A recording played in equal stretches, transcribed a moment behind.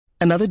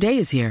Another day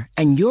is here,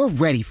 and you're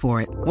ready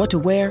for it. What to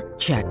wear?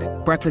 Check.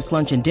 Breakfast,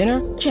 lunch, and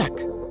dinner? Check.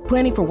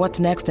 Planning for what's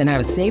next and how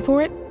to save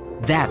for it?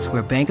 That's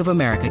where Bank of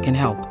America can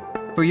help.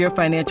 For your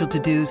financial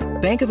to-dos,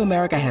 Bank of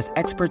America has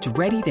experts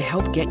ready to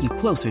help get you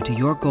closer to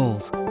your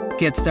goals.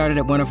 Get started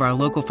at one of our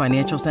local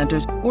financial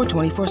centers or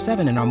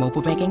 24/7 in our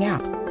mobile banking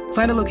app.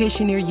 Find a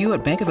location near you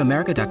at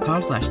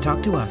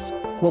bankofamerica.com/talktous.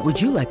 What would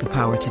you like the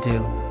power to do?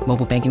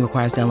 Mobile banking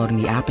requires downloading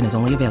the app and is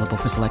only available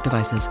for select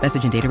devices.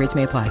 Message and data rates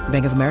may apply.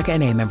 Bank of America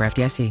NA, member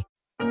FDIC.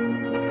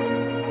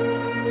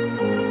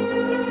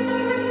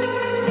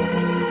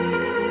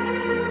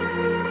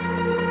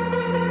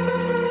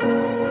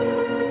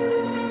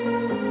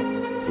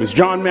 It was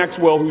John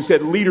Maxwell who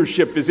said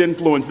leadership is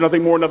influence,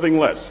 nothing more, nothing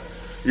less.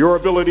 Your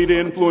ability to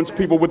influence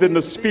people within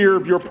the sphere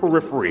of your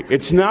periphery.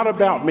 It's not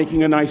about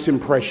making a nice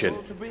impression.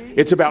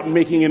 It's about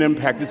making an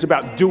impact. It's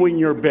about doing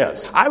your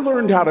best. I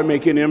learned how to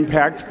make an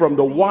impact from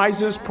the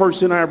wisest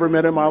person I ever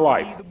met in my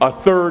life, a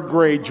third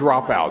grade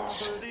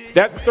dropout.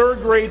 That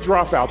third grade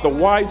dropout, the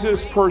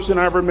wisest person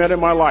I ever met in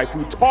my life,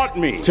 who taught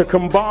me to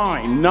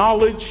combine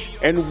knowledge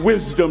and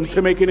wisdom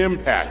to make an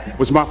impact,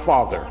 was my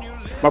father.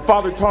 My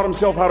father taught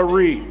himself how to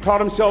read, taught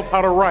himself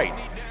how to write,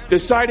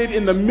 decided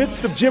in the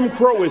midst of Jim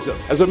Crowism,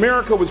 as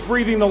America was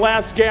breathing the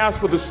last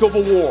gasp of the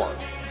Civil War,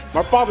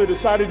 my father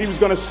decided he was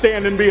going to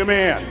stand and be a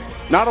man.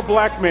 Not a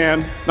black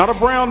man, not a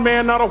brown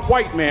man, not a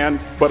white man,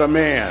 but a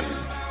man.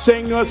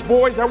 Saying to us,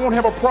 boys, I won't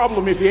have a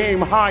problem if you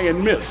aim high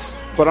and miss,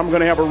 but I'm going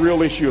to have a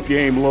real issue if you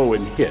aim low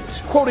and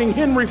hit. Quoting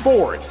Henry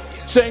Ford,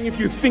 saying if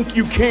you think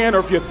you can or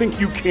if you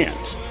think you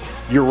can't,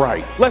 you're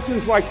right.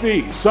 Lessons like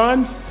these,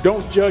 son,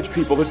 don't judge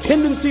people. The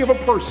tendency of a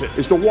person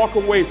is to walk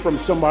away from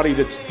somebody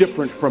that's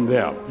different from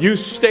them. You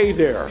stay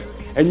there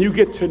and you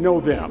get to know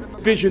them.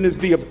 Vision is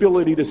the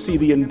ability to see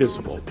the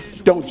invisible.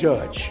 Don't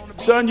judge.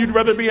 Son, you'd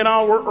rather be an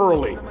hour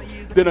early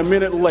than a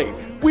minute late.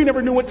 We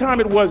never knew what time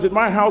it was at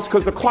my house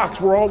because the clocks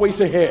were always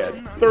ahead.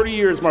 30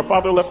 years, my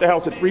father left the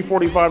house at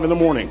 3:45 in the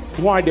morning.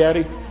 Why,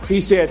 Daddy?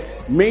 He said,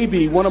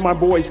 maybe one of my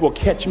boys will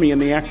catch me in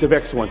the act of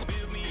excellence.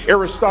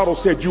 Aristotle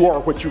said you are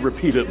what you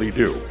repeatedly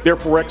do.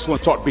 Therefore,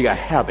 excellence ought to be a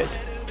habit,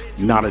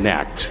 not an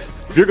act.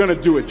 If you're going to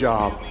do a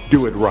job,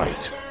 do it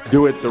right.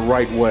 Do it the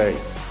right way.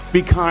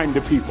 Be kind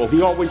to people.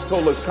 He always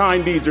told us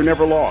kind deeds are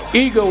never lost.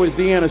 Ego is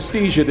the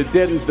anesthesia that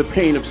deadens the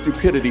pain of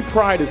stupidity.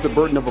 Pride is the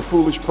burden of a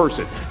foolish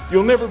person.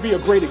 You'll never be a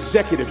great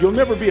executive. You'll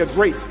never be a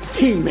great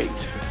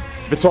teammate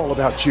if it's all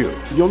about you.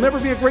 You'll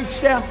never be a great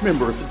staff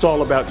member if it's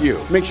all about you.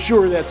 Make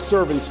sure that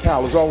servant's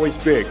towel is always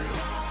big.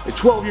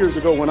 12 years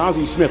ago, when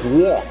Ozzie Smith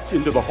walked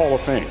into the Hall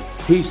of Fame,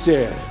 he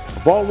said,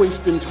 I've always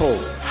been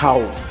told how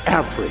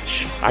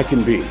average I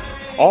can be.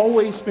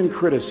 Always been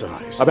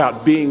criticized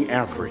about being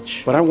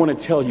average. But I want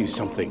to tell you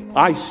something.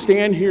 I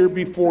stand here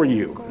before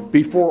you,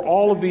 before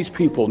all of these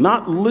people,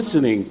 not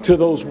listening to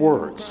those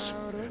words,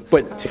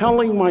 but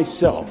telling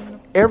myself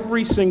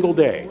every single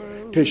day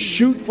to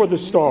shoot for the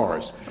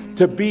stars,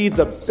 to be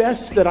the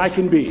best that I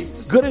can be.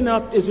 Good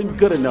enough isn't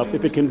good enough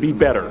if it can be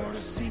better.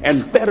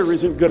 And better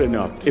isn't good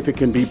enough if it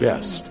can be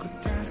best.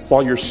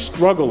 While you're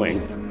struggling,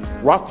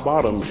 rock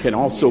bottom can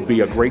also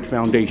be a great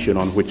foundation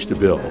on which to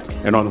build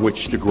and on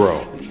which to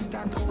grow.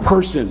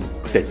 Person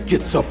that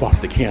gets up off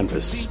the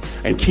canvas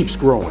and keeps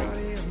growing,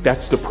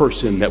 that's the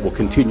person that will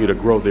continue to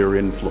grow their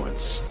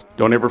influence.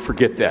 Don't ever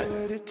forget that.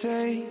 Whatever it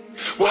takes.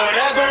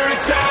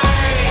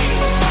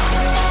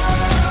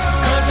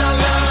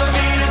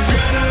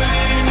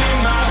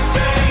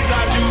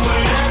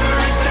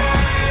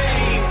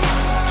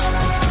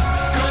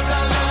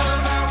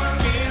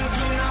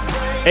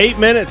 Eight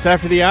minutes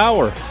after the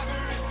hour.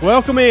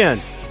 Welcome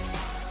in.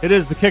 It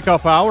is the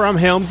kickoff hour. I'm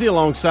Helmsy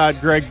alongside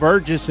Greg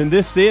Burgess, and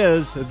this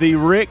is the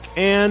Rick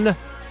and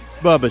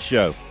Bubba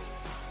Show.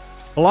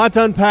 A lot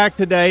to unpack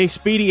today.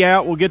 Speedy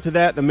out. We'll get to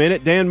that in a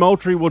minute. Dan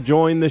Moultrie will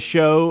join the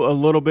show a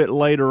little bit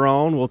later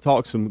on. We'll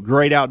talk some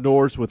great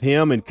outdoors with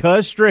him and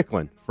Cuz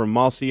Strickland from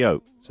Mossy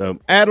Oak. So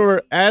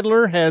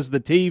Adler has the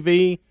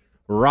TV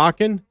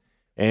rocking,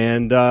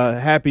 and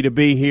happy to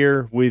be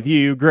here with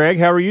you. Greg,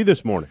 how are you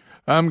this morning?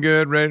 I'm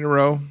good, ready to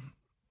roll.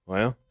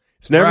 Well,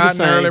 it's never the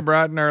same.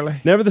 Bright and early.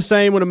 Never the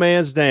same when a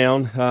man's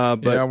down,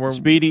 but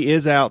Speedy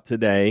is out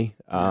today.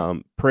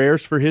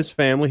 Prayers for his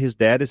family. His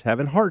dad is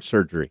having heart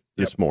surgery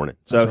this morning.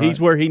 So he's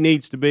where he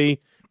needs to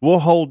be. We'll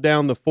hold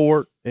down the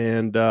fort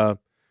and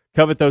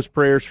covet those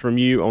prayers from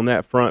you on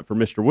that front for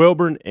Mr.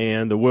 Wilburn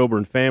and the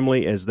Wilburn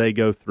family as they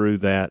go through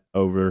that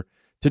over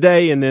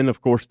today and then,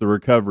 of course, the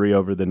recovery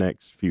over the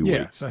next few weeks.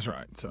 Yes, that's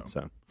right. So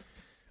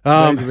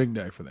today's a big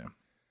day for them.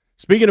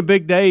 Speaking of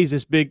big days,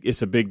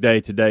 it's a big day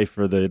today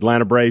for the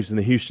Atlanta Braves and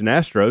the Houston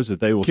Astros that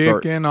they will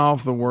start kicking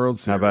off the World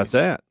Series. How about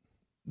that?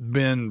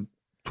 Been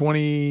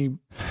 20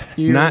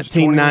 years.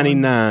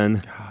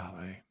 1999.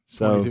 Golly,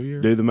 so 22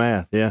 years. Do the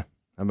math. Yeah,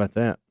 how about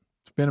that?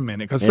 It's been a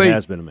minute. It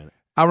has been a minute.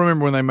 I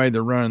remember when they made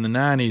the run in the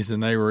 90s,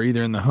 and they were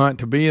either in the hunt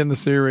to be in the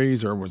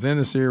series or was in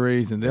the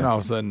series, and then all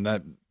of a sudden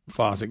that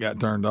faucet got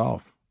turned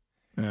off.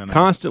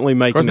 Constantly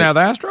making. Because now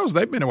the Astros,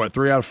 they've been in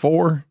 3 out of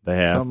 4. They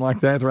have something like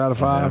that, 3 out of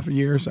 5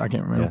 years. I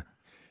can't remember.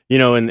 You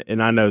know,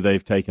 and I know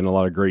they've taken a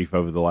lot of grief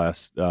over the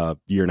last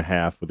year and a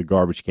half with the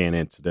garbage can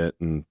incident,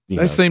 and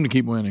they seem to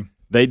keep winning.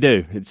 They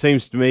do. It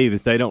seems to me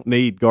that they don't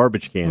need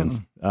garbage cans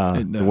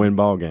to win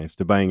ball games,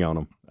 to bang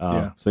on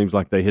them. Seems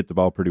like they hit the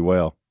ball pretty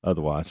well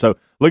otherwise. So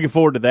looking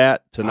forward to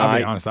that tonight. I'll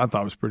be honest, I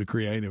thought it was pretty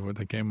creative what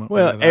they came up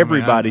with. Well,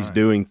 everybody's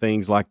doing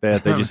things like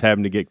that. They just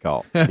happen to get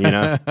caught, you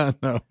know?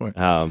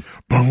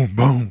 Boom,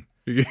 boom.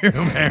 You hear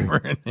them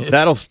hammering it.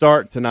 That'll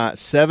start tonight,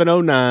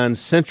 7:09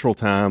 Central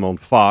Time on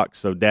Fox.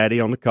 So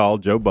Daddy on the call,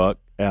 Joe Buck,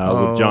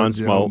 with John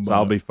Smoltz.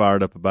 I'll be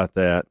fired up about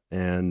that.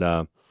 And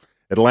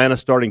Atlanta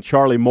starting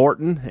Charlie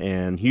Morton,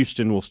 and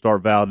Houston will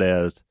start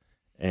Valdez.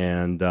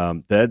 And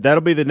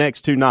that'll be the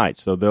next 2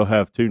 nights. So they'll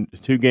have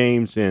two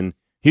games in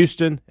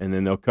Houston, and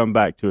then they'll come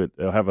back to it.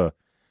 They'll have a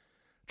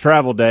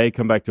travel day,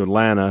 come back to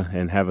Atlanta,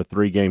 and have a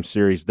 3-game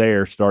series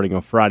there starting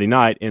on Friday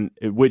night. And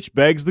which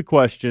begs the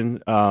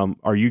question: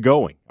 are you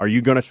going? Are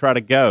you going to try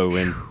to go?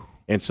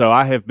 And so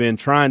I have been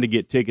trying to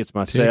get tickets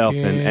myself,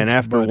 and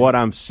after what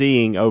I'm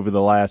seeing over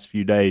the last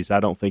few days,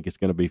 I don't think it's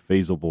going to be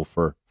feasible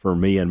for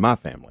me and my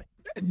family.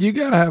 You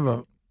got to have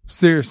a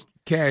serious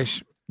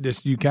cash.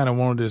 Just you kind of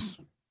want this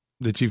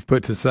that you've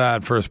put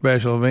aside for a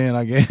special event,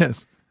 I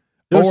guess.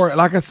 Or,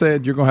 like I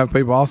said, you're going to have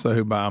people also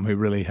who buy them who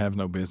really have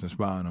no business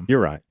buying them.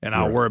 You're right. And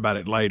I'll worry about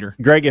it later.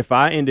 Greg, if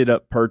I ended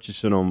up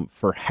purchasing them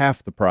for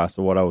half the price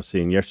of what I was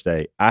seeing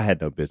yesterday, I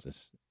had no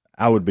business.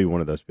 I would be one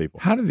of those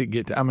people. How did it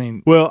get to, I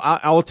mean. Well,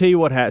 I will tell you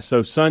what happened.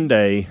 So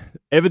Sunday,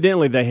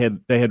 evidently they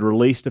had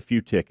released a few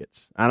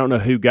tickets. I don't know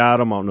who got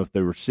them. I don't know if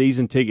they were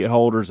season ticket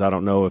holders. I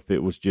don't know if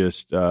it was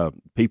just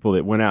people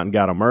that went out and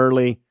got them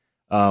early,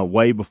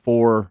 way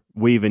before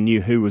we even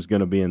knew who was going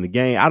to be in the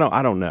game. I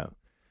don't know.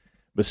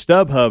 But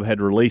StubHub had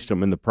released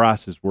them, and the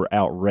prices were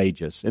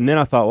outrageous. And then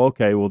I thought,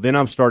 okay, well, then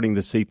I'm starting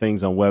to see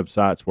things on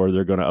websites where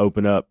they're going to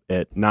open up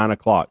at 9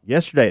 o'clock.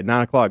 Yesterday at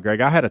 9 o'clock,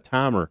 Greg, I had a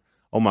timer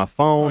on my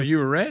phone. Oh, you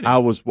were ready.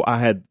 I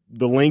had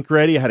the link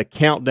ready. I had a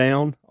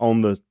countdown on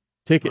the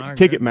ticket.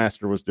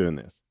 Ticketmaster was doing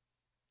this.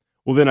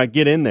 Well, then I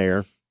get in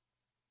there,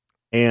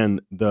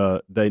 and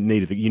you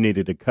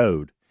needed a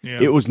code. Yeah.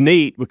 It was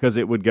neat because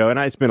it would go, and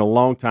it's been a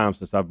long time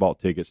since I've bought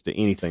tickets to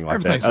anything like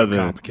Everything's that.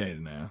 Everything's so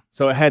complicated now.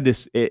 So it had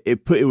this.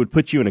 It would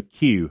put you in a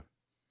queue,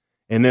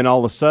 and then all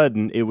of a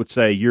sudden it would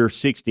say you're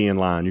 60 in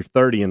line, you're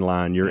 30 in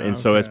line,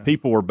 so as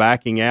people were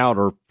backing out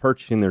or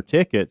purchasing their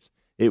tickets,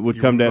 it would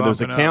come down. There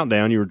was a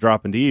countdown. You were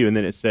dropping to you, and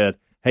then it said,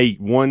 "Hey,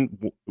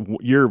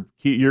 you're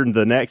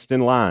the next in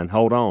line.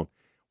 Hold on."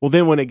 Well,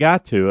 then when it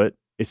got to it,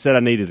 it said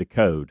I needed a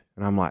code,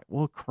 and I'm like,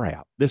 "Well,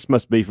 crap! This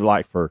must be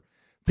for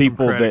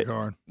people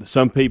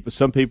some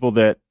people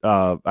that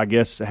I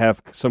guess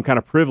have some kind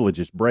of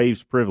privileges,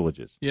 Braves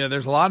privileges." Yeah,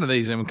 there's a lot of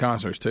these in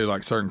concerts too,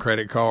 like certain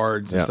credit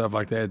cards and stuff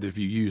like that. If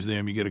you use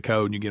them, you get a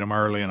code and you get them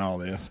early and all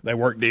this. They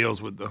work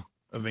deals with the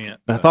event.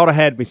 I thought I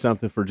had me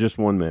something for just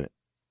 1 minute,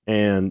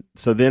 and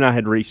so then I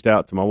had reached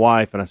out to my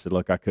wife and I said,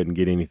 "Look, I couldn't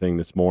get anything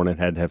this morning.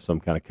 Had to have some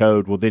kind of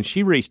code." Well, then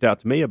she reached out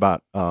to me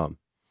about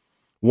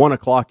 1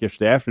 o'clock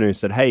yesterday afternoon and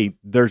said, "Hey,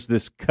 there's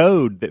this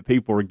code that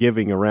people are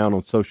giving around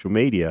on social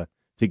media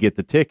to get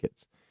the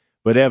tickets."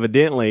 But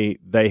evidently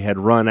they had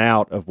run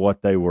out of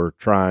what they were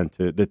trying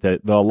to, the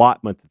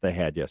allotment that they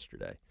had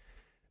yesterday.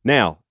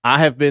 Now, I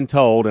have been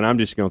told, and I'm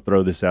just going to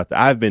throw this out there,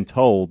 I've been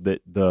told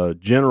that the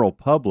general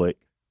public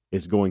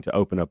is going to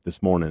open up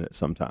this morning at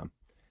some time,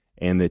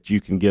 and that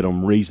you can get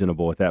them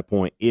reasonable at that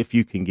point if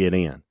you can get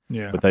in.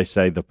 Yeah. But they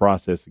say the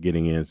process of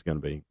getting in is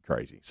going to be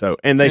crazy. So,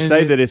 and they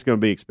say that it's going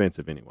to be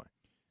expensive anyway.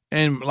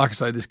 And like I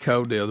say, this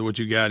code deal, what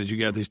you got is you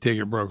got these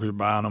ticket brokers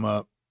buying them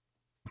up,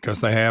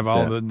 because they have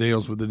all the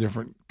deals with the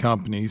different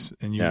companies.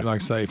 And you, like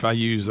say, if I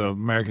use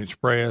American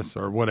Express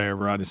or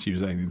whatever, I just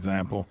use that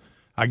example,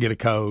 I get a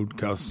code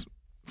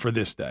for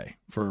this day,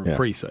 for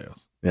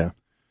pre-sales. Yeah.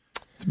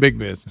 It's big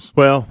business.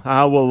 Well,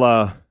 I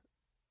will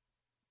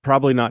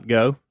probably not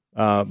go.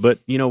 But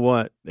you know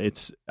what?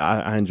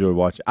 I enjoy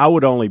watching. I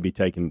would only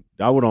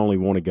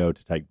want to go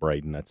to take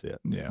Braden. That's it.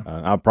 Yeah.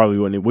 I probably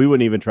wouldn't. We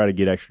wouldn't even try to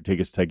get extra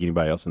tickets to take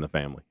anybody else in the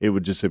family. It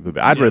would just simply be,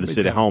 I'd rather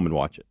sit at home and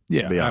watch it.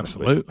 Yeah,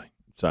 absolutely.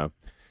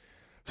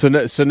 So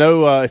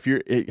if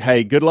you're,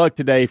 hey, good luck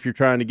today if you're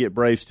trying to get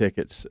Braves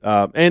tickets.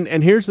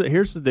 And here's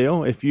the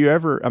deal. If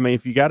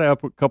you got a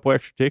couple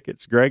extra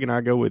tickets, Greg and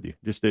I go with you.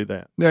 Just do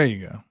that. There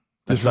you go.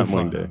 That's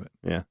something we can do.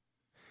 Yeah.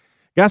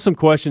 Got some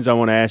questions I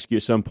want to ask you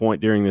at some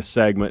point during this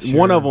segment. Sure.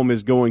 One of them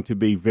is going to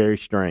be very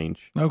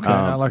strange. Okay,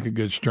 I like a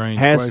good strange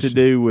has question. To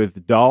do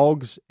with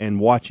dogs and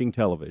watching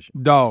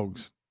television.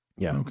 Dogs.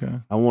 Yeah. Okay.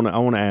 I want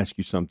to ask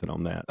you something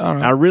on that. All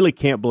right. I really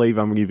can't believe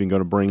I'm even going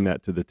to bring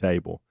that to the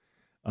table.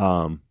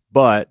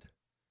 But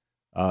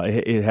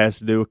it has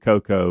to do with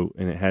Coco,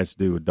 and it has to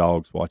do with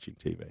dogs watching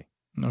TV.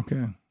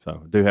 Okay.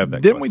 So I do have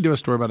that. Didn't we do a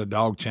story about a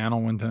dog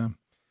channel one time?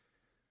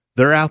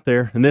 They're out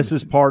there, and this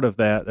is part of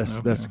that.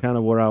 That's kind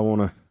of where I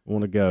want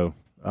to go.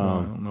 I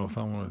don't know if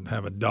I want to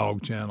have a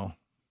dog channel.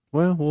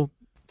 Well,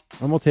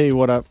 I'm gonna tell you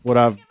what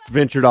I've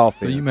ventured off.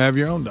 So in. you may have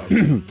your own dog.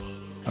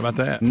 How about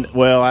that?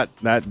 Well,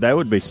 that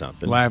would be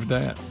something. Laugh at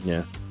that.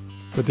 Yeah.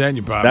 Put that in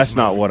your pocket. That's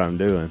not what I'm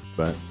doing,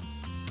 but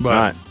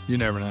But you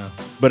never know.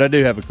 But I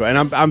do have a question,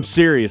 and I'm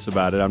serious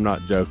about it. I'm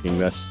not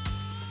joking. I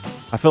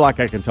feel like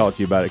I can talk to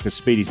you about it because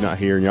Speedy's not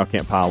here, and y'all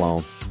can't pile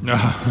on. No.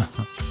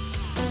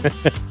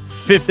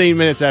 15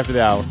 minutes after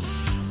the hour.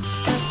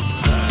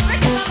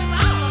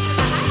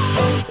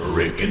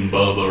 Rick and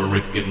Bubba,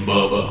 Rick and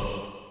Bubba.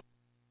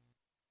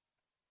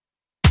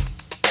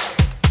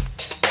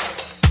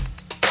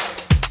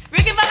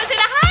 Rick and Bubba's in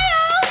Ohio.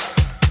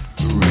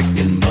 Rick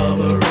and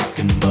Bubba, Rick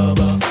and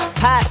Bubba.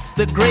 Pass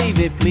the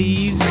gravy,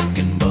 please. Rick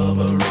and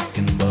Bubba, Rick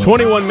and Bubba.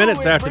 21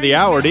 minutes after the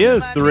hour, it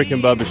is the Rick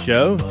and Bubba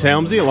Show. It's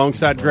Helmsy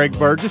alongside Greg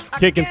Burgess,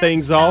 kicking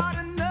things off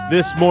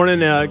this morning.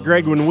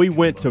 Greg, when we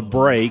went to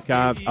break,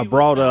 I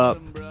brought up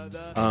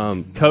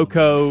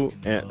Coco,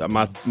 and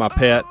my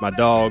pet, my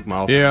dog,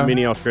 my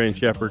mini Australian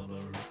Shepherd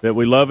that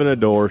we love and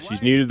adore.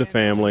 She's new to the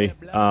family.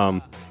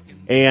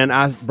 And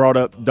I brought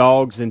up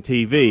dogs and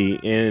TV.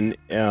 And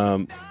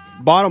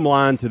bottom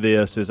line to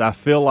this is I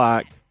feel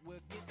like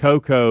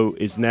Coco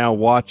is now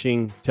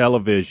watching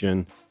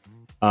television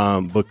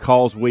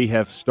because we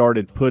have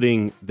started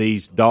putting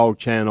these dog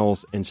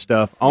channels and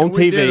stuff on TV.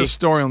 We did a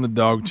story on the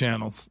dog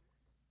channels.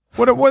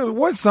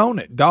 What's on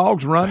it?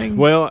 Dogs running?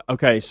 Well,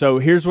 okay. So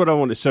here's what I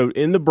wanted. So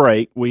in the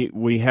break,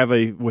 we have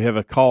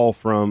a call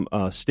from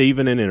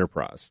Stephen in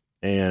Enterprise,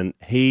 and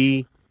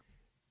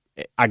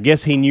I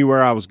guess he knew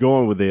where I was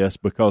going with this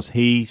because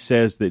he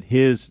says that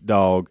his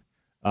dog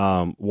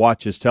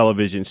watches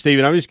television.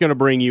 Stephen, I'm just going to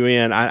bring you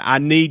in. I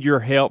need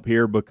your help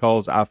here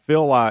because I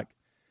feel like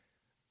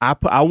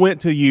I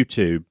went to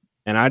YouTube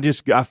and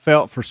I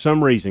felt for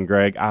some reason,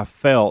 Greg, I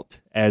felt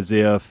as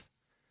if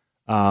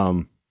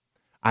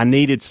I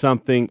needed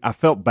something. I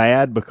felt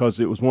bad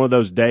because it was one of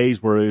those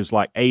days where it was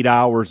like 8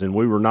 hours and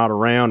we were not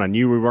around. I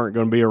knew we weren't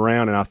going to be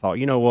around, and I thought,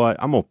 you know what,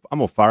 I'm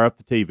gonna fire up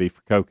the TV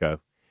for Coco.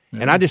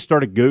 Yeah. And I just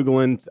started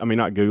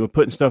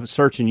putting stuff,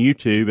 searching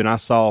YouTube, and I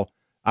saw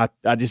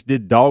I just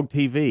did dog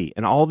TV,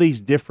 and all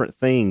these different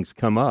things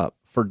come up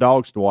for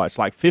dogs to watch,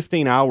 like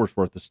 15 hours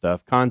worth of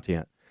stuff,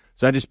 content.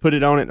 So I just put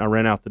it on it, and I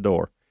ran out the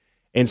door.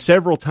 And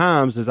several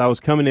times as I was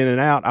coming in and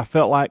out, I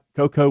felt like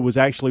Coco was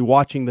actually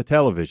watching the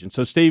television.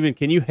 So, Stephen,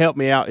 can you help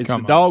me out? Is the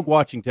dog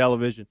watching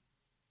television?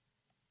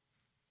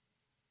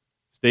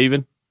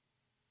 Stephen?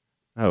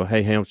 Oh,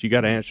 hey, Helms, you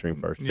got to answer him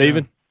first. Yeah.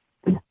 Stephen?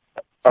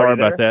 Sorry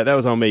about that. That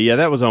was on me. Yeah,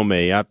 that was on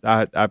me.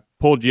 I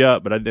pulled you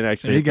up, but I didn't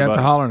actually. He got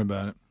to hollering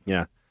about it.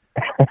 Yeah.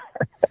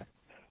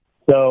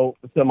 So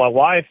my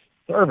wife's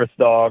service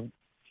dog,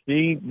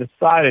 she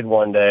decided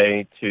one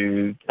day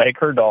to take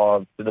her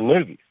dog to the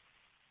movies.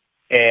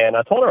 And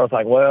I told her, I was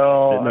like,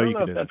 well, I don't know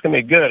if that's going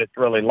to be good. It's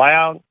really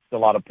loud. It's a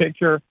lot of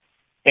picture.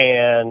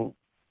 And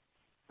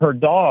her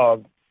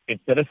dog,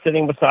 instead of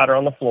sitting beside her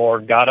on the floor,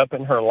 got up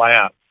in her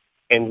lap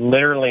and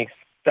literally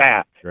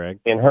sat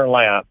in her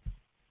lap,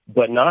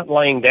 but not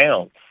laying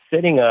down,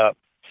 sitting up,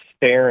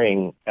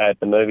 staring at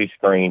the movie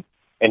screen.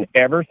 And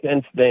ever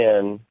since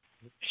then,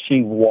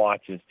 she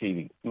watches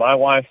TV. My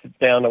wife sits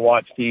down to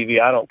watch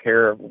TV. I don't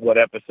care what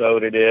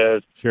episode it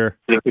is. Sure.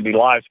 It could be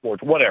live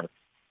sports, whatever.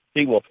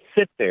 She will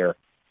sit there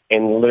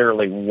and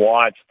literally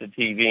watch the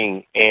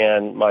TV.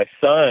 And my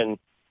son,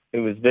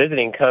 who was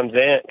visiting,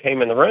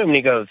 came in the room, and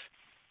he goes,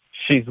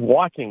 she's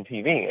watching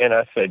TV. And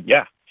I said,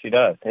 yeah, she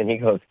does. And he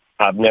goes,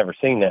 I've never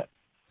seen that.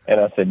 And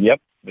I said, yep,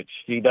 but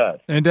she does.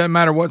 And it doesn't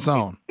matter what's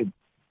on.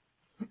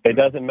 It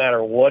doesn't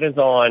matter what is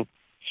on.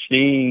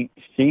 She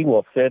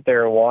will sit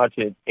there and watch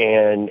it.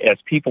 And as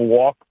people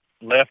walk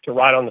left to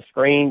right on the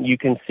screen, you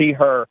can see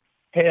her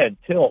head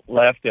tilt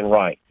left and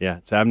right. Yeah,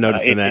 so I'm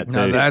noticing that too.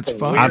 No, that's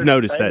fun. I've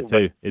noticed that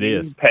too. It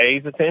is.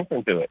 Pays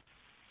attention to it.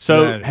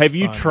 So have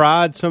you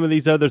tried some of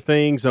these other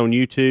things on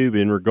YouTube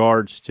in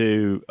regards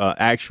to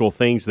actual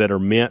things that are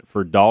meant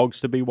for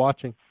dogs to be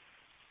watching?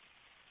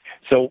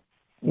 So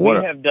we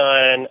have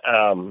done,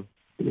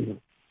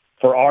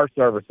 for our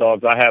service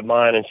dogs, I have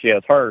mine and she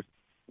has hers,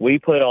 we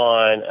put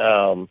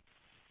on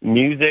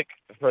music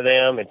for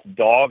them. It's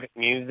dog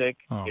music.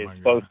 It's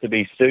supposed to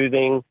be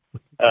soothing.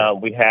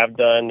 We have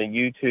done the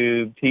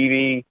YouTube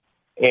TV,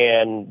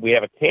 and we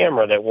have a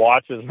camera that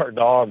watches our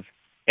dogs,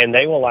 and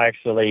they will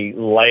actually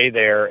lay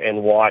there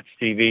and watch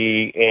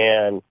TV,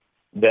 and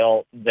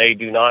they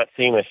do not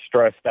seem as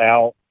stressed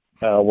out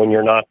when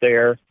you're not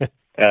there.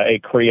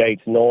 It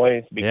creates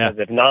noise because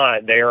if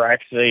not, they are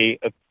actually,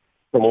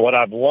 from what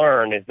I've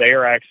learned, is they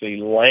are actually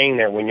laying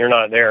there when you're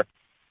not there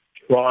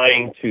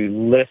trying to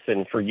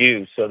listen for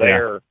you. So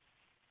they're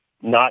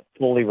not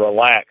fully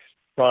relaxed,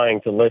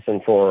 trying to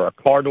listen for a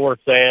car door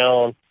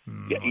sound,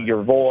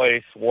 your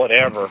voice,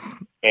 whatever.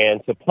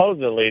 And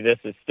supposedly this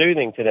is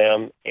soothing to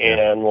them.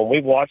 And when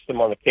we watched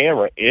them on the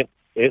camera, it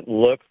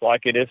looks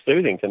like it is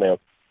soothing to them,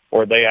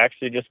 or they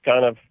actually just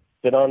kind of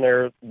sit on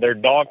their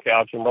dog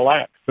couch and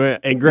relax.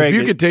 And Greg,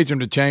 if you could teach them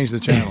to change the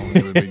channel,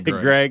 it would be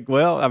great. Greg,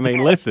 well, I mean,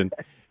 listen.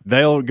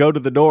 They'll go to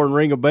the door and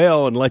ring a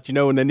bell and let you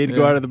know when they need to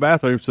go out of the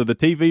bathroom. So the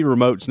TV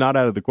remote's not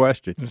out of the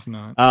question. It's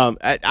not.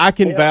 I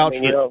can vouch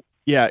for.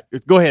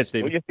 Go ahead,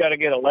 Steve. We just got to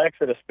get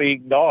Alexa to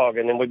speak dog,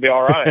 and then we'd be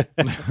all right.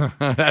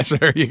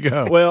 There you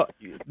go. Well,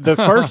 the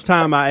first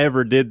time I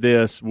ever did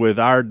this with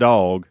our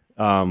dog,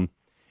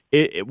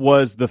 it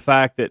was the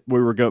fact that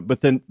we were going,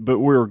 but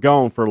we were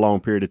gone for a long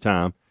period of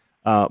time.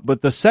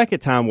 But the second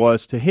time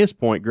was, to his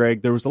point,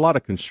 Greg, there was a lot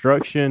of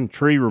construction,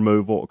 tree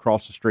removal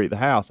across the street of the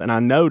house. And I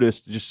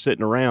noticed just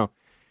sitting around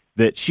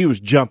that she was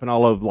jumping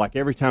all over, like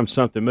every time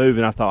something moved.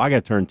 And I thought, I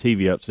got to turn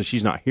TV up so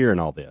she's not hearing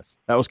all this.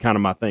 That was kind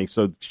of my thing,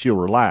 so she'll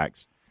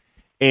relax.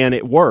 And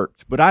it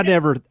worked. But I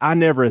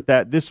never at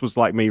that, this was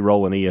like me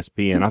rolling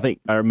ESPN. I think,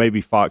 or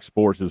maybe Fox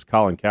Sports, it was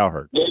Colin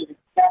Cowherd.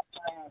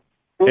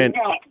 And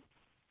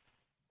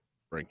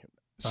bring him.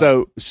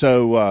 So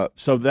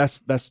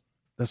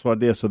that's what I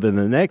did. So then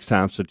the next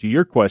time, so to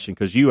your question,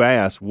 because you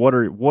asked, what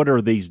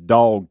are these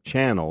dog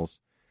channels?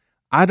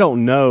 I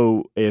don't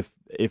know if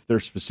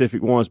there's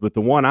specific ones, but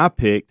the one I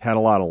picked had a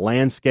lot of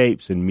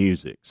landscapes and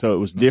music. So it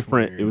was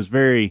different. It was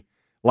very,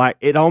 like,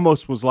 it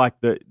almost was like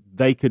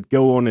they could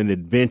go on an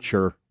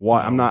adventure.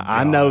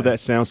 I know that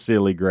sounds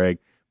silly, Greg,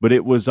 but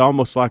it was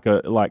almost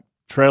like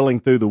trailing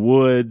through the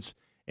woods.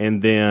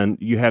 And then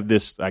you have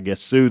this, I guess,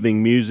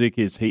 soothing music.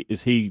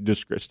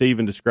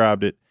 Stephen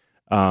described it.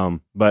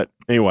 But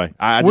anyway,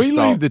 we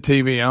leave the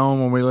TV on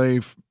when we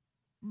leave.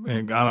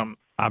 And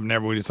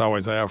we just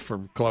always have for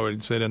Chloe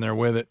to sit in there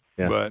with it.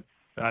 Yeah. But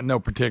no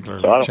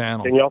particular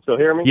channel. Can you also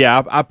hear me?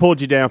 Yeah, I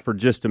pulled you down for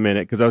just a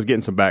minute because I was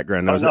getting some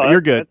background noise.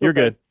 You're good. You're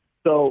good.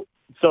 So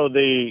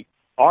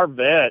our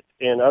vet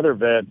and other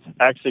vets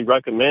actually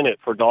recommend it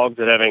for dogs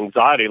that have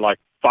anxiety, like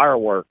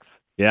fireworks.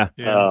 Yeah.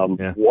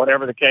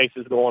 Whatever the case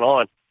is going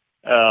on.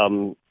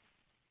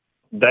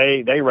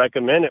 They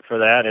recommend it for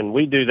that, and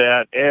we do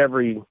that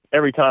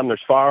every time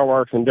there's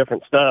fireworks and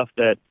different stuff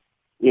that,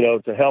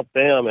 to help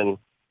them, and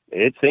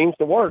it seems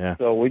to work. Yeah.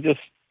 So we've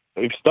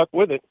stuck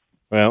with it.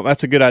 Well,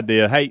 that's a good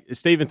idea. Hey,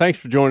 Stephen, thanks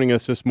for joining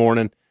us this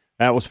morning.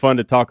 That was fun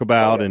to talk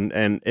about,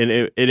 and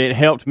it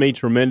helped me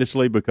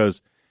tremendously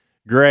because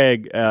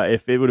Greg,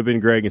 if it would have been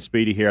Greg and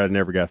Speedy here, I'd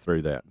never got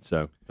through that.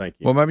 So thank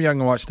you. Well, maybe y'all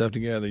can watch stuff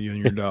together, you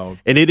and your dog.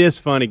 And it is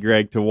funny,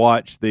 Greg, to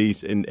watch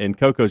these. And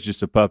Coco's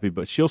just a puppy,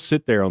 but she'll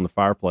sit there on the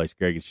fireplace,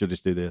 Greg, and she'll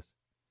just do this.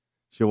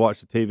 She'll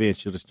watch the TV and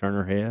she'll just turn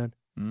her head.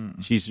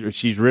 Mm.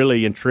 She's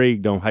really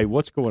intrigued on, hey,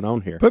 what's going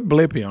on here? Put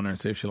Blippi on there and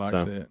see if she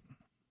likes it.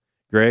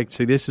 Greg,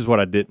 see, this is what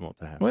I didn't want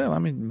to happen. Well, I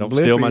mean, don't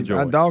Blippi, steal my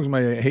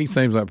joy. He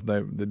seems like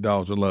the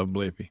dogs would love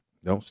Blippi.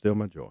 Don't steal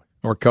my joy.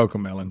 Or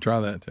Cocomelon. Try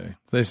that, too.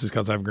 So this is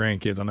because I have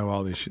grandkids. I know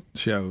all these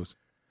shows.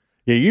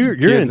 Yeah, you're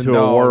into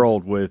a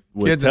world with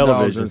kids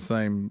television. And dogs are in the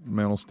same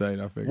mental state,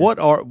 I figure.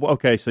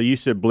 Okay, so you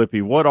said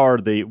Blippi.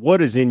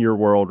 What is in your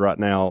world right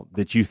now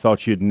that you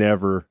thought you'd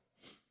never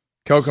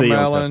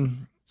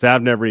Cocomelon. See,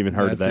 I've never even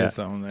heard of that.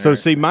 So,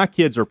 see, my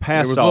kids are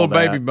past all that. It was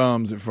little baby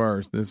bums at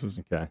first. This was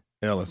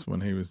Ellis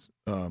when he was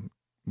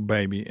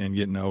baby and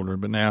getting older.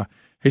 But now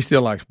he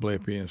still likes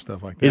Blippi and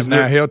stuff like that.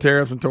 Now he'll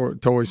tear up some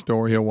Toy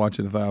Story. He'll watch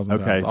it 1,000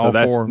 times. Okay, so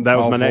that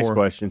was my next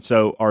question.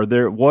 So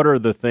what are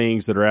the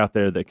things that are out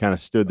there that kind of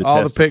stood the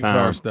test of time?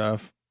 All the Pixar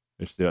stuff.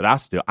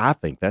 I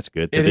think that's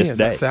good to it this is.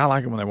 day. I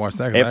like it when they watch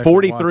that. At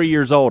 43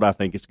 years old, I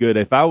think it's good.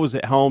 If I was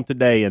at home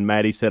today and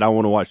Maddie said, I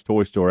want to watch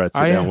Toy Story, I'd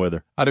sit down with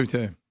her. I do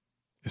too.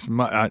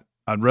 I'd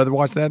rather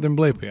watch that than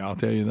Blippi, I'll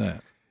tell you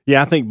that.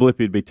 Yeah, I think Blippi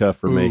would be tough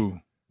for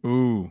me.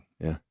 Ooh.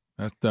 Yeah.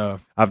 That's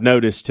tough. I've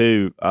noticed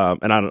too,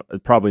 and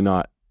probably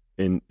not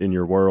in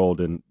your world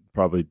and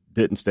probably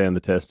didn't stand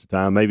the test of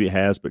time. Maybe it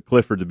has, but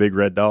Clifford the Big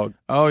Red Dog.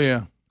 Oh,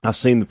 yeah. I've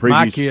seen the previews.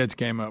 My kids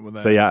came up with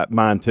that. So, yeah,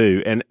 mine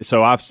too. And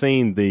so I've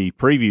seen the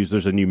previews.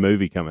 There's a new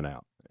movie coming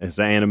out. It's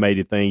an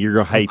animated thing. You're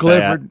going to hate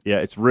Clifford. that. Yeah,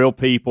 it's real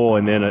people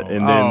and then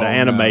the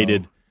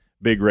animated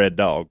Big Red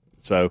Dog.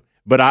 So,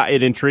 but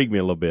it intrigued me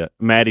a little bit.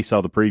 Maddie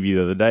saw the preview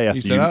the other day.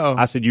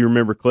 I said, you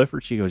remember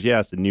Clifford? She goes, yeah.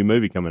 I said, new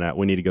movie coming out.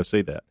 We need to go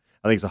see that.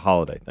 I think it's a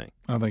holiday thing.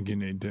 I think you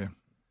need to.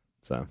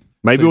 So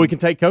maybe we can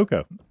take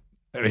Coco.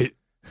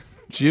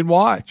 She'd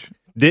watch.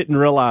 Didn't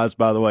realize,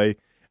 by the way,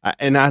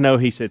 and I know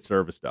he said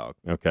service dog.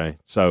 Okay,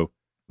 so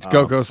it's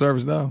Coco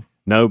service dog.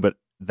 No, but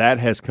that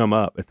has come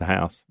up at the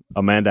house.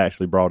 Amanda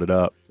actually brought it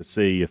up to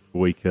see if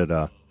we could.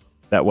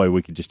 That way,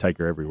 we could just take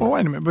her everywhere. Well,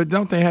 wait a minute, but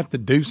don't they have to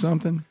do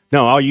something?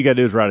 No, all you got to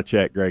do is write a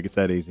check, Greg. It's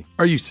that easy.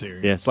 Are you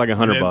serious? Yeah, it's like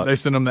 $100. They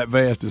send them that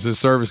vest. It says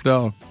service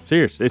dog.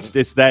 Serious,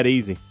 it's that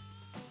easy.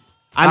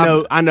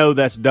 I know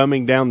that's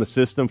dumbing down the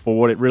system for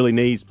what it really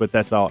needs, but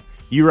that's all.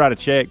 You write a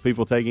check,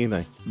 people take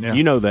anything. Yeah.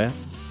 You know that.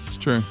 It's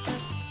true.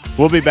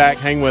 We'll be back.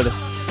 Hang with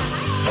us.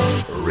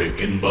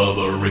 Rick and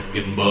Bubba, Rick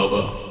and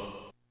Bubba.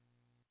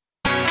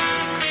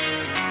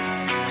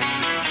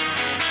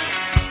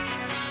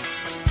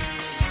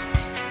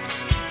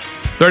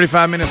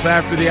 "35 minutes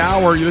after the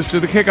hour, you listen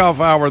to the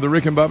Kickoff Hour of the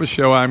Rick and Bubba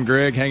Show. I'm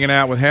Greg, hanging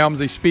out with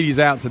Helmsy. Speedy's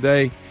out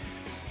today,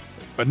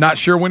 but not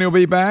sure when he'll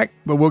be back,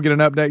 but we'll get an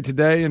update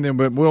today, and then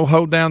we'll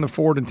hold down the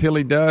fort until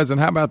he does. And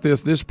how about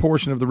this? This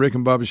portion of the Rick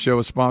and Bubba Show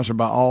is sponsored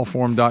by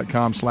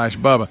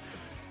allform.com/Bubba.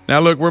 Now,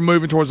 look, we're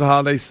moving towards the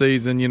holiday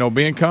season. You know,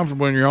 being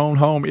comfortable in your own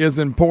home is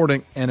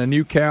important, and a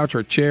new couch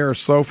or chair or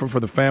sofa for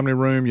the family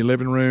room, your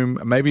living room,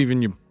 maybe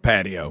even your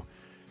patio,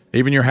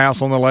 even your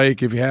house on the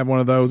lake if you have one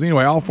of those.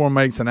 Anyway, Allform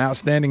makes an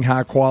outstanding,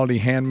 high-quality,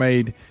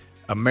 handmade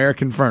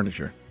American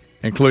furniture.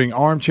 including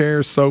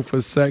armchairs,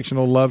 sofas,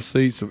 sectional love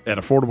seats at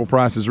affordable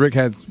prices. Rick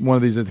has one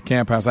of these at the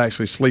camp house. I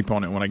actually sleep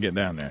on it when I get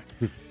down there.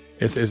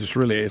 It's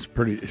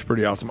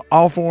pretty awesome.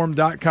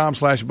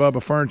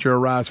 Allform.com/Bubba. Furniture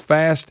arrives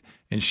fast,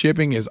 and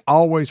shipping is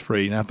always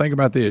free. Now think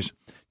about this.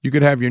 You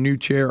could have your new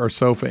chair or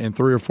sofa in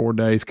 3 or 4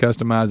 days,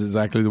 customized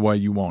exactly the way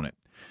you want it.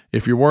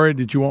 If you're worried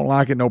that you won't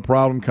like it, no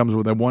problem. Comes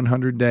with a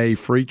 100-day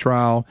free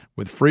trial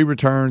with free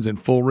returns and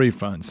full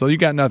refunds. So you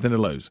got nothing to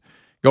lose.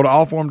 Go to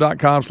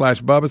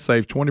allform.com/Bubba.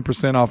 Save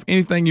 20% off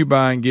anything you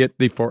buy and get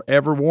the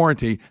forever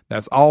warranty.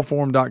 That's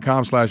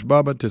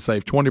allform.com/Bubba to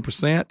save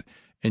 20%.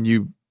 And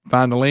you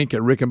find the link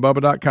at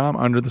rickandbubba.com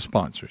under the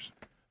sponsors.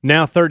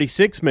 Now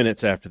 36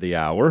 minutes after the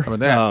hour. How about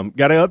that?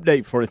 Got an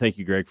update for you. Thank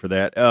you, Greg, for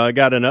that.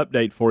 Got an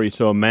update for you.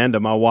 So Amanda,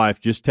 my wife,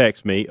 just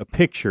texted me a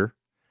picture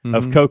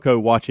of Coco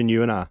watching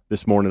you and I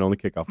this morning on the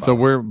kickoff.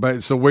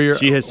 So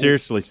she has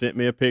seriously sent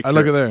me a picture.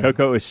 Look at there.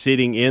 Coco is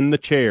sitting in the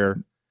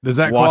chair. Does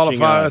that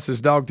qualify us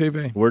as dog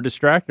TV? We're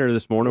distracting her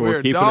this morning.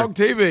 We're keeping dog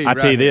her, TV. I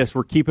tell you this,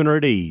 we're keeping her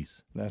at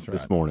ease. That's right.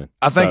 This morning.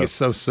 I think it's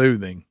so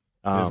soothing.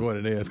 Is what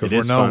it is, because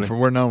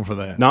we're known for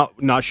that.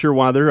 Not sure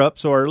why they're up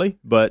so early,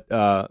 but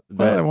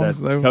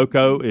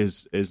Coco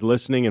is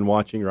listening and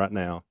watching right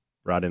now,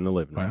 right in the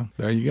living room. Well,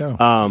 there you go.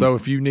 So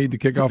if you need the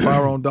kickoff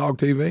hour on Dog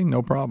TV,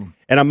 no problem.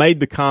 And I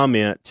made the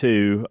comment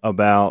too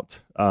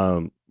about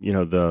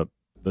the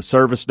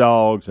service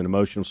dogs and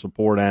emotional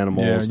support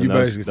animals. Yeah, you and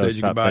basically said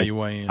you could buy your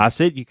way in. I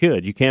said you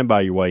could. You can buy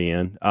your way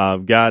in.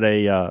 I've got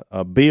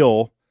a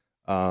Bill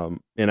in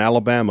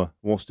Alabama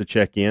wants to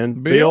check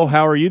in. Bill,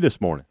 how are you this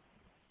morning?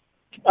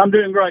 I'm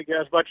doing great,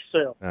 guys. About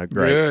yourself?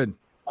 Great. Good.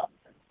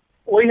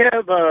 We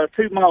have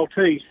 2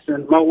 Maltese,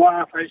 and my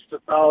wife has the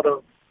thought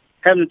of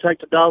having to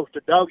take the dogs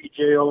to doggy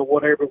jail or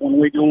whatever when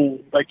we go on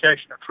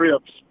vacation or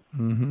trips.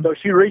 Mm-hmm. So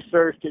she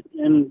researched it,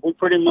 and we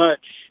pretty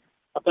much,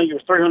 I think it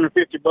was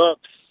 $350,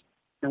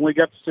 and we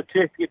got the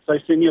certificates.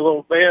 They send you a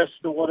little vest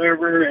or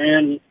whatever,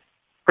 and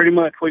pretty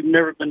much we've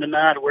never been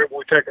denied wherever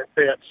we take our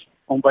pets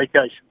on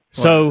vacation.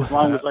 So as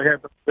long as they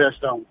have the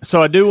vest on.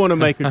 So I do want to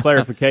make a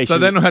clarification. So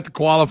they don't have to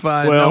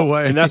qualify in no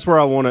way. And that's where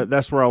I want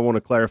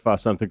to clarify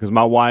something, because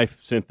my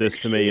wife sent this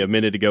to me a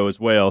minute ago as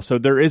well. So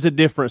there is a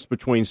difference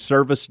between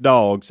service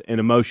dogs and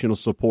emotional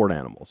support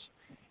animals.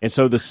 And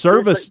so the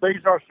service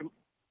these are some.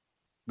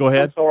 Go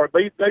ahead. I'm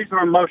sorry. These are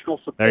emotional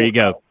support. There you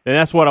go. Dogs. And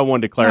that's what I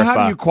wanted to clarify. Now,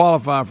 how do you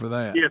qualify for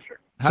that? Yes, sir.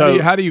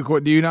 How do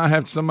you not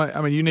have somebody?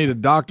 I mean, you need a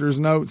doctor's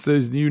note that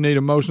says you need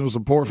emotional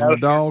support from the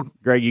dog.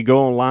 Greg, you go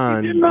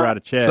online, you write a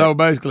check. So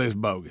basically, it's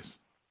bogus.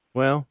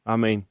 Well, I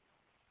mean,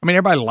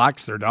 everybody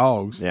likes their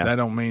dogs. Yeah. That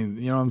don't mean,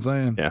 you know what I'm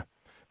saying? Yeah.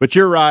 But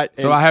you're right.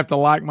 So I have to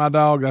like my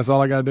dog. That's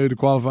all I got to do to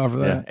qualify for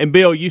that. Yeah. And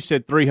Bill, you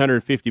said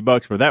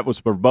 $350 for that was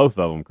for both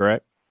of them,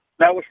 correct?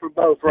 That was for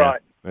both, right?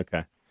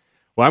 Okay.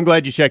 Well, I'm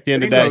glad you checked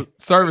in today. So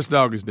service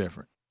dog is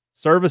different.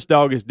 Service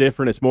dog is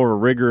different. It's more of a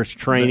rigorous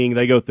training.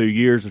 They go through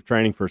years of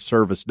training for a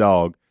service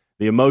dog.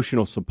 The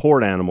emotional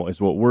support animal is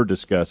what we're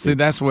discussing. See,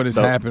 that's what has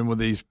happened with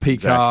these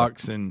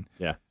peacocks and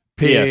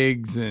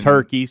pigs and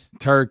turkeys,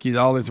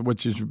 all this,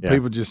 which is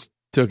people just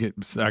took it.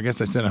 I guess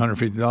they spent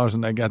 $150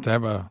 and they got to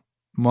have a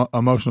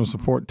emotional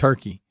support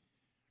turkey.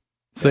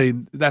 See,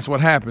 that's what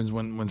happens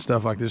when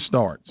stuff like this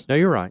starts. No,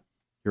 you're right.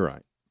 You're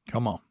right.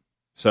 Come on.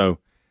 So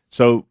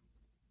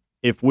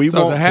if we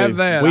want to have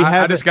that,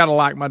 I just got to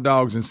like my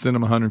dogs and send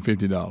them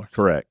 $150.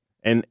 Correct.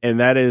 And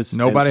that is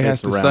nobody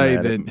has to say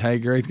that. Hey,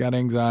 Greg's got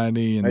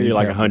anxiety, and maybe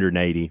like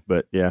 180,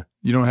 but yeah,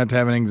 you don't have to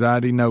have an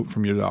anxiety note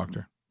from your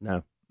doctor.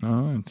 No,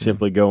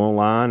 simply go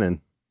online and.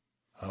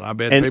 Well, I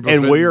bet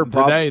people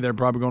today they're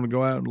probably going to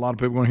go out. A lot of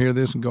people are going to hear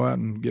this and go out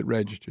and get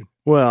registered.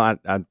 Well,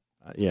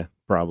 yeah,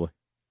 probably.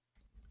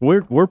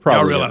 We're probably.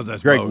 I realize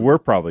that's Greg. Bogus. We're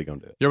probably going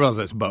to do it. You realize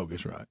that's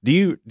bogus, right? Do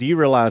you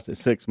realize that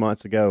 6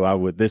 months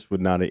ago this would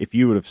not, if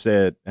you would have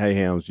said, "Hey,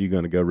 Helms, you're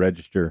going to go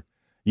register.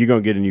 You're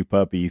going to get a new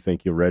puppy. You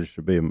think you'll register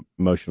to be an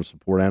emotional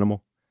support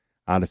animal?"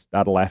 I'd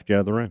have laughed you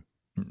out of the room.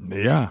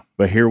 Yeah.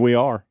 But here we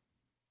are.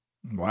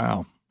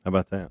 Wow. How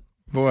about that?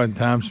 Boy,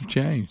 times have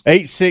changed.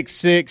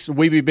 866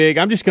 We Be Big.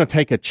 I'm just going to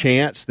take a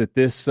chance that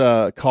this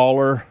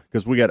caller,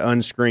 because we got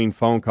unscreened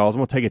phone calls, I'm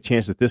going to take a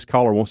chance that this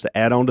caller wants to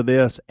add on to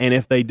this. And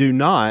if they do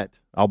not,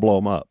 I'll blow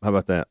them up. How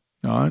about that?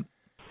 All right.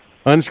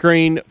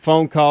 Unscreened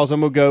phone calls.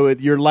 I'm going to go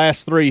with your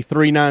last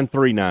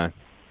 3939.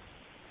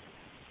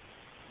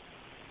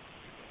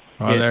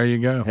 Oh, there you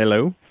go.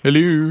 Hello.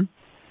 Hello.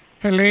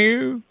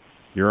 Hello.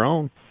 You're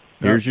on.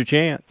 Here's your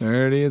chance.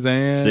 There it is.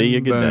 And see you.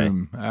 Good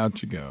boom. Day.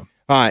 Out you go.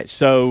 All right.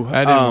 So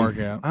that didn't work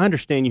out. I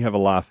understand you have a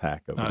life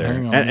hack over there.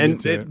 Hang on,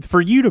 and for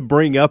you to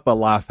bring up a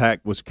life hack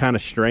was kind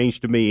of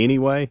strange to me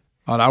anyway.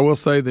 And I will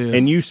say this.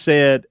 And you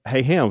said,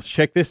 "Hey, Helms,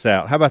 check this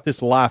out. How about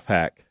this life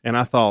hack?" And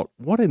I thought,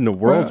 what in the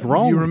world's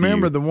wrong with you? You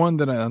remember the one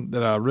that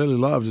I really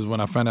loved is when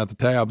I found out the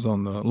tabs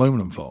on the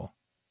aluminum foil.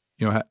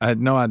 You know, I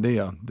had no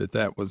idea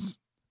that was...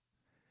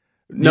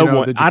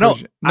 I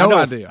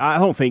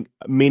don't think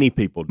many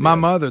people did. My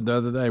mother the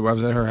other day, where I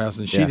was at her house,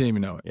 and she didn't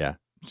even know it. Yeah,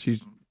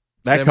 she's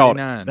that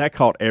 79.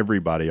 caught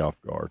everybody off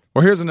guard.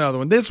 Well, here's another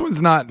one. This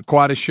one's not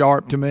quite as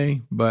sharp to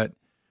me, but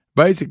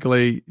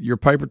basically your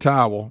paper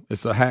towel.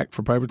 It's a hack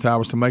for paper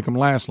towels to make them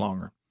last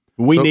longer.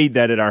 We need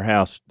that at our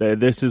house.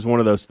 This is one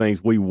of those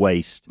things we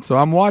waste. So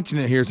I'm watching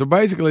it here. So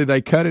basically,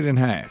 they cut it in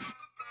half.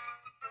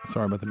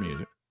 Sorry about the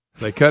music.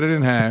 They cut it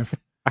in half.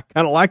 I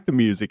kind of like the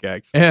music,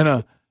 actually.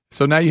 And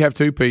so now you have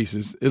two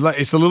pieces.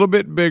 It's a little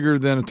bit bigger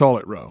than a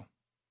toilet roll.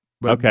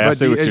 But I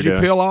see what you're doing.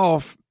 As you peel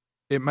off,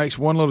 it makes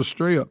one little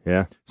strip.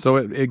 Yeah. So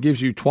it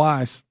gives you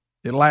twice.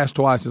 It lasts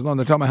twice as long.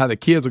 They're talking about how the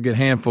kids will get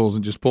handfuls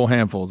and just pull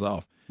handfuls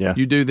off. Yeah.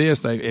 You do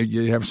this,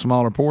 you have a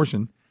smaller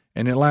portion,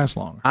 and it lasts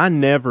longer. I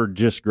never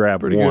just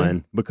grab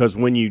one because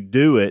when you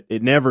do it,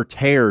 it never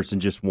tears in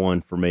just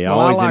one for me. I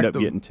always end up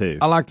getting two.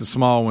 I like the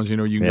small ones. You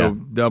can go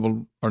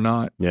double or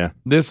not. Yeah.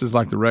 This is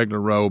like the regular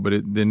roll, but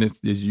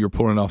you're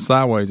pulling it off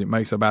sideways. It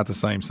makes about the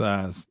same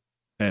size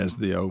as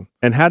the old.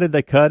 And how did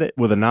they cut it?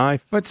 With a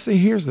knife? But see,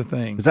 here's the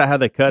thing. Is that how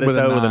they cut it, with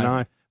a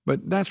knife?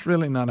 But that's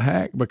really not a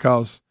hack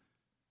because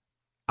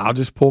I'll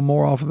just pull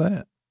more off of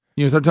that.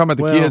 They're talking about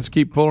the kids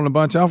keep pulling a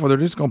bunch off, or they're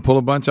just going to pull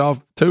a bunch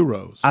off 2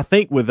 rows. I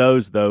think with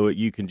those, though,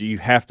 you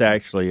have to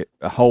actually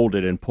hold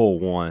it and pull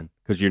one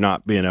because you're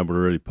not being able to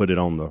really put it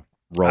on the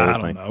roll. I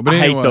don't know. But I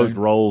anyway, hate those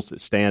rolls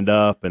that stand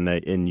up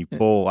and you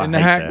pull. In the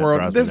hack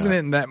world, this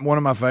isn't that one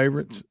of my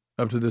favorites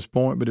up to this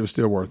point, but it was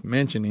still worth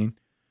mentioning.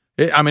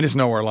 It's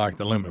nowhere like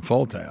the aluminum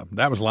foil tab.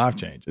 That was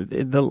life-changing.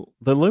 The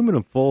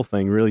aluminum foil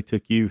thing really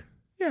took you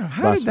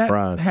how did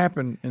surprise. That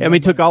happen?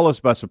 It took all of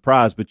us by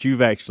surprise, but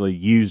you've actually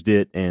used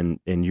it, and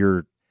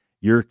you're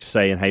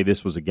saying, hey,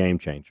 this was a game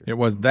changer. It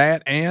was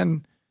that,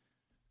 and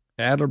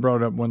Adler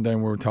brought up one day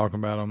when we were talking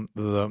about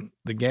them,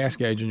 the gas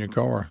gauge in your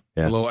car.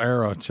 Yeah. The little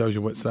arrow shows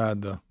you what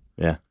side the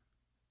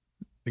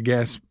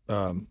gas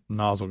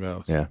nozzle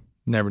goes. Yeah.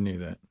 Never knew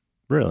that.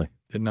 Really?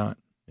 Did not.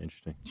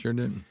 Interesting. Sure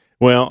didn't.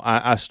 Well,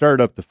 I stirred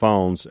up the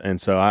phones,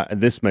 and so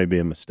this may be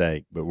a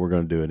mistake, but we're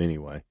going to do it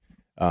anyway.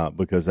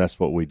 Because that's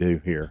what we do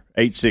here.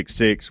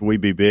 866 We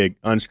Be Big,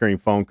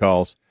 unscreened phone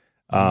calls.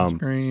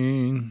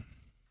 Unscreen.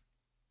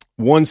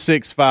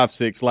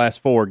 1656,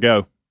 last 4,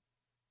 go.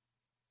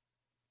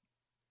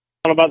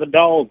 About the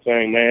dog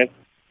thing, man.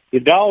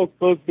 Your dog's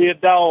supposed to be a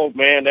dog,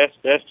 man. That's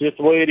just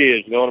the way it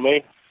is. You know what I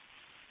mean?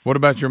 What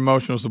about your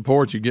emotional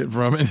support you get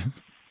from it?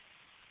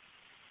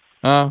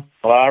 Well,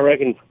 I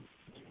reckon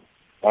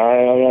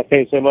I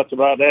can't say much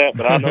about that,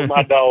 but I know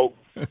my dog.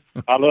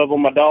 I love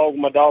on my dog.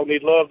 My dog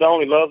needs loved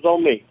on. He loves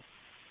on me.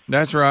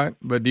 That's right.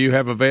 But do you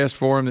have a vest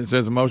for him that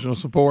says emotional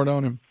support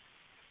on him?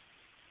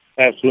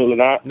 Absolutely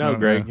not. No,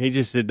 Greg. He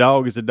just a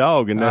dog is a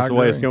dog, and that's the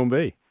way it's going to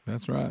be.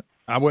 That's right.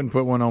 I wouldn't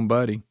put one on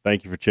Buddy.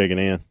 Thank you for checking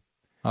in.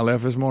 I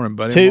left this morning.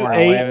 Buddy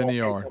laying in the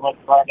yard.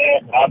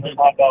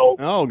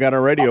 Oh, got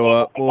our radio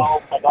up.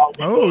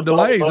 Oh,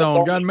 delay's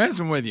on. Got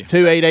messing with you.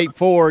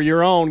 2884,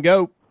 you're on.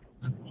 Go.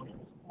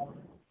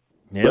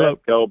 Hello.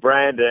 Let's go,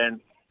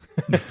 Brandon.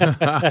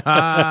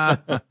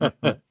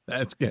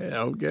 That's good.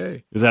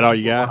 Okay. Is that all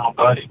you got?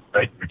 Buddy,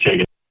 thanks for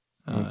checking.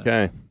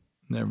 Okay.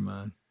 Never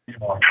mind.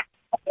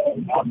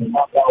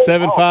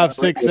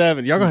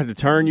 7567. Y'all gonna have to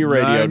turn your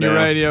radio down. Turn your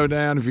radio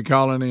down if you're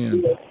calling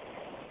in.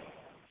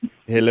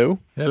 Hello.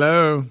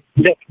 Hello.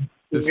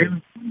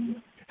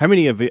 How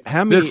many of it?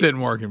 This isn't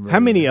working. How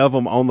many of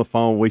them on the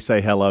phone we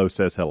say hello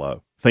says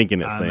hello,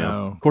 thinking it's them?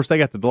 Know. Of course, they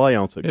got the delay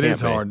on, so it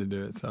is hard to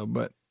do it. So,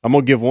 but I'm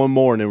gonna give one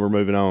more and then we're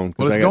moving on.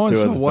 Well, it's I got going 2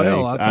 so other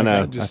well. things. I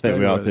know. I think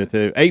we ought to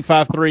too.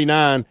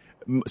 8539.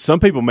 Some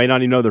people may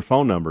not even know their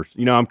phone numbers.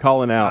 I'm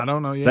calling out. I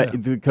don't know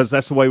yet because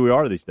that's the way we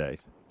are these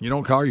days. You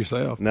don't call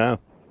yourself. No.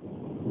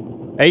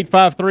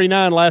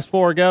 8539. Last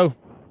 4. Go.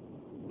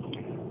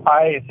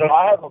 Hey, so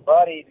I have a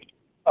buddy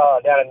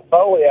down in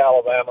Foley,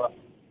 Alabama,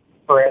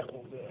 for instance.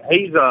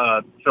 He's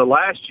so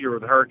last year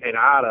with Hurricane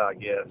Ida, I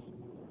guess,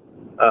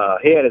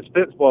 he had his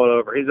fence blown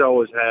over. He's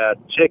always had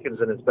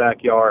chickens in his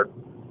backyard,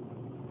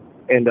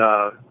 and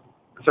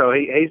so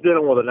he's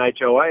dealing with an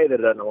HOA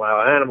that doesn't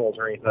allow animals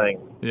or anything.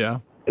 Yeah.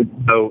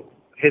 So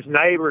his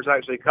neighbors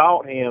actually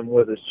caught him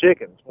with his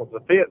chickens with the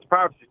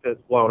privacy fence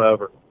blown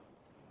over,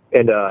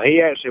 and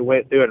he actually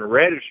went through and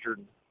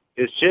registered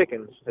his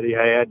chickens that he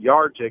had,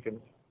 yard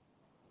chickens,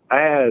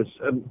 as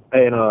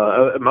an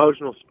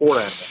emotional support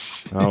animal.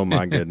 Oh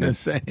my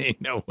goodness!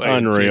 Ain't no way.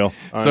 Unreal.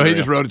 So he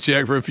just wrote a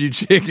check for a few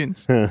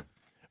chickens.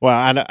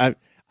 Well,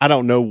 I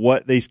don't know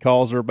what these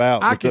calls are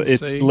about.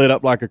 It's lit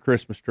up like a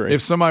Christmas tree.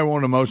 If somebody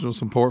wanted emotional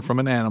support from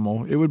an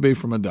animal, it would be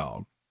from a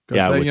dog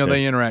because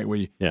they interact with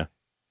you. Yeah.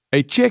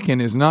 A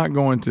chicken is not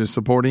going to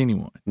support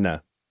anyone.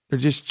 No. They're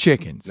just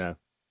chickens. No.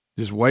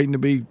 Just waiting to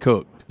be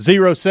cooked.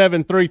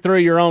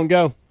 0733, you're on.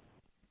 Go.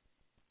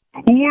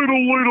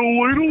 Little.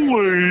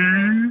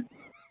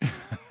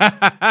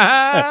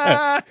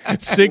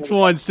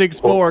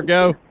 6164,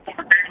 go.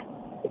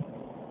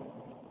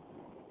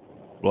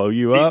 Blow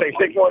you up. Did you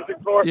say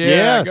 6164?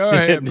 Yeah, go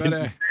ahead,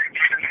 buddy.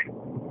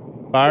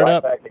 Fired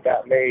up. The fact that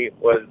got me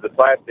was the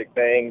plastic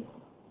thing.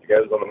 It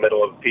goes on the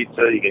middle of a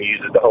pizza. You can use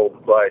it to hold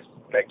the slice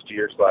next to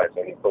your slice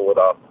and you pull it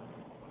off.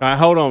 All right,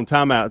 hold on.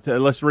 Time out.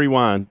 Let's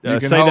rewind.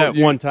 Say that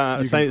one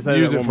time. Say use that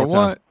it one for more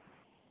time. what?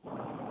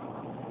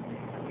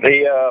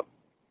 The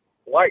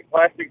white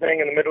plastic thing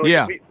in the middle of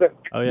the pizza.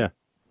 Oh, yeah.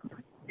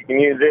 You can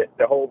use it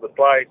to hold the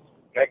slice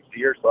next to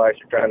your slice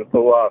you're trying to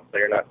pull off, so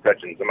you're not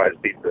touching somebody's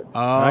pizza. Oh,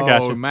 I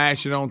got you.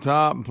 Mash it on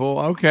top and pull.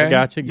 Okay, I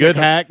got you. Good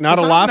hack. Not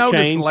a life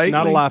change. Lately,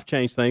 not a life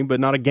change thing,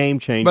 but not a game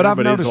changer. But I've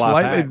it's a noticed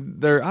life lately,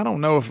 hack. I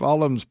don't know if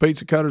all of them's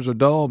pizza cutters are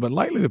dull, but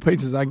lately the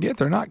pizzas I get,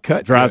 they're not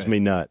cut. Drives good. me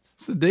nuts.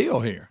 What's the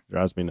deal here?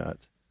 Drives me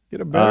nuts. Get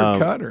a better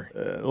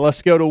cutter.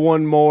 Let's go to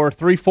one more.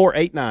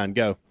 3489.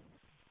 Go.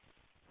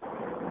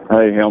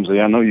 Hey,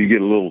 Helmsy, I know you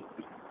get a little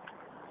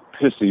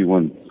pissy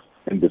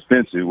and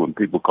defensive when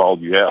people call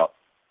you out,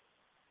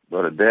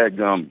 but a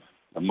dadgum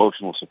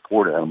emotional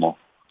support animal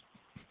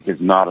is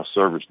not a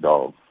service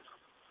dog.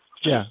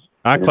 Yeah,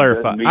 I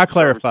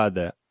clarified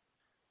that.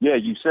 Yeah,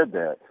 you said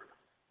that.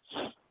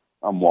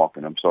 I'm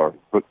walking. I'm sorry.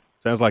 But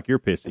sounds like you're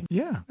pissy.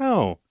 Yeah.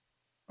 Oh.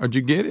 Did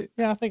you get it?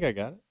 Yeah, I think I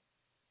got it.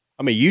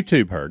 I mean,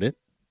 YouTube heard it.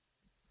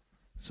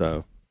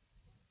 So.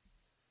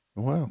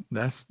 Wow.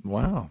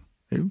 Wow.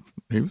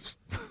 He was.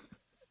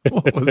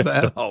 What was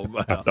that all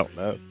about? I don't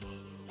know.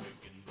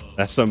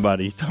 That's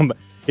somebody you're talking about.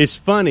 It's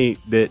funny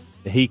that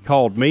he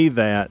called me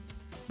that,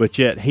 but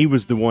yet he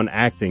was the one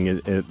acting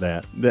at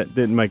that. That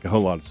didn't make a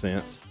whole lot of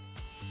sense.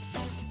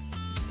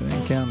 They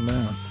ain't counting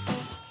down.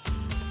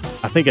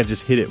 I think I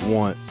just hit it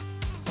once.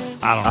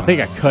 I think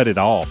I cut it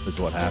off is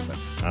what happened.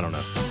 I don't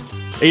know.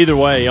 Either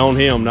way, on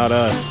him, not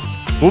us.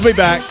 We'll be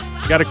back.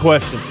 Got a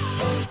question.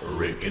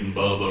 Rick and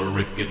Bubba,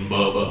 Rick and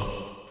Bubba.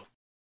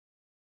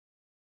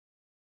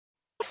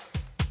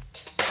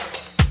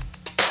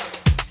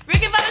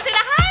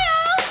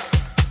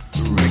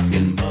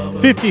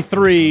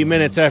 53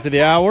 minutes after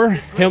the hour.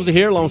 Helmsy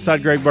here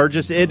alongside Greg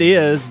Burgess. It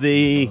is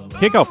the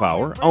kickoff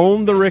hour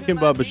on the Rick and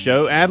Bubba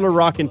Show. Adler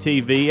Rockin'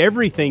 TV.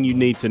 Everything you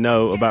need to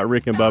know about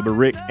Rick and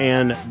Bubba.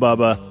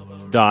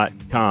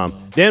 rickandbubba.com.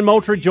 Dan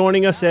Moultrie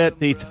joining us at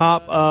the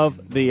top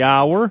of the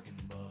hour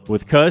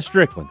with Cuz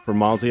Strickland from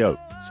Mozzie Oak.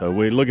 So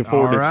we're looking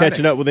forward to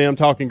catching up with them,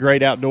 talking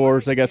great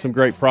outdoors. They got some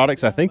great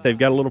products. I think they've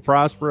got a little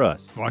prize for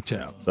us. Watch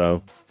out.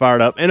 So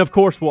fired up. And, of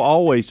course, we'll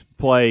always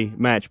play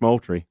Match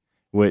Moultrie.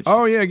 Which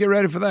get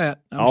ready for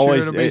that. I'm sure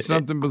it'll be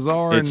something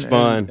bizarre. It's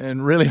fun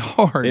and really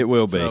hard. It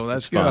will be. So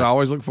that's it's good. Fun. I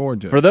always look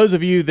forward to it. For those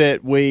of you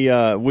that we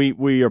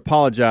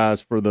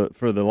apologize for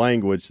the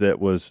language that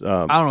was.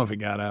 I don't know if it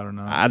got out or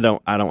not. I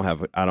don't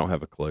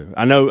have a clue.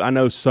 I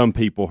know some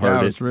people heard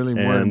it. I was really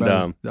worried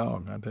about his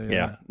dog. I tell you.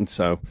 Yeah, that. and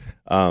so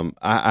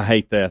I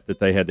hate that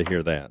they had to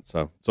hear that.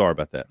 So sorry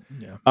about that.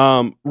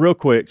 Yeah. Real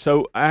quick.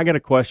 So I got a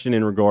question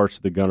in regards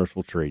to the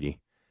Guntersville Treaty.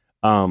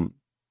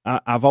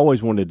 I've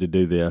always wanted to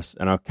do this,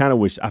 and I kind of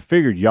wish I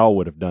figured y'all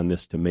would have done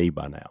this to me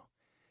by now.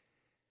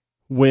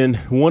 When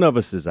one of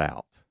us is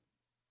out,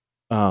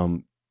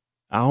 I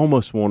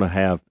almost want to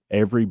have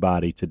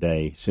everybody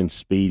today send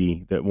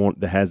Speedy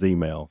that has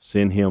email,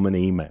 send him an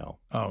email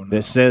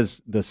that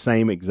says the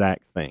same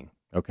exact thing.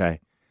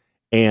 Okay,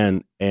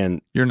 and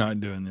you're not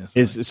doing this.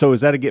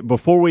 Is that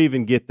before we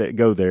even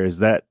go there? Is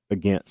that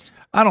against?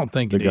 I don't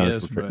think it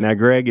is. Now,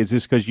 Greg, is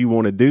this because you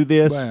want to do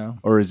this,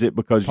 or is it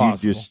because you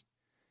just?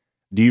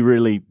 Do you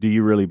really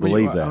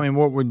believe that? I mean,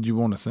 what would you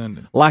want to send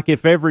it? Like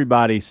if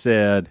everybody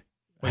said,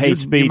 "Hey,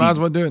 Speedy, you might as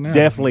well do it now.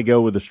 Definitely go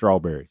with the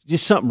strawberries."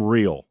 Just something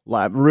real,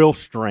 like real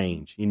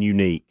strange and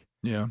unique.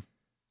 Yeah,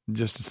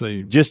 just to see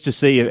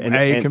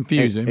and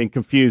confuse him and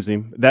confuse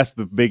him. That's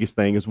the biggest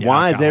thing. Is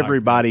why is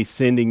everybody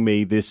sending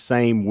me this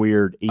same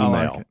weird email?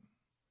 I like it.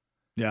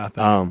 Yeah, I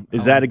think.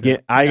 Is that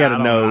against? I got to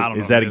know.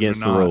 Is that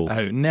against the rules?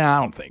 No, I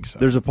don't think so.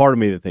 There's a part of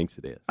me that thinks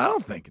it is. I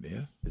don't think it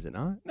is. Is it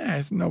not? Nah,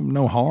 it's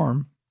no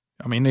harm.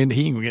 I mean, he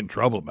ain't gonna get in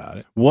trouble about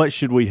it. What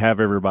should we have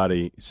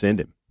everybody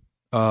send him?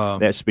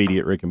 That's Speedy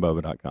at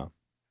rickandbubba.com.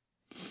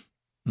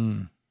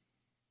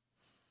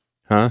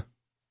 Huh?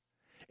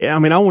 Yeah, I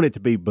mean, I want it to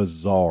be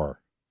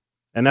bizarre.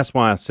 And that's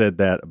why I said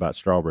that about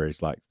strawberries,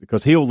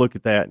 because he'll look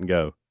at that and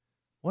go,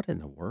 what in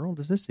the world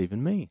does this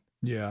even mean?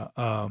 Yeah.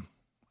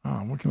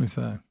 What can we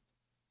say?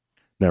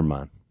 Never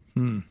mind.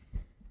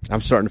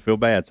 I'm starting to feel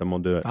bad, so I'm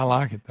going to do it. I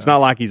like it, though. It's not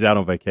like he's out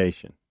on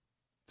vacation.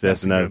 So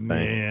that's another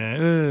thing.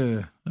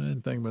 Yeah, I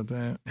didn't think about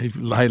that.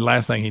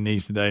 Last thing he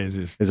needs today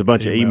is a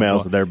bunch of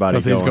emails with everybody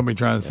because he's going to be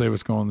trying to see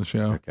what's going on the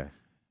show. Okay.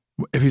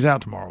 If he's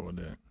out tomorrow, we'll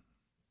do it.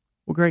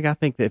 Well, Greg, I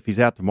think that if he's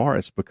out tomorrow,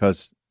 it's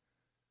because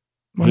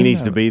he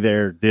needs to be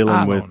there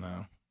dealing with. I don't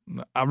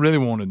know. I really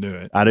want to do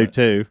it. I do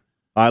too.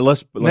 All right,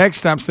 let's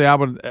next time. See, I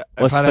would.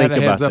 If I'd had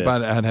a heads up,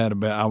 I'd had a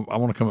bet. I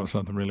want to come up with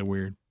something really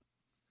weird.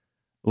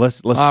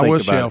 Let's think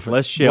about it.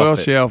 Let's shelf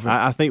it.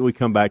 I think we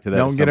come back to that.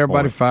 Don't get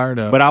everybody fired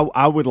up. But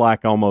I would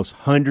like almost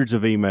hundreds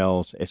of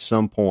emails at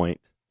some point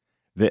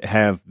that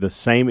have the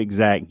same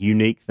exact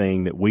unique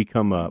thing that we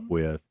come up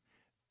with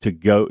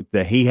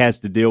that he has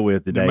to deal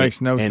with today. It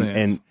makes no sense.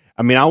 And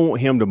I mean, I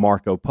want him to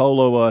Marco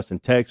Polo us and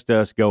text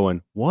us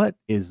going, "What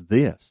is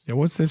this? Yeah,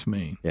 what's this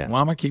mean? Yeah. Why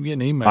am I keep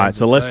getting emails?" All right,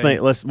 so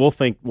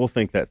we'll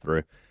think that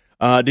through.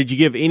 Did you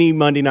give any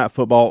Monday Night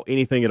Football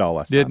anything at all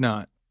last night? Did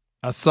not.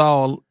 I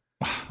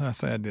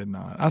say I did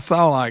not. I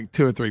saw like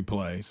 2 or 3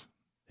 plays.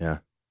 Yeah.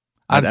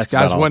 I just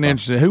wasn't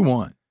interested. Who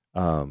won?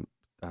 I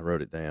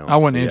wrote it down. I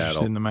wasn't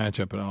interested in the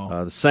matchup at all.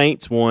 The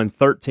Saints won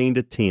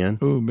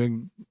 13-10. Ooh,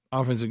 big.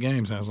 offensive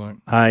game, sounds like.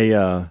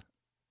 I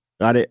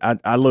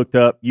looked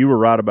up. You were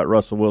right about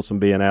Russell Wilson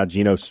being out.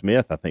 Geno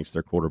Smith, I think, is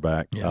their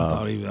quarterback. Yeah,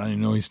 I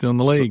didn't know he's still in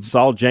the league.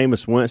 Saw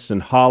Jameis Winston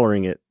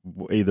hollering at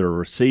either a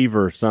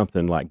receiver or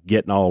something, like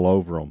getting all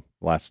over them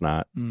last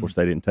night. Of course,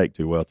 they didn't take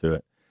too well to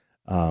it,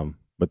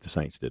 but the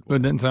Saints did. But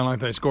it didn't sound like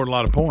they scored a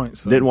lot of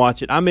points. So. Didn't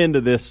watch it. I'm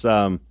into this.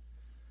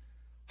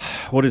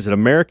 What is it?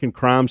 American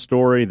Crime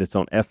Story that's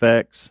on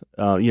FX.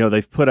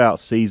 They've put out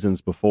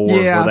seasons before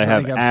where they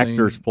have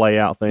actors play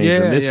out things,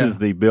 and this is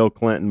the Bill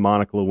Clinton,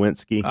 Monica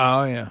Lewinsky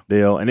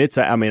deal. And it's,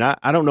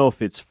 I don't know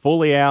if it's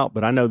fully out,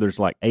 but I know there's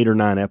like 8 or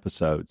 9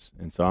 episodes,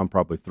 and so I'm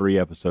probably 3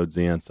 episodes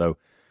in. So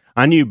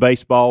I knew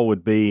baseball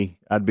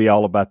I'd be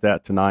all about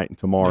that tonight and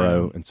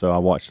tomorrow, and so I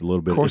watched a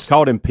little bit. It's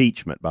called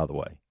Impeachment, by the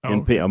way.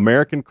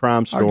 American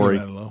Crime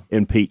Story,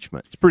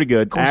 Impeachment. It's pretty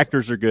good.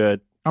 Actors are good.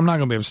 I'm not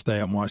going to be able to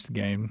stay up and watch the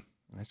game.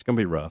 It's going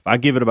to be rough. I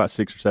give it about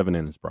 6 or 7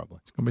 innings probably.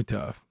 It's going to be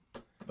tough.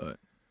 But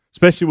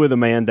especially with a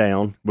man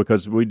down,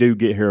 because we do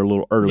get here a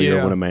little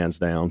earlier when a man's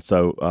down.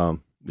 So,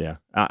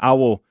 I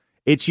will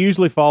 – it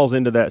usually falls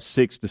into that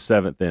 6th to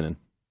 7th inning.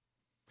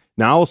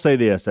 Now, I will say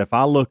this. If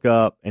I look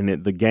up and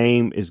the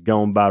game is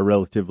going by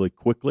relatively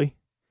quickly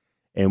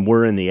and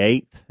we're in the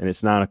 8th and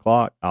it's 9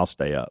 o'clock, I'll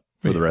stay up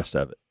for the rest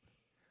of it.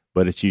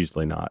 But it's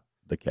usually not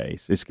the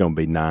case. It's going to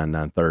be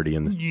 9:30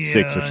 in the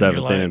 6th or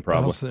 7th inning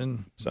probably.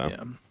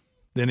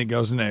 Then it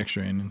goes in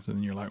extra innings,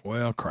 and you're like,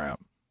 well, crap.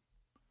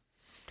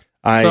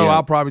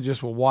 I'll probably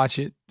just will watch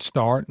it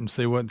start and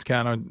see what's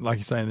kind of, like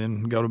you say, and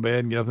then go to bed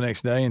and get up the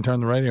next day and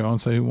turn the radio on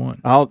and see who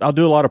won. I'll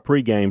do a lot of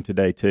pregame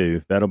today,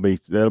 too. That'll be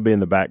in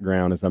the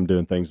background as I'm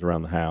doing things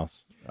around the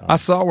house. I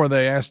saw where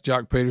they asked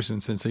Jock Peterson,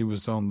 since he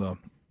was on the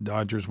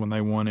Dodgers when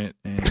they won it,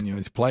 and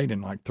he's played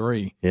in like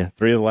 3. Yeah,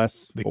 3 of the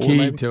last 4, The key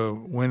maybe?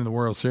 to winning the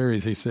World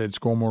Series, he said,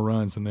 score more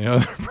runs than the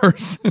other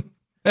person.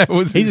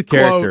 He's a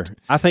character. Quote.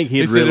 I think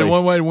he said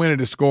one way to win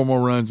it is score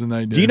more runs than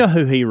they do. Do you know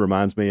who he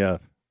reminds me of?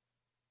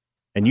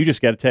 And you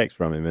just got a text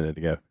from him a minute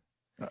ago.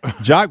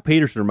 Jock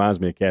Peterson reminds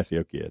me of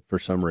Cassio Kidd for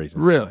some reason.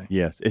 Really?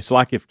 Yes. It's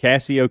like if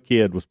Cassio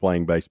Kidd was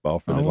playing baseball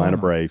for the Atlanta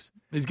Braves.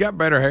 He's got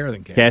better hair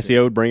than Cassio.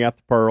 Cassio would bring out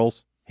the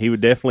pearls. He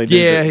would definitely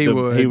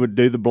do he would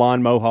do the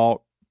blonde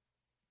mohawk.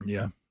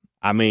 Yeah.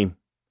 I mean,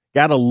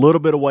 got a little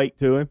bit of weight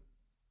to him.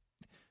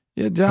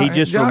 Yeah,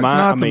 Jock's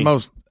not the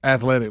most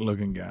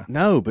athletic-looking guy.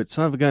 No, but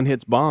son of a gun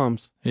hits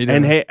bombs.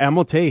 And hey, I'm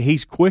going to tell you,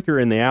 he's quicker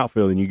in the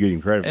outfield than you give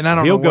him credit for. And I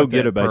don't He'll know go what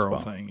get that a baseball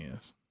thing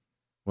is.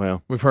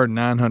 Well, we've heard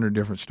 900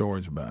 different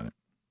stories about it.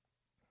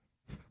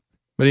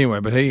 But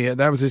anyway,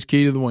 that was his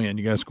key to the win.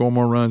 You got to score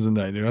more runs than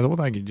they do. I said, well,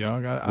 thank you,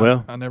 Jock.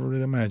 I never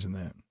did imagine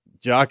that.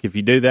 Jock, if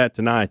you do that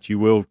tonight, you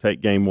will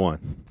take game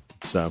 1.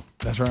 So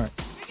that's right.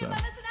 So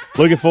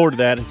looking forward to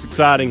that. It's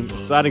exciting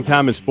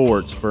time in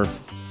sports for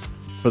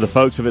the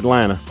folks of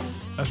Atlanta.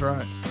 That's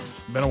right.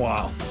 Been a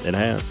while. It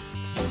has.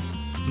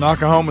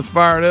 Knockahoma is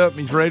fired up.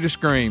 He's ready to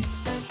scream.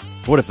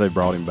 What if they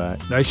brought him back?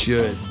 They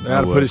should. They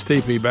ought to put his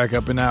TP back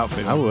up in the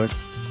outfield. I would.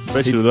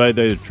 Especially the way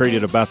they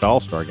treated about the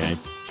All-Star game.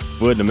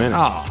 Would in a minute.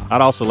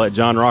 I'd also let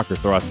John Rocker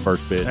throw out the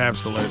first pitch.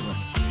 Absolutely.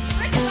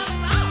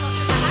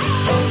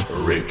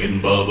 Rick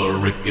and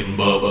Bubba, Rick and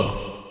Bubba.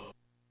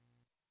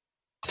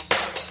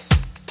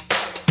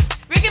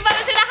 Rick and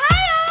Bubba's in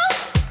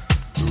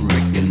Ohio.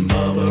 Rick and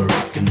Bubba,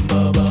 Rick and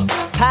Bubba.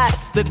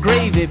 Pass the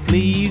gravy,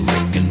 please.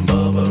 Rick and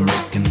Bubba,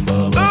 Rick and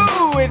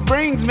Bubba. Ooh, it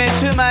brings me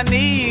to my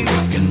knees.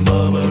 Rick and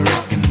Bubba,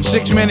 Rick and Bubba.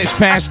 6 minutes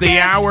past the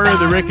hour of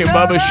the Rick and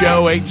Bubba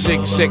Show.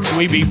 866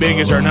 We Be Big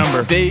is our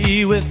number.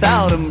 Day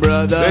without him,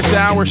 brother. This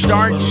hour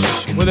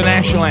starts with a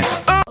national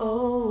anthem.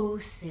 Oh,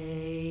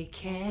 say,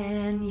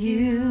 can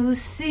you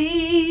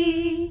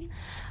see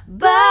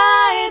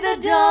by the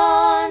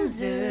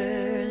dawn's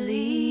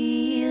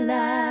early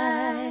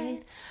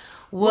light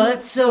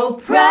what so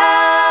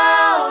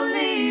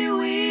proudly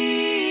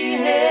we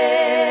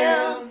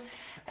hailed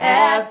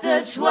at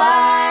the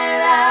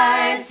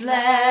twilight's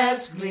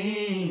last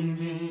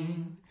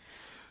gleaming,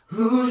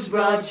 whose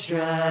broad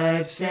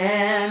stripes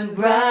and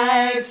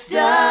bright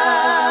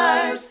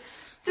stars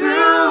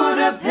through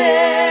the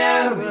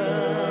perilous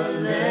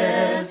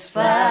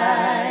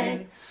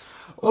fight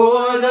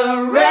o'er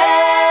the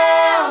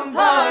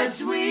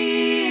ramparts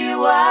we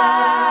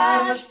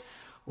watched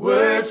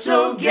were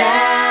so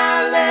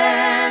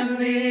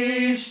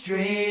gallantly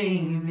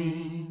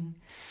streaming,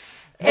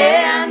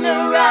 and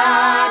the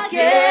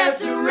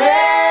rocket's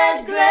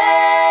red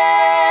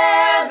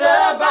glare,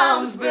 the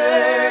bombs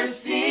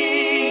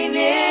bursting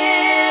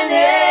in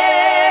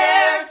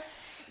air,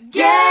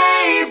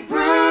 gave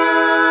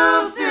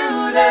proof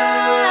through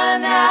the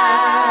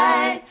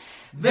night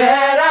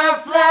that our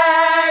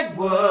flag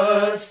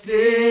was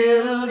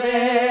still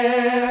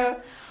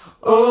there.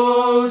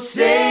 Oh,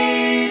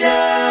 say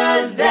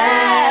does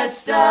that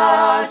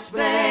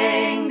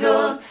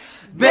star-spangled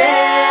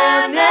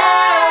banner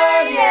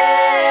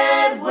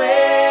yet wave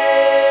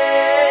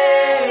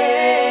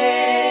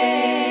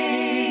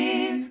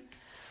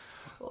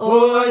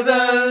o'er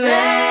the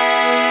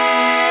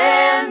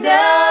land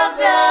of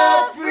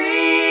the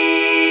free?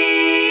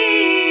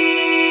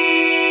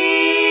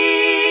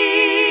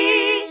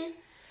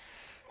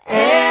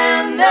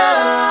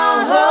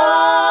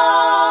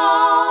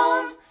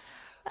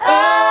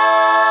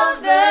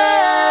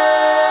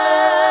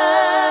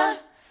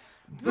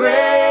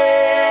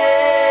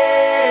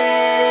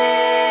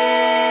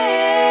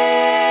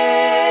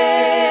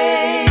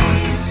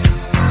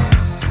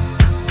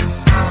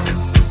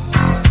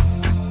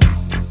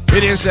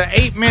 is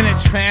 8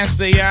 minutes past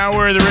the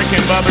hour of the Rick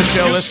and Bubba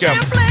Show. Let's go. A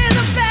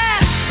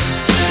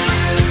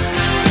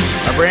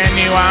brand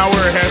new hour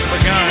has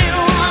begun.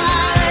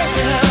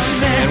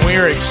 And we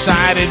are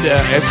excited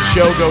as the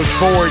show goes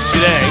forward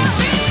today.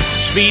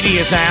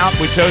 Speedy is out.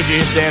 We told you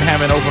his dad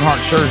having open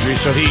heart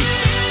surgery, so he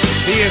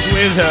is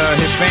with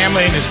his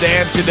family and his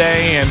dad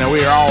today, and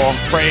we are all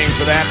praying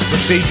for that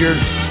procedure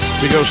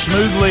to go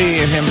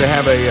smoothly and him to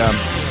have a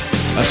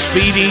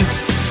speedy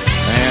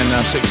and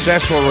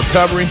successful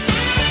recovery,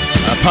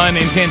 pun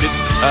intended.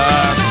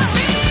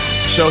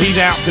 So he's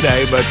out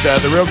today, but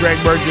the real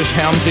Greg Burgess,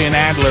 Helmsy, and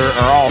Adler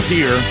are all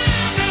here.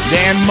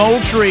 Dan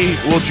Moultrie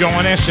will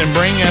join us and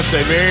bring us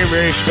a very,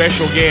 very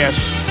special guest,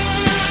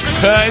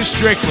 Cuz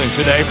Strickland,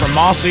 today from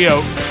Mossy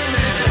Oak.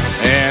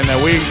 And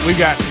we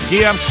got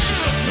gifts,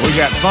 we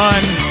got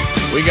fun,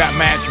 we got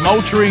Match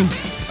Moultrie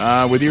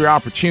with your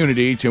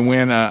opportunity to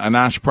win a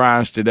nice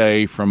prize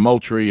today from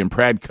Moultrie and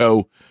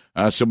Pradco.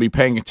 So be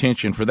paying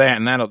attention for that,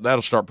 and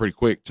that'll start pretty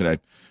quick today.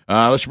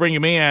 Let's bring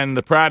him in,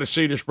 the pride of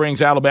Cedar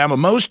Springs, Alabama.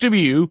 Most of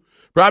you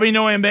probably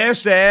know him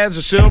best as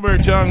the Silver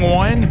Tongue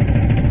One,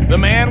 the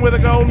man with a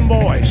golden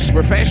voice,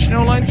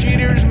 professional lunch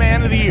eater's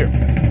man of the year,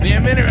 the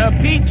inventor of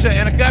pizza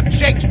and a cup of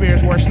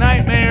Shakespeare's worst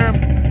nightmare,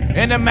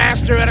 and the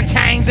master of the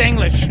King's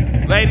English.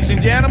 Ladies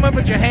and gentlemen,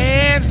 put your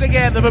hands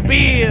together for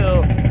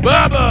Bill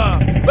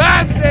Bubba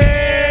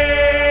Bussey!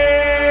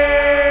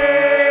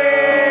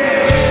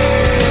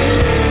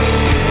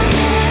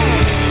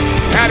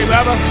 Howdy,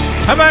 Bubba.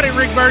 How about it,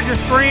 Rick Burgess?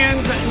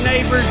 Friends,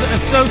 neighbors,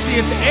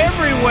 associates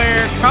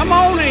everywhere. Come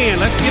on in.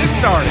 Let's get it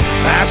started.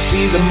 I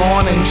see the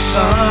morning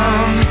sun.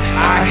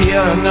 I hear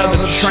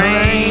another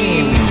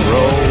train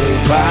roll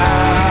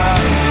by.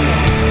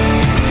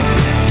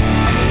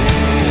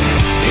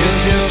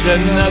 It's just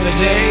another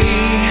day.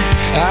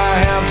 I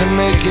have to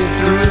make it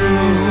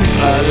through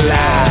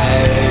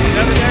alive.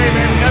 Another day,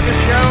 baby, another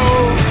show.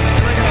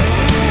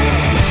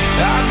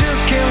 I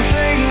just can't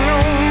take no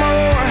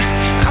more.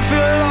 I feel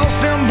lost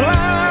and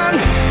blind,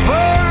 for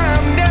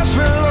I'm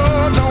desperate,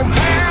 Lord, don't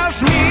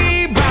pass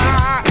me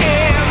by.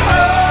 And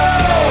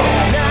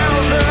oh,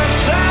 now's the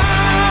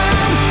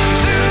time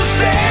to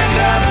stand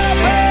up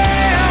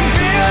and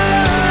feel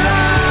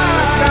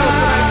alive.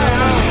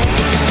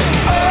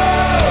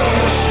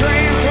 Oh,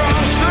 straight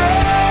from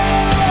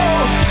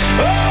through.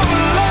 Oh,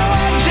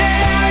 Lord,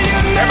 yeah, you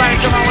make everybody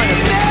come on with it.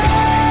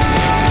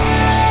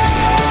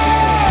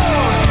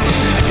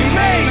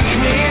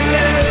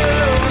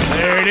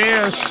 There it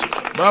is.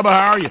 Bubba,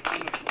 how are you?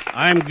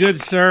 I'm good,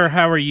 sir.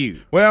 How are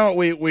you? Well,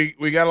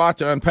 we got a lot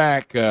to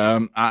unpack.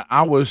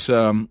 I was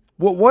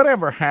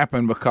whatever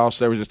happened, because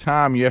there was a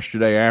time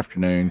yesterday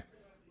afternoon.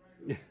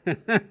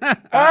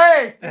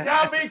 Hey, can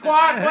y'all be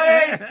quiet,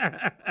 please,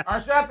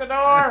 or shut the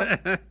door.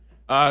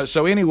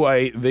 So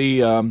anyway,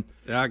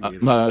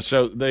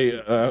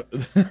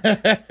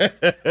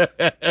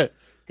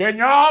 can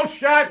y'all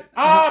shut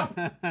up?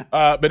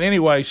 But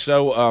anyway,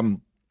 so.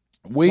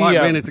 We've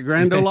been at the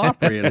Grand Ole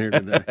Opry in here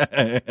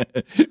today.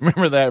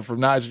 Remember that from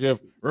Night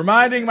Shift?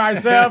 Reminding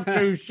myself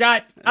to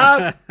shut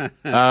up.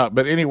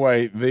 But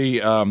anyway,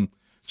 going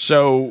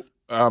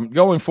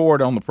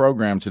forward on the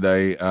program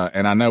today,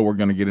 and I know we're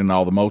going to get into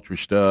all the Moultrie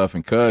stuff,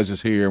 and Cuz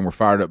is here, and we're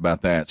fired up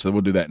about that. So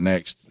we'll do that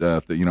next,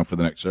 for the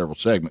next several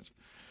segments.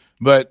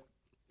 But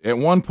at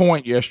one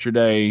point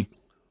yesterday,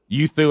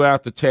 you threw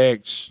out the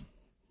text,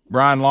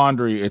 Brian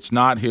Laundrie, it's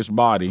not his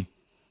body.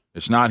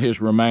 It's not his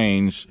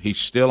remains. He's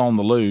still on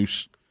the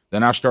loose.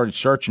 Then I started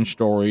searching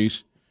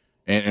stories,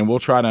 and we'll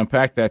try to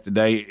unpack that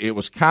today. It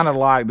was kind of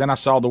like, then I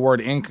saw the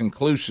word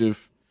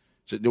inconclusive,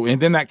 and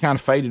then that kind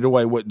of faded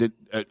away.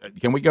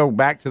 Can we go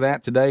back to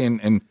that today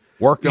and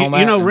work on that?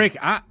 You know, Rick,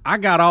 I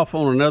got off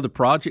on another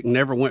project and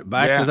never went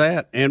back to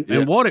that.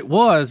 And what it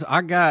was,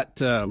 I got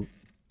a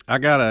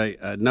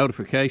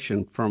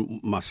notification from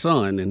my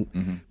son,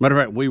 and matter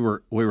of fact, we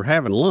were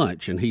having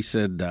lunch, and he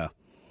said,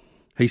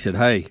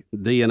 hey,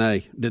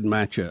 DNA didn't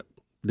match up.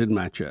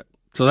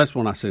 So that's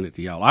when I sent it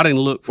to y'all. I didn't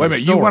look for Wait a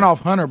minute, you went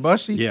off Hunter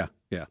Bussey? Yeah.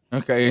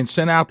 Okay, and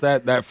sent out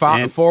that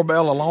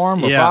 4-bell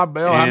alarm, or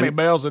 5-bell, how many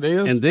bells it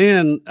is? And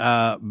then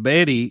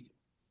Betty,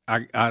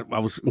 I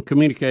was in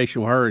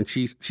communication with her, and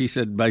she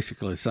said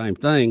basically the same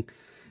thing.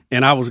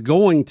 And I was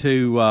going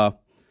to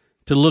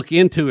look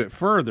into it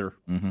further.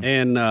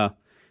 And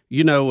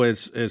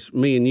as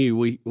me and you,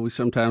 we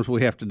sometimes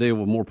we have to deal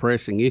with more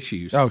pressing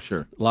issues. Oh,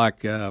 sure.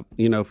 Like,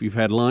 if you've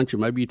had lunch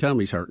and maybe your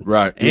tummy's hurting.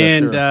 Right.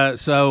 And yeah,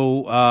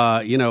 sure.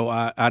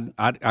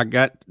 I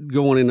got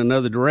going in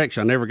another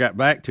direction. I never got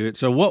back to it.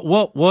 So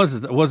what was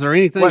it? Was there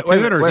anything to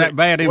it, or is that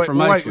bad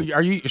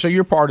information? So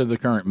you're part of the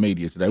current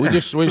media today. We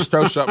just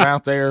throw something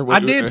out there.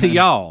 I did to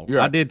y'all.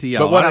 I did to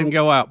y'all. But I didn't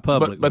go out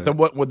public. But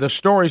the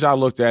stories I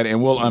looked at,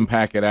 and we'll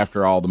unpack it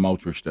after all the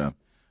Moultrie stuff.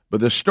 But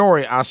the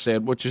story I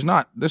said,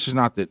 this is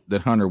not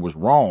that Hunter was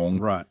wrong.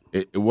 Right.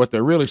 What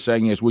they're really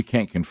saying is we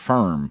can't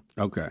confirm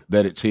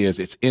that it's his.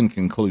 It's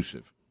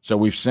inconclusive. So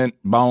we've sent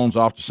bones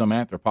off to some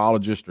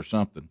anthropologist or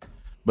something.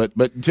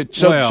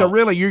 So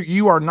really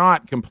you are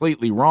not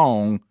completely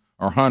wrong,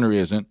 or Hunter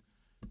isn't.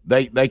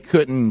 they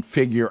couldn't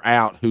figure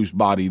out whose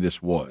body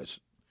this was.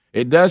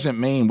 It doesn't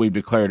mean we've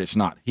declared it's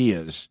not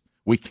his.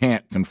 We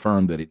can't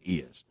confirm that it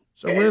is.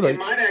 So really, it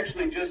might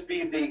actually just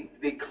be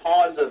the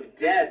cause of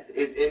death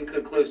is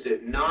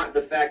inconclusive, not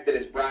the fact that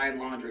it's Brian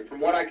Laundrie. From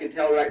what I can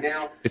tell right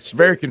now, it's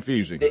very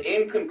confusing. The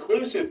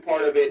inconclusive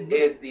part of it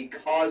is the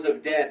cause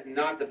of death,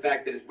 not the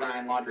fact that it's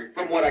Brian Laundrie.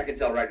 From what I can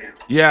tell right now.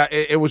 Yeah,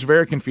 it was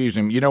very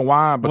confusing. You know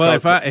why?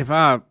 Because if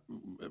I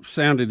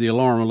sounded the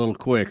alarm a little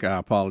quick, I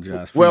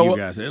apologize for you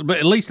guys. But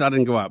at least I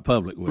didn't go out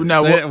public with it.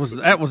 No,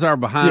 that was our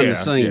behind the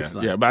scenes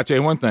thing. Yeah, but I tell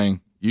you one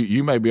thing.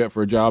 You may be up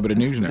for a job at a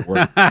news network.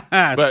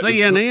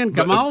 CNN,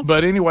 come on.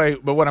 But anyway,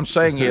 what I'm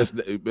saying is,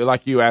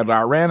 like you, Adler,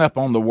 I ran up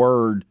on the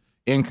word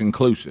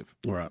inconclusive.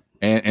 Right.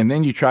 And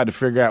then you tried to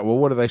figure out, well,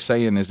 what are they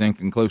saying is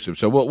inconclusive?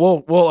 So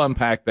we'll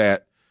unpack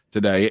that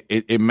today.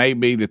 It may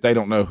be that they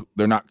don't know,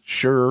 they're not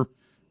sure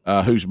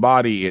whose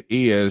body it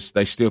is.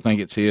 They still think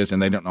it's his,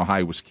 and they don't know how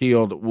he was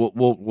killed.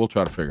 We'll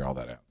try to figure all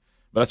that out.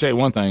 But I tell you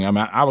one thing. I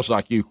mean, I was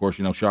like you, of course.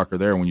 Shocker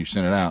there when you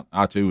sent it out.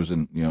 I too was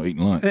eating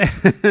lunch.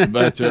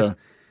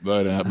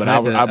 But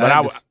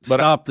I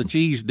stop the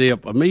cheese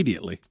dip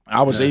immediately.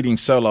 I was eating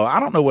solo.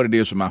 I don't know what it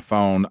is with my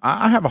phone.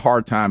 I have a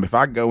hard time if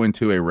I go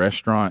into a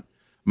restaurant.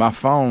 My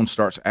phone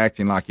starts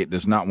acting like it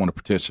does not want to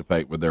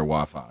participate with their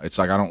Wi-Fi. It's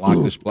like I don't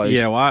like this place.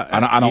 Yeah, well,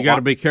 I don't. You got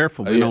to be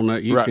careful. On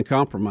that. You can get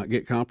compromised.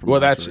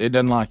 Well, it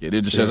doesn't like it.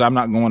 It just says I'm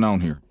not going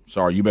on here.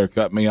 Sorry, you better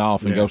cut me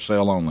off and go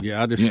cell only.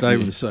 Yeah, I just stay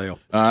with the cell.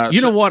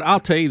 You know what? I'll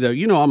tell you though.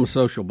 I'm a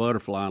social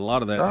butterfly, and a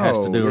lot of that has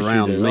to do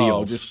around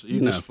meals. Just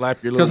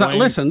flap your little wings.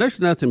 Listen,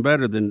 there's nothing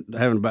better than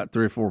having about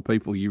 3 or 4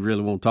 people you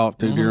really want to talk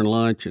to during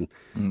lunch, and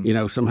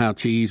somehow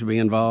cheese be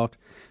involved.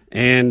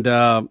 And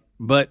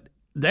but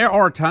there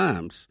are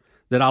times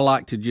that I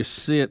like to just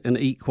sit and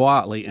eat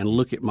quietly and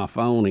look at my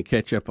phone and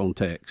catch up on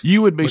text.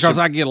 You would be because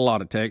I get a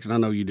lot of text, and I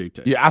know you do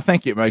too. Yeah, I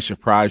think it may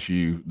surprise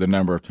you the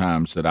number of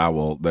times that I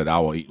will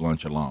eat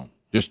lunch alone,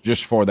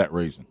 just for that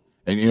reason.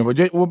 And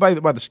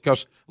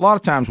because a lot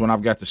of times when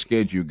I've got the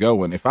schedule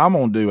going, if I'm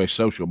going to do a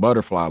social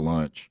butterfly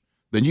lunch,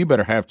 then you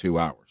better have 2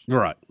 hours.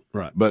 Right.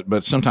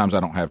 But sometimes I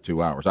don't have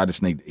 2 hours. I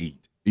just need to eat.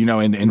 And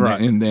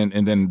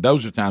then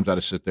those are times I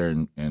just sit there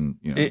and.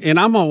 And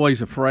I'm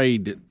always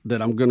afraid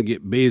that I'm going to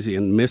get busy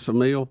and miss a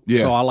meal.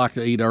 Yeah. So I like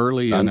to eat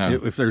early, and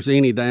if there's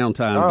any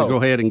downtime, to go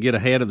ahead and get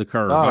ahead of the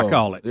curve. I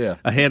call it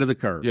ahead of the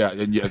curve. Yeah,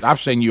 I've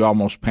seen you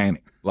almost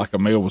panic like a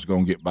meal was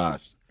going to get by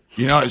us.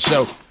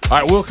 So all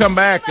right, we'll come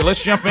back.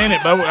 Let's jump in it.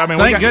 But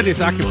thank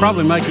goodness I could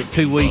probably make it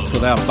 2 weeks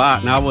without a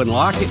bite, and I wouldn't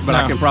like it, but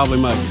I can probably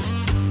make it.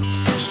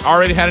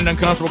 Already had an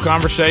uncomfortable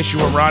conversation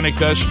with Ronnie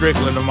Cuz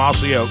Strickland of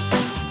Mossy Oak.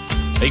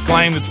 He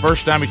claimed that the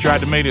first time he tried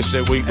to meet us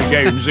that we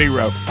gave him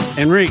 0.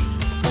 And Rick,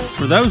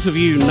 for those of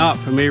you not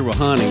familiar with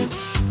hunting,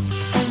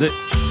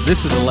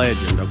 this is a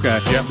legend, okay?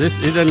 Yep.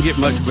 It doesn't get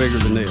much bigger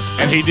than this.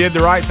 And he did the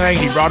right thing.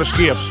 He brought us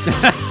gifts.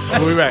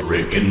 We'll be back.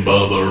 Rick and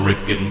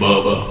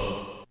Bubba.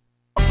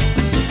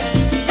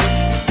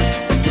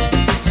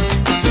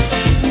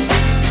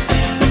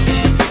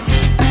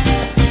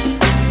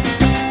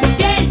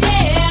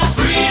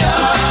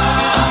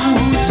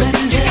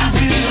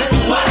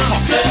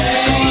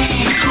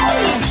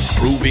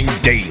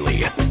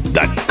 Daily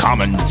that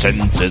common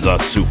sense is a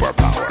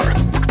superpower.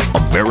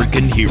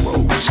 American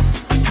heroes,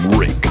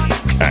 Rick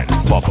and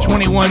Bubba.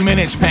 21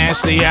 minutes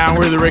past the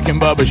hour of the Rick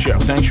and Bubba Show.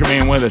 Thanks for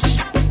being with us.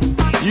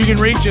 You can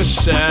reach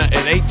us at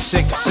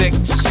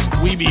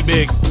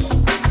 866-WE-BE-BIG.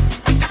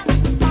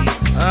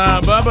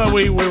 Bubba,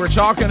 we were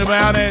talking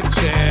about it,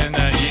 and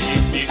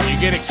you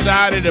get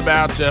excited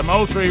about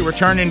Moultrie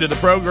returning to the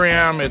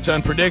program. It's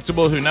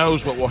unpredictable. Who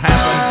knows what will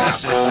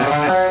happen?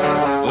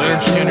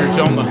 Leonard Skinner's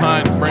on the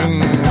hunt.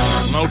 Brings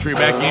Moultrie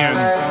back in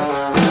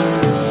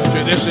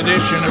to this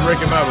edition of Rick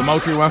and Bubba.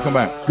 Moultrie, welcome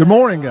back. Good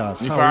morning,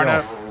 guys. You fired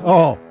up?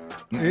 Oh,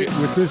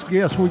 with this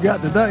guest we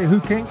got today,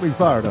 who can't be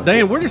fired up?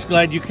 Dan, we're just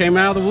glad you came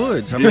out of the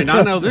woods. I mean,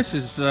 I know this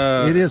is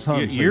it is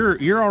hunting season.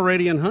 You're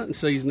already in hunting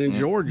season in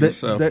Georgia.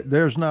 So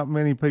there's not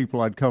many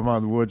people I'd come out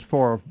of the woods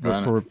for,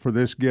 but for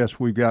this guest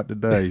we've got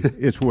today,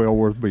 it's well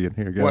worth being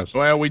here, guys.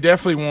 Well, we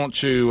definitely want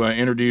to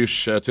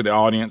introduce to the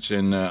audience,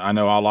 and I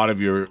know a lot of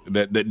you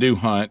that do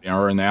hunt or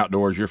are in the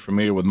outdoors, you're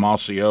familiar with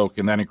Mossy Oak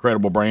and that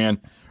incredible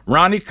brand,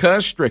 Ronnie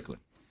Cuz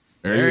Strickland.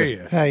 There he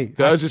is. Hey,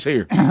 Cuz is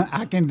here.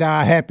 I can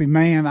die a happy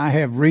man. I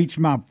have reached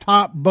my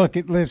top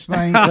bucket list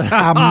thing.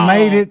 I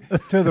made it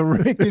to the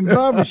Rick and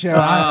Bubba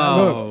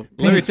Show.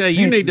 Let me tell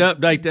you, you need to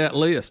update that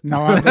list.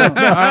 No, I don't.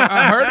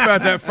 I heard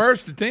about that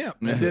first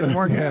attempt. It didn't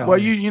work out. Well,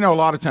 you know, a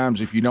lot of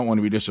times if you don't want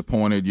to be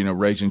disappointed,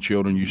 raising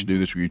children, you should do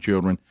this for your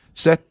children.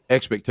 Set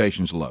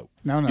expectations low.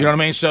 No. You know what I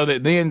mean? So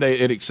that then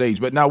it exceeds.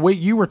 But now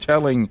you were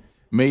telling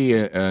me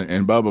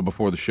and Bubba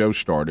before the show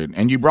started,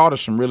 and you brought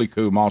us some really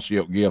cool Mossy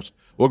Oak gifts.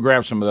 We'll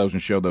grab some of those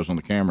and show those on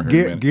the camera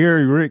here in a minute.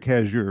 Gary Rick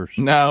has yours.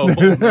 No.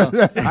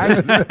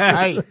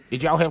 Hey,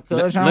 did y'all have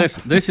Cuz on?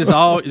 Listen, this is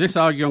all you're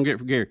gonna get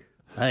from Gary.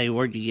 Hey,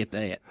 where'd you get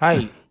that?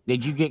 Hey,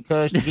 Did you get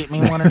Cuz to get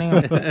me one of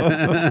them?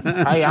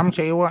 Hey, I'm gonna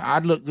tell you what,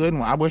 I'd look good.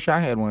 I wish I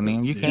had one of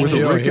them. You can't With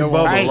the Rick and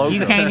Bubba logo.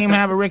 You can't even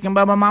have a Rick and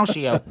Bubba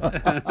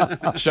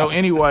Mousio. So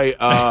anyway,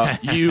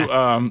 you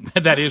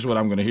that is what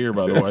I'm going to hear,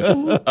 by the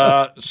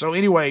way. So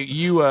anyway,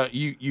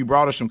 you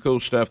brought us some cool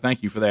stuff.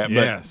 Thank you for that.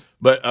 Yes.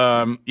 But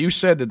you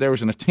said that there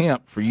was an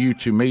attempt for you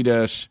to meet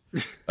us.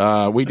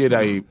 We did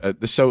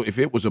so if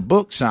it was a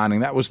book signing,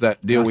 that was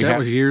that deal we had. That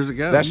was years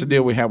ago. That's the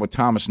deal we had with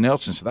Thomas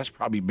Nelson. So that's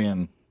probably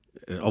been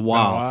a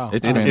while. Wow.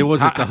 It's And been, it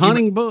was at the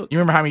hunting book. You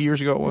remember how many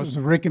years ago it It was? was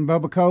the Rick and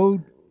Bubba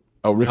Code.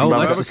 Oh, Rick and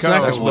Bubba. that's the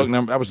second That's book one.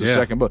 number. That was the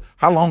second book.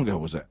 How long ago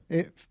was that?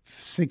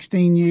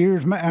 16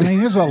 years. I mean,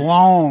 it was a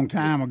long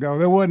time ago.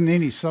 There wasn't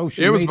any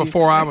social It was media.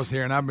 before I was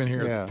here, and I've been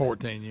here Yeah.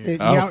 14 years.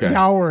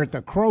 Y'all were at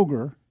the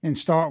Kroger in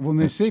Starkville,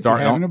 Mississippi,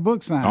 having a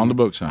book signing. On the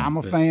book signing. I'm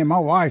a fan. My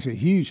wife's a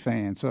huge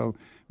fan. So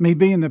me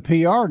being the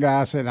PR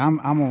guy, I said, I'm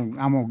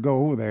gonna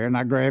go over there. And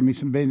I grabbed me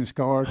some business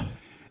cards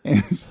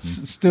and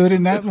stood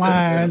in that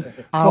line.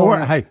 Hour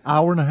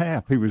and a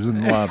half he was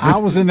in the line. I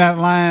was in that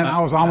line. I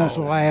was almost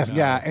the last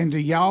guy. And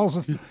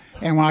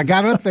and when I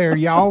got up there,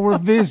 y'all were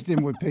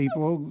visiting with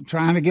people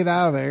trying to get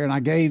out of there, and I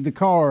gave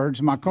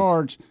my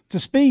cards to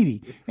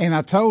Speedy, and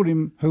I told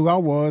him who I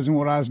was and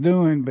what I was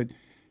doing, but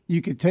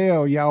you could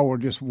tell y'all were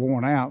just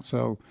worn out.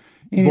 So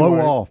anyway. Blow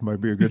off may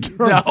be a good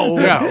term. No.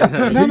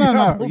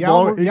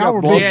 Y'all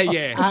were busy.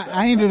 Yeah.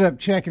 I ended up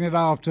checking it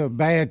off to a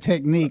bad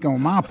technique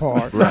on my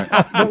part. Right.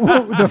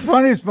 But the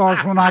funniest part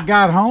is when I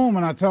got home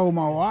and I told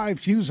my wife,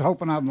 she was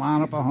hoping I'd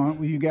line up a hunt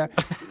with you guys.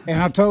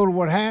 And I told her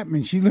what happened.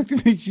 And she looked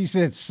at me, she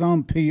said,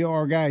 "Some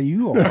PR guy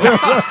you are."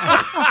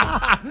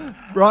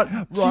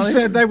 She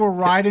said they were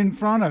right in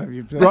front of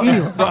you.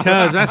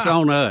 Because that's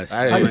on us.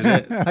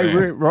 Hey,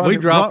 Rick, we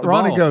dropped the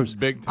Ronnie ball. goes,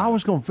 I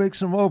was going to fix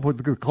them up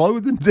with the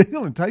clothing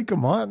deal and take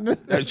them hunting.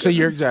 See,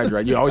 you're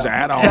exaggerating. You always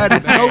add on. That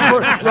is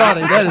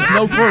Ronnie, that is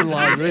no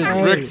fertilizer, is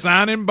it? Rick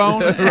signing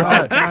bonus.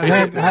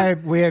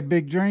 We had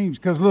big dreams.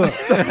 Because look,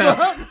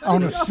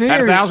 on a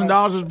serious... Had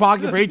 $1,000 in his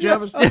pocket for each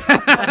of us.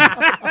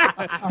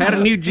 Had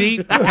a new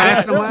Jeep,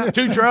 passed them out.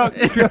 2 trucks.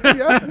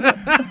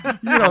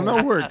 You don't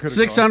know where it could have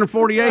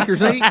 640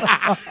 acres each.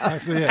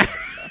 That's it.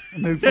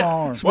 New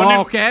farm.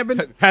 Small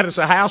cabin. Had us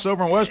a house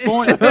over in West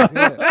Point.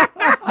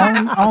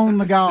 on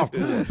the golf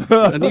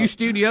course. A new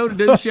studio to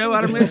do the show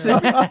out of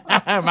Mississippi.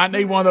 Might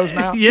need one of those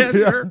now. Yeah,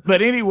 sure.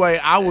 But anyway,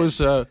 I was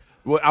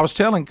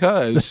telling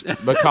Cuz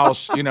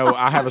because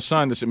I have a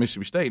son that's at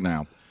Mississippi State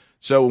now.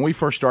 So when we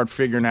first started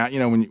figuring out,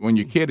 when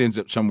your kid ends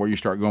up somewhere, you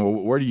start going,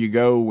 well, where do you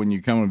go when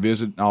you come and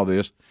visit and all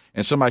this?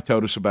 And somebody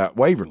told us about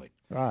Waverly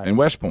and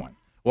West Point.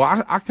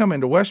 Well, I come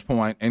into West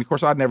Point, and of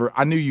course I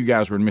knew you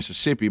guys were in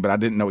Mississippi, but I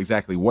didn't know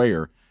exactly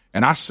where.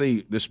 And I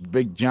see this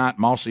big giant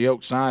Mossy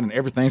Oak sign, and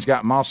everything's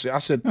got Mossy. I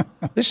said,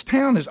 "This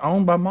town is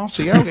owned by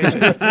Mossy Oak."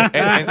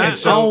 And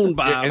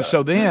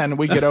so then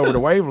we get over to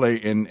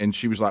Waverly, and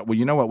she was like, "Well,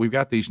 you know what? We've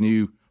got these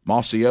new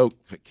Mossy Oak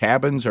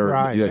cabins,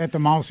 at the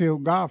Mossy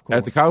Oak golf course,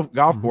 at the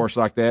golf course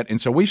like that." And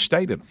so we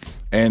stayed in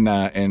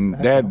them, and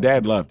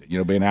Dad loved it.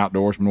 Being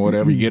outdoorsman or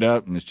whatever. You get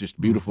up, and it's just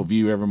a beautiful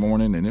view every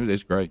morning, and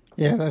it's great.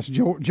 Yeah, that's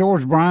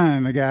George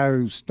Bryan, the guy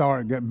who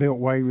built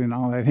Waverly and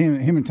all that.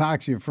 Him and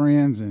Toxie are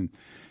friends, and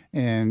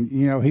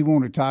he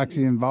wanted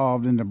Toxie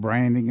involved in the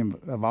branding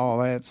of all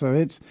that. So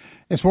it's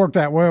worked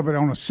out well. But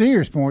on a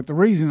serious point, the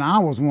reason I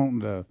was wanting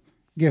to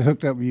get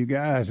hooked up with you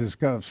guys is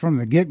because from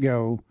the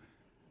get-go,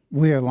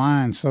 we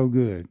align so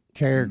good.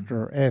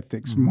 Character,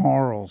 ethics,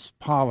 morals,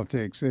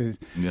 politics.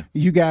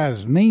 You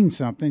guys mean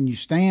something. You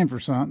stand for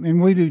something,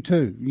 and we do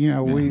too.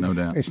 No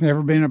doubt. It's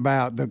never been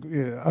about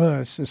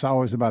us. It's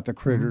always about the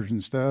critters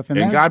and stuff.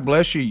 And God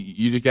bless you.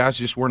 You guys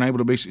just weren't able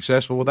to be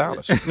successful without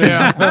us.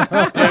 Yeah,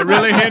 it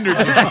really hindered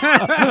you.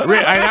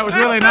 That was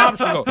really an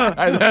obstacle. God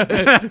I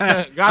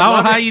don't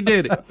know how you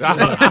did it.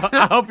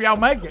 I hope y'all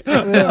make it.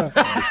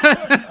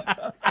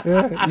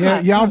 Yeah,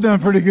 y'all done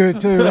pretty good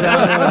too. So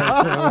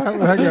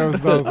that goes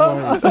both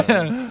ways.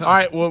 All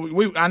right.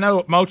 Well, I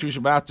know Moultrie's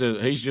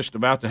he's just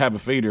about to have a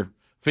feeder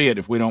fit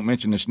if we don't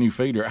mention this new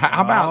feeder.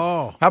 How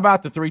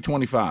about the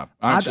 325?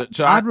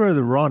 I'd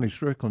rather Ronnie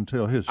Strickland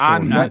tell his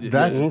story.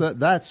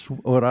 That's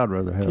what I'd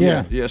rather have.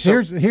 Yeah.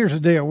 So, here's the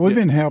deal. We've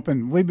been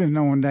helping. We've been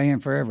knowing Dan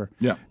forever.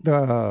 Yeah.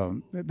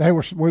 We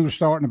were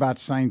starting about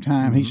the same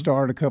time. Mm-hmm. He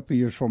started a couple of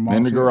years before Mossy.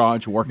 In the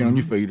garage, working on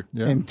your feeder.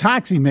 Yeah. And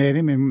Toxie met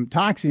him, and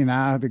Toxie and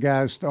I, the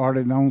guy who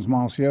started and owns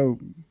Mossy Oak,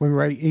 we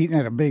were eating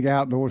at a big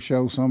outdoor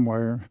show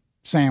somewhere.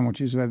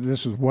 Sandwiches.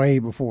 This was way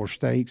before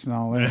steaks and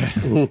all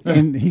that.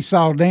 And he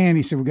saw Dan.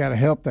 He said, "We got to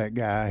help that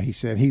guy." He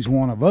said, "He's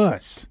one of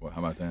us." Well,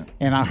 how about that?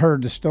 And I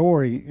heard the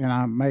story, and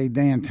I made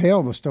Dan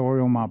tell the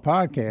story on my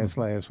podcast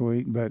last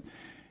week. But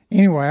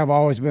anyway, I've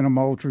always been a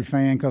Moultrie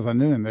fan because I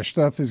knew him. Their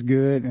stuff is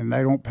good, and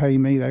they don't pay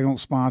me. They don't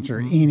sponsor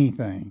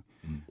anything.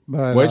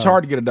 But, it's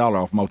hard to get $1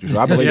 off Moultrie, so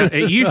I believe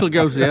it usually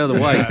goes the other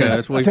way.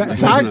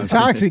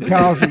 Toxie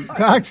calls him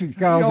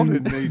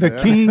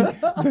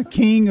the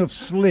king of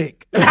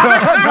slick.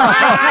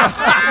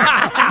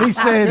 He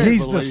said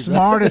he's the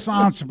smartest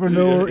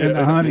entrepreneur in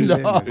the hunting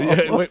business.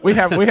 Yeah, we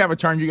have a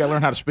term. You got to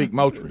learn how to speak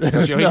Motry.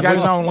 He's got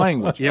his own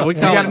language. Yeah, we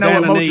you call got it to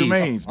know what Motry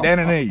Dananese. means.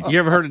 Dananese. You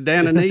ever heard of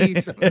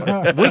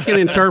Dananese? We can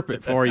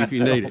interpret for you if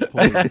you need it.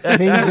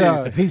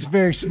 Please. He's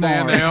very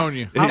smart. They own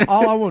you.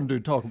 All I want to do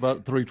is talk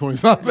about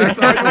 325. That's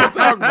all you want to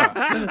talk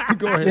about.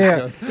 Go ahead.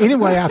 Yeah.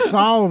 Anyway, I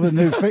saw the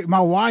new feeder. My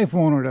wife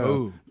wanted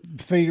a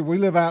feeder. We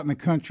live out in the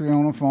country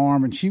on a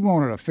farm, and she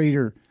wanted a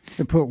feeder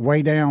to put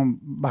way down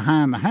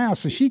behind the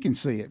house so she can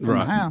see it from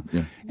the house.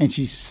 Yeah. And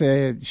she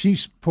said, she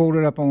pulled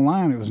it up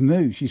online. It was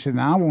new. She said,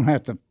 now I won't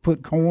have to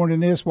put corn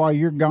in this while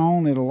you're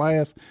gone. It'll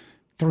last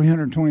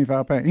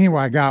 325 pounds.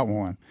 Anyway, I got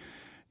one.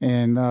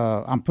 And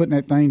I'm putting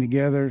that thing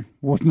together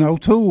with no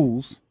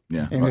tools.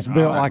 Yeah. And it's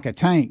built like a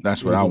tank.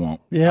 That's what I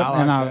want. Yeah.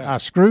 And I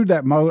screwed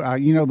that motor.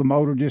 The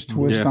motor just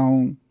twist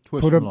on.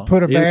 Put a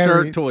battery.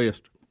 Insert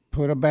twist.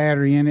 Put a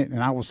battery in it,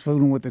 and I was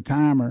fooling with the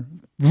timer,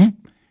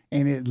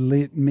 and it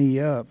lit me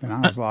up, and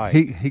I was like,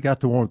 he got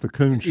the one with the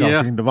coon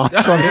shocking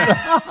device on it.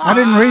 I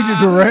didn't read the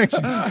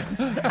directions.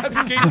 That's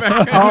key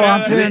factor.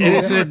 I'm telling you,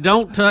 It said,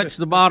 "Don't touch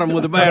the bottom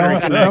with the battery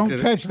don't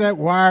touch that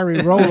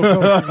wiry roller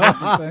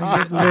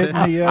coaster. It lit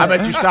me up. I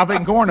bet you stop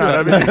eating corn out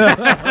of it.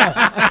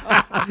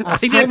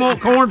 He didn't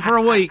want corn for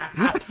a week.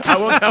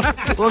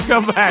 We'll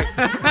come back.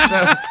 So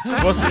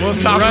we'll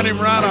talk, run him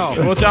right off.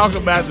 We'll talk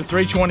about the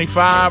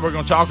 325. We're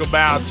going to talk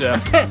about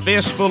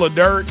Fistful of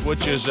Dirt,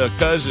 which is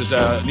Cuz's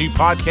new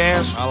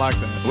podcast. I like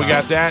that. We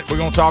got that. We're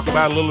going to talk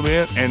about it a little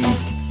bit. And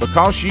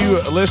because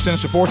you listen and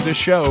support this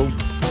show,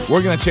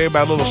 we're going to tell you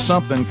about a little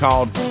something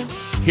called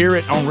Hear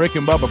It on Rick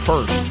and Bubba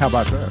First. How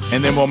about that?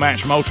 And then we'll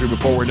match Moultrie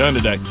before we're done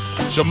today.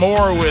 So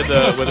more with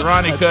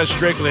Ronnie Cuz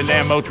Strickland and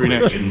Dan Moultrie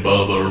next. Rick and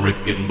Bubba,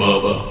 Rick and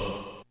Bubba.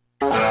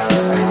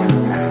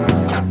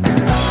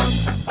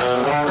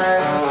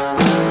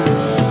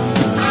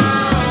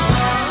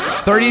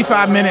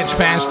 35 minutes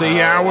past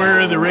the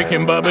hour, the Rick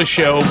and Bubba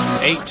Show,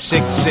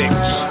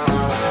 866.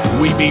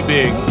 We Be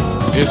Big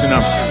is the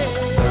number.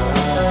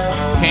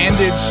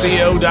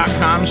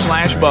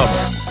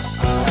 CandidCO.com/Bubba.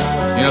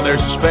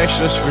 There's a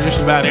specialist for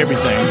just about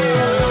everything.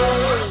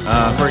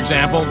 For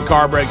example, the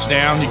car breaks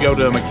down, you go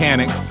to a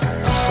mechanic.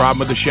 Problem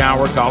with the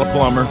shower, call a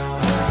plumber.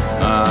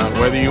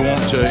 Whether you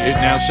want to,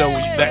 so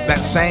that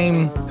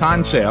same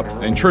concept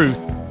and truth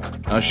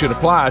should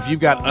apply. If you've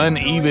got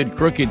uneven,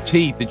 crooked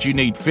teeth that you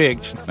need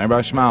fixed,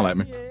 everybody smile at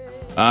me,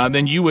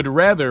 then you would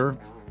rather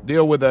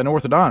deal with an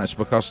orthodontist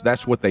because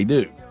that's what they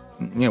do.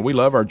 We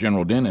love our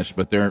general dentists,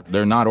 but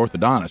they're not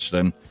orthodontists,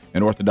 and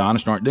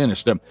orthodontists aren't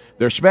dentists.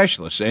 They're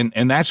specialists,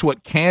 and that's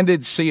what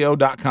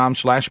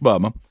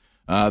CandidCO.com/Bubba.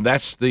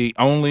 That's the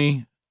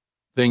only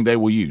thing they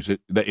will use.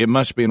 It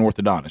must be an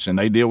orthodontist, and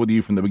they deal with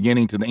you from the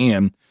beginning to the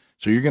end.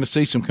 So you're going to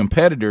see some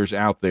competitors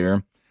out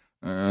there,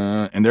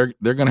 and they're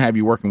going to have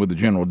you working with the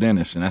general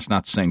dentist, and that's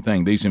not the same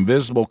thing. These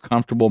invisible,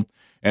 comfortable,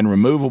 and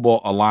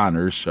removable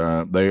aligners,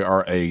 they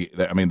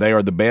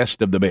are the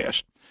best of the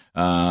best.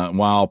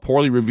 While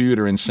poorly reviewed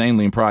or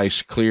insanely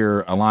priced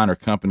clear aligner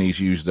companies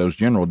use those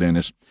general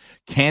dentists,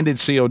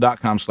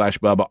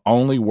 CandidCO.com/Bubba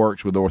only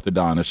works with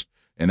orthodontists,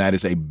 and that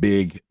is a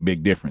big,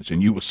 big difference,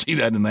 and you will see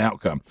that in the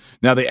outcome.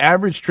 Now, the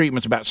average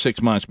treatment's about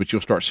 6 months, but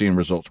you'll start seeing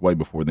results way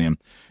before then.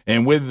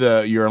 And with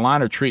your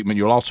aligner treatment,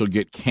 you'll also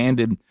get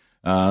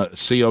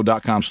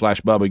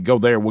CandidCO.com/Bubba. Go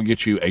there, we'll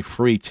get you a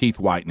free teeth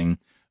whitening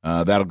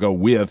that'll go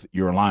with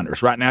your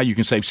aligners. Right now, you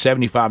can save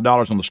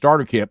 $75 on the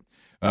starter kit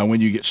when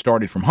you get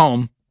started from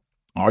home.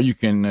 Or you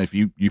can, if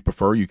you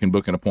prefer, you can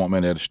book an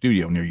appointment at a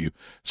studio near you.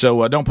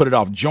 So don't put it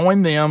off.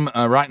 Join them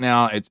right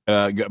now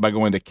by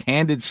going to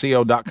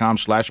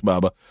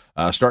CandidCO.com/Bubba.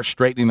 Start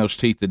straightening those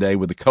teeth today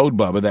with the code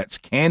Bubba. That's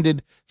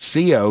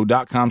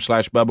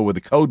CandidCO.com/Bubba with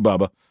the code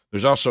Bubba.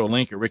 There's also a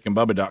link at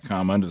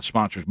rickandbubba.com under the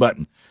sponsors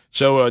button.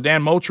 So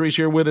Dan Moultrie's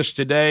here with us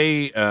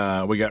today.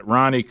 We got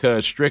Ronnie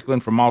Cuz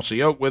Strickland from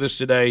Mossy Oak with us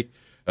today.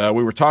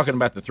 We were talking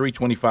about the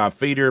 325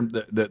 feeder.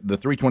 The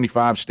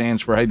 325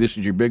 stands for, hey, this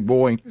is your big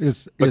boy.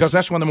 Because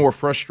that's one of the more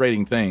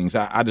frustrating things.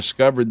 I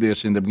discovered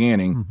this in the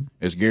beginning,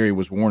 as Gary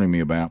was warning me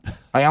about.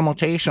 Hey, I'm going to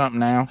tell you something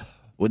now.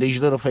 With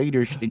these little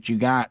feeders that you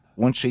got,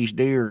 once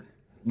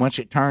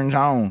it turns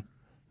on,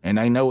 and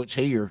they know it's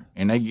here,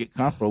 and they get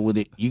comfortable with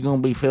it, you're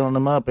going to be filling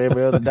them up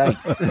every other day.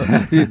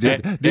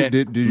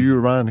 Did you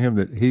remind him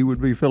that he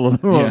would be filling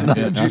them up?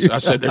 I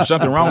said, there's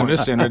something wrong with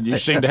this, and you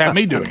seem to have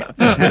me doing it.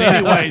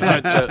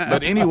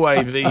 But anyway,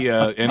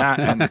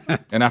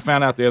 I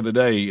found out the other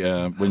day,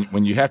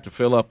 when you have to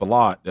fill up a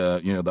lot,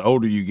 the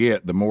older you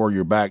get, the more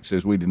your back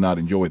says we did not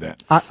enjoy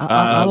that.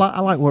 I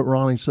like what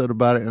Ronnie said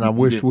about it, and I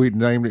wish we'd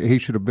named it. He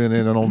should have been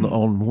in it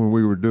on when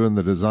we were doing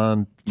the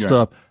design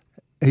stuff.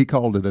 He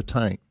called it a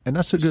tank, and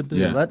that's a good deal.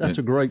 Yeah, that's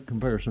a great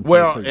comparison.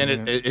 Well,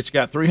 and it's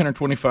got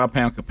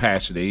 325-pound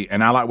capacity,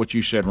 and I like what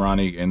you said,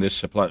 Ronnie. And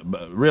this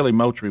really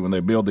Moultrie, when they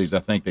build these, I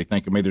think they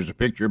think of me. There's a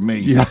picture of me.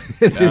 Yeah.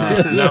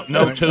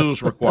 No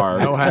tools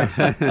required. No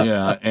hassle.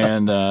 Yeah,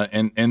 and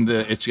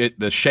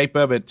the shape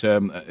of it,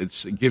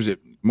 it gives it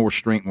more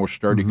strength, more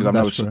sturdy. Because I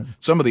know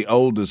some of the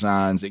old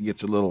designs, it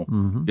gets a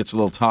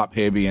little top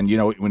heavy, and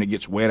when it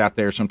gets wet out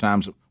there,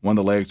 sometimes one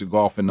of the legs will go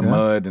off in the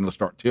mud and it'll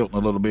start tilting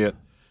a little bit.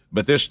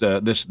 But this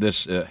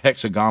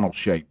hexagonal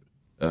shape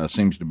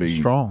seems to be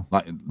strong,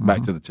 like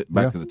back to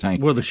the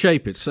tank. Well, the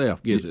shape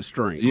itself gives it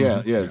strength.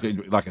 Yeah,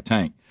 like a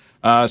tank.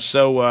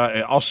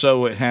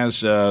 Also it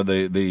has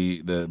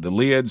the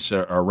lids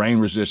are rain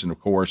resistant, of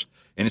course,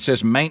 and it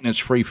says maintenance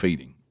free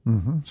feeding.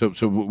 Mm-hmm. So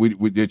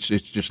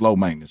it's just low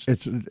maintenance.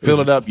 Fill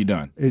it up, you're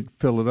done.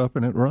 Fill it up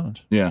and it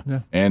runs. Yeah.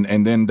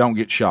 And then don't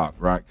get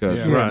shocked, right?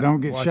 Don't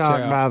get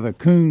shocked by the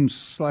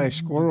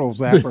coons/squirrel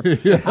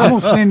zapper. I'm gonna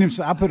send him.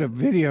 I put a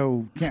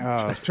video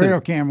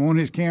trail camera on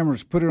his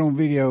cameras. Put it on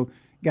video.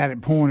 Got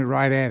it pointed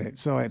right at it.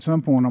 So at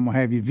some point, I'm gonna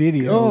have you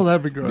video. Oh,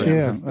 that'd be great.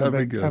 Yeah, that'd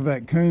be good. Of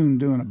that coon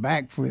doing a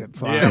backflip.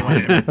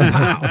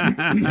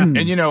 And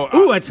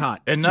ooh, that's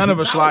hot. And none of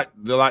us like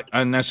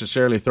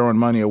unnecessarily throwing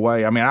money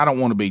away. I mean, I don't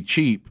want to be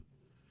cheap,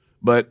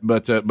 but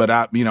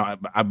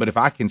if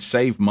I can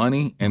save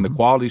money and the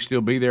quality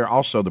still be there,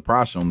 also the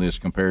price on this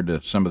compared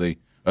to some of the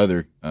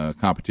other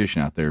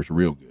competition out there is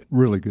real good.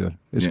 Really good.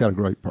 It's got a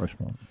great price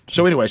point.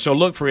 So anyway,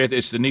 look for it.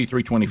 It's the knee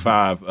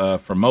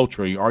 325 from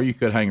Moultrie, or you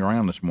could hang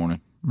around this morning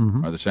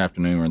or this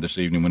afternoon or this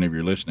evening whenever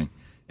you're listening,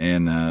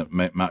 and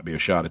might be a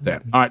shot at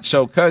that. All right,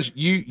 so Cuz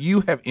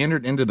you have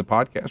entered into the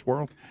podcast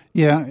world?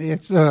 Yeah,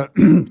 it's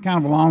kind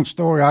of a long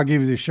story. I'll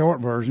give you the short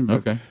version.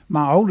 But okay.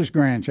 My oldest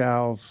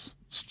grandchild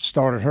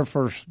started her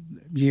first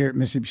year at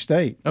Mississippi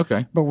State.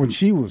 Okay. But when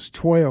she was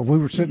 12, we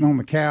were sitting on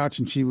the couch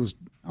and she was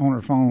on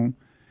her phone,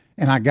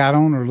 and I got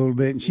on her a little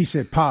bit, and she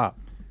said, "Pop,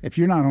 if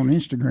you're not on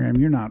Instagram,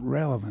 you're not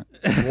relevant."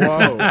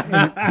 Whoa.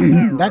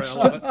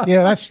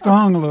 That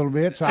stung a little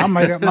bit, so I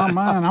made up my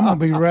mind. I'm going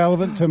to be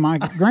relevant to my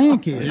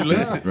grandkids. You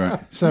listen. Right.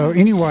 So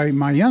anyway,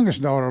 my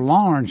youngest daughter,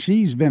 Lauren,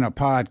 she's been a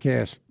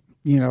podcast,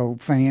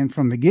 fan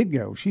from the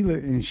get-go.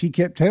 She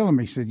kept telling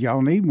me, said,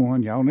 y'all need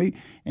one,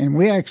 and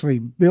we actually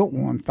built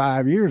one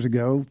 5 years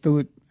ago, threw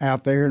it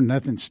out there, and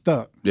nothing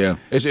stuck. Yeah,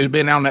 it's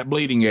been on that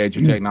bleeding edge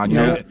of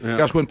technology.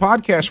 Because when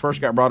podcasts first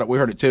got brought up, we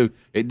heard it too.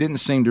 It didn't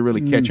seem to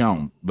really catch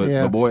on,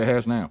 but boy, it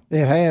has now.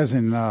 It has,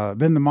 and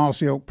then the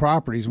Mossy Oak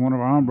Properties, one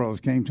of our umbrellas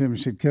came to me and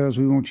said, "Cuz,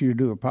 we want you to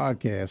do a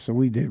podcast." So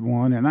we did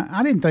one, and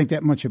I didn't think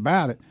that much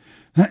about it,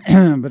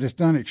 but it's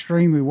done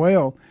extremely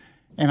well.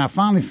 And I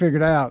finally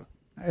figured out,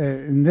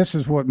 and this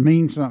is what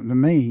means something to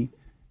me,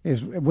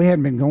 is we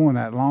hadn't been going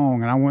that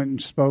long, and I went and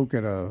spoke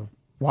at a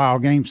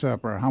Wild Game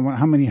Supper.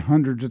 How many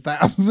hundreds of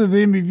thousands of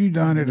them have you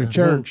done at a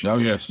church? Oh,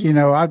 yes.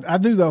 I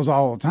do those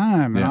all the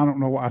time, and I don't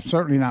know. I'm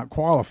certainly not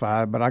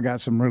qualified, but I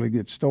got some really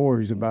good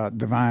stories about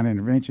divine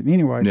intervention.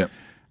 Anyway,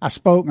 I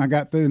spoke, and I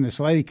got through, and this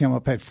lady came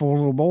up, had 4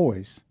 little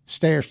boys,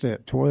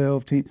 stair-step,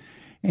 12, 10,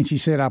 and she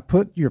said, "I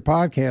put your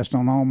podcast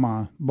on all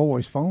my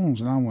boys'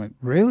 phones," and I went,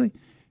 "Really?"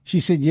 She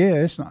said, "Yeah,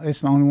 it's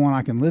the only one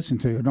I can listen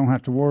to. I don't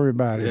have to worry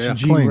about it. It's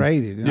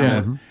G-rated."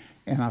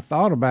 And I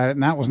thought about it,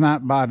 and that was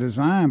not by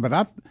design, but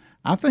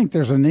I think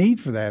there's a need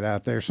for that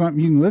out there.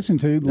 Something you can listen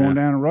to going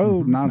down the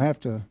road and not have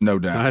to. No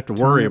doubt. Not have to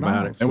worry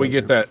about it. And we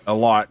get that a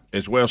lot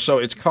as well. So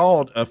it's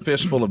called A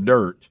Fistful of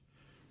Dirt,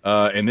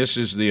 and this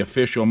is the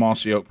official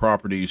Mossy Oak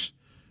Properties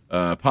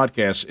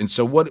podcast. And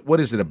so what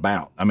is it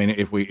about? I mean,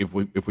 if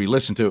we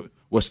listen to it,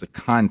 what's the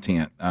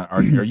content?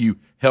 Are you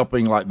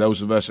helping like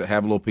those of us that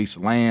have a little piece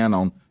of land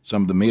on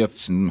some of the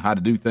myths and how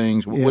to do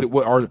things?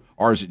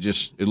 Or is it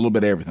just a little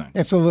bit of everything?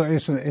 It's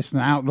an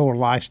outdoor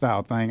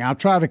lifestyle thing. I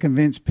try to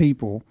convince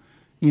people,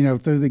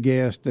 through the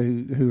guests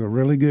who are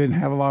really good and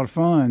have a lot of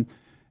fun.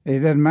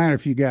 It doesn't matter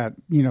if you got,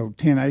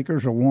 10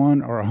 acres or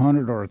 1 or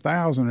 100 or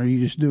 1,000, or you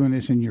just doing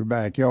this in your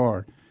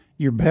backyard.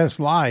 Your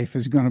best life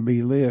is going to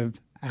be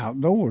lived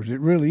outdoors. It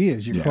really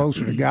is. You're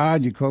closer to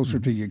God. You're closer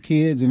to your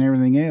kids and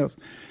everything else.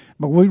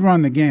 But we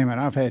run the gamut.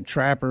 I've had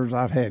trappers.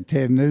 I've had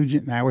Ted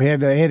Nugent. Now we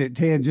had to edit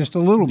Ted just a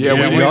little bit.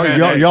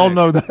 Y'all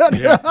know that.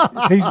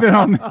 Yeah.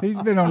 He's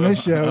been on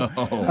this show.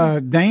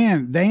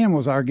 Dan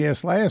was our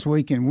guest last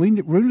week, and we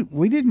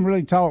didn't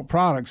really talk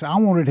products. I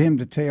wanted him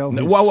to tell.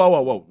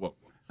 Whoa.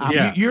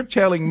 You're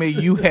telling me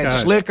you had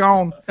Slick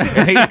on,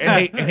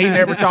 and he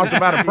never talked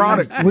about a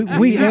product.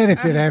 We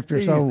edited after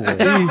it's over.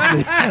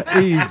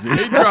 Easy.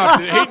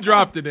 He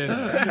dropped it in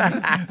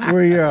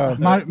there.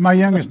 My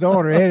youngest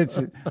daughter edits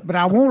it, but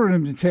I wanted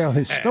him to tell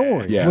his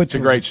story. Yeah, it's a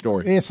great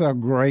story. It's a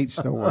great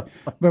story,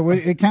 but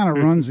it kind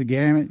of runs the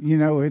gamut.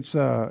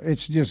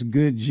 It's just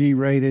good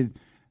G-rated.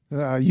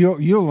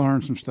 You'll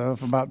learn some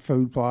stuff about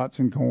food plots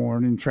and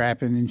corn and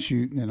trapping and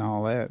shooting and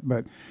all that,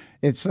 but.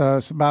 It's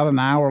about an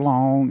hour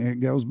long, and it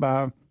goes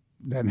by.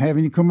 Doesn't have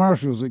any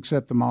commercials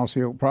except the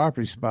Mossy Oak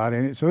Property spot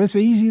in it, so it's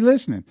easy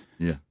listening.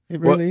 Yeah, it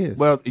really is.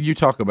 Well, you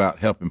talk about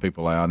helping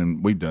people out,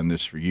 and we've done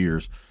this for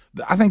years.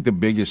 I think the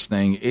biggest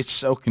thing, it's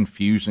so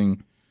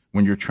confusing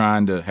when you're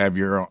trying to have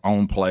your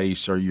own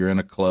place or you're in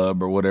a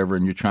club or whatever,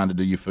 and you're trying to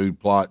do your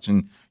food plots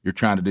and you're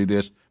trying to do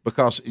this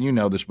because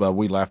this, Bub.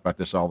 We laugh about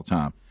this all the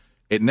time.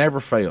 It never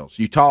fails.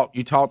 You talk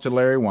to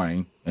Larry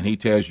Wayne. and he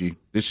tells you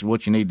this is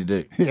what you need to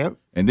do. Yep.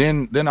 And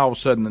then all of a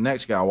sudden the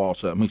next guy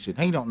walks up and he said,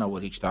 he don't know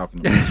what he's talking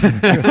about.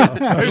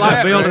 It's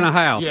like building a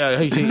house. Yeah,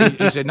 he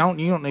said,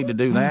 you don't need to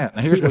do that.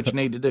 Now, here's what you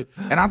need to do.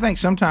 And I think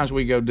sometimes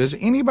we go, does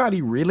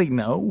anybody really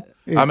know?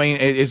 I mean,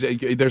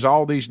 there's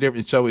all these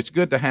different. So it's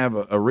good to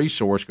have a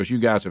resource because you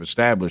guys have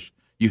established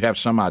you have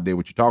some idea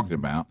what you're talking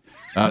about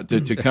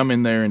to come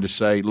in there and to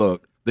say,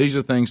 look, these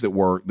are things that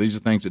work. These are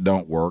things that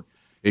don't work.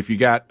 If you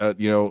got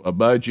a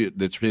budget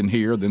that's in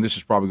here, then this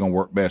is probably going to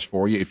work best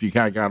for you. If you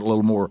kind of got a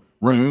little more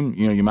room,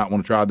 you might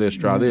want to try this,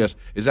 try this.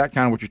 Is that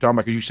kind of what you're talking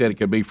about? Because you said it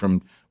could be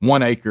from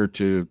 1 acre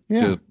to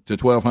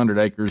 1,200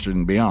 acres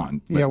and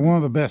beyond. Yeah, one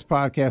of the best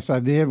podcasts I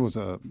did was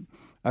a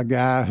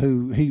guy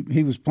who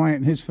he was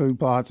planting his food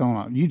plots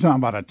on you talking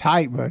about a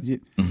tight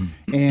budget,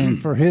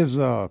 and for his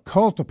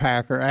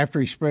cultipacker, after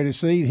he spread his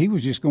seed, he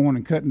was just going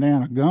and cutting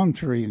down a gum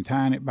tree and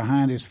tying it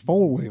behind his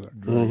 4-wheeler.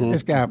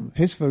 This guy,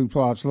 his food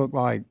plots look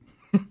like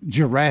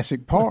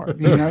Jurassic Park,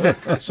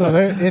 So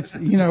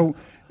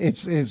it's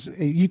it's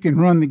you can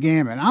run the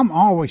gamut. I'm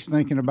always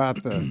thinking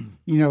about the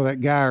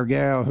that guy or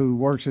gal who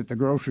works at the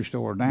grocery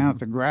store down at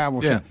the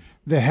gravel shop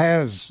that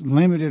has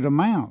limited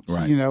amounts.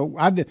 Right.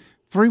 I did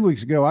 3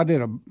 weeks ago. I did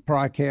a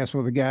podcast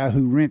with a guy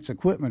who rents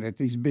equipment at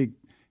these big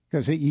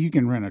because you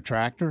can rent a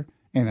tractor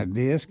and a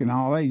disc and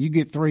all that. You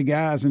get 3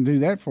 guys and do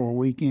that for a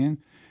weekend.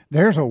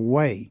 There's a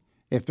way.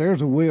 If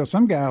there's a will,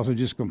 some guys will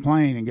just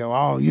complain and go,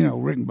 "Oh,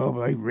 Rick and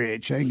Bubba, they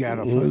rich, they got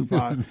a food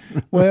plot."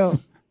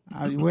 Well,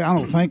 I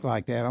don't think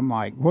like that. I'm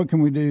like, what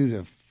can we do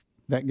to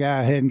that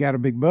guy hadn't got a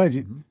big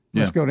budget?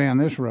 Let's go down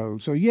this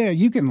road. So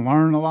you can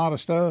learn a lot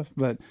of stuff,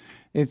 but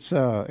it's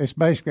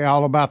basically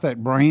all about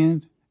that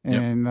brand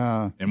and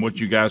what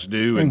you guys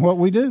do and what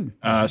we do.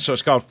 So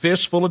it's called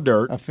Fistful of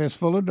Dirt. A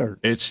Fistful of Dirt.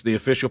 It's the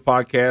official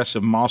podcast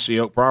of Mossy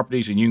Oak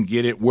Properties, and you can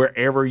get it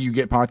wherever you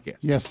get podcasts.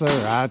 Yes, sir.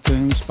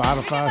 iTunes,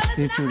 Spotify,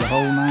 Stitcher, the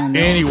whole 9.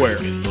 Anywhere.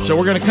 So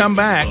we're going to come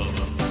back,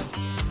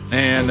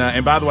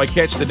 and by the way,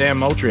 catch the Dan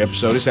Moultrie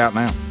episode. It's out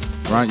now,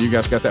 right? You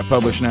guys got that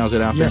published now? Is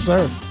it out there? Yes,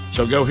 sir.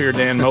 So go hear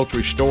Dan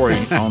Moultrie's story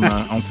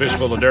on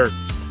Fistful of Dirt.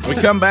 We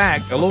come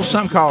back, a little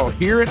something called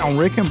Hear It on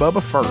Rick and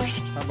Bubba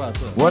First. How about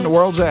that? What in the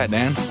world's that,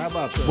 Dan? How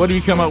about that? What do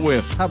you come up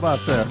with? How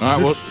about that?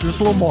 All right, just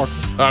a little more.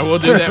 All right, we'll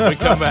do that when we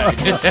come back.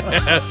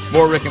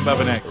 More Rick and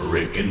Bubba next.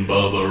 Rick and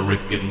Bubba,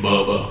 Rick and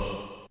Bubba.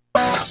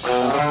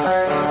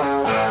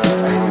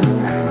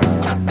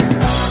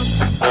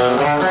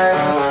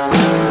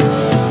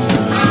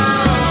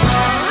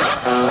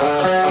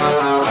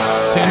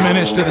 10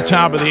 minutes to the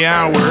top of the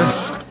hour.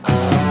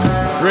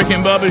 Rick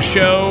and Bubba's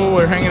show.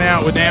 We're hanging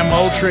out with Dan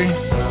Moultrie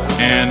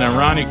and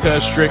Ronnie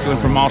Cuz Strickland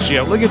from Mossy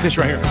Oak. Look at this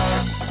right here.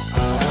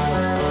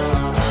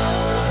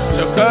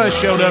 So Cuz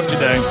showed up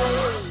today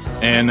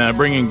and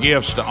bringing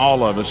gifts to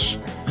all of us.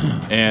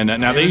 And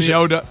now these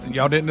y'all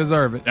didn't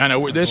deserve it. I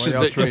know this is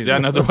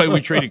the way we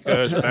treated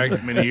Cuz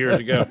back many years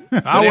ago.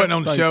 I wasn't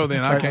on the show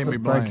then. I can't be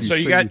blamed. So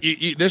you got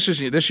this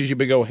is your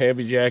big old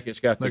heavy jacket. It's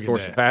got of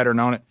course the pattern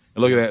on it.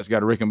 And look at that. It's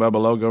got a Rick and Bubba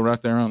logo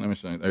right there on it. Let me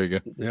see. There you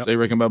go. Yep. See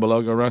Rick and Bubba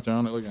logo right there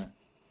on it. Look at that.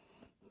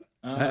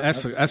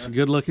 That's a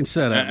good looking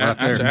setup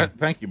right there.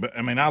 Thank you, but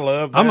I mean I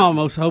love that. I'm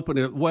almost hoping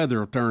the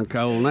weather will turn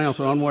cold now,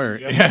 so I'm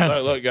wearing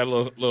it. Look, got a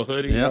little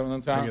hoodie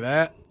on top. Look at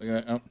that.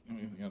 Oh,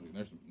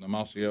 there's the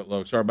Mossy Oak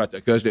logo. Sorry about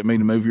that, Cuz didn't mean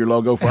to move your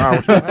logo for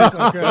hours. That's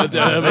okay.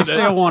 They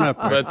still want to.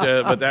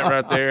 But that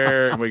right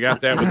there, we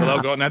got that with the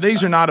logo. Now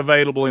these are not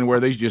available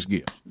anywhere. These just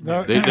gifts.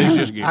 These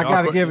just gifts. I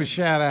got to give a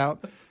shout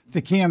out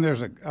to Kim.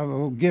 There's a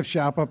little gift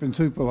shop up in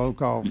Tupelo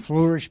called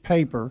Flourish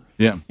Paper.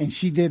 Yeah. And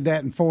she did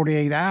that in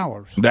 48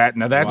 hours.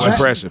 That's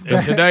impressive.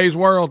 In today's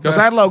world. Because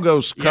that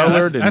logo's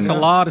colored. That's a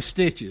lot of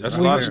stitches. That's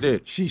a lot of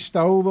stitches. She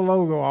stole the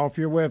logo off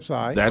your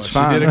website. That's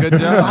fine. She did a good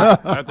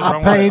job.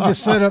 I paid the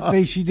setup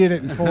fee. She did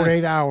it in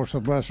 48 hours, so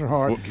bless her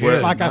heart.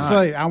 I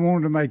say, I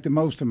wanted to make the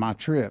most of my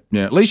trip.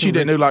 Yeah, at least you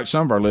didn't do like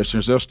some of our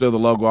listeners. They'll steal the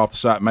logo off the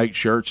site, make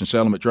shirts, and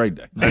sell them at Trade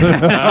Day.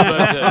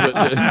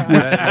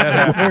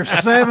 There's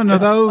 7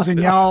 of those, and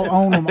y'all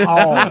own them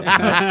all. Thank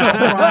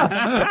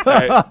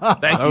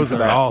you for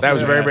that. Awesome. That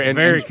was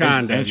very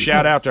kind. And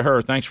shout out to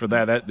her. Thanks for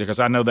that. Because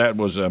I know that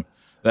was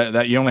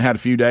that you only had a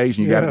few days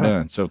and you got it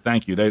done. So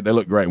thank you. They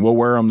look great. We'll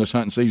wear them this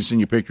hunting season.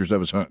 Send you pictures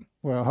of us hunting.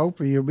 Well,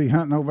 hopefully you'll be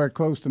hunting over there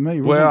close to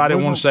me. I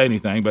didn't want to say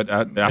anything, but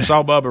I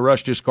saw Bubba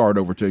rush his card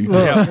over to you.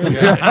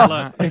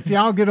 Look, if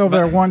y'all get over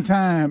there one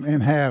time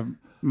and have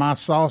my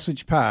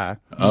sausage pie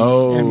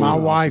and my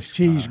wife's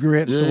cheese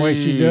grits the way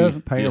she does,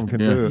 Pam can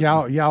do it.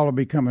 Y'all will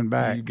be coming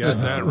back. You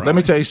got that right. Let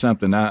me tell you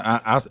something.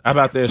 How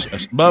about this?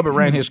 Bubba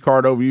ran his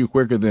card over you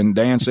quicker than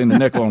Dan seen the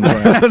nickel on the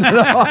ground.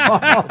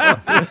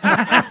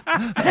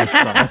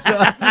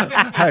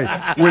 Hey,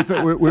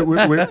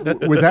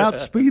 without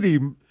Speedy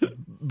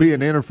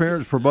being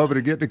interference for Bubba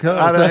to get to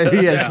Cuz,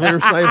 he had clear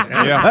safety.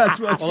 That's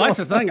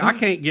the thing. I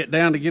can't get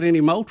down to get any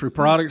Moultrie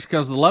products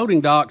because the loading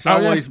dock's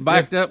always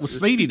backed up with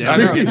Speedy down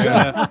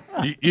there.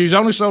 You's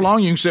only so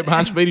long you can sit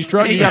behind Speedy's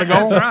truck. You got to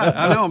go. That's right.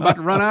 I know. I'm about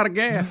to run out of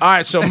gas. All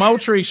right. So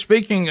Moultrie,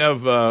 speaking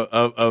of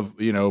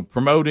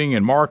promoting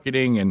and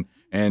marketing and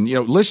And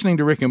listening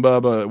to Rick and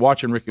Bubba,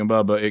 watching Rick and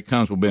Bubba, it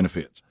comes with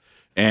benefits.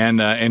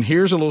 And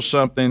here's a little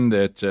something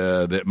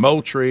that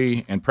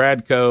Moultrie and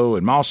Pradco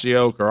and Mossy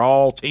Oak are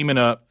all teaming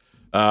up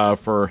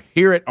for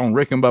Hear It on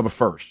Rick and Bubba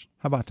First.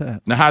 How about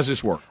that? Now, how's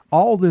this work?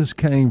 All this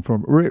came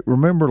from Rick.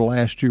 Remember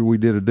last year we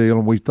did a deal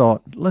and we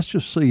thought, let's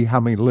just see how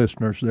many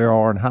listeners there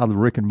are and how the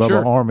Rick and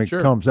Bubba Army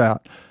comes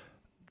out.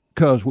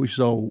 Because we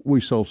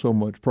sold so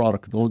much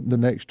product. The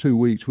next 2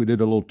 weeks we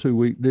did a little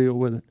 2-week deal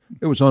with it.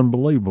 It was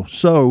unbelievable.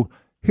 So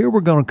here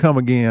we're going to come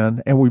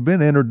again, and we've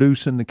been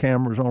introducing the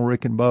cameras on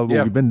Rick and Bubba.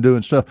 Yeah. We've been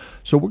doing stuff.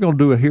 So we're going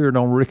to do a Hear It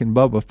on Rick and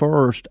Bubba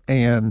First,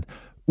 and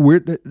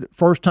the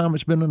first time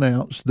it's been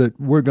announced that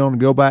we're going to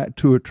go back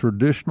to a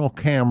traditional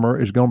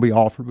camera is going to be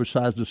offered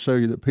besides the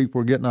cellular that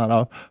people are getting out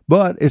of,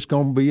 but it's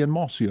going to be in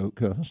Mossy Oak,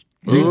 cuz.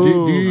 Do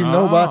you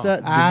know about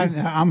that?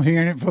 I'm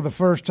hearing it for the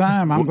first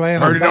time. I'm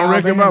glad heard it on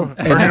Rick and Bubba.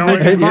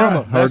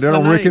 Heard it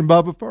on Rick and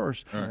Bubba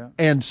First. Right.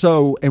 And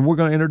we're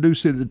going to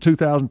introduce it at the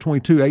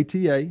 2022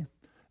 ATA,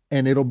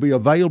 and it'll be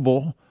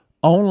available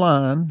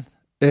online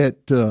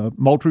at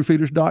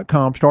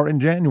MoultrieFeeders.com starting in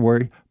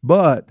January.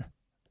 But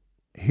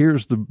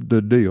here's the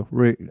deal,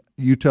 Rick.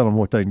 You tell them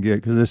what they can get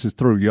because this is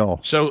through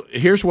y'all. So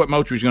here's what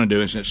Moultrie's going to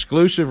do. It's an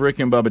exclusive Rick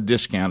and Bubba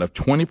discount of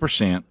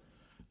 20%.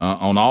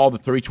 On all the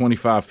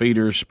 325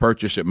 feeders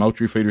purchased at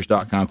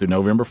MoultrieFeeders.com through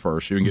November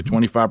 1st. So you can get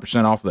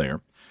 25% off there.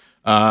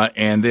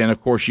 And then,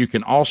 of course, you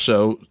can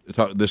also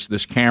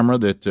this camera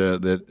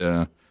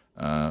that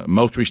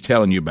Moultrie's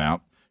telling you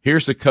about.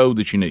 Here's the code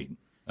that you need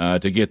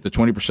to get the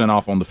 20%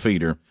 off on the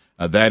feeder.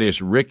 That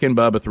is Rick and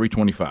Bubba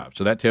 325.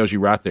 So that tells you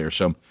right there.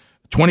 So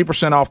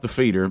 20% off the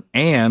feeder,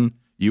 and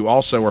you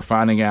also are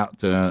finding out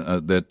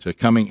that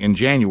coming in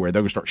January,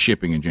 they're going to start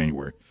shipping in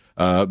January.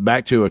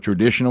 Back to a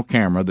traditional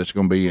camera that's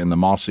going to be in the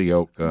Mossy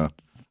Oak.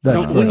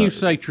 When you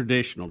say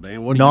traditional,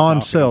 Dan, what are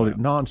non-cellular,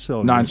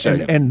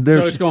 non-cellular, and so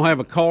it's going to have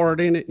a card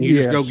in it, and you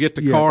just go get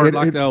the card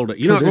like the old days.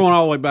 You're not going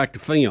all the way back to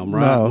film,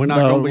 right? No, we're not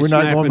going to be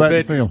snapping back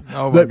pictures. to film.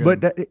 Oh,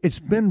 but it's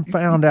been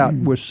found out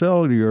with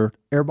cellular.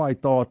 Everybody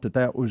thought that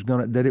it was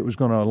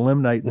going to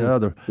eliminate the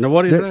other. Now,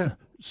 what is that?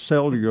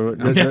 Cellular.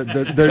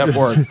 Tough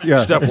word.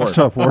 Yeah, it's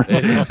tough word. I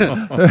just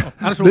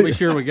want to be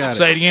sure we got it.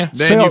 Say it again.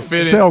 Then you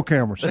fit in. Cell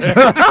cameras.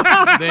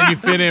 Then you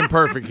fit in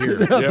perfect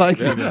here. Thank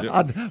you.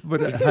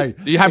 But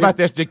hey, how about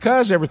this?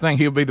 Because everything,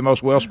 he'll be the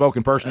most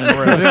well-spoken person in the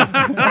room.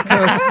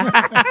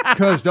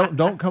 Because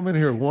don't come in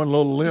here with one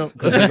little limp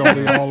because it's going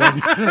to be all over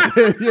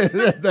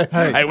you.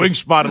 Hey, we can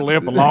spot a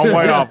limp a long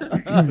way off.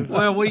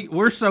 Well,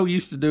 we're so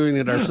used to doing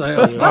it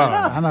ourselves.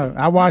 I know.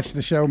 I watched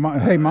the show.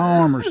 My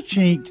armor's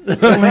chinked.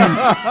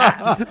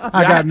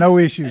 I got no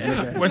issues with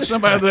that. When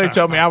somebody the other day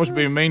told me I was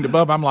being mean to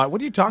Bubba, I'm like,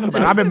 what are you talking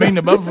about? I've been mean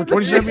to Bubba for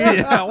 27 years.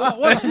 Yeah,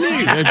 what's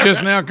new?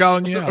 Just now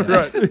calling you out.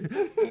 Right.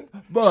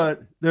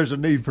 But there's a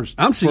need for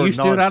I'm so used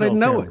to it, I didn't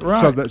know it.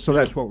 Right. So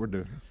that's what we're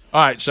doing.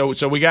 All right, so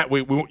we got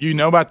you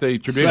know about the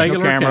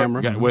traditional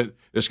camera.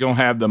 It's going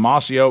to have the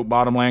Mossy Oak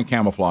Bottomland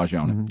camouflage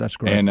on it. That's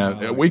great.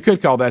 And we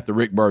could call that the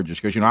Rick Burgess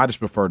because I just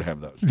prefer to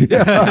have those.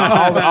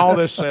 all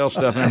this sales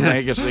stuff and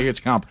everything it gets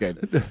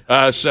complicated.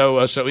 So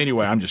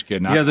anyway, I'm just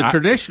kidding. Yeah, the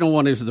traditional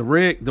one is the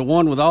Rick, the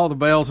one with all the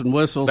bells and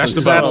whistles. That's and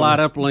the satellite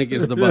uplink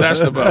is the Bubba. That's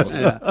the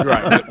Bubba.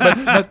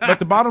 Right. But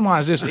the bottom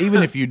line is this: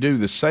 even if you do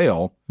the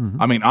sale,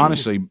 I mean,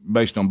 honestly,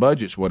 based on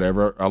budgets,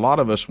 whatever, a lot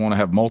of us want to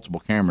have multiple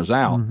cameras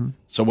out. Mm-hmm.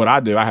 So what I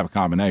do, I have a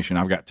combination.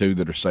 I've got 2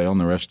 that are sale,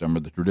 and the rest of them are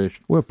the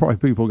traditional. Well, probably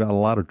people got a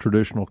lot of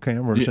traditional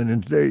cameras,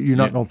 and you're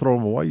not going to throw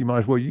them away. You might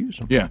as well use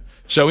them. Yeah.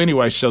 So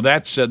anyway,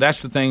 that's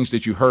the things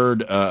that you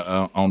heard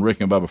on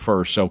Rick and Bubba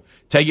First. So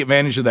take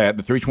advantage of that.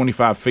 The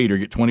 325 feeder,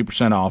 get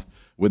 20% off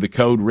with the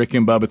code Rick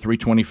and Bubba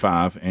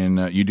 325,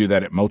 and you do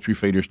that at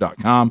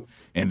MoultrieFeeders.com.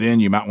 And then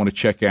you might want to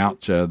check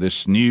out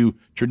this new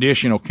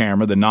traditional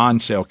camera, the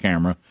non-cell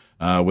camera,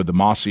 with the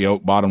Mossy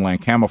Oak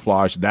Bottomland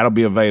camouflage. That'll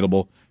be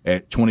available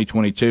at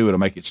 2022. It'll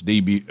make its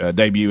debut at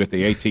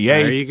the ATA.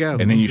 There you go.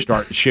 And then you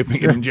start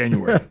shipping it in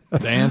January.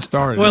 Dan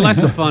started. Well,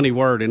 that's a funny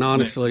word, and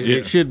honestly,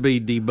 it should be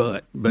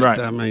debut. But right.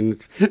 I mean,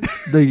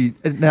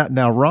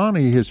 now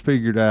Ronnie has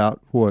figured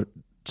out what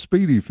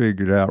Speedy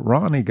figured out.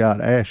 Ronnie got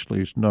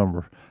Ashley's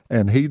number,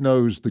 and he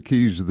knows the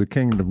keys of the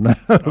kingdom now.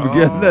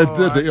 Getting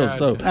that deal.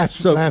 So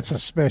that's a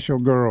special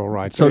girl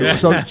right there.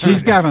 So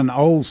she's got an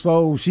old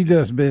soul. She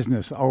does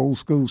business old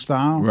school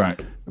style,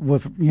 right?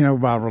 With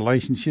by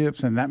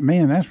relationships, and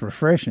that's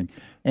refreshing.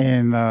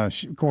 And of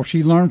course,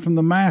 she learned from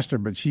the master,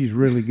 but she's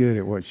really good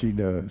at what she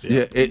does.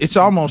 Yeah, it's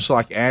almost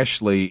like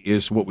Ashley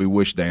is what we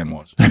wish Dan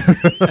was. Oh,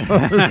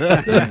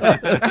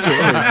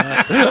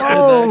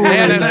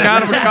 Dan, it's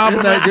kind of a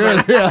compliment.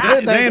 Good.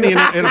 Yeah, Danny,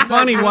 in a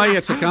funny way,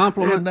 it's a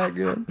compliment. Isn't that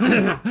good?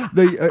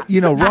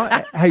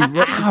 Hey,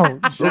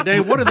 so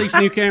Dave, what do these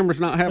new cameras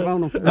not have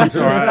on them? I'm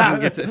sorry, I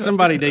didn't get that.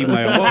 Somebody'd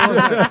email. What was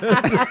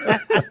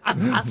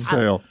that?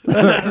 Sale.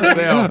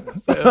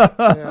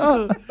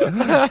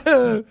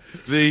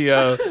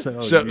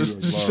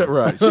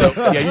 Right.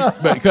 So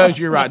but because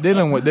you're right,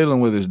 dealing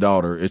with his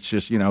daughter, it's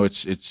just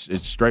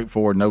it's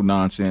straightforward, no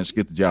nonsense,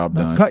 get the job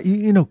done.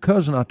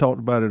 Cousin, I talked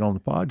about it on the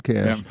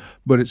podcast,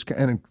 but it's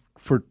kind of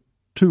for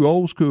two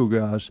old school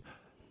guys,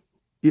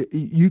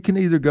 you can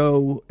either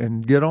go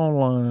and get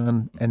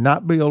online and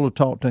not be able to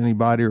talk to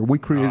anybody, or we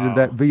created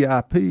that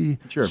VIP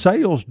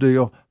sales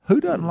deal. Who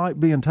doesn't like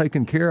being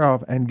taken care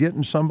of and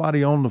getting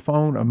somebody on the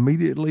phone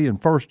immediately and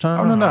first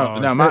time? No.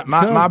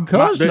 My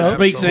that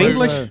speaks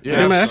English. Yes.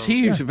 I mean, that's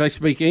huge if they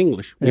speak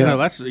English. You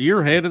know,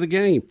 you're ahead of the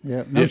game.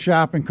 Yeah, no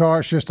shopping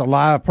cart. It's just a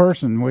live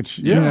person. Which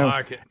you know, I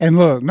like it. and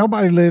look,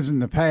 nobody lives in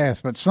the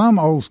past, but some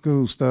old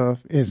school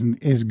stuff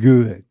is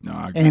good. No,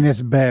 I agree. And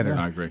it's better.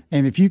 I agree.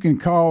 And if you can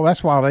call,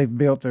 that's why they've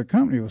built their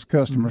company was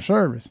customer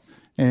service.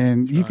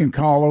 And you can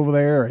call over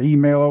there or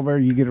email over there,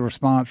 you get a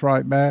response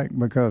right back,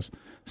 because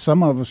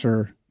some of us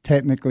are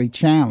technically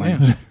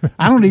challenged.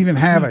 I don't even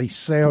have a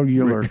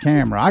cellular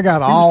camera. I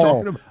got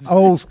all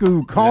old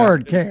school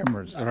card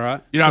cameras. All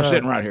right. You know, I'm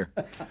sitting right here.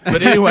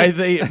 But anyway,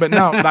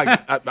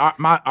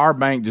 our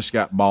bank just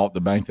got bought, the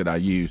bank that I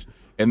use.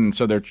 And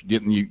so they're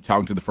getting you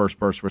talking to the first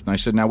person first. And they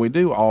said, now we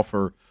do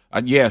offer,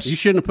 yes. You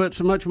shouldn't have put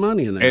so much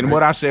money in there. And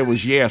what I said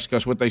was yes,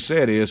 because what they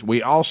said is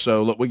we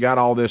also, look, we got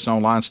all this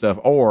online stuff,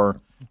 or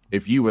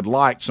if you would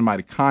like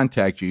somebody to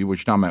contact you,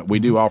 which you're talking about, we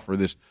do offer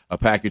a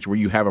package where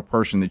you have a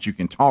person that you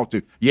can talk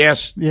to.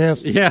 Yes.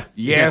 Yes. Yeah.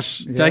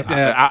 Yes. Take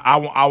that. I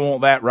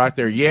want that right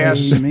there.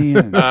 Yes.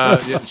 Amen.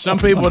 Some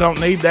people don't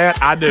need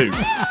that. I do.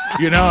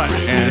 You know it.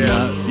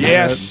 And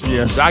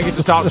yes. I get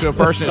to talk to a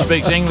person that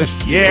speaks English.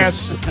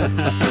 Yes.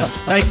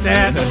 Take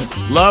that.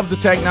 Love the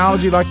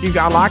technology like you.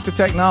 I like the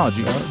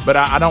technology, but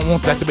I don't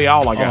want that to be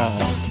all I got.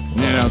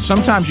 You know,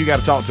 sometimes you got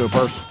to talk to a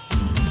person.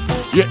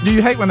 Do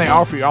you hate when they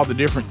offer you all the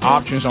different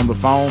options on the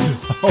phone,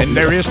 and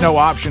there is no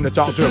option to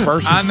talk to a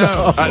person? I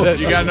know.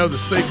 You got to know the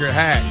secret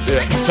hack.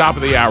 Yeah, top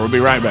of the hour. We'll be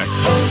right back.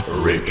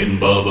 Rick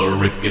and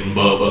Bubba, Rick and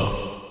Bubba.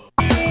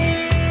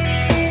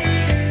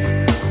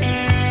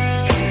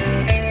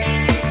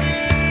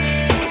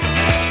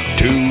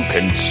 Two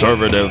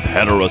conservative,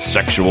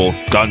 heterosexual,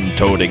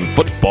 gun-toting,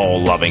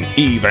 football-loving,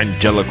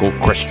 evangelical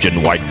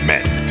Christian white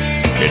men.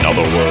 In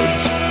other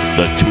words,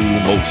 the two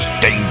most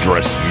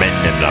dangerous men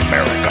in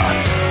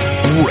America.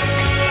 Rick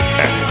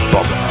and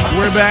Bubba.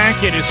 We're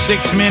back. It is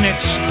 6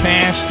 minutes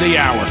past the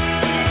hour.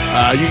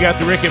 You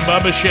got the Rick and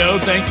Bubba Show.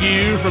 Thank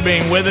you for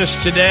being with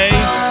us today.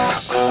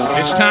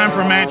 It's time for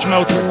Match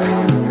Moultrie.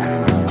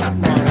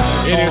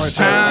 It is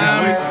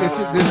time.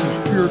 This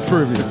is pure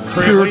trivia.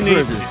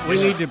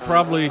 We need to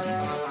probably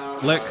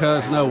let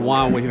Cuz know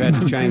why we've had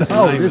to change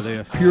the name of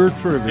this. Pure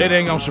trivia. It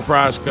ain't going to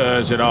surprise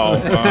Cuz at all.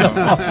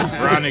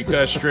 Ronnie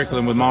Cuz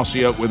Strickland with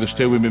Mossy Oak with us,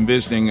 too. We've been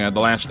visiting the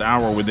last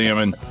hour with them,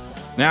 and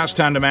now it's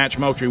time to Match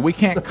Moultrie. We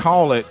can't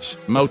call it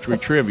Moultrie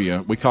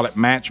Trivia. We call it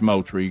Match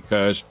Moultrie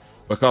because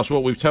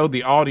what we've told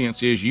the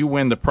audience is you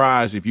win the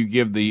prize if you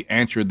give the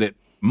answer that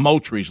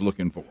Moultrie's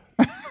looking for.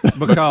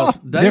 Because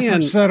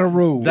different set of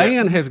rules.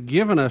 Dan has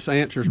given us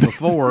answers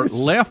before,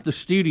 left the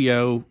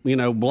studio,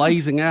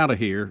 blazing out of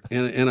here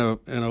in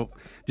a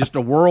just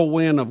a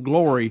whirlwind of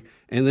glory,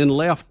 and then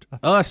left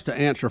us to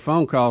answer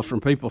phone calls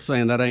from people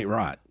saying that ain't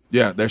right.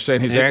 Yeah, they're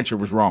saying his answer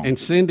was wrong. And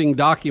sending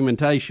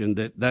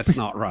documentation that's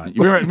not right.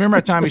 Remember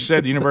that time he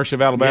said the University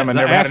of Alabama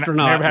never had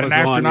an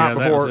astronaut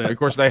before? Of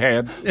course, they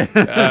had.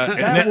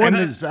 That wasn't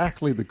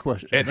exactly the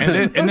question. And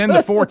then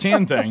the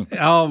 410 thing.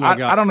 Oh, my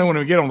God. I don't know when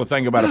we get on the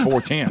thing about a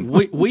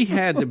 410. We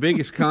had the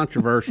biggest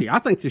controversy I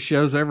think the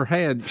show's ever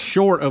had,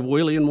 short of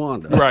Willie and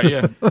Wanda. Right,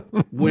 yeah.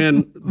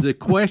 When the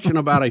question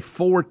about a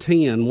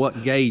 410,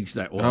 what gauge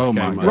that was. Oh,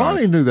 my God.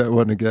 Ronnie knew that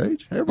wasn't a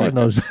gauge. Everybody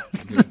knows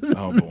that.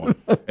 Oh, boy.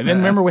 And then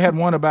remember we had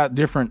one about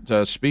different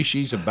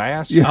species of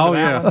bass.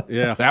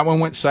 Yeah. That one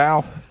went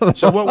south.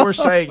 So what we're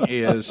saying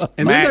is,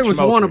 and then there was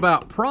one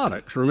about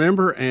products.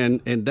 Remember,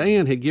 and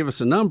Dan had give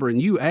us a number,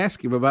 and you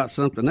asked him about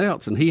something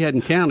else, and he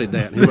hadn't counted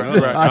that.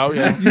 Right. Oh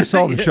yeah, you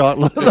saw the shot.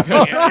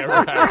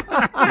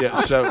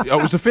 Yeah. So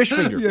it was the fish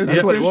finger.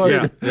 That's what it was.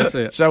 Yeah, that's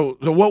it. So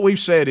what we've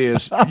said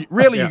is,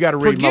 really, you got to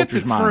read Forget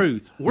Moultrie's the mind.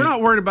 truth. We're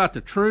not worried about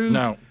the truth.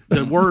 No.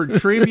 The word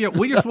trivia.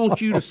 We just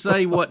want you to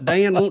say what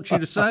Dan wants you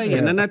to say,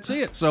 and then that's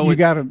it. So you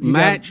got to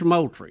match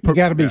Moultrie. You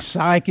got to be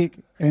psychic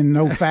and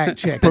no fact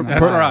checking.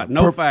 That's right.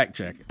 No fact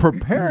checking.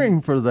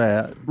 Preparing for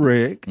that,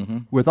 Rick.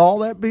 With all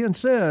that being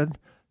said,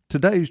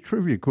 today's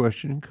trivia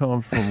question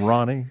comes from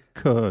Ronnie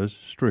Cuz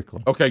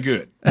Strickland. Okay,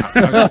 good. It's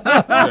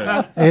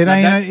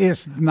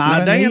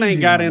not. Dan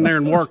ain't got in there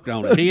and worked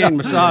on it. He ain't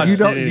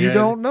massaged it. You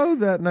don't know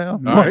that now.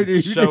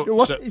 Right.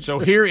 So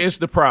here is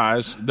the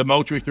prize, the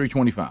Moultrie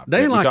 325.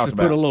 Dan likes to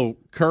put a little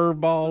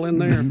curveball in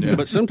there,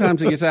 but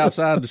sometimes he gets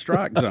outside the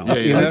strike zone.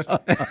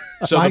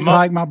 So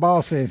like my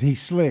boss says,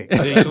 he's slick.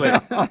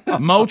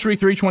 Moultrie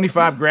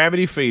 325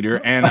 gravity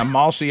feeder and a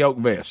Mossy Oak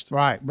vest.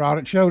 Right.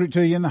 Showed it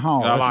to you in the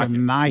hall. That's a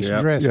nice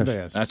dress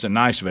vest. That's a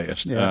nice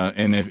vest. Yeah.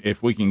 And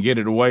if we can get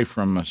it away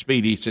from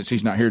Speedy, since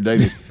he's not here today,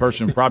 the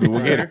person probably will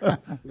get it.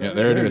 Yeah,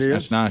 there it is.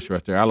 That's nice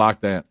right there. I like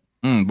that.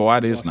 Boy,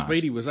 it is nice.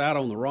 Speedy was out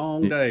on the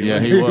wrong day. Yeah,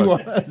 he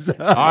was.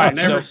 All right,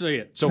 never see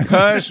it. So,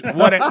 Cuz,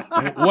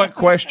 what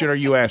question are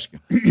you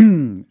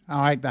asking?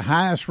 All right, the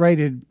highest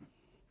rated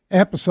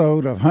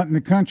episode of Hunting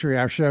the Country,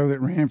 our show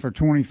that ran for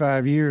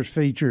 25 years,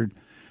 featured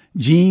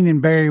Gene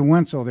and Barry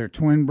Wenzel, they're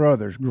twin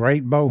brothers,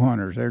 great bow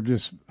hunters. They're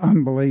just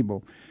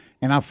unbelievable.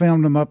 And I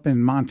filmed them up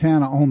in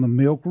Montana on the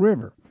Milk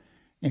River.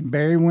 And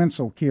Barry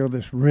Wenzel killed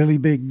this really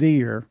big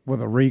deer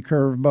with a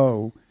recurve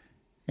bow,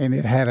 and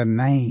it had a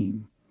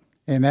name.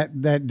 And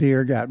that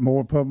deer got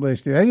more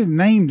publicity. They didn't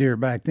name deer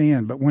back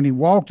then, but when he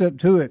walked up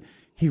to it,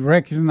 he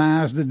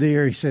recognized the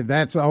deer. He said,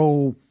 "That's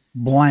old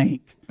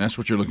blank." That's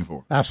what you're looking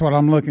for. That's what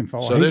I'm looking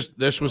for. So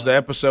this was the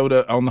episode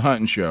on the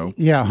hunting show.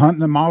 Yeah,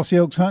 hunting the Mossy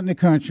Oaks Hunting the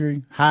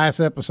Country, highest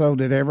episode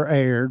that ever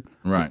aired.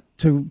 Right.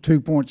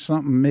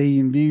 2.something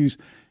million views.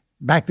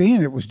 Back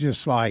then, it was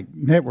just like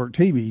network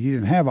TV. You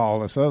didn't have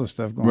all this other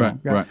stuff going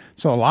on. Right.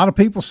 So a lot of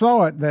people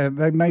saw it. That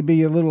they may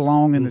be a little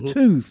long in the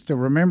tooth to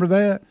remember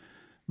that,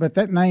 but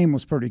that name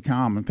was pretty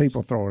common.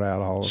 People throw it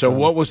out all the time. So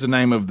what was the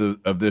name of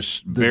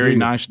this very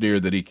nice deer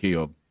that he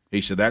killed?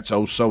 He said, "That's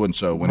old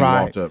so-and-so" when he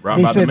walked up.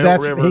 Right by the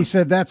Milk River. He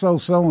said, "That's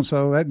old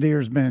so-and-so. That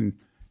deer's been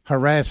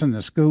harassing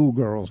the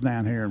schoolgirls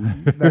down here."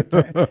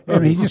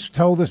 And he just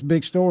told this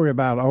big story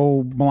about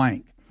old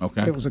blank.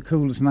 Okay. It was the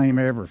coolest name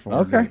ever for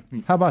Okay.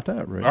 How about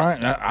that, Rick? All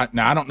right.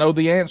 Now I don't know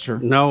the answer.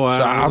 No,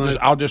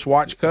 I'll just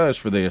watch Cuz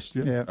for this.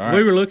 Yeah. All right.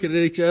 We were looking at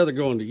each other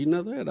going, "Do you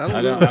know that?" I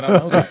don't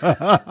know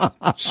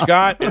that.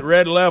 Scott at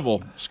Red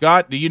Level.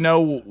 Scott, do you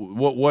know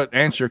what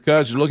answer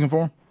Cuz is looking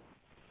for?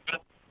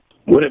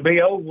 Would it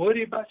be old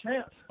Woody by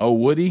chance? Oh,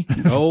 Woody?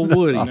 Old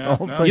Woody.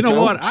 You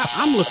know what?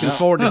 I'm looking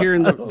forward to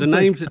hearing the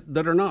names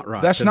that are not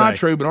right. That's today. not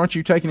true, but aren't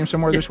you taking him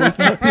somewhere this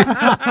weekend?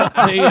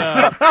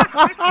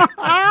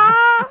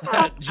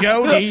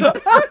 Jody.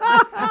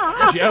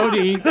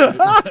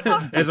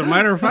 As a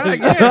matter of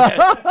fact,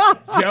 yeah.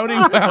 Jody,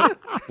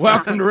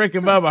 welcome to Rick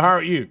and Bubba. How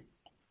are you?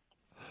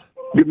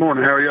 Good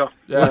morning. How are y'all?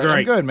 Great.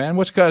 I'm good, man.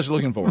 What's Cuz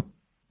looking for?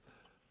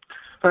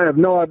 I have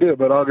no idea,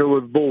 but I'll go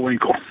with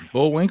Bullwinkle.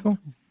 Bullwinkle?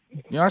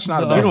 Yeah, that's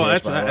not a bad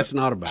guess. That's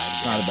not a bad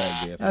guess. Not a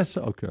bad guess. That's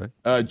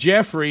okay.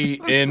 Jeffrey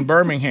in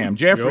Birmingham.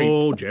 Jeffrey.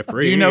 Oh,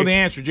 Jeffrey. Do you know the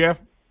answer,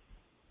 Jeff?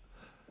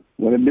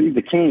 Would it be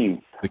the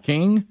King? The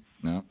King?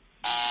 No.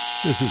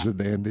 This is a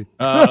dandy.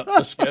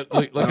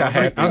 Look how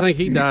happy. I think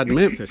he died in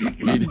Memphis.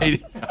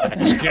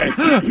 That's good.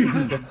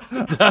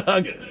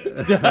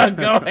 Doug,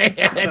 go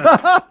ahead.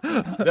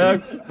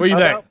 Doug, what do you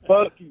think?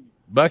 Bucky.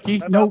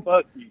 Bucky? Nope.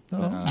 Bucky.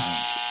 No,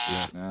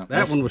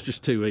 That one was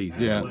just too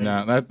easy. Yeah,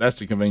 no, that's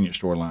the convenience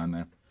store line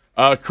now.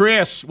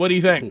 Chris, what do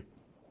you think?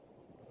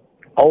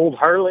 Old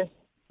Hurley.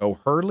 Oh,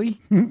 Hurley?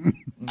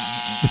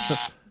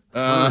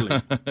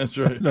 That's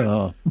right.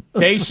 No.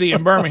 Casey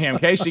in Birmingham.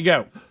 Casey,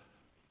 go.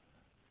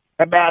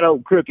 How about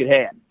old Crooked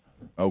Hat?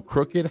 Oh,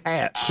 Crooked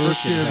Hat.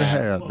 Crooked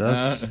Hat.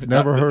 That's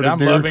never heard a I'm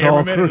deer loving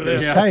called every minute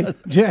of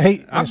Crooked. this.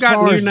 Hey, I've as got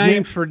far new as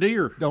names for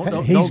deer.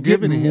 He's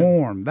give any getting hint.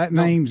 warm. That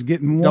name's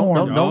getting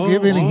warm. Don't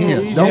give any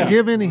hints. Don't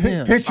give any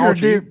hints.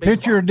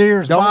 Picture a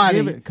deer's Don't body.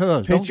 give it,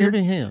 cuz. Don't give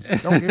any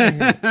hints. Don't give any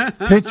hints.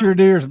 Picture a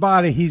deer's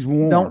body. He's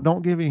warm.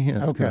 Don't give any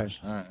hints. Okay. cuz.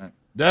 All right.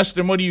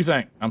 Dustin, what do you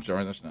think? I'm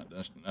sorry, that's not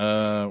Dustin.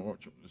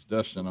 It's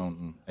Dustin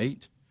on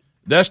 8.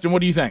 Dustin,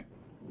 what do you think?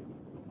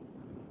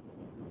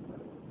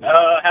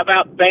 How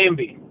about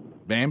Bambi?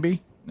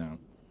 Bambi? No.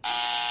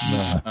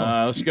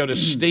 Let's go to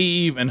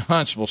Steve in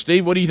Huntsville.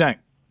 Steve, what do you think?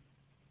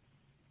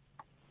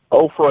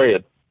 Old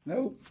Fred.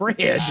 Nope. Fred.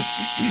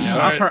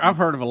 I've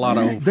heard of a lot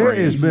of old There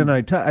friends. has been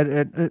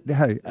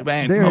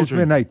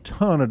a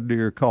ton of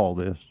deer call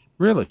this.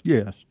 Really?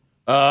 Yes.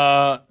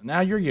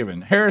 Now you're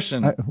giving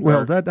Harrison.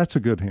 That's a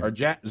good hint. Or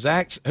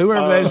Zach's,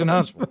 whoever that is in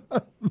Huntsville.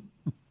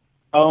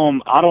 I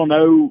don't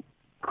know.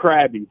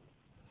 Crabby.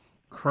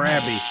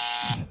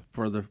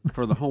 for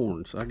the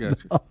horns. I got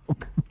you.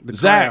 The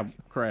Zach.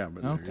 crab.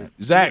 In Okay. there.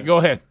 Zach, go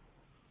ahead.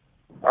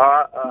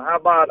 How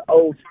about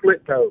old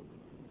Split Toe?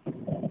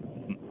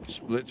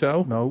 Split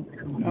toe? No.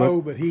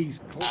 But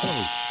he's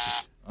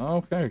close.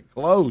 Okay,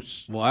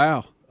 close.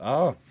 Wow.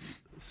 Oh.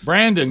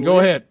 Brandon, go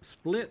ahead.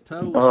 Split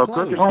toe was close.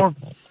 Crooked Horn.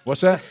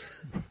 What's that?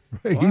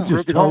 He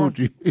just told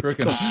you.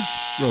 Crooked.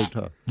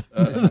 Road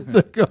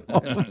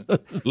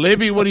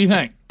Libby, what do you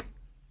think?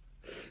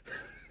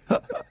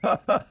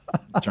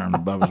 Turn the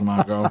Bubba's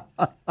mic off.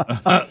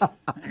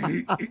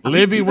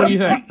 Libby, what do you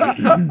think?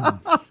 How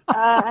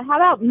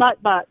about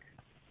Mutt Buck?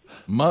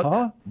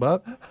 Muck?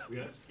 Buck?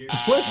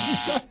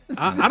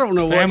 I don't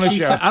know Family what she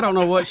show. said. I don't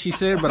know what she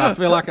said, but I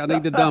feel like I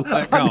need to dump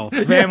that golf.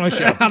 Family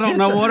show. I don't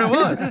know what it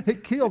was.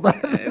 It killed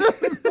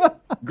that.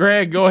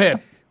 Greg, go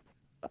ahead.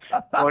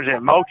 Was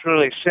it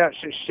mostly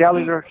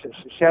cellular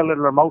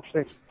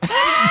mostly?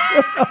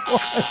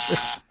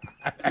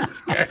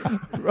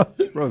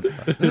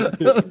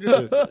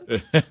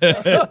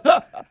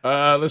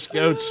 Let's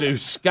go to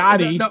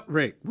Scotty. No,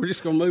 Rick, we're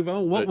just going to move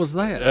on. What was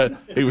that?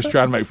 He was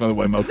trying to make fun of the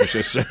way Mocha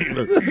says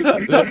sailor.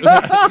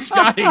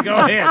 Scotty, go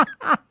ahead.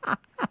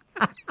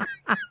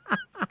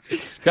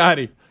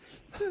 Scotty.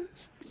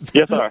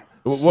 Yes, sir.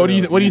 What do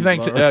you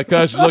think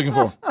Cuz is looking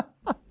for?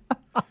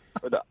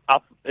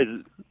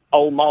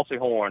 Old Mossy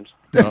Horns.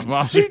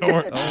 Mossy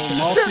horn. Oh,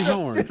 mossy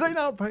horn. Did they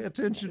not pay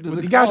attention to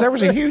the You guys, that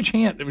was a huge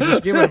hint that was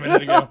just given a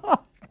minute ago.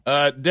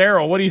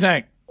 Daryl, what do you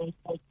think?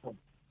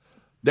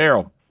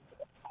 Daryl.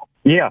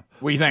 Yeah.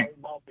 What do you think?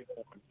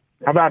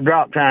 How about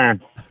drop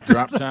time?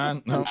 Drop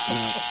time? No,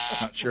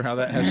 not sure how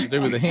that has to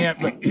do with the hint.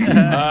 But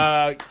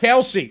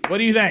Kelsey, what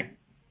do you think?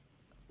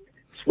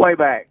 Sway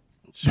back.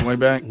 Sway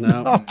back?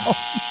 No.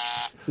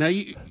 Now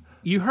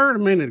you heard a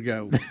minute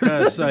ago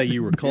say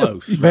you were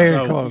close.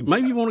 Very close.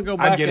 Maybe you want to go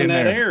back in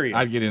that area.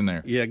 I'd get in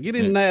there. Yeah, get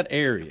in that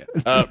area.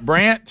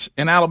 Brant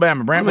in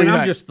Alabama. Brant, what do you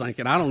think? I'm just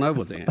thinking. I don't know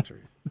what the answer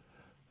is.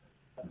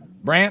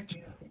 Brant?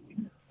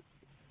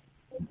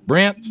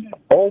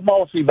 Old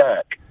Mossy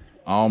back.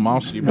 Oh,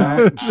 Mossy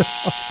back.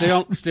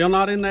 Still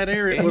not in that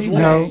area. It was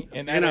warm. No,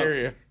 in that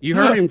area. You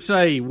heard him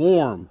say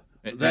warm.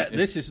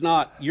 This is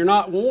not. You're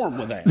not warm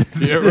with that.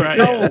 You're right.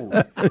 Cold.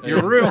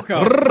 You're real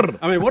cold.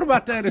 I mean, what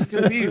about that is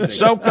confusing.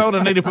 So cold,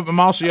 I need to put my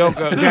Mossy Oak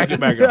jacket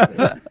back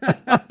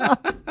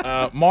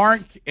on.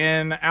 Mark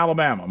in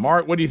Alabama.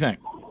 Mark, what do you think?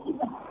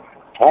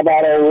 How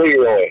about old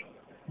Leroy?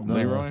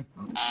 Leroy?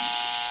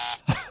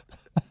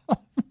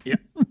 Yeah.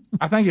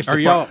 I think it's. Are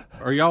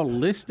y'all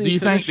listening? Do you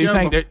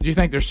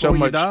think there's so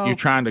much you're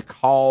trying to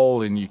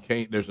call and you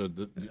can't? There's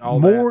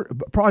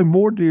probably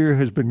more deer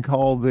has been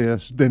called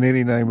this than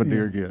any name a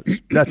deer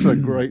gets. That's a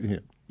great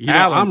hint.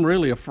 Alan, I'm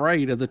really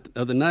afraid of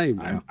the name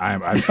now.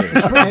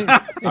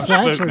 It's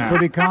actually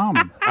pretty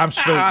common. I'm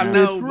spooked now. I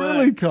know, it's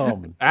really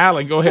common.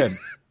 Alan, go ahead.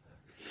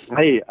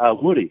 Hey,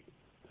 Woody.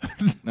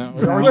 No,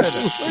 we already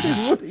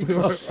said Woody's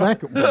the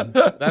second one.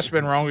 That's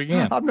been wrong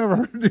again. I've never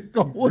heard it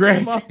called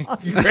Woody.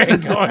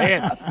 Greg, go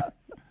ahead.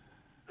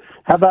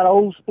 How about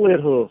old Split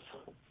Hoof?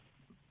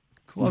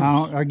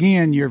 Now,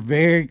 again, you're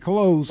very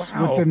close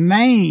with the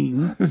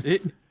name.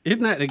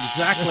 Isn't that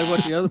exactly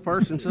what the other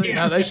person said?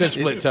 No, they said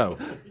split toe.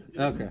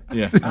 Okay.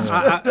 Yeah.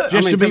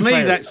 To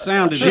me, that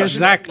sounded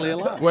exactly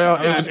alike. Well,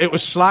 it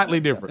was slightly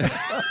different.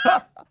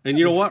 And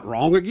you know what?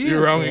 Wrong again.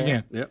 You're wrong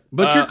again. Yep.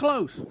 But you're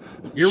close.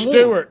 You're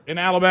Stewart in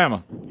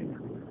Alabama.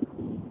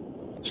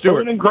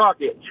 Stewart and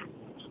Crockett.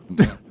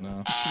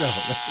 No.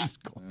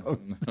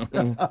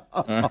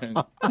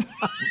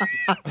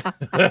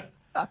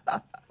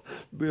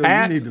 Bill,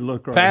 Pat, you need to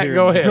look right Pat, here.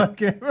 go ahead.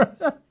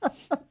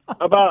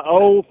 How about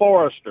old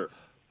Forrester?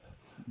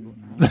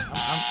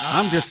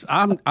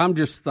 I'm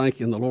just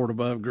thanking the Lord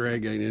above.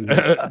 Greg ain't in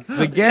here.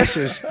 The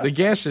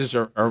guesses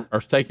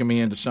are taking me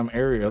into some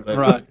area.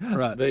 Right.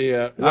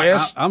 The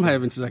Wes, I'm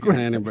having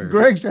secondhand embarrassment.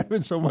 Greg's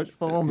having so much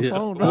fun on the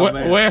phone.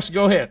 Wes,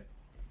 go ahead.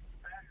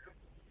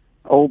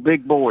 Old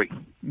Big Boy.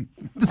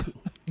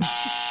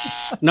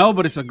 No,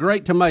 but it's a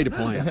great tomato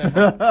plant.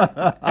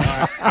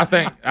 I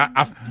think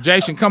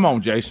Jason, come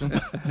on, Jason.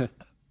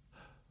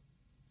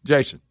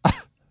 Jason, what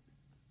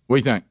do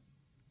you think?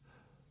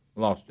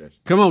 Lost Jason.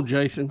 Come on,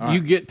 Jason. Right.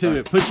 You get to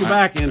it. Put your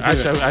back into it.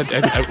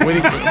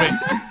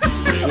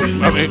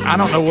 I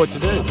don't know what to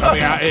do. I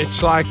mean,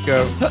 it's like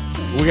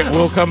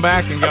we'll come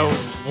back and go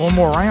one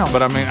more round.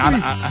 But I mean,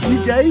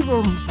 you gave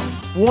them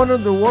one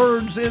of the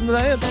words in the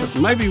answer.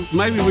 Maybe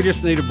we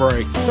just need a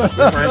break.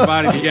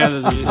 Everybody gather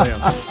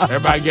themselves.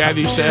 Everybody gather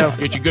yourself.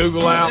 Get your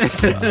Google out.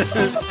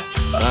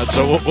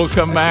 So we'll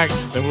come back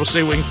and we'll see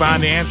if we can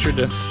find the answer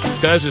to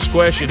Cuz's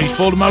question. He's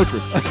pulled a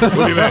Moultrie.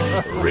 We'll be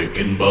back. Rick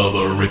and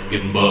Bubba, Rick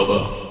and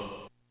Bubba.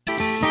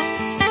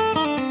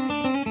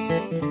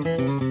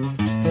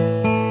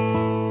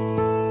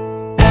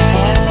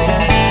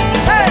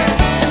 Hey!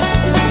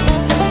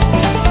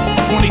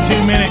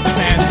 22 minutes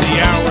past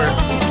the hour.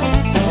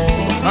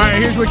 All right,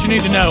 here's what you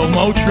need to know.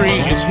 Moultrie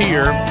is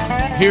here.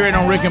 Hearing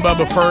on Rick and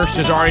Bubba First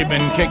has already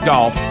been kicked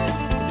off.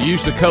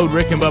 Use the code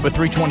Rick and Bubba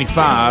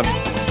 325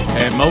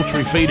 at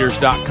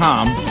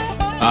MoultrieFeeders.com.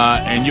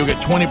 And you'll get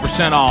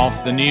 20%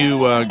 off the new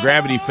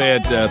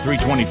gravity-fed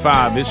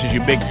 325. This is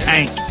your big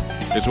tank,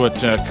 is what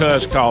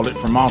Cuz called it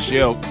from Mossy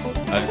Oak.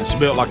 It's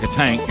built like a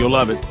tank. You'll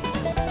love it.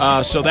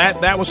 So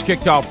that was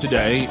kicked off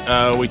today.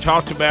 We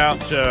talked about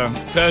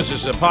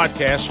Cuz's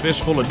podcast,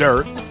 Fistful of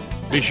Dirt.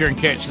 Be sure and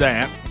catch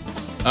that.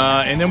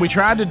 And then we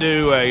tried to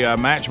do a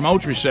Match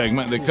Moultrie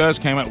segment that Cuz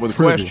came up with a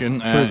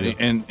question,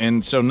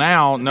 and so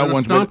now no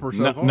one's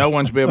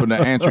been able to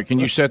answer. Can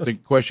you set the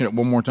question up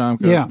one more time,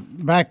 Cuz? Yeah,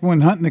 back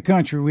when Hunting the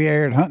Country, we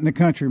aired Hunting the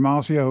Country,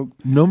 Mossy Oak.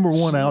 Number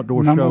one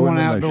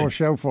outdoor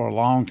show for a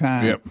long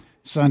time. Yep.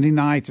 Sunday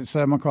nights at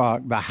 7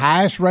 o'clock. The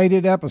highest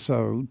rated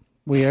episode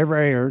we ever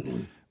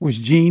aired was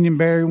Gene and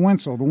Barry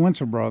Wenzel, the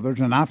Wenzel brothers,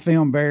 and I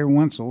filmed Barry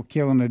Wenzel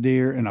killing a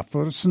deer in a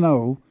foot of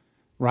snow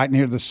right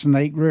near the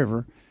Snake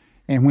River.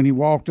 And when he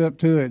walked up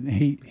to it,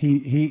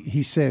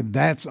 he said,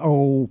 "That's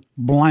old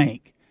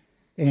blank,"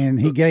 and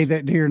he gave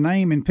that deer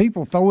name. And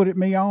people throw it at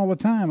me all the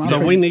time.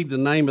 So we need the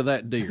name of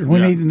that deer. We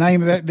need the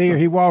name of that deer.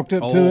 He walked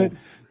up to it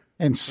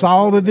and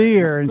saw the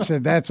deer and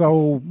said, "That's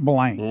old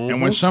blank." And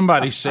when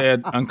somebody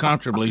said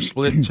uncomfortably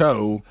split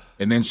toe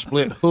and then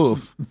split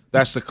hoof,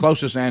 that's the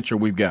closest answer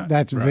we've got.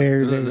 That's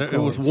very close. It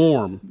was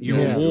warm. You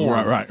were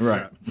warm. Right.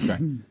 Okay.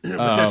 But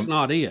that's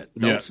not it.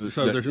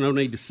 So there's no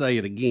need to say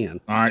it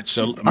again. All right.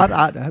 So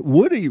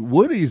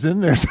Woody's in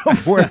there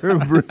somewhere.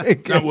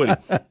 Not Woody.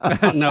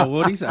 No,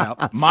 Woody's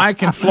out.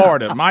 Mike in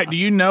Florida. Mike, do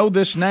you know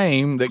this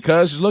name that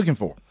Cuz is looking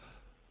for?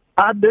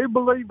 I do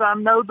believe I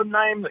know the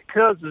name that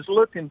Cuz is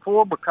looking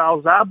for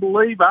because I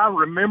believe I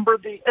remember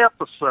the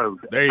episode.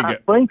 There you go. I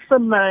think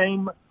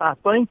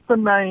the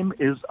name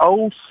is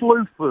Old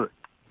Slewfoot.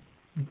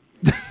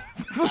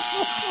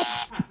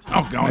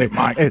 Oh, God,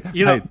 Mike.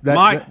 You know,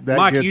 Mike,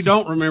 you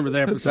don't remember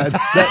the episode.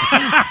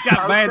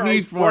 Got bad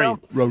news for you.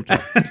 I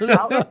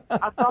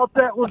thought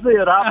that was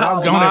it.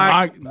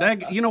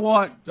 Mike. You know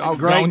what? I'll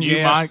Great on you,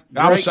 guess. Mike.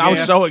 I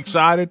was so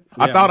excited.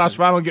 Yeah. I thought I was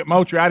finally going to get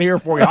Moultrie out of here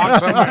before he hopped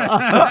somewhere.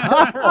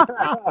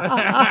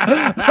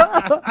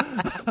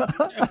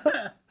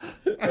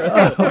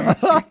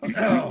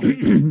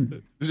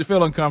 Does it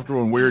feel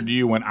uncomfortable and weird to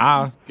you when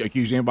I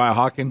accuse anybody of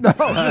hawking?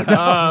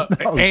 No,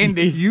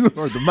 Andy. You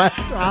are the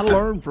master. I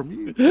learned from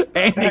you.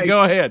 Andy,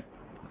 go ahead.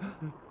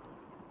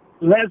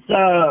 Let's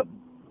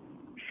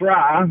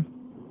try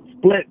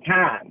split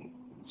time.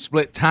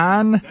 Split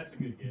time?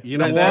 You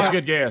know That's a what?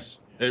 good guess.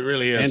 It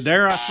really is. And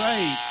dare I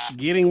say,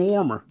 getting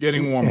warmer.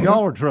 Getting warmer.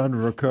 Y'all are trying to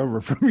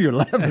recover from your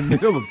laughing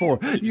deal before.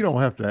 You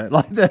don't have to act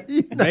like that.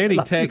 You know? Betty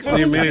texted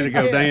me a minute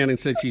ago, Dan, and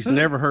said she's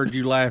never heard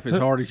you laugh as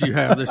hard as you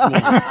have this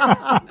morning.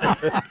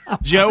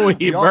 Joey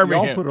in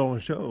Birmingham. Y'all put on a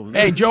show.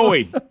 Hey,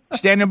 Joey.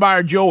 Standing by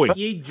our Joey.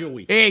 Yay,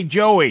 Joey. Hey,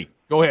 Joey.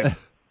 Go ahead.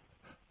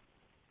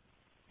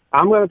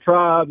 I'm going to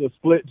try the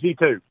split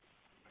G2.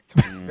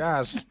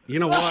 Guys. You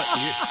know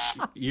what?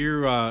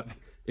 You're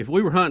if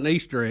we were hunting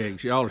Easter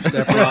eggs, y'all are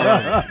stepping all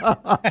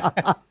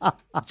over.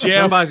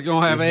 Jeff. Somebody's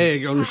going to have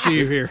egg on the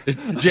shoe here.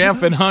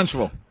 Jeff in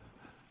Huntsville.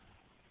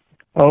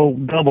 Oh,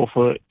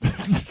 Doublefoot.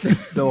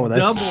 No,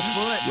 that's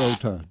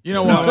Doublefoot. Rotan. You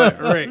know what,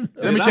 Rick?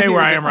 Let me tell you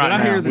where I am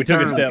right now. We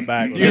took a step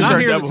back. Did I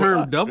hear the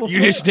term Doublefoot? You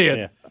just did.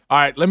 Yeah. All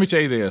right, let me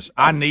tell you this.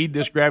 I need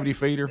this gravity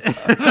feeder, and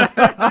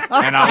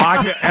I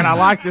like it. And I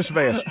like this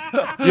vest.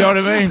 You know what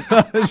I mean?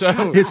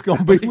 So It's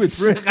going to be with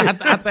Rick.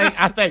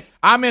 I think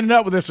I'm ending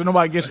up with this, so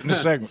nobody gets it in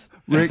this segment.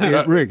 Rick,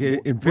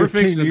 in We're 15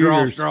 fixing to draw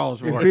years,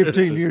 straws in for it.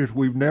 15 years,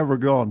 we've never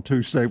gone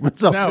 2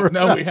 segments No, over.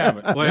 no, we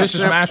haven't. Well, this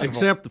is masterful.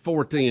 except the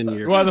 410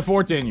 year. Well, the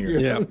 410 year.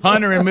 Yeah.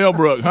 Hunter in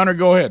Millbrook. Hunter,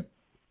 go ahead.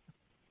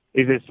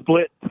 Is it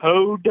split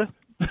toad?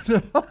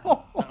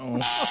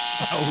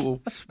 Oh.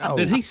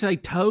 Did he say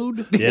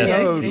toad?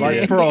 Yes. Toad,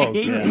 like frog.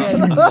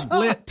 A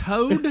split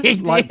toad?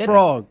 Like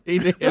frog.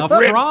 A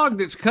frog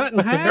that's cut in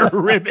half?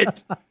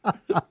 Ribbit.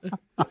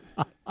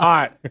 All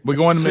right, we're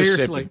going to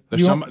Seriously.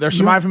 Mississippi. There's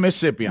somebody from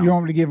Mississippi on. You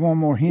want me to give one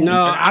more hint?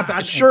 No,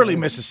 surely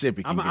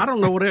Mississippi. I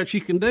don't know what else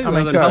you can do I mean,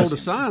 other than hold a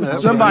sign up.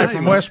 somebody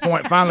from West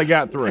Point finally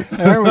got through.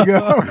 There we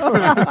go.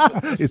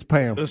 It's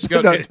Pam. Let's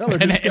go. Don't tell her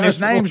And this his guy's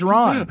name's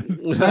Ron.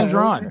 His name's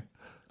Ron.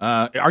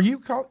 Are you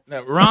called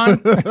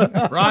Ron?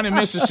 Ron in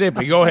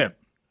Mississippi. Go ahead.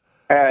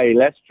 Hey,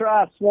 let's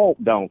try swamp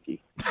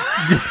donkey. You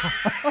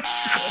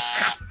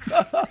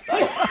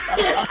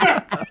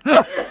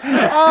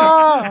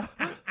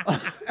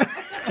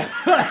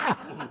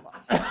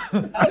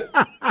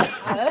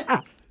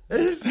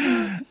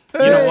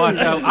know what,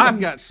 though? I've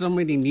got so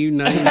many new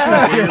names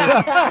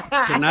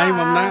to name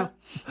them now.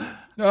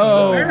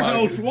 Oh, There's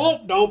old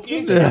swamp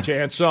donkey.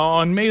 Chance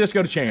on me. Let's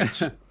go to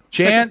Chance.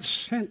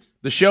 Chance,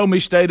 the show me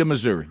state of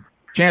Missouri.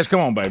 Chance,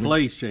 come on, baby.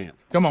 Please, Chance.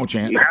 Come on,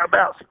 Chance. How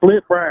about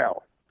split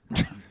brow?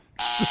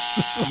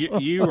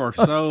 You are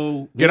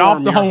so Get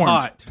off the warm, you're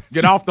horns. hot.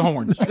 Get off the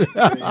horns.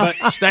 But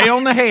stay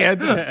on the head,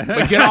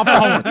 but get off the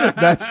horns.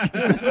 That's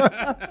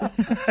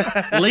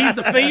Leave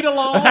the feet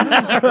alone.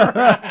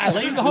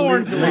 Leave the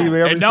horns alone. Leave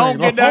everything And don't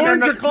get down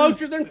Horns there. are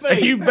closer than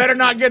feet. You better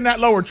not get in that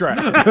lower track.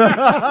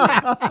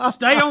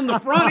 Stay on the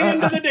front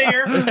end of the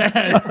deer.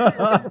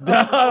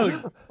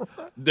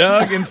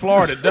 Doug in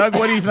Florida. Doug,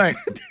 what do you think?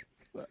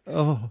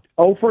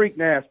 Oh, freak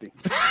nasty.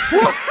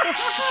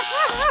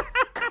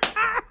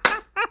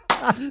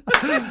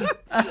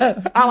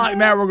 I like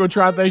now we're going to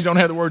try things that don't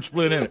have the word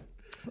split in it.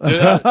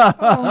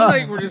 I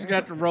think we're just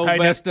got to roll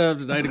best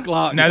of at 8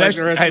 o'clock. Now, there's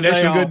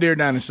some good deer. deer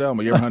down in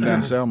Selma. You ever hunt down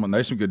in Selma?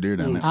 There's some good deer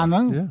down there. I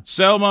know. Yeah.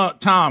 Selma,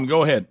 Tom,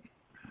 go ahead.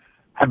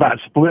 How about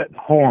split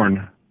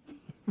horn?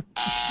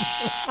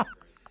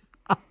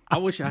 I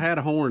wish I had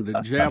a horn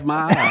to jab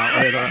my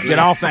eye out with. Get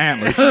off the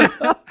antlers.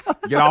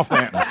 Get off the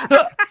antlers.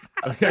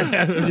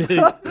 Okay.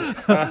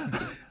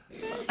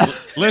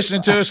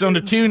 Listen to us on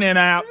the tune-in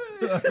app.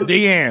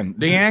 Deanne.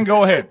 Deanne,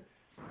 go ahead.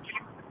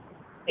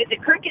 Is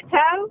it cricket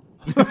toe?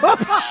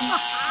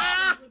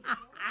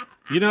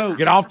 You know,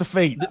 get off the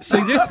feet.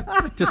 See this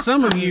to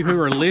some of you who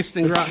are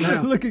listening right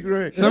now. Look at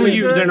Greg. Some of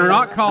you that are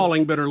not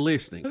calling but are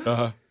listening.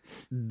 Uh-huh.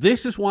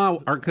 This is why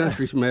our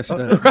country's messed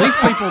up. These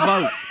people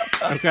vote.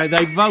 Okay,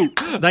 they vote.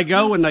 They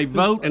go and they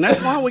vote, and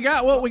that's why we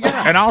got what we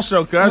got. And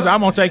also, cuz I'm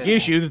gonna take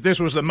issue that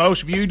this was the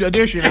most viewed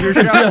edition of your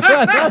show.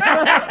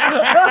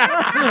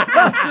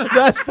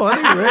 That's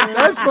funny, Rick.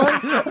 That's funny.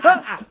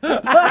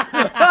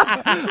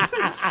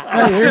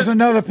 Hey, here's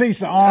another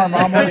piece of arm.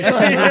 I'm going to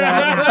take it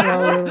out and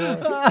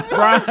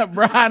throw it away.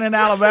 Brian in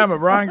Alabama.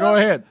 Brian, go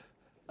ahead.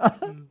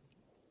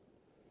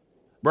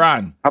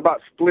 Brian. How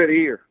about split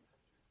ear?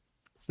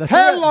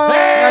 Hello.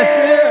 That's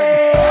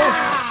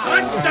it.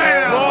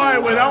 Touchdown!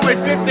 Boy, with only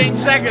 15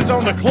 seconds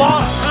on the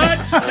clock.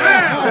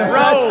 Touchdown!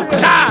 Roll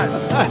Tide!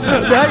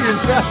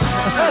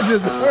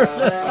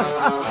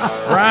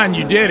 Brian,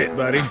 you did it,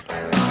 buddy.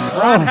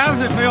 Brian, how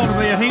does it feel to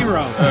be a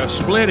hero?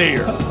 Split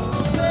ear.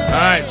 All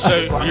right, so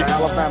you're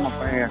Alabama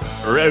fan.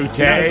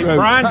 Rotate.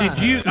 Brian,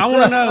 I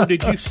want to know,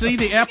 did you see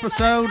the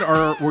episode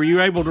or were you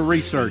able to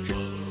research it?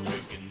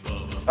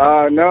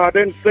 No, I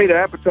didn't see the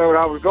episode.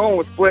 I was going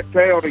with Split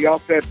Tail till y'all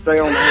said stay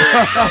on the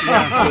air.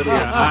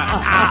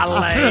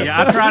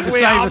 I tried to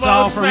save us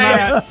all from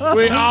that.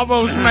 We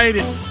almost made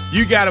it.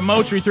 You got a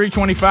Moultrie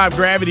 325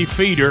 gravity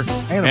feeder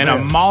and a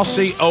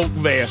Mossy Oak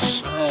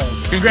vest.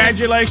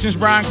 Congratulations,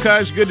 Brian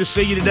Cuz. Good to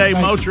see you today,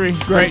 Moultrie.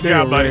 Great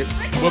job, buddy.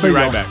 We'll be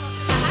right back.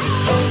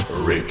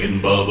 Rick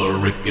and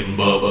Bubba, Rick and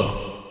Bubba.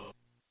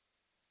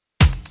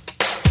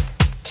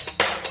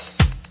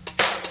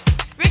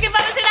 Rick and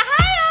Bubba's in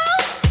Ohio.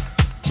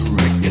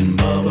 Rick and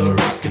Bubba,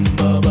 Rick and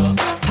Bubba.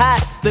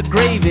 Pass the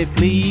gravy,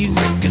 please.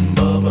 Rick and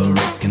Bubba,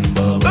 Rick and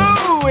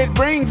Bubba. Ooh, it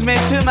brings me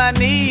to my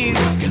knees.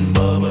 Rick and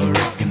Bubba,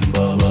 Rick and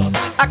Bubba.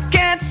 I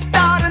can't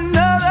start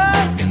another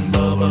Rick and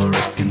Bubba,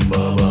 Rick and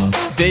Bubba.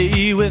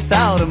 day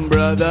without 'em,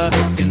 brother.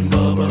 Rick and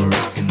Bubba,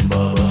 Rick and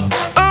Bubba.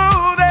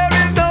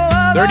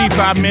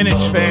 35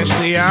 minutes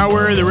past the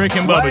hour, the Rick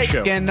and Bubba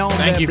Show.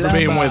 Thank you for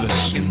being with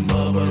us.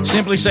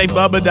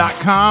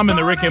 SimplySafeBubba.com and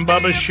the Rick and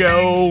Bubba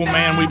Show.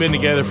 Man, we've been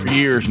together for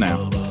years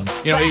now.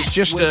 You know, it's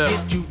just a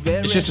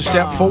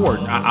step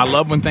forward. I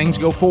love when things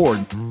go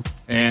forward.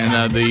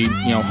 And the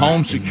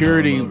home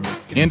security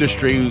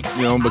industry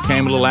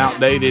became a little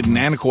outdated and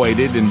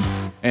antiquated.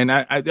 And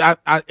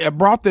I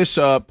brought this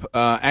up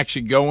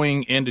actually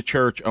going into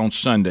church on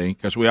Sunday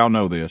because we all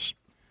know this.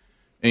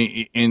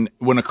 And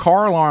when a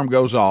car alarm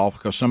goes off,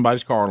 because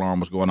somebody's car alarm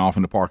was going off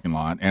in the parking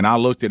lot, and I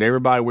looked at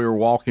everybody, we were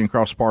walking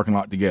across the parking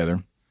lot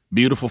together,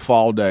 beautiful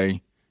fall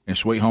day in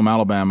Sweet Home,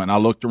 Alabama, and I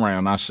looked around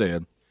and I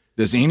said,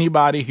 does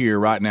anybody here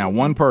right now,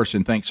 one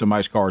person, think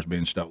somebody's car is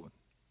being stolen?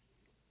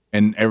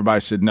 And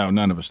everybody said, no,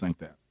 none of us think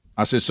that.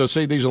 I said, so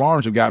see, these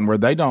alarms have gotten where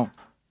they don't,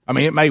 I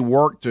mean, it may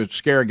work to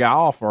scare a guy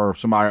off or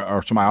somebody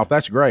off,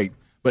 that's great,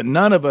 but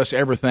none of us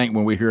ever think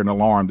when we hear an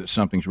alarm that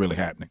something's really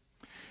happening.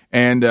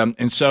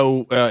 And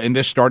so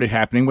this started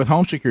happening with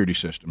home security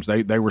systems.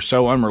 They were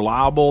so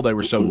unreliable. They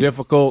were so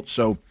difficult,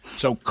 so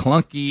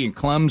clunky and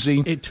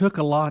clumsy. It took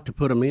a lot to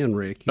put them in,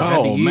 Rick. You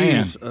had to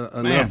use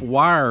enough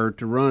wire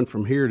to run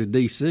from here to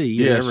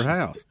D.C. in every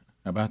house.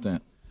 How about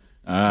that?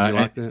 You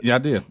like that? Yeah, I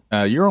did.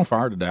 You're on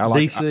fire today. I like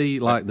D.C.,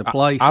 like the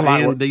place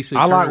and D.C.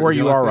 I like where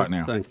you are right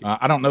now. Thank you.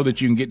 I don't know that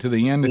you can get to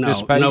the end at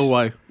this pace. No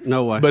way.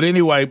 But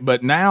anyway,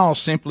 now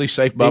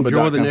SimplySafeBubba.com.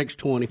 Enjoy the next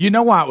 20. You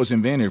know why it was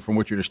invented from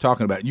what you're just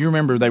talking about? You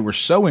remember they were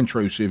so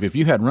intrusive. If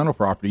you had rental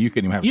property, you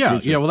couldn't even have a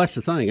security system. Well, that's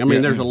the thing. I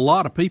mean, there's a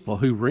lot of people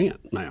who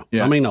rent now.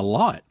 Yeah. I mean, a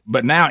lot.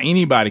 But now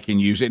anybody can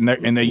use it,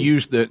 and they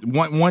use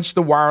once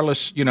the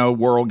wireless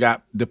world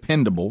got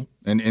dependable,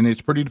 and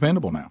it's pretty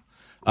dependable now.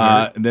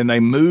 Then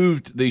they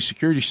moved the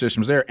security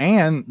systems there,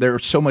 and they're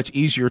so much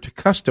easier to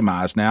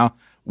customize now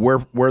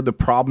where the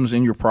problems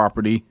in your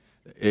property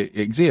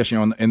exist.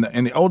 In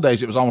the old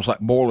days, it was almost like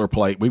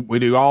boilerplate. We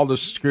do all the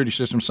security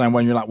systems the same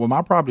way, and you're like, well,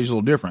 my property's a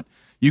little different.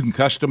 You can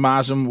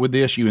customize them with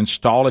this. You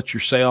install it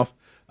yourself.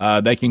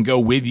 They can go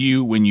with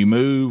you when you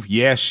move.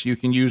 Yes, you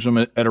can use them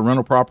at a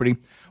rental property.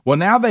 Well,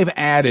 now they've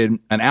added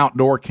an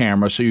outdoor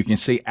camera so you can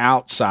see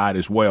outside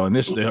as well. And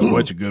it's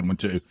a good one,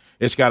 too.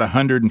 It's got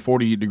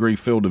 140-degree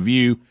field of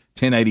view,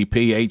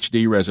 1080p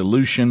HD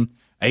resolution,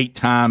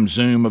 8x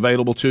zoom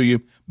available to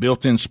you,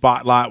 built-in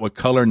spotlight with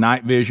color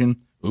night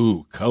vision.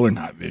 Ooh, color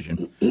night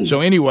vision.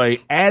 So anyway,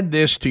 add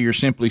this to your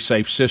Simply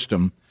Safe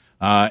system.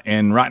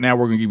 And right now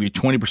we're going to give you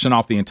 20%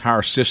 off the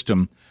entire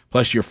system,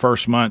 plus your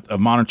first month of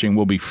monitoring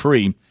will be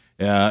free.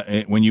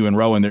 When you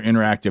enroll in their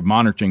interactive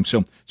monitoring.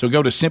 So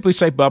go to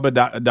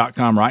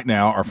SimplySafeBubba.com right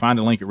now or find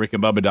a link at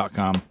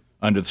RickandBubba.com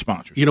under the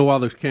sponsors. You know why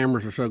those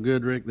cameras are so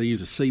good, Rick? They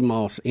use a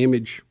CMOS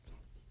image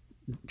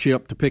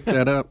chip to pick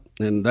that up,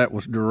 and that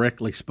was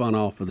directly spun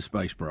off of the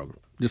space program.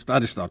 I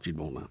just thought you'd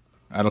want to know.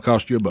 That'll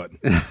cost you a button.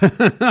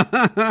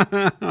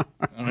 I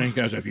mean,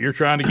 because if you're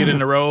trying to get in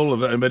the role of,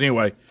 but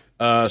anyway,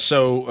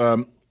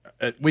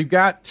 we've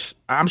got.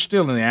 I'm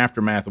still in the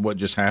aftermath of what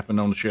just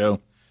happened on the show.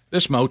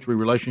 This Moultrie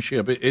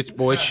relationship, it's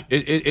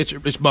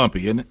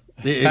bumpy, isn't it?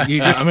 Rick,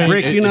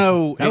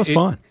 that was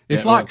fun.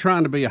 It's like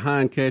trying to be a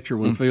hind catcher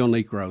when Phil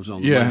Necro's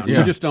on the mound.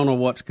 You just don't know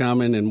what's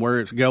coming and where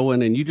it's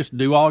going, and you just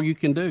do all you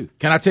can do.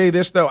 Can I tell you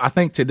this though? I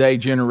think today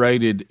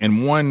generated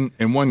in one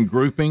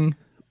grouping,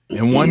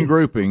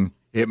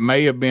 it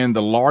may have been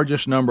the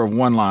largest number of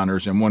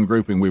one-liners in one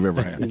grouping we've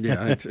ever had. The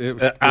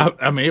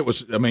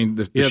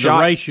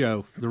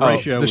ratio.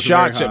 The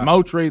shots at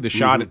Moultrie, the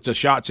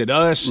shots at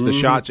us, the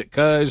shots at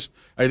Cuz.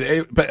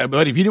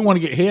 But if you didn't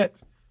want to get hit,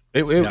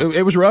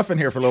 It was rough in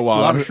here for a little while.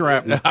 A lot of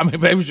shrapnel. I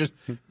mean, it was just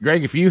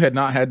Greg. If you had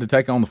not had to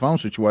take on the phone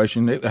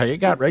situation, it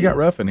got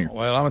rough in here.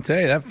 Well, I'm gonna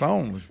tell you that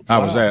phone was.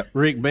 How was that?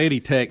 Rick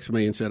Beatty texted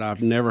me and said, "I've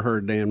never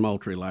heard Dan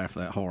Moultrie laugh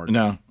that hard."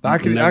 No, I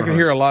can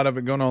hear a lot of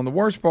it going on. The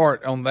worst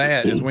part on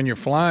that is when you're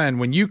flying.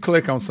 When you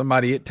click on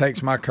somebody, it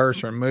takes my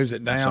cursor and moves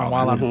it down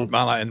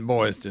and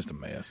boy, it's just a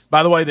mess.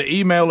 By the way, the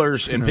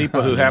emailers and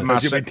people who have the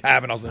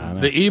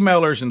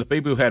emailers and the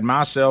people who had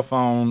my cell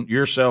phone,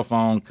 your cell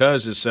phone,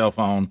 Cuz's cell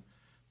phone.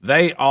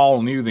 They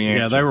all knew the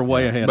answer. Yeah, they were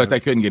way ahead. But they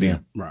couldn't get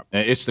in. Right.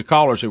 It's the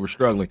callers who were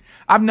struggling.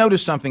 I've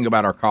noticed something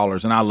about our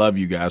callers, and I love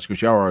you guys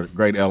because y'all are a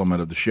great element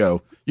of the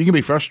show. You can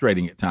be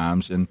frustrating at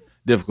times and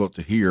difficult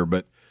to hear,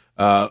 but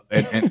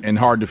and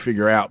hard to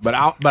figure out. But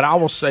I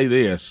will say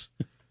this: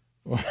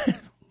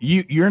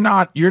 you're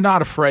not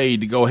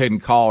afraid to go ahead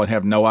and call and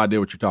have no idea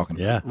what you're talking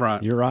about. Yeah,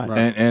 right. You're right.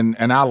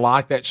 And I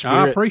like that spirit.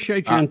 I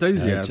appreciate your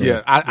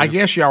enthusiasm. I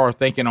guess y'all are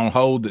thinking on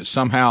hold that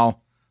somehow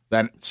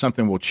that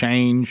something will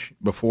change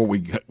before we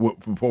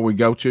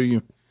go to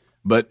you.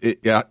 But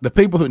the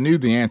people who knew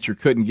the answer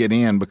couldn't get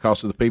in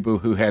because of the people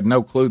who had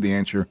no clue the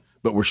answer,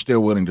 but were still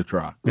willing to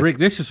try. Rick,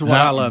 this is what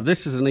I love.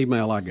 This is an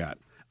email I got.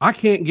 I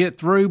can't get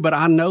through, but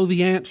I know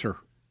the answer! !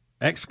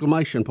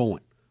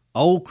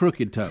 Old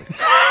crooked toe.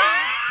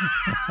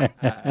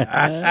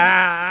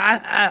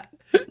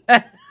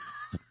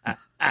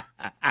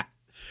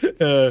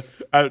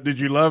 Did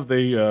you love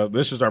the?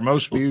 This is our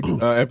most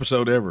viewed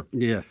episode ever.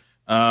 Yes.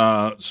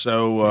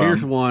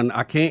 Here's one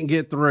I can't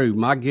get through.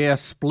 My guess,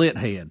 split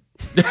head.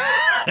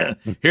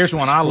 Here's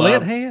one I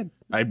love. Split head.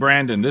 Hey,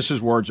 Brandon, this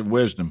is words of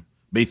wisdom.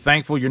 Be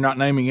thankful you're not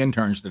naming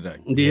interns today.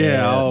 Yeah.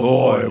 Yes. Oh,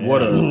 boy,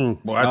 what a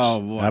boy.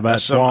 How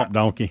about Swamp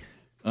Donkey?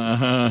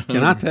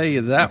 Can I tell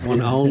you that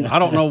one owned? I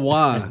don't know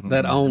why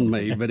that owned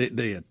me, but it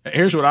did.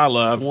 Here's what I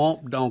love.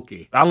 Swamp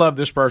Donkey. I love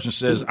this person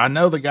says, I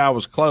know the guy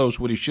was close.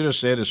 What he should have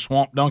said is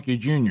Swamp Donkey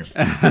Jr.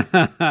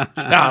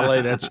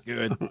 Golly, that's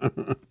good.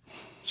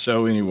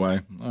 So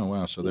anyway, oh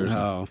wow, so there's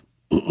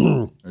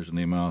there's an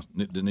email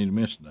didn't need to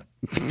miss today.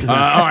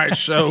 All right,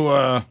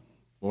 so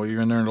boy,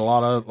 you're in there in a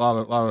lot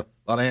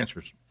of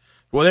answers.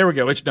 Well, there we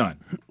go. It's done.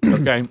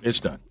 Okay, it's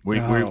done.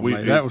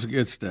 That was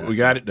good stuff. We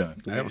got it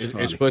done. That was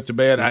funny. It's put to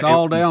bed. It's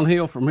all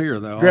downhill from here,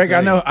 though. Greg,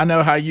 I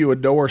know how you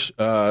adore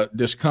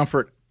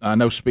discomfort. I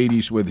know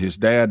Speedy's with his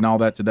dad and all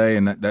that today,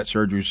 and that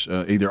surgery's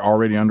either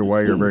already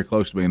underway or very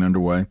close to being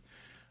underway.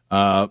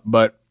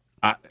 But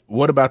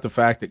what about the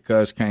fact that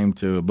Cuz came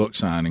to a book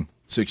signing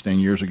 16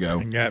 years ago?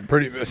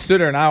 And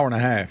stood there an hour and a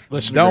half.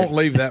 Don't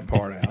leave that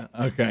part out.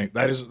 Okay,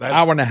 that's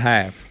hour and a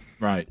half.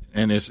 Right,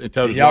 and it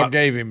told us y'all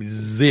gave him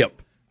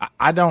zip.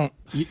 I don't.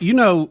 You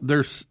know,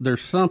 there's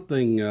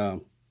something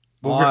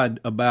odd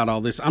about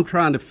all this. I'm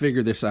trying to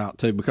figure this out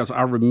too because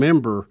I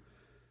remember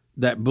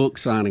that book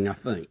signing. I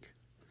think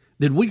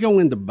did we go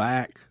in the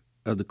back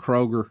of the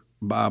Kroger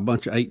by a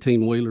bunch of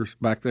 18-wheelers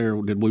back there?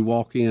 Did we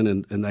walk in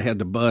and they had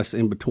the bus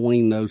in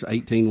between those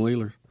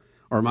 18-wheelers?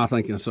 Or am I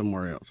thinking of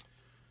somewhere else?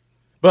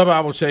 Bubba, I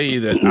will tell you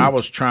that I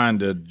was trying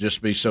to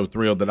just be so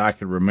thrilled that I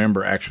could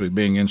remember actually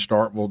being in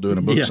Starkville doing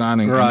a book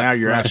signing, and now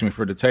you're asking me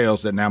for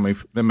details that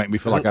make me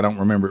feel like I don't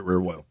remember it very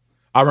well.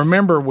 I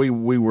remember we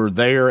were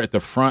there at the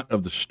front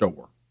of the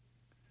store.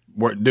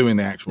 We're doing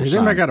the actual signing. Has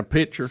anybody got a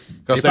picture?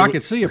 If I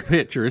could see a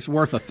picture, it's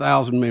worth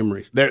 1,000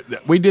 memories.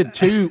 We did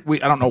two.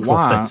 I don't know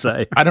why.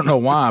 I don't know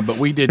why, but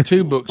we did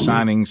two book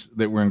signings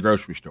that were in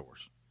grocery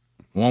stores.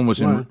 One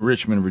was in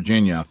Richmond,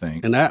 Virginia, I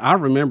think. And I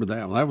remember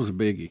that one. That was a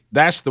biggie.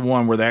 That's the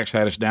one where they actually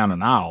had us down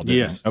an aisle, didn't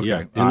yes, they? Okay.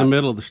 Yeah, in the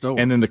middle of the store.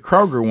 And then the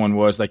Kroger one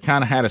was they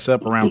kind of had us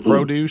up around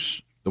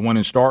produce, the one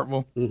in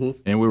Starkville,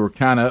 and we were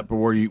kind of up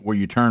where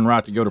you turn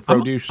right to go to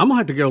produce. I'm going to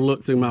have to go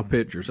look through my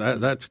pictures.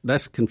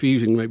 That's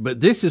confusing me.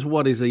 But this is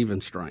what is even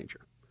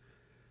stranger.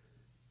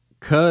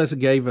 Cuz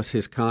gave us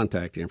his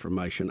contact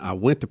information. I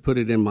went to put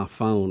it in my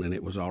phone, and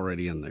it was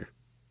already in there.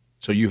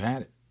 So you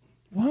had it.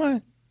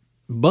 What?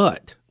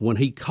 But when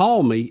he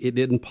called me, it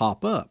didn't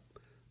pop up.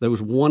 There was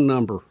one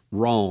number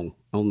wrong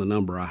on the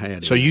number I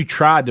had. So you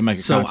tried to make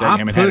a contact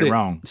him and had it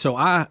wrong. So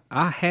I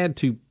had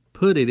to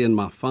put it in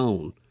my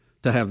phone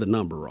to have the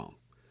number wrong.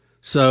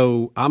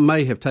 So I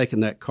may have taken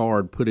that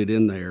card, put it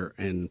in there,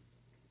 and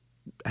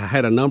I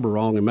had a number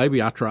wrong, and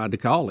maybe I tried to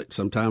call it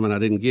sometime and I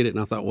didn't get it, and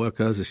I thought, well,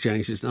 Cuz has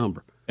changed his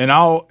number.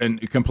 In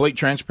complete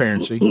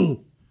transparency,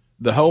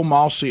 the whole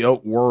Mossy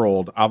Oak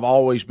world, I've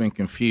always been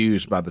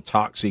confused by the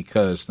Toxie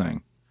Cuz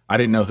thing. I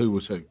didn't know who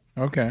was who.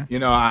 Okay. You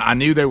know, I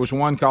knew there was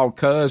one called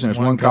Cuz and there's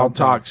one called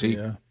Toxie.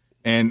 Yeah.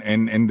 And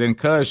then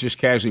Cuz just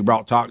casually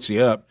brought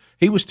Toxie up.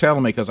 He was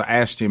telling me, because I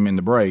asked him in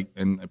the break,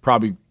 and it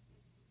probably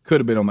could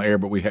have been on the air,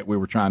 but we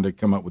were trying to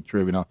come up with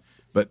trivia and all.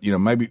 But, you know,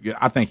 maybe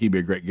I think he'd be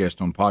a great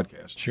guest on the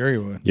podcast. Sure he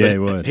would. Yeah, he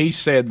would. He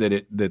said that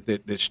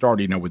it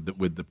started, you know, with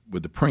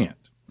the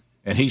print.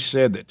 And he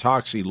said that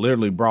Toxie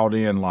literally brought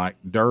in like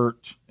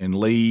dirt and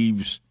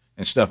leaves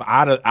and stuff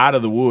out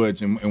of the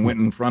woods and went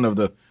in front of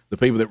the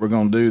people that were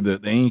going to do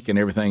the ink and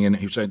everything, and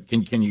he said,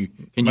 "Can you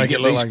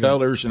get these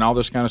colors and all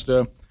this kind of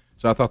stuff?"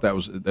 So I thought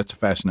that's a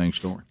fascinating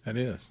story. That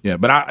is. Yeah,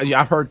 but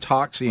I've heard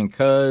Toxie and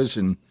Cuz,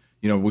 and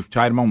we've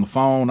tried them on the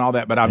phone, all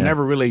that, but I've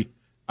never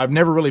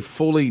really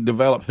fully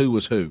developed who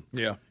was who.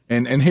 Yeah.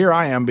 And here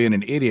I am being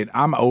an idiot.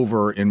 I'm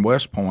over in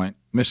West Point,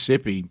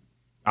 Mississippi.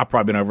 I've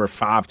probably been over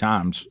 5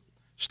 times,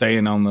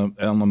 staying on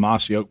the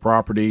Mossy Oak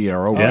property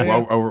or over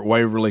at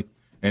Waverly,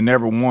 and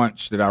never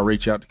once did I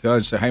reach out to Cuz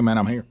and say, "Hey, man,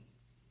 I'm here."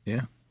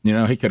 Yeah.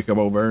 He could have come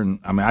over, and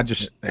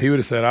he would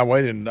have said, "I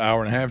waited an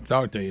hour and a half to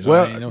talk to you." So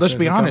well, let's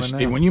be honest.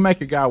 When you make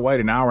a guy wait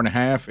an hour and a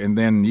half, and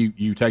then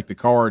you take the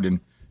card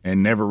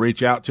and never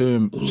reach out to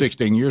him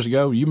 16 years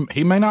ago,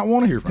 he may not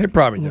want to hear from you. He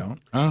probably don't.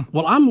 Huh?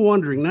 Well, I'm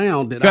wondering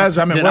now. Because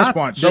I'm in West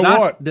Point. So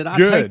what? Did I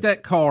take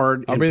that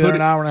card I'll be there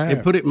an hour and a half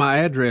and put it in my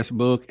address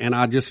book, and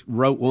I just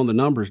wrote one of the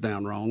numbers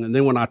down wrong? And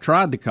then when I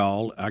tried to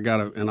call, I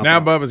got now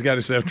Bubba's got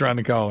himself trying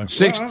to call him.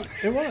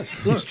 It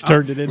was. Look,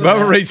 turned it in.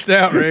 Bubba reached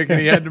out, Rick, and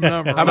he had the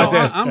number. How about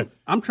this?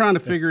 I'm trying to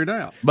figure it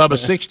out. Bubba,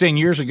 16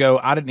 years ago,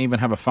 I didn't even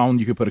have a phone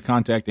you could put a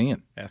contact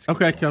in.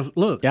 Okay, because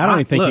look. Yeah, I don't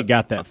even think it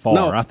got that far.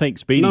 No, I think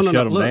Speedy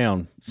shut him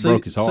down,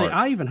 broke his heart. See,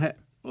 I even had.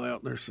 Well,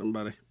 there's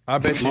somebody. I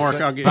bet Mark,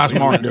 you. I'll get How's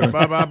Mark doing?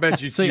 Bubba, I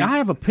bet you. See, I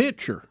have a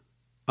picture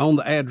on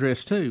the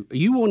address too.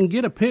 You wouldn't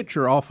get a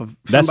picture off of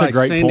That's somebody a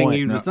great sending point.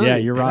 you the No. thing. Yeah,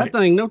 you're right. That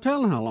thing, no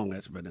telling how long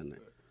that's been in there.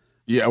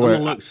 Yeah, I'm well,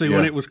 gonna look, see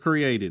when it was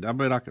created. I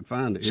bet I could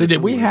find it. See,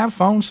 did we have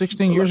phones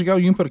 16 years ago?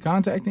 You can put a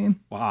contact in.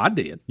 Well, I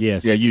did.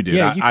 Yes. Yeah, you did.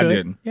 Yeah, you I could.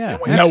 didn't. Yeah,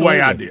 no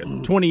way I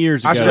did. 20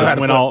 years ago, I still had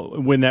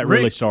when that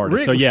really started.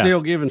 Rick so was yeah,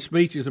 still giving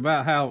speeches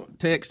about how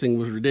texting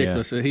was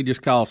ridiculous. So he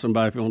just called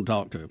somebody if you want to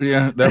talk to him.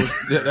 Yeah, that was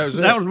it.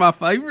 That was my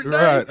favorite day.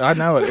 Right, I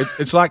know it.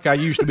 It's like I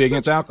used to be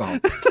against alcohol.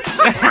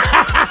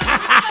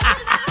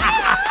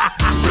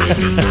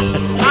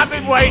 I've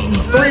been waiting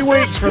 3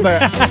 weeks for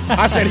that.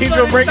 I said he's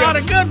going to bring Not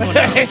up a good one.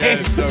 I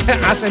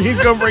said he's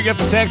going to bring up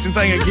the texting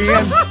thing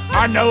again.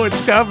 I know it's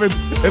coming.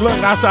 And look,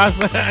 I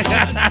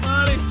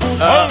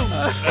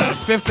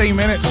said 15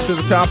 minutes to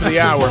the top of the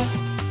hour.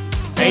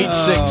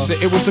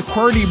 8-6. It was the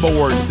QWERTY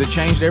board that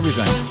changed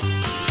everything.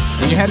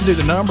 And you had to do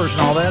the numbers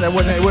and all that. It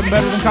wasn't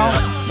better than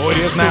calling. Boy, it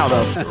is now,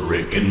 though.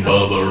 Rick and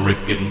Bubba,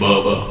 Rick and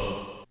Bubba.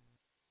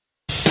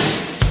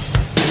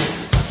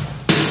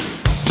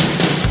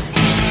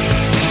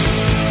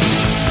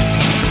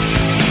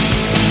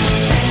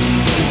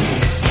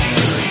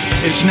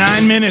 It's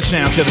 9 minutes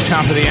now to the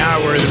top of the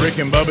hour of the Rick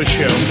and Bubba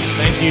Show.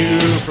 Thank you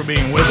for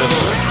being with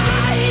us.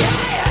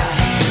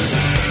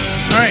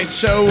 All right,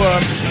 so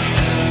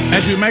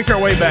as we make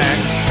our way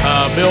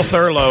back, Bill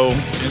Thurlow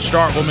in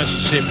Starkville,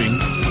 Mississippi,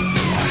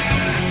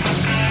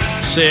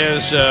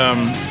 says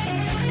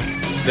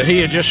that he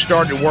had just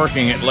started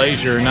working at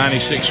Laser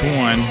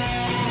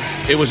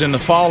 96.1. It was in the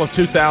fall of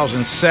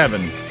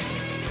 2007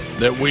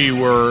 that we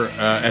were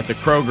at the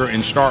Kroger in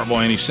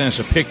Starkville, and he sent us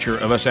a picture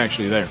of us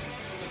actually there.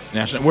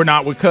 Now, so we're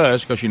not with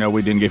Cuz because,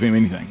 we didn't give him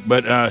anything.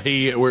 But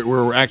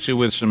we're actually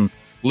with some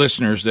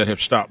listeners that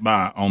have stopped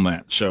by on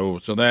that. So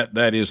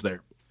that is there.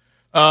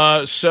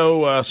 Fall.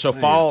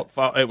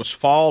 It was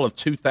fall of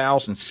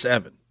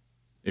 2007,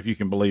 if you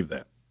can believe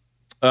that.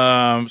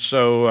 Now,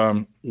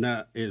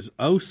 is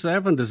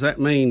 07, does that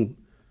mean,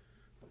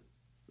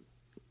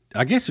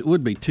 I guess it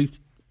would be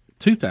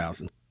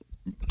 2000.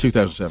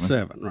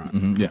 2007. Right.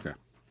 Mm-hmm, yeah. Okay.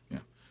 Yeah.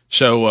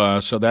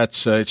 So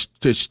that's it's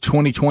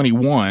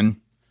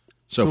 2021.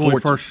 So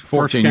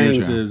 14 years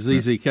ago. To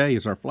ZZK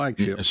is our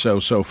flagship.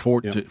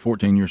 Yeah,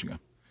 14 years ago.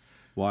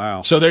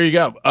 Wow. So there you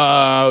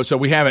go. So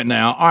we have it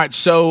now. All right.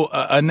 So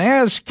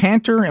Inez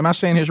Cantor, am I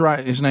saying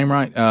his name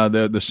right?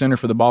 The center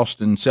for the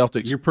Boston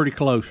Celtics. You're pretty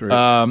close, Rick.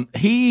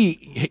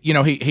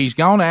 He's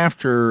gone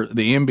after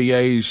the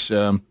NBA's.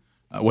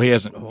 He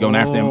hasn't gone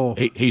after them.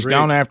 He's Rick,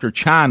 gone after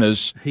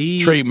China's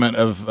treatment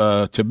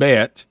of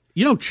Tibet.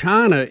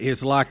 China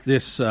is like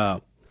this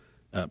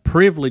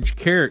privileged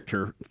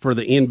character for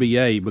the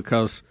NBA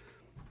because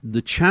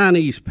the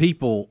Chinese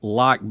people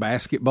like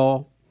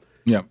basketball.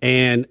 Yeah,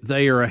 and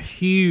they are a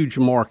huge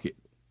market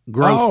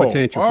growth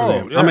potential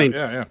for them.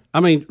 Yeah, I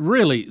mean,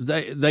 really,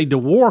 they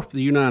dwarf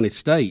the United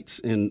States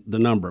in the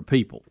number of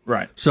people.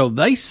 Right. So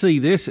they see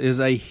this as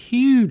a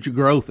huge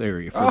growth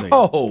area for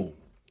them.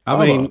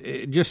 I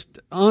mean, just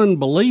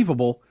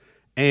unbelievable.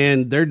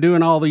 And they're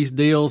doing all these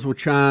deals with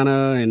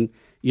China. And,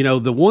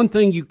 the one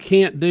thing you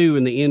can't do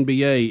in the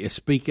NBA is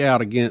speak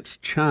out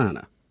against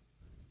China.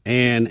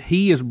 And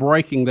he is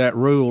breaking that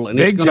rule. And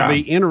it's going to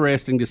be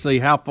interesting to see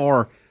how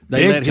far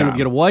they let him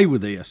get away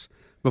with this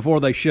before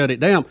they shut it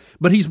down.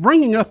 But he's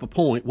bringing up a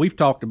point we've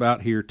talked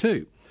about here,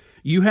 too.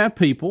 You have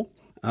people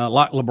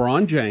like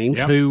LeBron James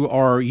who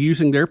are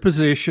using their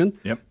position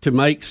to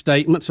make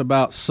statements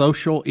about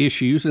social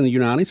issues in the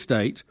United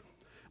States.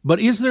 But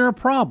is there a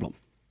problem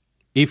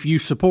if you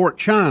support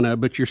China,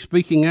 but you're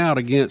speaking out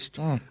against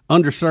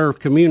underserved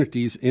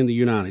communities in the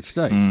United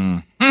States?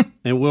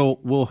 And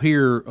we'll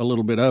hear a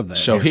little bit of that.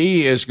 So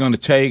he is going to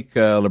take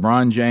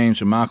LeBron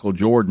James and Michael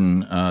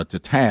Jordan to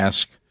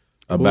task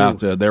about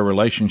their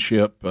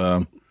relationship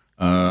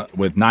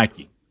with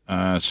Nike.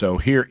 So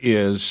here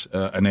is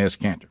Inez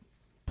Cantor.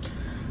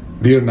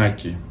 Dear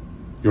Nike,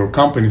 your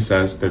company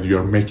says that you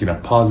are making a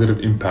positive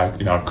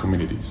impact in our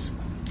communities.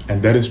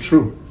 And that is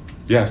true.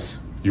 Yes,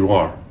 you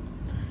are.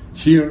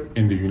 Here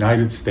in the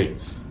United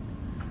States,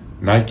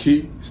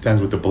 Nike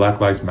stands with the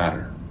Black Lives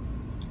Matter.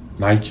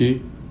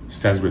 Nike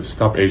stands with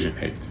Stop Asian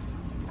Hate.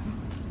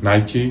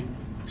 Nike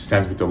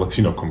stands with the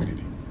Latino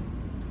community.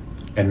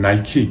 And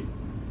Nike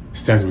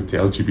stands with the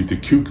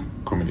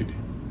LGBTQ community.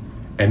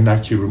 And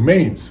Nike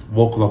remains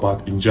vocal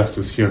about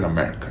injustice here in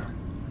America.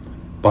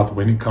 But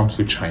when it comes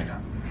to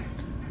China,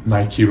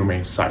 Nike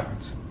remains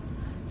silent.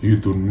 You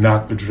do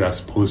not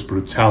address police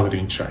brutality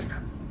in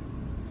China.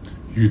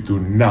 You do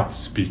not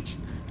speak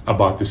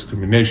about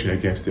discrimination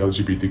against the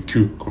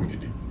LGBTQ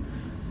community.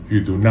 You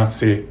do not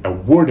say a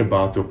word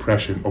about the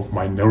oppression of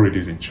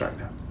minorities in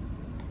China.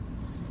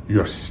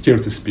 You are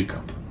scared to speak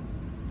up.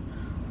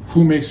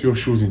 Who makes your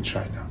shoes in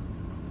China?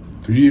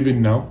 Do you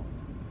even know?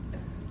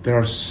 There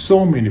are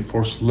so many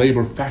forced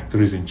labor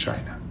factories in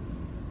China.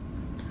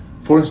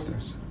 For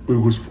instance,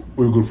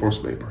 Uyghur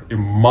forced labor in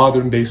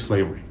modern day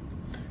slavery,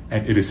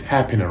 and it is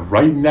happening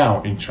right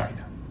now in China.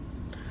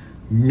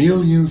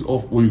 Millions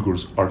of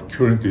Uyghurs are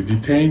currently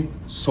detained,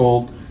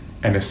 sold,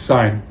 and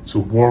assigned to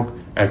work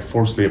at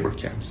forced labor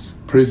camps,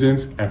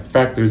 prisons, and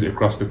factories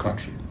across the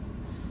country.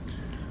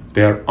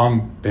 They are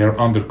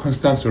under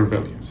constant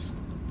surveillance,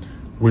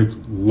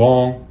 with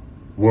long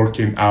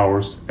working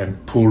hours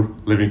and poor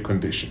living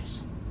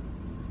conditions.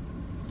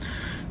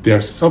 They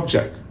are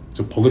subject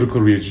to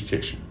political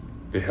re-education.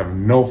 They have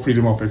no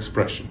freedom of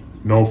expression,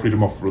 no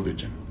freedom of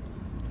religion,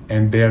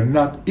 and they are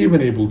not even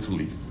able to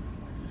leave.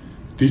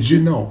 Did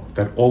you know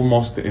that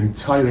almost the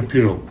entire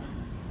apparel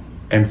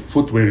and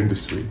footwear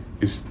industry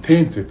is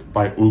tainted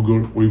by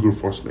Uyghur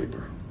forced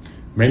labor?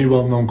 Many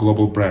well-known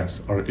global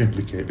brands are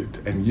implicated,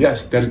 and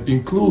yes, that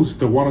includes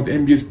one of the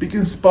NBA's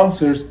biggest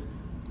sponsors,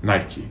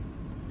 Nike.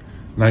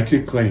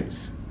 Nike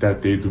claims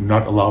that they do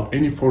not allow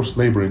any forced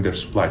labor in their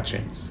supply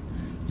chains,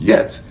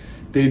 yet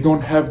they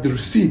don't have the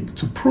receipt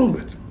to prove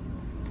it.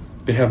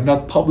 They have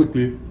not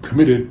publicly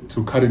committed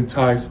to cutting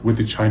ties with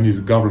the Chinese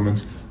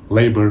government's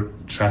labor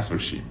transfer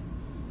scheme.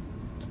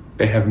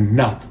 They have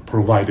not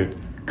provided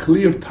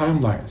clear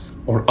timelines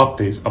or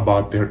updates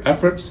about their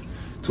efforts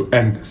to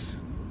end this.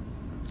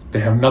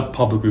 They have not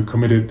publicly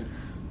committed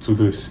to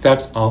the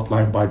steps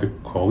outlined by the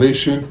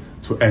coalition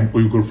to end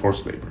Uyghur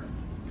forced labor.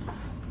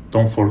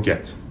 Don't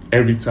forget,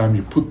 every time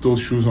you put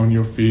those shoes on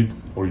your feet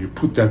or you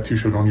put that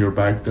t-shirt on your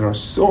back, there are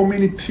so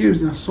many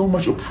tears and so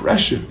much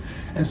oppression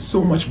and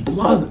so much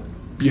blood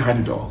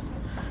behind it all.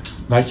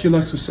 Nike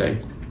likes to say,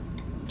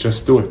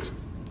 just do it.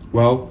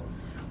 Well,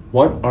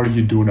 what are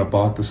you doing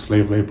about the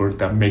slave labor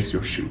that makes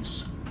your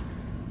shoes?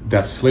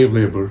 That slave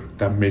labor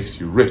that makes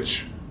you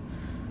rich?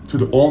 To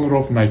the owner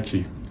of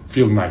Nike,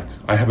 Phil Knight,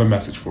 I have a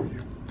message for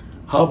you.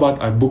 How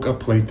about I book a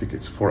plane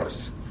tickets for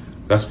us?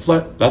 Let's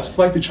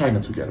fly to China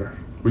together.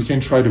 We can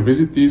try to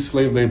visit these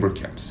slave labor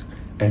camps,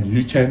 and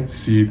you can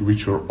see it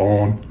with your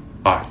own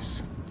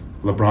eyes.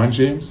 LeBron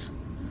James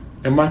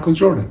and Michael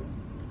Jordan,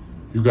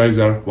 you guys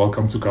are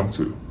welcome to come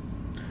too.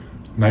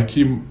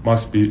 Nike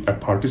must be a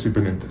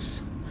participant in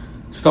this.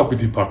 Stop with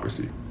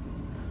hypocrisy.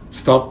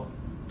 Stop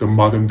the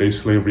modern day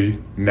slavery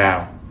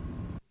now.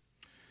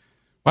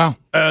 Wow.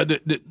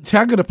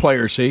 How good a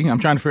player is he? I'm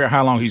trying to figure out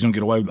how long he's going to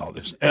get away with all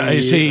this.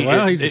 He's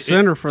a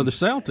center for the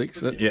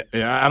Celtics.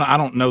 Yeah, I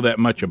don't know that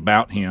much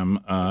about him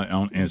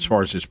as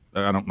far as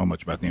I don't know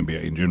much about the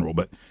NBA in general,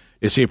 but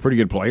is he a pretty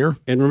good player?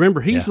 And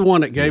remember, he's the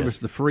one that gave us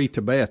the free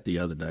Tibet the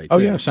other day, too. Oh,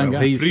 yeah, same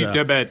guy. Free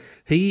Tibet.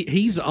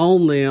 He's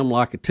on them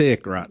like a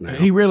tick right now.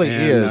 He really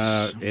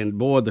is. And,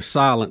 boy, the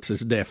silence is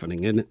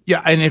deafening, isn't it?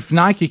 Yeah, and if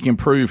Nike can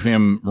prove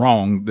him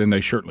wrong, then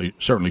they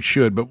certainly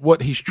should. But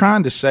what he's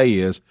trying to say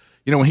is,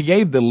 when he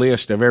gave the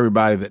list of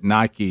everybody that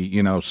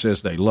Nike,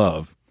 says they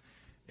love,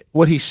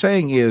 what he's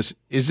saying is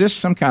this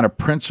some kind of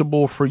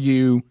principle for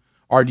you?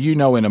 Or do you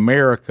know in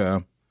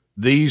America,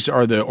 these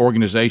are the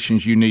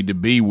organizations you need to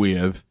be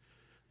with,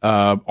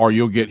 or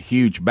you'll get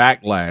huge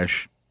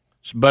backlash.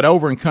 But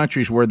over in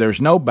countries where there's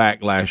no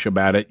backlash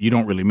about it, you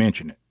don't really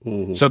mention it.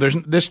 Mm-hmm. So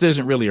this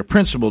isn't really a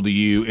principle to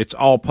you. It's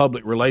all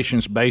public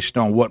relations based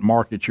on what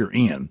market you're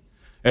in,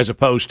 as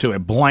opposed to a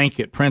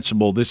blanket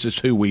principle, this is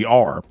who we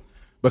are.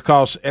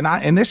 Because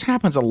and this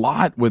happens a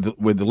lot with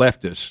the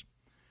leftists,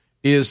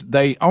 is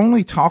they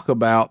only talk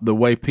about the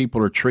way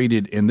people are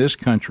treated in this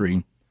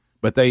country,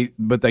 but they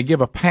give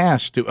a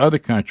pass to other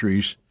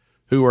countries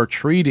who are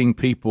treating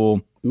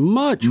people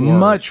much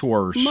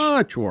worse. We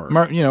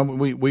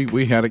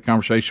had a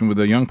conversation with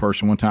a young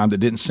person one time that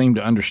didn't seem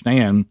to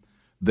understand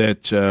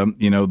that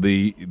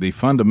the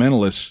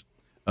fundamentalists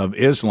of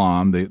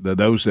Islam,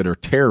 those that are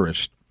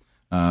terrorists,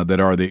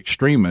 that are the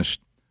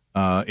extremists.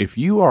 If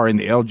you are in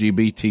the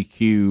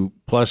LGBTQ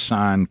plus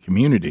sign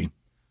community,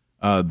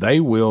 they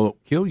will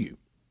kill you.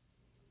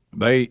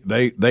 They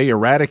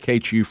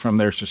eradicate you from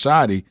their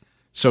society.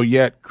 So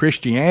yet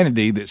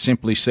Christianity that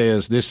simply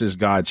says this is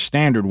God's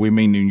standard, we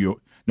mean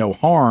no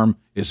harm,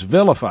 is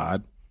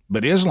vilified,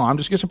 but Islam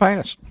just gets a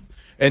pass.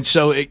 And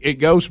so it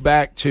goes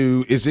back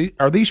to,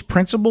 are these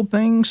principled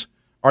things?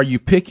 Are you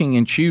picking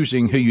and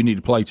choosing who you need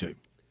to play to?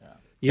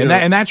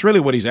 And that's really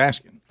what he's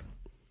asking.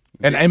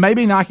 And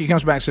maybe Nike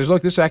comes back and says,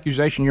 look, this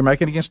accusation you're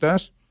making against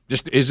us,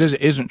 just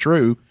isn't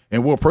true,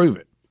 and we'll prove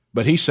it.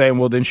 But he's saying,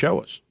 well, then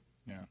show us.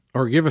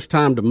 Or give us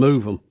time to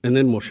move them, and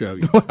then we'll show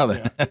you.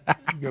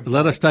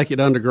 Let us take it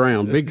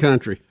underground. Big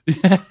country.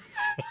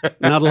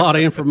 Not a lot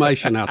of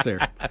information out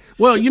there.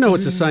 Well,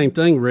 it's the same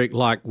thing, Rick,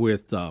 like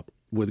with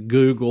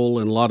Google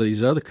and a lot of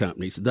these other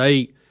companies.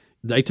 They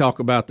talk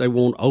about they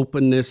want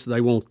openness, they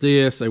want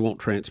this, they want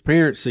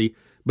transparency,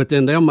 but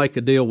then they'll make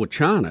a deal with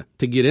China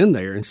to get in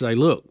there and say,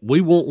 look, we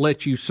won't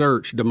let you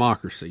search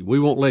democracy. We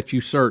won't let you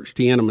search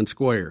Tiananmen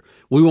Square.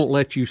 We won't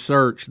let you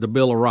search the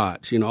Bill of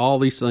Rights. All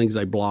these things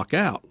they block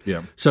out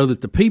so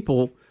that the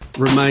people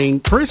remain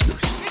prisoners.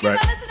 Right.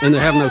 And they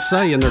have no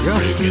say in their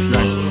government.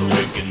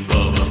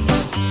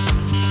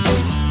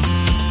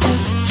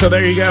 So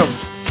there you go.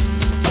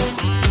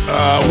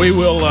 We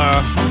will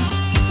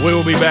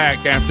be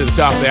back after the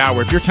top of the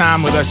hour. If your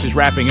time with us is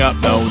wrapping up,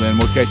 though, then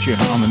we'll catch you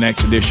on the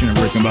next edition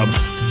of Rick and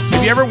Bubba.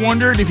 Have you ever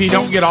wondered, if you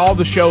don't get all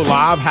the show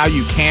live, how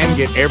you can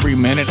get every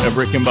minute of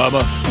Rick and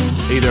Bubba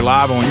either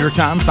live on your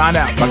time? Find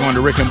out by going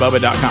to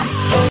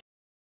rickandbubba.com.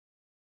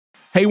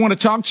 Hey, want to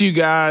talk to you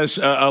guys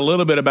a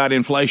little bit about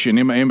inflation.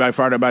 Anybody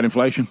fired up about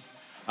inflation?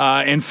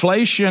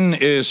 Inflation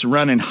is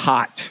running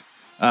hot.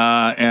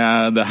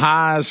 The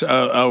highs,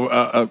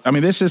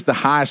 this is the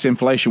highest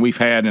inflation we've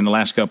had in the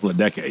last couple of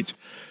decades.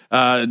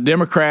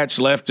 Democrats,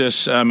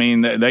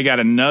 leftists, they got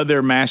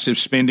another massive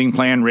spending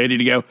plan ready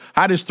to go.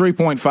 How does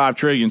 $3.5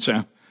 trillion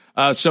sound?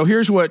 So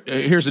here's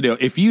the deal.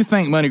 If you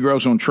think money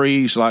grows on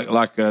trees like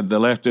the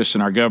leftists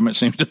and our government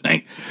seems to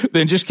think,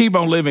 then just keep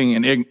on living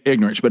in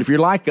ignorance. But if you're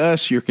like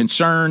us, you're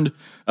concerned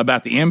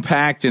about the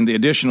impact and the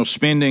additional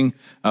spending,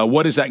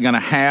 what is that going to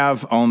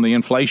have on the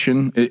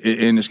inflation,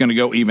 and it's going to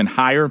go even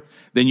higher,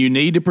 then you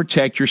need to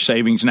protect your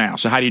savings now.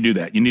 So how do you do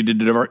that? You need to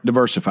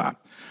diversify.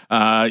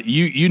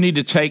 You need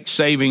to take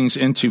savings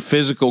into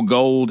physical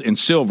gold and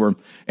silver.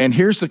 And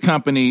here's the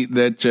company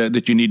that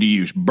you need to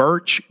use,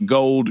 Birch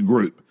Gold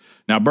Group.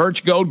 Now,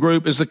 Birch Gold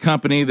Group is the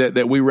company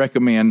that we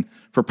recommend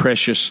for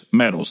precious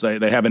metals.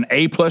 They have an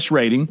A-plus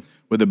rating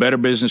with the Better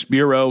Business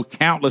Bureau,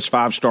 countless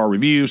 5-star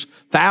reviews,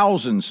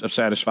 thousands of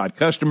satisfied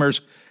customers,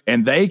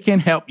 and they can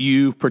help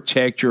you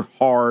protect your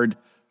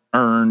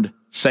hard-earned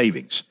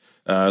savings.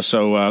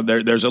 So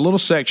there's a little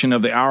section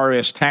of the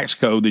IRS tax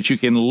code that you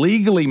can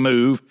legally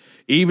move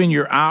even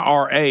your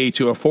IRA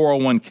to a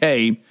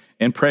 401k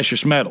in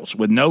precious metals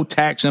with no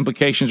tax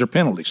implications or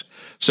penalties.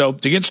 So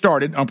to get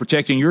started on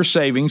protecting your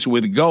savings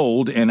with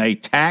gold in a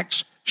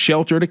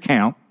tax-sheltered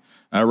account,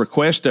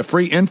 request a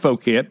free info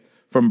kit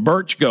from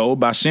Birch Gold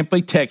by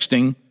simply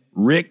texting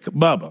Rick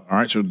Bubba. All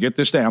right, so get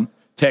this down.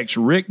 Text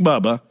Rick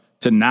Bubba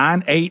to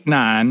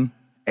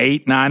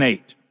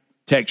 989-898.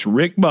 Text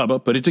Rick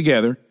Bubba, put it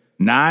together,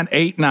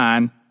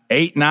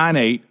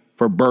 989-898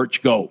 for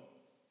Birch Gold.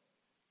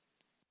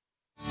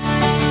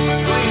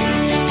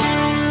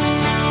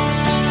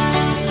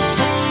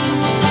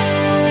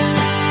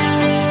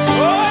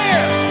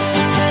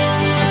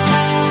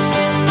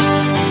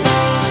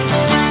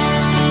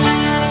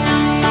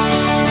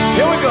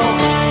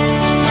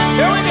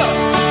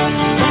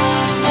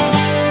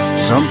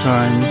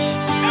 Sometimes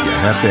you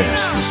have to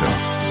ask yourself,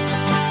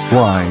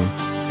 why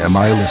am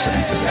I listening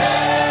to this?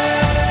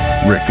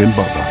 Rick and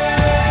Bubba.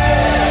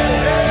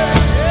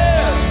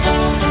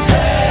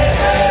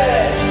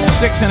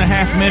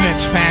 6.5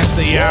 minutes past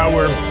the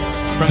hour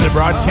from the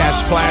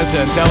Broadcast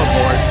Plaza and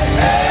Teleport.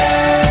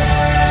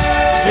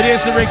 It is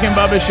the Rick and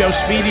Bubba Show.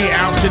 Speedy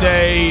out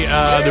today.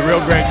 The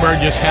real Greg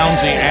Burgess,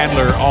 Helmsy,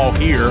 Adler, all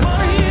here.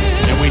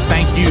 And we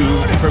thank you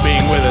for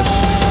being with us.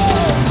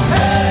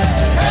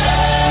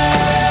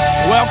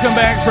 Welcome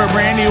back for a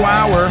brand new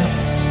hour.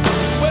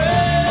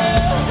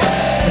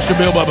 Mr.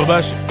 Bill Bubba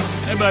Bussey.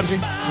 Hey, Bubsy.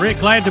 Rick,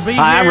 glad to be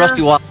here. Hi, I'm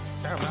Rusty Wallace.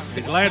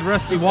 Glad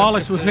Rusty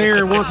Wallace was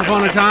here once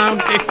upon a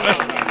time.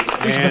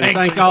 And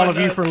thank all of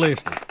you for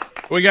listening.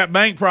 We got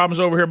bank problems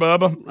over here,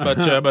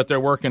 Bubba, but they're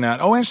working out.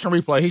 Oh, instant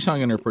replay. He's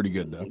hung in there pretty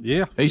good, though.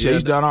 Yeah.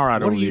 He's done all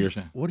right over the years.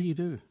 What do you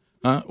do?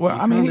 Well,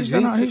 I mean, he's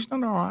done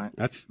all right.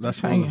 That's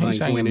one of the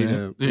things we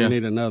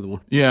need another one.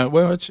 Yeah,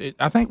 well,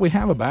 I think we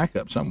have a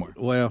backup somewhere.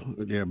 Well,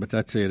 yeah, but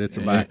that's it. It's a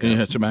backup.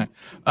 Yeah, it's a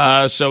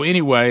backup. So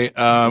anyway.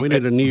 We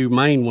need a new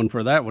main one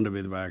for that one to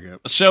be the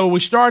backup. So we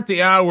start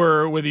the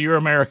hour with the Your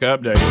America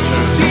update.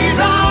 These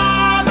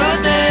are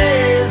the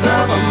days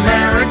of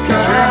America.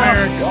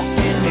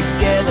 Walking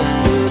together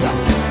through the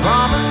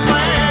promised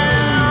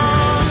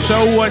land.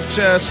 So what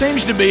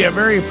seems to be a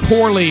very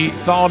poorly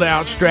thought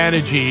out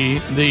strategy,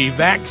 the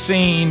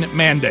vaccine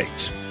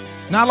mandates.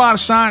 Not a lot of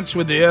science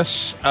with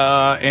this,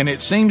 and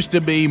it seems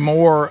to be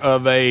more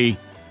of a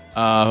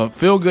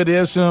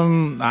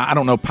feel-goodism, I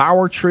don't know,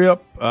 power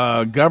trip,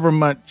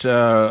 government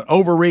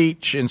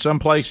overreach in some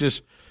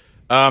places.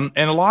 And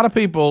a lot of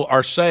people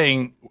are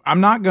saying,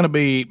 I'm not going to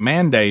be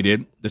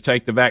mandated to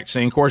take the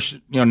vaccine. Of course,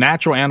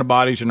 natural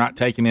antibodies are not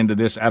taken into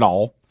this at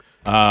all.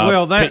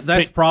 Well,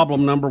 that's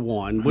problem number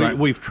one.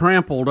 We've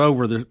trampled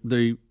over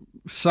the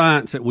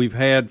science that we've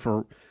had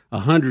for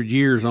 100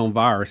 years on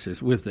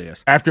viruses with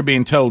this. After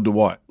being told to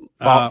what?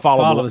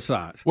 Follow the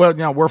science.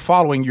 Well, we're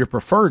following your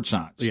preferred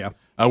science. Yeah.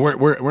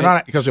 We're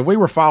not, because if we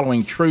were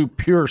following true,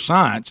 pure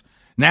science,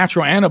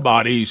 natural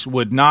antibodies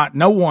would not.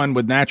 No one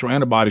with natural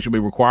antibodies would be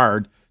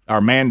required or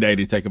mandated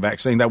to take a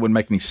vaccine. That wouldn't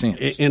make any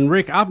sense. And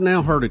Rick, I've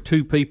now heard of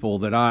 2 people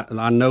that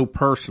I know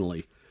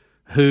personally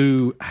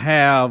who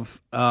have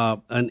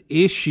an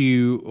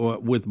issue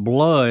with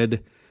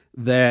blood,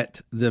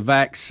 that the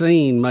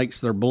vaccine makes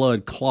their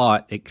blood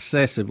clot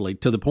excessively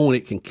to the point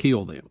it can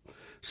kill them.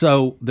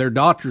 So their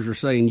doctors are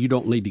saying you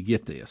don't need to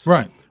get this.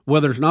 Right.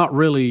 Well, there's not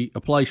really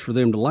a place for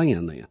them to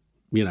land then,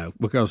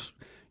 because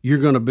you're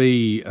going to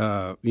be,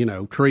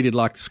 treated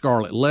like the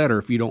Scarlet Letter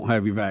if you don't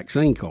have your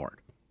vaccine card.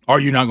 Or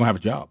you're not going to have a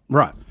job.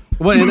 Right.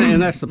 Well,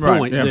 and that's the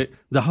point. Right, yeah.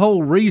 The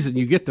whole reason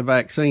you get the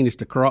vaccine is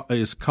to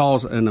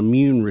cause an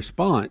immune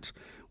response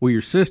with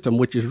your system,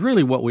 which is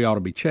really what we ought to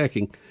be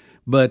checking.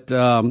 But,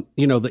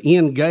 the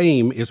end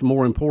game is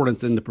more important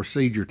than the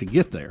procedure to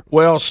get there.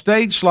 Well,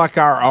 states like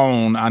our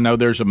own, I know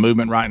there's a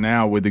movement right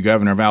now with the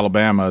governor of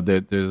Alabama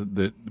that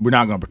we're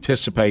not going to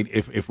participate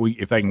if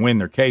they can win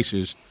their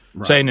cases,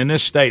 right, saying in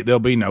this state there'll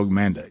be no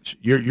mandates.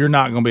 You're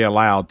not going to be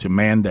allowed to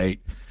mandate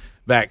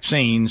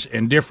vaccines,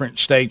 and different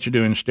states are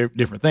doing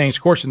different things.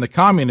 Of course, in the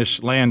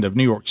communist land of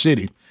New York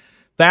City,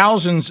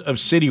 thousands of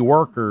city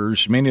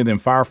workers, many of them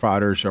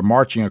firefighters, are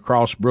marching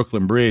across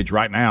Brooklyn Bridge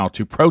right now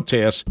to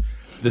protest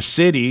the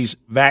city's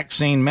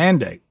vaccine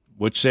mandate,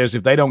 which says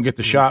if they don't get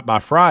the shot by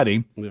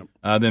Friday,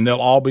 then they'll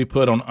all be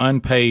put on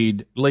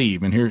unpaid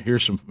leave. And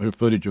here's some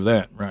footage of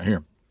that right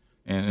here.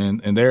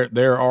 And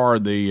there are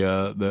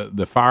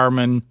the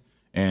firemen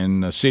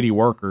and city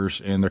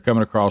workers, and they're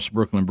coming across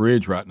Brooklyn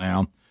Bridge right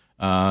now,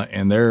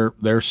 and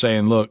they're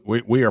saying, look,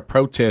 we are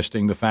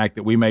protesting the fact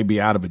that we may be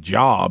out of a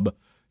job.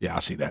 Yeah, I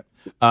see that.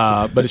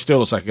 But it still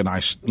looks like a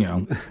nice,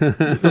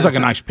 looks like a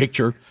nice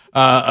picture.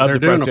 They're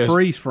doing protest. A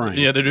freeze frame.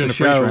 Yeah, they're doing to a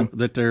freeze show frame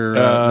that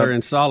they're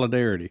in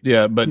solidarity.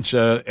 Yeah, but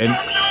and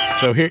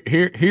so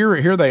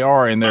here they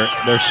are, and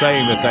they're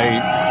saying that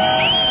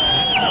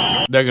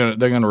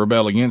they're gonna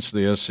rebel against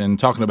this, and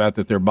talking about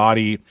that their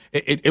body.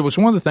 It was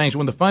one of the things,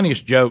 one of the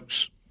funniest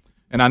jokes,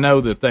 and I know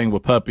the thing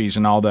with puppies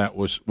and all that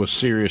was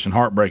serious and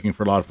heartbreaking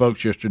for a lot of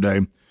folks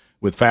yesterday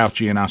with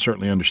Fauci, and I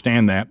certainly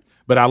understand that.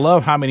 But I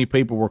love how many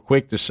people were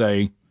quick to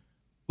say,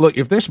 look,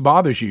 if this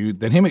bothers you,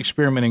 then him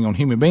experimenting on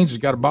human beings has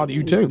got to bother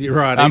you too. You're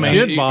right. It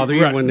should bother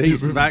you when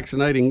he's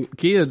vaccinating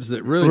kids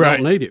that really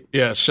don't need it.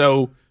 Yeah,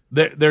 so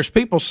there's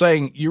people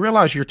saying, you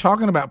realize you're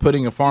talking about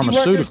putting a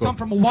pharmaceutical. Workers come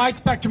from a wide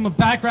spectrum of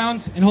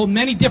backgrounds and hold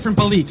many different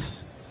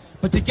beliefs.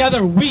 But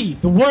together, we,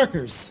 the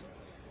workers,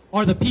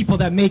 are the people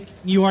that make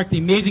New York the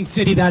amazing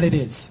city that it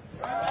is.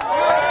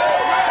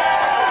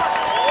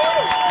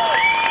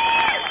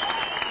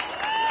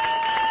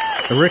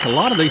 Rick, a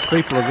lot of these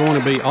people are going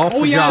to be off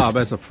the job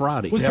as of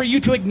Friday. Was for you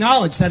to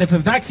acknowledge that if a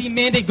vaccine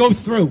mandate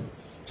goes through,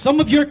 some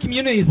of your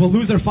communities will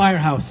lose their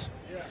firehouse.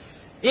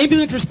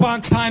 Ambulance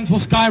response times will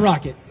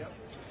skyrocket.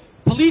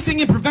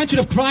 Policing and prevention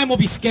of crime will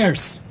be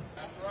scarce.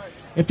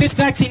 If this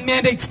vaccine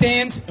mandate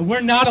stands and we're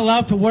not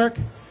allowed to work,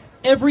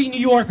 every New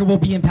Yorker will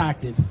be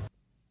impacted.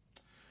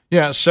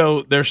 Yeah,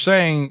 so they're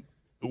saying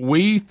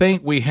we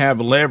think we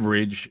have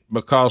leverage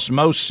because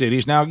most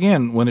cities, now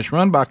again, when it's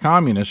run by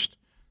communists,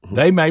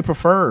 they may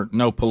prefer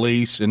no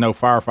police and no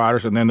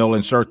firefighters, and then they'll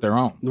insert their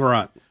own.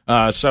 Right.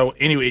 So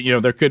anyway,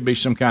 there could be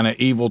some kind of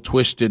evil,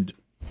 twisted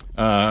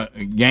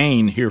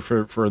gain here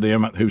for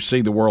them who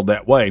see the world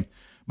that way.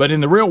 But in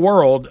the real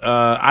world,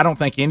 I don't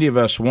think any of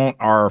us want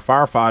our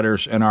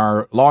firefighters and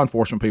our law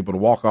enforcement people to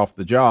walk off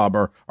the job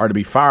or to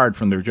be fired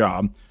from their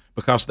job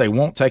because they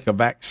won't take a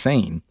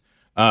vaccine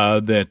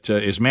that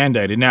is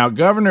mandated. Now,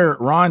 Governor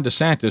Ron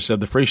DeSantis of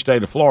the free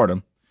state of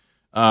Florida,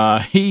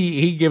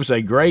 he gives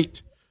a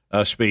great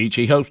speech.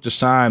 He hopes to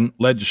sign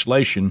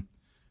legislation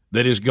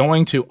that is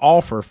going to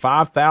offer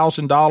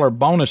 $5,000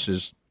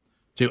 bonuses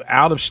to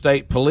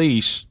out-of-state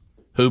police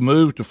who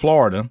move to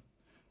Florida.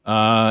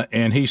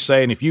 And he's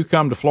saying, if you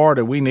come to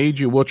Florida, we need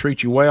you, we'll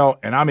treat you well,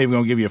 and I'm even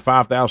going to give you a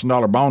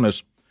 $5,000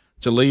 bonus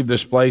to leave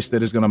this place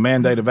that is going to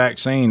mandate a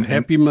vaccine.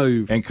 Help you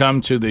move. And come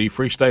to the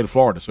free state of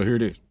Florida. So here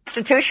it is.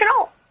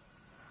 Constitutional?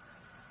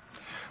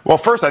 Well,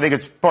 first, I think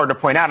it's important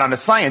to point out, on a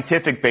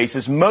scientific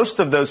basis, most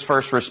of those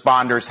first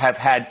responders have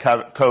had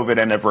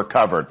COVID and have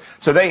recovered.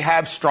 So they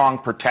have strong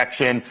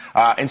protection.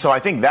 And so I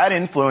think that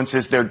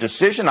influences their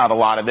decision on a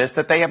lot of this,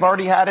 that they have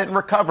already had it and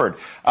recovered.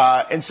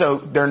 And so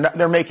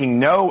they're making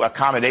no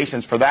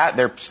accommodations for that.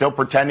 They're still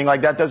pretending like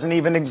that doesn't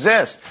even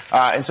exist.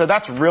 And so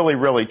that's really,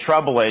 really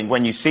troubling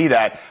when you see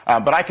that.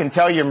 But I can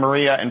tell you,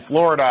 Maria, in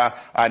Florida,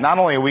 not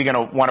only are we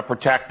going to want to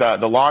protect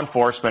the law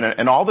enforcement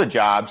and all the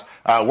jobs,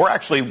 we're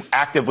actually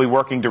actively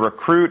working to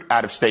recruit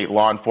out-of-state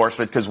law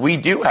enforcement because we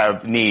do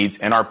have needs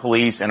in our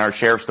police and our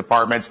sheriff's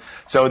departments.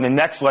 So in the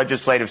next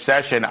legislative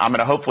session, I'm going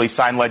to hopefully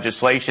sign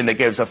legislation that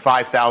gives a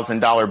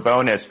 $5,000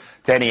 bonus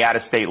to any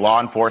out-of-state law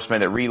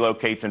enforcement that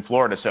relocates in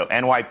Florida. So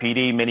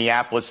NYPD,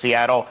 Minneapolis,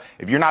 Seattle,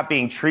 if you're not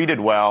being treated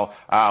well,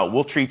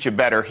 we'll treat you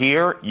better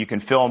here. You can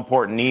fill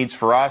important needs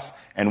for us,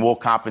 and we'll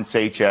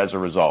compensate you as a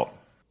result.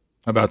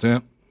 How about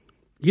that?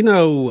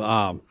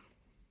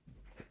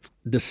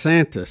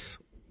 DeSantis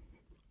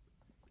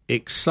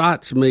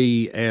excites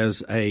me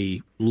as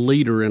a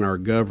leader in our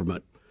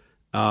government,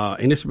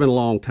 and it's been a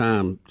long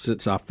time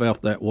since I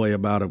felt that way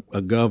about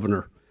a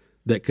governor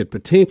that could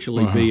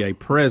potentially be a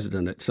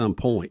president at some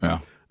point. Yeah.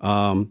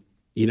 Going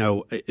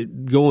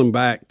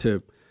back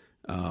to,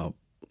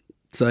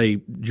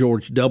 say,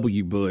 George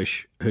W.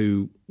 Bush,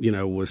 who,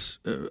 was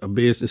a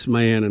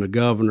businessman and a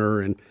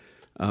governor, and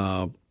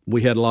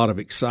we had a lot of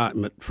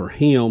excitement for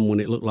him when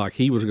it looked like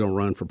he was going to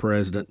run for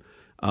president.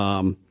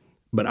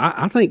 But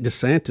I think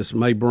DeSantis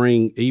may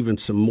bring even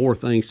some more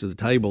things to the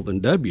table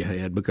than W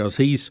had, because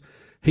he's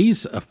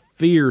a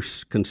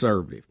fierce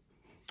conservative,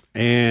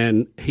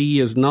 and he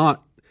is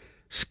not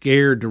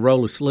scared to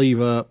roll his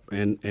sleeve up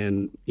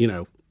and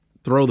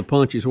throw the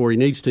punches where he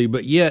needs to.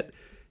 But yet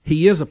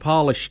he is a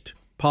polished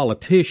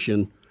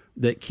politician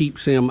that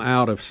keeps him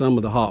out of some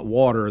of the hot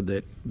water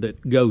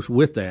that goes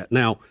with that.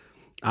 Now,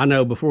 I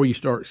know before you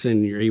start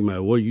sending your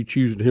email, well, you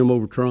choosing him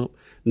over Trump?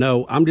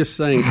 No, I'm just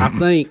saying. I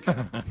think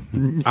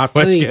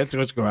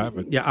what's going to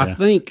happen? Yeah, I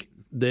think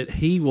that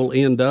he will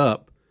end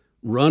up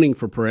running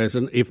for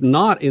president, if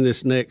not in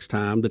this next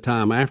time, the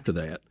time after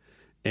that.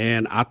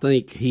 And I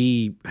think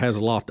he has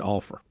a lot to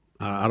offer.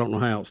 I don't know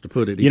how else to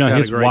put it. He's got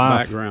his a great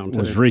wife background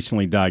was too.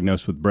 recently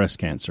diagnosed with breast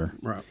cancer,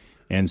 right?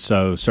 And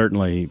so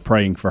certainly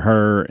praying for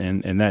her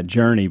and that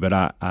journey. But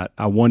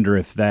I wonder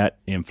if that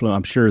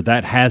I'm sure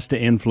that has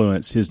to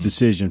influence his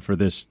decision for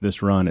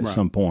this run at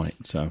some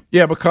point. So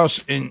yeah,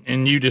 because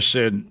and you just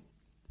said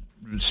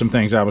some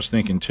things I was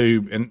thinking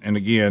too, and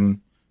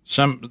again,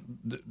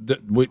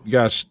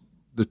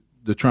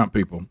 the Trump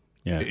people.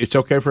 Yeah, it's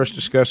okay for us to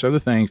discuss other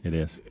things. It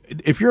is.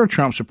 If you're a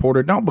Trump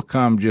supporter, don't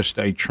become just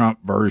a Trump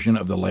version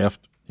of the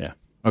left. Yeah.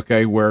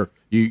 Okay, where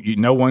you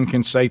no one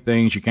can say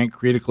things, you can't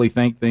critically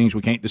think things,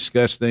 we can't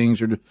discuss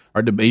things or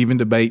even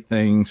debate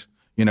things,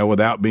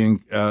 without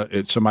being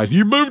somebody.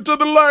 You move to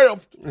the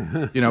left.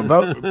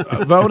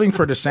 Voting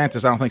for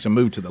DeSantis, I don't think is a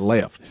move to the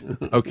left.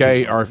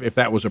 Okay, or if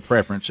that was a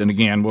preference, and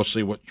again, we'll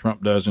see what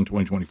Trump does in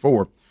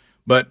 2024.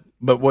 But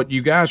what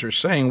you guys are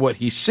saying, what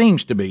he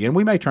seems to be, and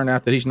we may turn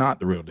out that he's not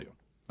the real deal.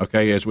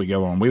 Okay, as we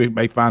go on, we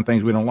may find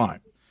things we don't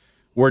like.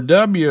 Where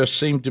W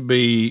seemed to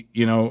be,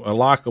 a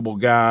likable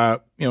guy,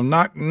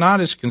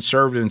 not as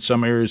conservative in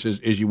some areas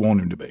as you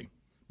want him to be,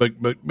 but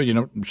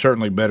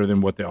certainly better than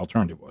what the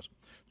alternative was.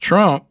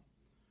 Trump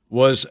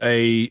was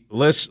a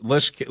let's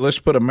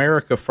put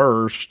America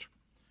first,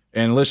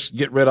 and let's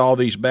get rid of all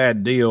these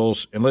bad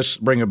deals, and let's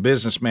bring a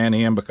businessman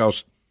in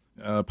because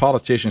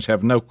politicians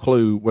have no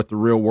clue what the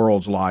real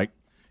world's like.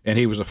 And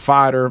he was a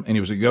fighter, and he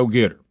was a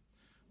go-getter.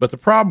 But the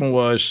problem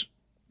was,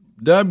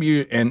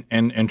 W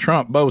and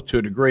Trump both, to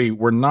a degree,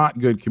 were not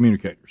good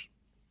communicators.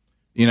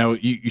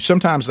 You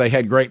sometimes they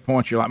had great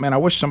points. You're like, man, I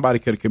wish somebody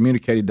could have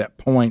communicated that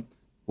point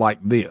like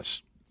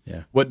this.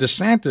 Yeah. What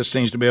DeSantis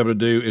seems to be able to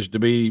do is to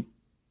be,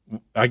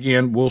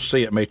 again, we'll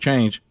see, it may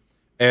change,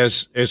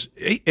 as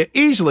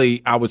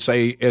easily, I would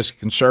say, as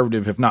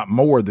conservative, if not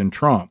more than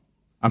Trump.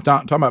 I'm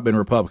talking about being a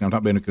Republican. I'm talking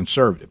about being a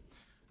conservative.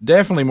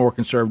 Definitely more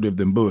conservative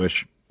than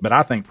Bush, but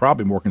I think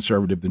probably more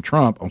conservative than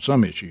Trump on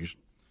some issues.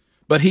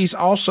 But he's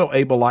also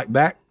able, like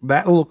that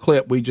little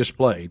clip we just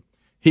played,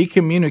 he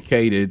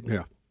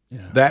communicated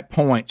that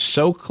point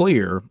so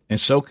clear and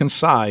so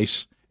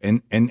concise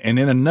and in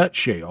a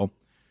nutshell.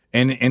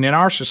 And in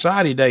our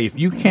society today, if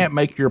you can't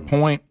make your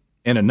point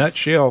in a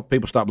nutshell,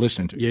 people stop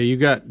listening to you. Yeah, you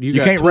got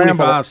can't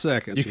 25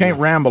 seconds. You can't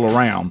ramble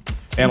around.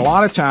 And a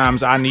lot of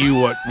times I knew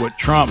what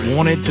Trump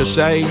wanted to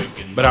say,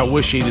 but I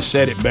wish he'd have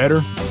said it better.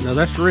 No,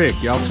 that's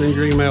Rick. Y'all send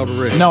your email to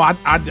Rick. No, I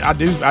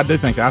do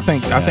think that.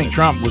 I think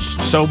Trump was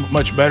so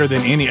much better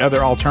than any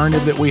other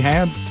alternative that we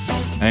had.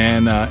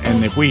 And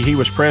if he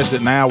was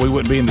president now, we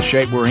wouldn't be in the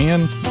shape we're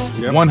in.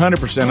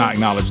 100% I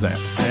acknowledge that.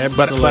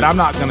 Absolutely. But I'm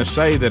not going to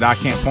say that I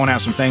can't point out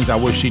some things I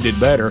wish he did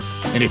better.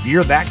 And if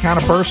you're that kind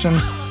of person,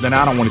 then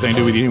I don't want anything to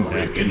do with you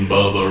anyway. Rick and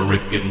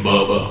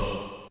Bubba.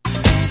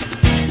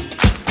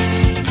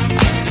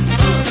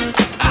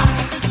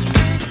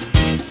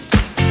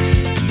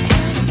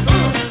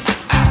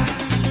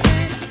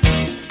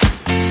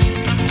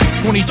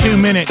 22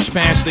 minutes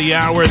past the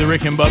hour of the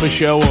Rick and Bubba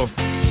Show. We'll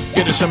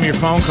get to some of your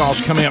phone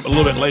calls coming up a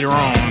little bit later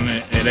on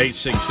at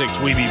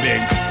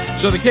 866-WE-BE-BIG.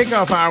 So the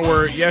kickoff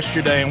hour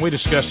yesterday, and we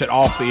discussed it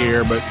off the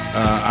air, but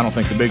I don't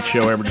think the Big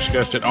Show ever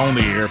discussed it on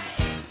the air,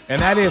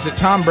 and that is that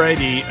Tom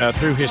Brady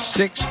threw his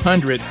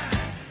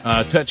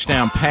 600th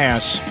touchdown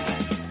pass,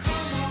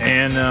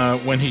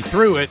 and when he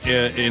threw it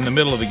in the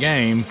middle of the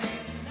game,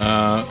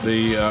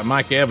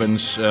 Mike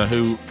Evans,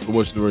 who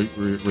was the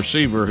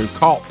receiver who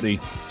caught the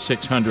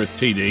 600th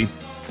TD,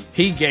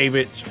 he gave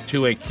it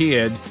to a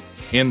kid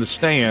in the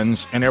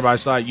stands, and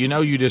everybody's like,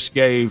 you just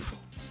gave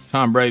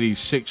Tom Brady's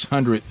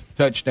 600th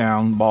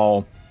touchdown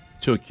ball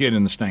to a kid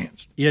in the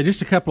stands. Yeah,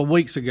 just a couple of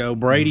weeks ago,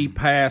 Brady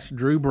passed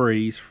Drew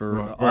Brees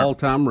for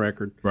all-time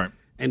record. Right.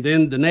 And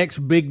then the next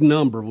big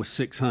number was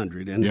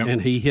 600,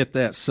 and he hit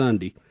that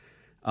Sunday.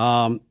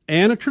 And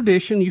a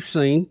tradition you've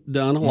seen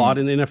done a lot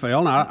in the NFL,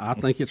 and I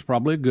think it's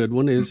probably a good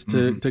one, is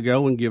to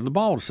go and give the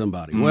ball to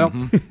somebody. Well,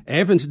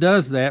 Evans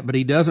does that, but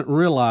he doesn't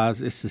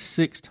realize it's the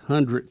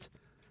 600th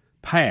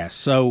pass.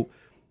 So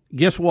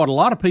guess what? A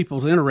lot of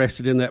people's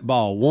interested in that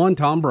ball. 1,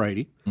 Tom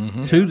Brady.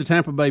 2, the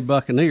Tampa Bay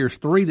Buccaneers.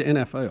 3, the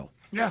NFL.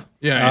 Yeah.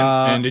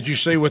 And did you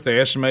see what they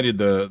estimated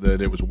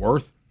that it was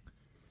worth?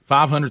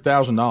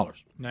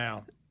 $500,000.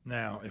 Now,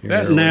 if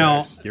that's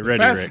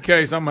the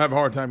case, I'm gonna have a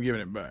hard time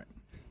giving it back.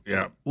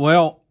 Yeah.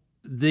 Well,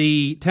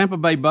 the Tampa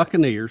Bay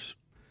Buccaneers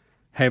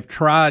have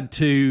tried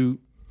to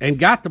and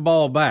got the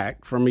ball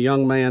back from a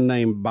young man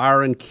named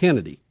Byron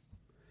Kennedy,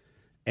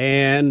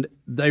 and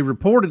they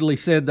reportedly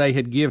said they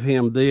had give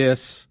him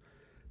this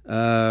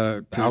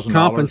to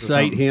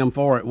compensate him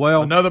for it.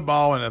 Well, another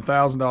ball and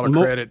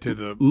 $1,000 credit to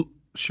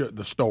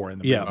the store in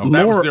the middle.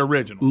 that was the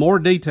original. More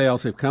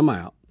details have come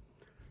out.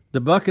 The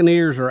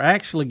Buccaneers are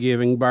actually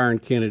giving Byron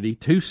Kennedy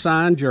 2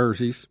 signed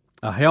jerseys,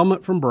 a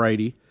helmet from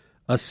Brady,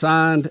 a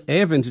signed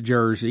Evans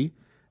jersey,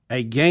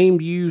 a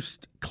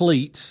game-used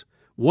cleats,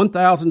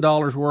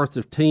 $1,000 worth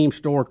of team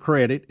store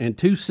credit, and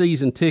 2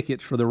 season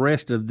tickets for the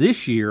rest of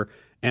this year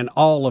and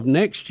all of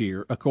next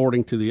year,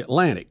 according to The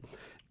Atlantic.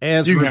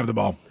 You can have the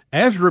ball.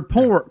 As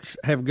reports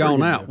have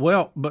gone out,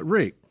 well, but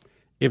Rick,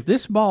 if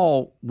this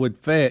ball would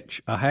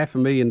fetch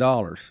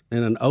 $500,000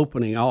 in an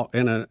opening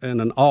in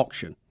an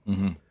auction,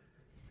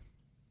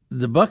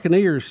 the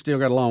Buccaneers still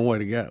got a long way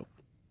to go.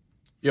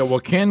 Yeah,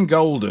 well, Ken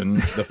Golden,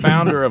 the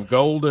founder of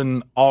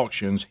Golden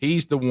Auctions,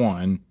 he's the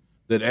one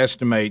that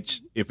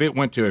estimates if it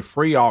went to a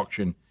free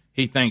auction,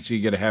 he thinks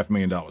he'd get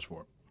 $500,000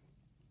 for it.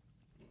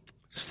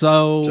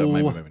 So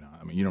maybe not.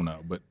 I mean, you don't know,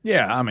 but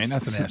yeah, I mean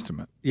that's an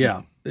estimate.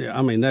 Yeah,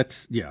 I mean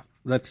that's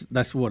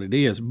what it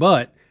is.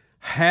 But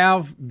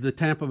have the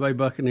Tampa Bay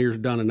Buccaneers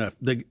done enough?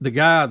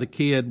 The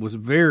kid was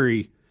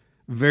very,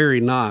 very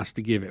nice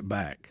to give it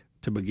back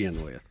to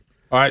begin with.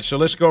 All right, so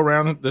let's go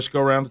around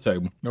the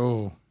table.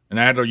 Oh, and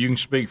Adler, you can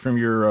speak from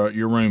your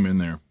room in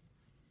there.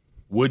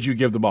 Would you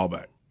give the ball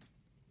back,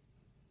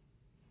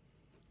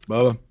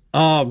 Bubba?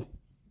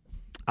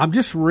 I'm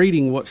just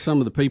reading what some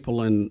of the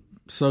people in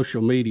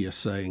social media are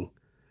saying.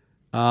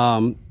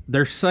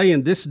 They're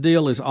saying this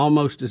deal is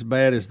almost as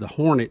bad as the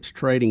Hornets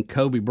trading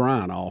Kobe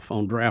Bryant off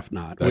on draft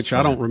night, which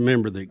I don't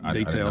remember the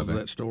details of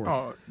that story.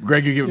 Oh,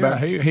 Greg, you give it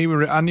back?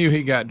 I knew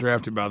he got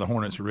drafted by the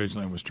Hornets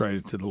originally and was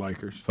traded to the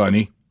Lakers.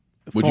 Funny.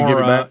 Would you give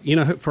it back?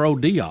 For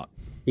old Diop,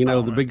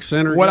 the big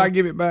center. Would I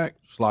give it back?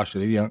 Slosh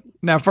it, yeah.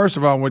 Now, first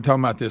of all, we're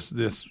talking about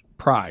this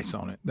price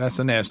on it. That's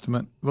an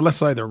estimate. Well, let's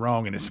say they're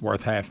wrong and it's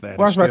worth half that.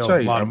 Well, I was about to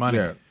say a lot of money.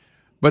 Yeah.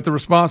 But the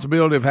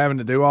responsibility of having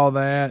to do all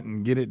that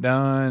and get it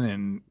done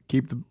and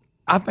keep the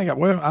 – I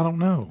don't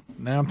know.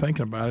 Now I'm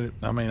thinking about it.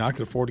 I mean, I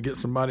could afford to get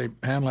somebody to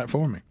handle that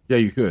for me. Yeah,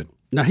 you could.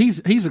 Now, he's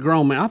a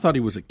grown man. I thought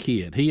he was a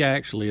kid. He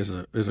actually is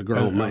a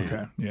grown man.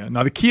 Okay, yeah.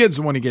 Now, the kid's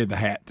the one he gave the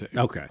hat to.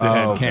 Okay.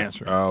 That had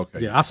cancer. Oh,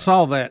 okay. Yeah, I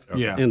saw that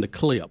in the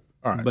clip.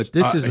 All right. But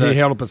this is he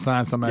held up a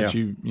sign, something at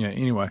you. Yeah,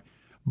 anyway.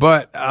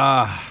 But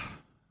well,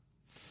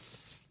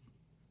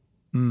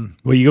 you're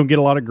going to get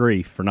a lot of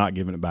grief for not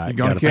giving it back.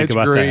 You're going to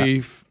catch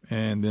grief.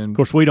 And then, of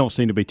course, we don't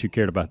seem to be too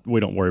cared about. We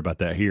don't worry about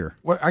that here.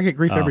 Well, I get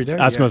grief every day.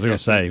 That's what I was going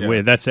to say.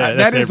 Yeah. That's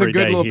that is a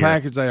good little here.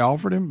 package they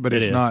offered him, but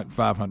it's not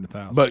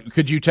 $500,000. But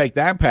could you take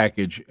that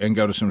package and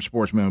go to some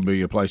sports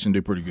memorabilia place and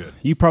do pretty good?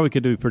 You probably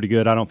could do pretty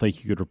good. I don't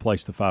think you could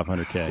replace the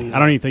 $500K. I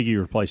don't even think you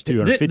could replace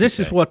 $250K.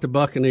 This is what the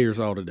Buccaneers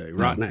ought to do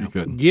right now.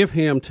 Give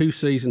him 2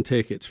 season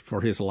tickets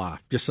for his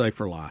life. Just say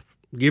for life.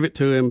 Give it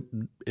to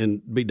him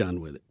and be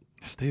done with it.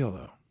 Still,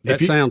 though. That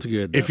sounds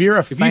good. Though. If you're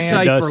a fan, if you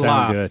say it does for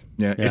sound life,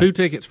 good. 2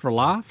 tickets for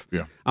life,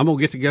 I'm going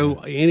to get to go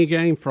any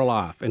game for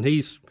life. And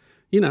he's,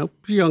 a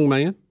young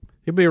man.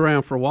 He'll be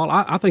around for a while.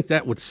 I think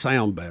that would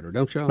sound better,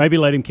 don't you? Maybe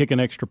let him kick an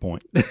extra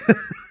point.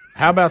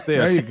 How about this?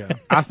 There you go.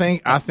 I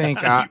think I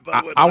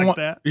want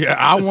that. Yeah,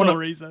 I That's want the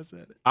reason I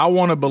said it. I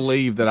want to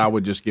believe that I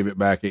would just give it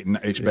back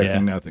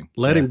expecting nothing.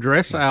 Let him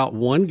dress out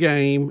one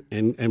game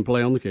and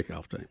play on the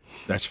kickoff team.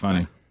 That's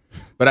funny.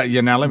 But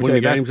now let me tell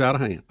you, the game's out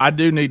of hand. I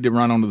do need to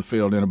run onto the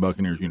field in a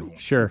Buccaneers uniform.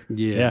 Sure.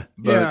 Yeah.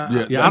 Yeah.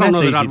 I don't know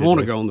that I'd want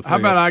to go on the field. How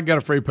about I got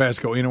a free pass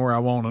go anywhere I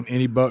want on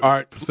any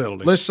Buck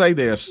facility? Let's say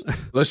this.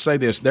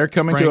 They're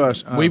coming to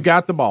us. We've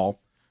got the ball.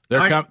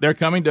 They're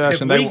coming to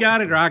us, and we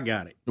got it or I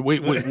got it.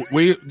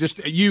 We just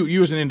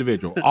you as an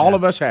individual. All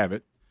of us have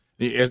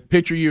it.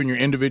 Picture you in your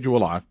individual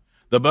life.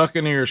 The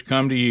Buccaneers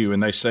come to you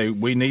and they say,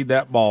 "We need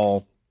that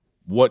ball.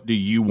 What do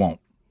you want?"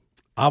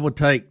 I would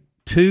take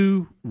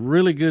 2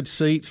 really good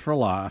seats for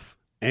life,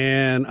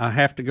 and I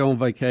have to go on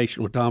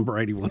vacation with Tom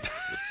Brady one time.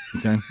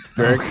 Okay,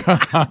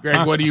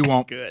 Greg, what do you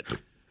want? Good.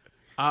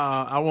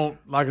 I want,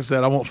 like I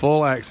said, I want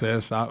full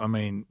access. I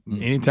mean,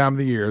 any time of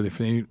the year, if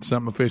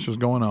something official's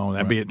going on,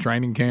 that'd be at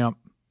training camp.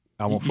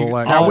 I want full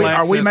access.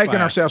 Are we making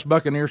ourselves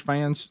Buccaneers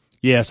fans?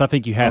 Yes, I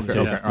think you have to.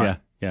 Okay,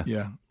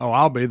 Yeah. Oh,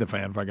 I'll be the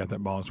fan if I got that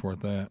ball. It's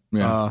worth that.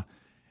 Yeah.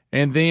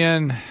 And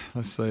then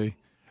let's see.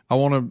 I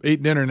want to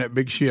eat dinner in that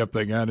big ship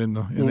they got in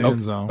the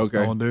end zone. Okay.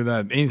 I want to do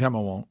that anytime I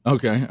want.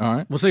 Okay, all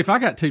right. Well, see, if I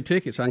got 2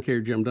 tickets, I can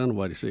carry Jim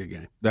Dunaway to see a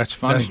game. That's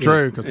funny. That's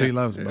true because he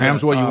loves it.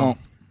 Hams, what you want?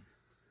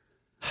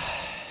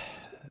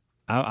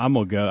 I'm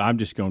gonna go. I'm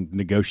just gonna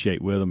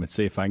negotiate with them and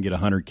see if I can get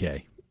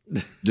 $100K.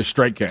 Just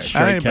straight cash.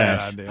 Straight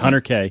cash.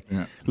 $100K.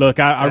 Yeah. Look,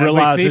 I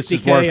realize this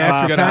is worth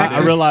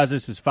I realize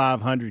this is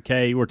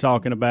 $500K we're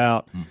talking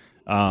about.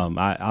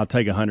 I'll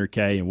take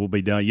 $100K and we'll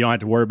be done. You don't have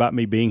to worry about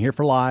me being here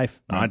for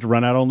life. I don't have to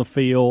run out on the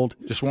field.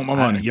 Just want my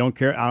money. You don't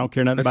care. I don't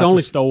care nothing about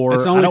the store.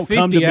 It's only I don't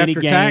come to many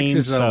after games.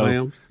 Taxes,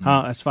 So,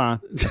 that's fine.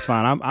 That's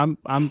fine.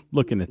 I'm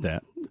looking at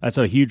that. That's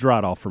a huge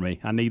write-off for me.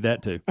 I need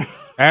that too.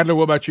 Adler,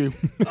 what about you?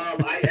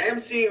 I am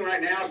seeing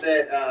right now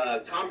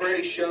that Tom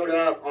Brady showed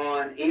up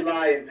on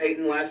Eli and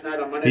Peyton last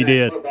night on Monday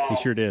Night Football. He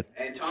sure did.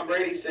 And Tom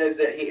Brady says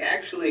that he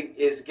actually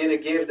is going to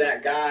give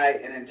that guy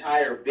an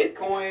entire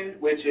Bitcoin,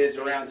 which is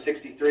around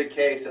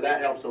 $63K, so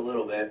that helps a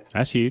little bit.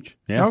 That's huge.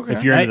 Yeah. Okay.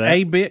 If you're into that.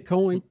 A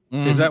Bitcoin?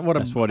 Is that what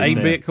a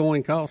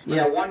Bitcoin costs now?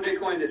 Yeah, one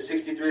Bitcoin's at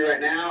 63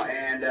 right now,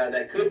 and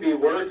that could be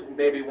worth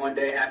maybe one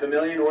day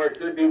 $500,000, or it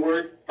could be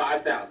worth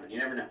 5,000. You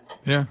never know.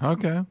 Yeah.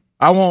 Okay.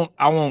 I want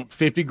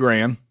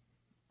 $50,000,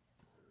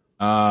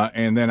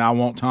 and then I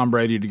want Tom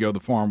Brady to go to the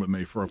farm with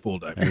me for a full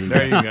day.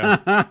 There you go.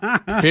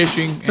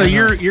 Fishing. So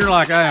you're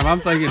like I am.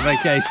 I'm thinking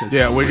vacation.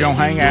 Yeah, we're gonna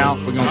hang out.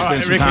 We're gonna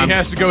spend some time. Ricky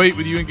has to go eat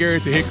with you and Gary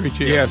at the Hickory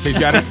Chip. Yes, he's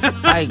got it.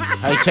 hey,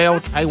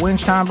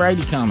 when's Tom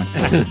Brady coming?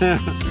 He ain't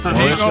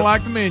gonna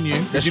like the menu.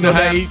 You know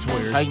how he eats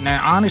weird. Hey, now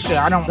honestly,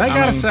 I don't. They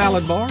got a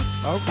salad bar.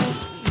 Okay.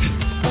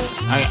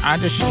 I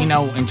just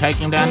and take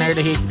him down there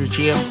to Hickory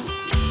Chip.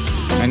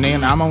 And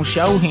then I'm going to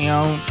show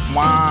him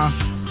why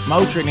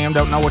Mocher and them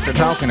don't know what they're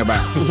talking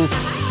about.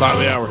 By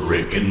the hour.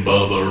 Rick and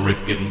Bubba,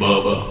 Rick and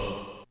Bubba.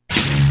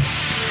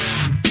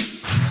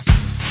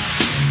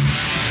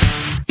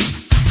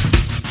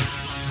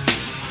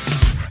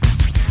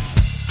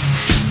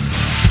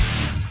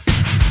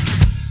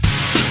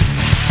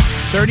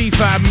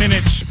 "35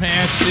 minutes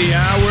past the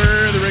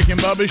hour, the Rick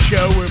and Bubba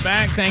Show. We're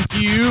back. Thank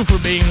you for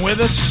being with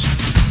us.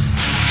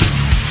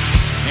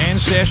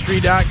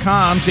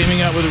 Ancestry.com,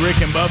 teaming up with the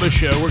Rick and Bubba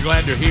Show. We're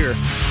glad you're here.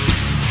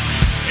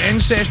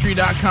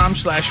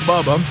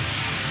 Ancestry.com/Bubba.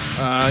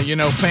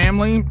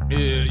 Family,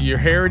 your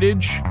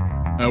heritage,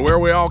 where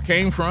we all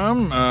came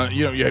from. Have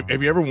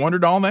you ever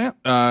wondered all that?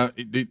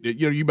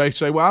 You may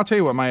say, well, I'll tell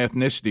you what my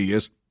ethnicity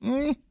is.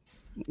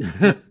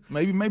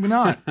 Maybe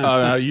not.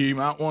 You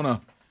might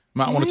want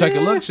to take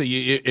a look.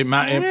 See, it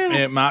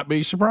might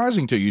be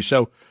surprising to you.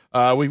 So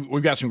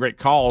we've got some great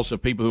calls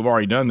of people who've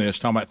already done this,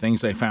 talking about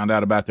things they found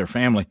out about their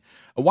family.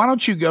 Why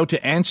don't you go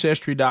to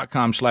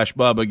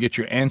Ancestry.com/Bubba, get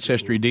your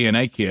Ancestry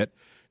DNA kit,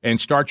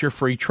 and start your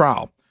free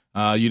trial.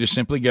 You just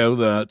simply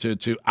go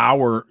to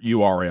our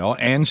URL,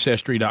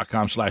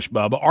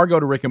 Ancestry.com/Bubba, or go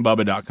to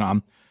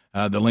RickandBubba.com.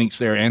 The link's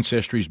there.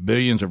 Ancestry's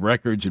billions of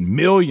records and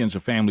millions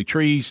of family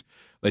trees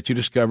let you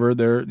discover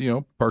their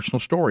personal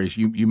stories.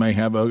 You may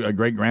have a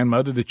great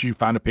grandmother that you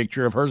find a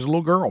picture of her as a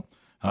little girl.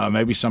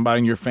 Maybe somebody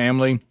in your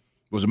family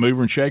was a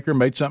mover and shaker,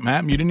 made something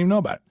happen you didn't even know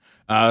about it.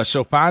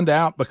 So find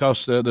out,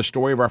 because the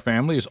story of our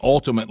family is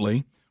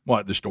ultimately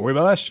the story of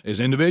us as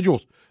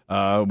individuals.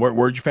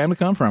 Where'd your family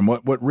come from?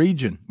 What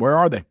region? Where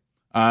are they?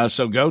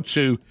 So go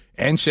to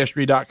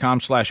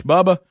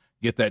Ancestry.com/Bubba,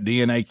 get that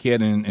DNA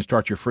kit and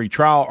start your free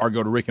trial, or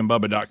go to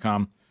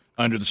RickandBubba.com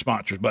under the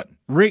sponsors button.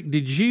 Rick,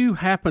 did you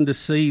happen to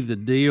see the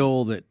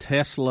deal that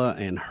Tesla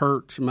and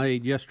Hertz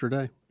made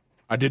yesterday?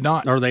 I did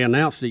not. Or they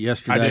announced it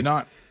yesterday. I did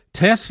not.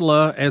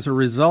 Tesla, as a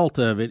result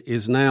of it,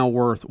 is now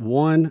worth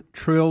 $1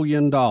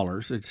 trillion.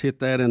 It's hit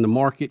that in the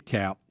market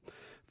cap.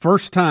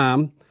 First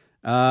time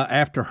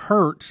after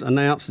Hertz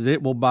announced that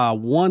it will buy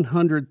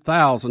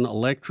 100,000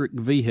 electric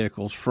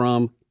vehicles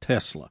from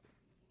Tesla.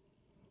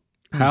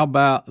 How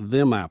about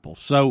them apples?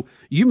 So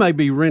you may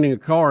be renting a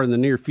car in the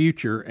near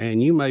future,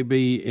 and you may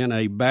be in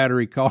a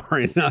battery car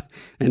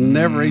and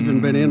never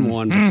even been in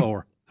one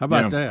before. How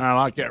about that? I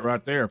like that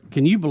right there.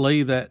 Can you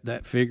believe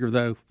that figure,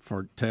 though,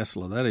 for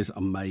Tesla? That is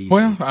amazing.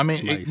 Well, I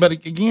mean, but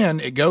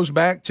again, it goes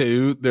back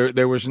to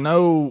there was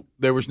no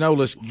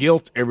let's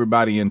guilt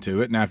everybody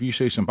into it. Now, if you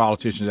see some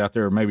politicians out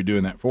there maybe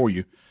doing that for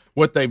you,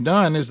 what they've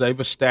done is they've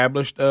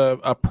established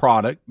a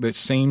product that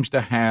seems to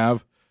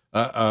have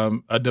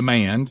a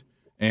demand,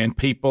 and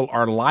people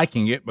are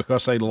liking it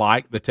because they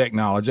like the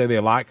technology, they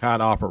like how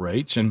it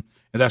operates, and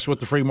that's what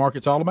the free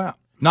market's all about.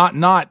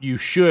 Not you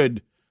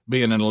should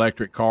be in an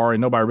electric car, and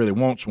nobody really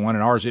wants one,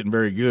 and ours isn't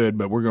very good.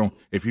 But we're going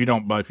if you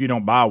don't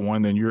buy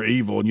one, then you're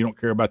evil and you don't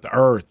care about the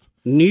earth.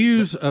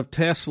 News of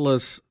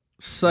Tesla's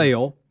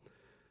sale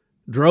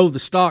drove the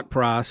stock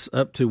price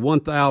up to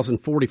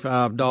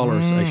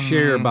 $1,045 a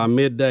share by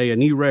midday, a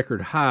new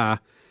record high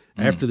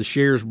after the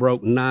shares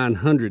broke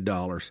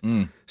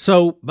 $900.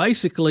 So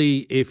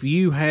basically, if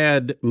you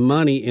had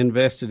money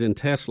invested in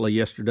Tesla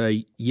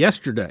yesterday,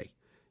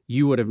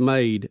 you would have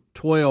made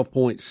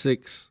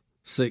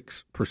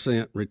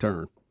 12.66%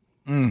 return.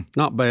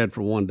 Not bad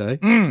for one day.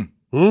 Come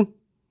on.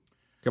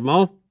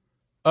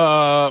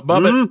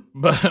 Bubba,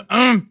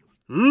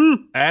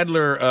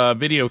 Adler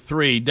Video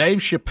 3, Dave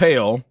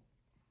Chappelle.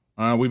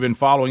 We've been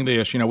following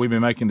this. We've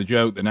been making the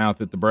joke that now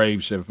that the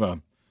Braves have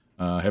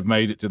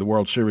made it to the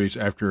World Series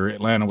after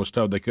Atlanta was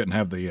told they couldn't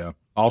have the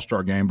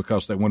All-Star game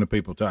because they wanted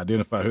people to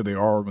identify who they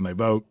are when they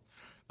vote.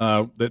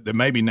 that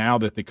maybe now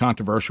that the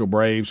controversial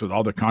Braves with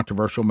all the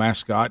controversial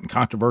mascot and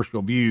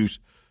controversial views,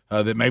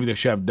 that maybe they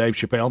should have Dave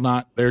Chappelle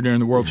not there during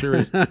the World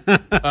Series.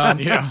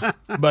 Yeah,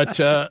 but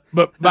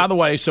by the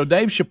way, so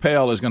Dave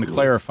Chappelle is going to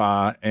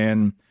clarify,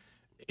 and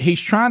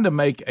he's trying to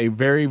make a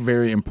very,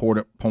 very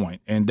important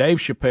point. And Dave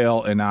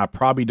Chappelle and I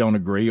probably don't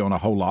agree on a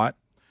whole lot,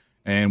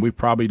 and we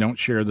probably don't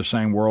share the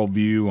same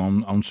worldview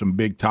on some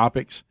big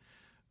topics.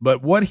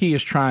 But what he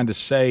is trying to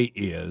say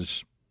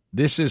is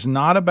this is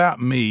not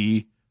about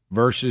me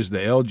versus the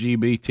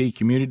LGBT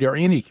community or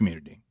any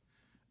community.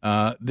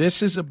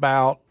 This is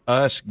about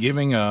us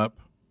giving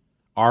up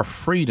our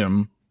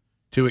freedom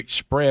to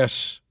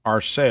express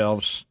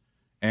ourselves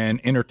and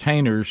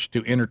entertainers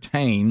to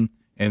entertain,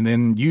 and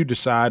then you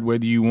decide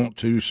whether you want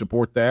to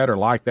support that or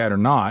like that or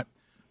not,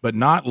 but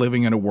not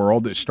living in a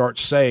world that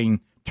starts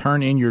saying,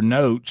 turn in your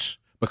notes,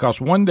 because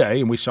one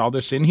day, and we saw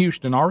this in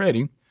Houston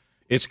already,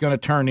 it's going to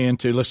turn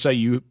into, let's say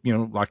you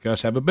like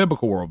us, have a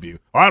biblical worldview.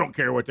 I don't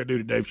care what they do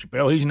to Dave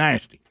Chappelle. He's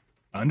nasty.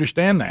 I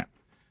understand that.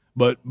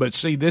 But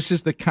see, this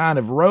is the kind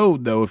of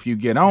road, though, if you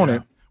get on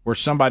it, where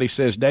somebody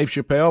says, Dave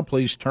Chappelle,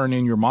 please turn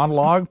in your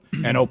monologue,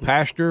 and oh,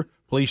 pastor,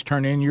 please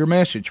turn in your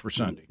message for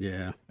Sunday.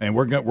 Yeah. And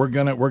we're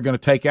gonna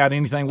take out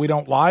anything we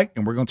don't like,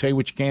 and we're going to tell you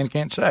what you can and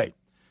can't say.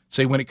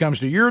 See, when it comes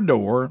to your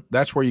door,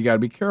 that's where you got to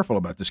be careful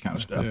about this kind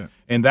of stuff. Yeah.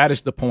 And that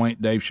is the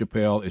point Dave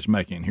Chappelle is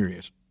making. Here he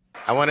is.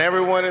 I want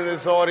everyone in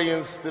this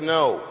audience to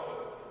know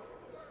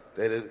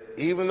that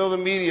even though the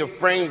media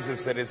frames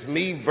us that it's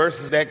me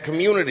versus that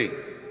community,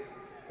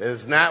 that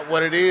is not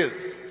what it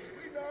is.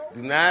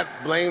 Do not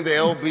blame the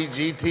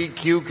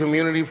LGBTQ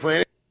community for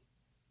anything.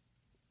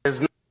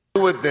 It's nothing to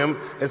do with them.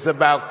 It's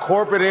about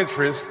corporate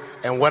interests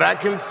and what I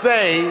can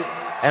say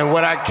and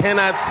what I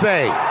cannot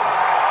say.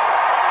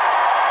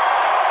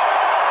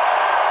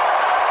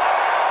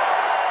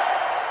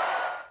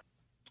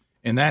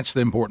 And that's the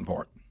important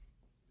part.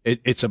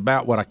 It's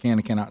about what I can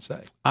and cannot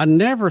say. I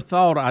never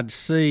thought I'd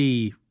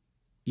see,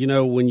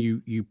 when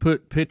you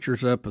put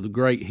pictures up of the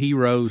great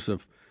heroes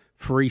of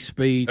free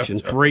speech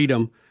and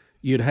freedom,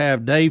 you'd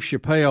have Dave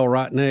Chappelle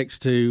right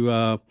next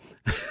to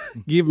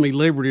Give Me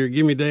Liberty or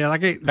Give Me Death.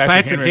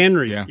 Patrick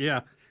Henry.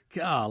 Yeah.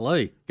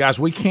 Golly. Guys,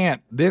 we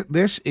can't.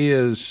 This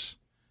is,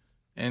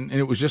 and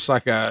it was just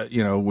like I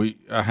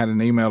had an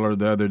emailer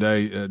the other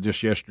day,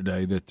 just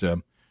yesterday,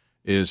 that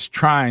is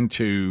trying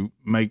to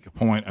make a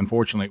point.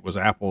 Unfortunately, it was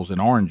apples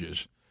and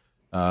oranges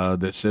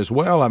that says,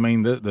 well, I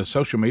mean, the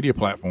social media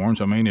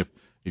platforms, I mean,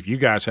 if you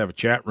guys have a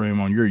chat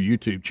room on your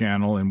YouTube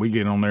channel and we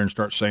get on there and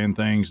start saying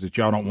things that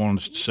y'all don't want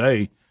us to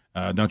say,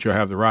 don't you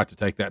have the right to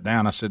take that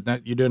down? I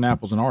said, you're doing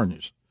apples and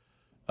oranges.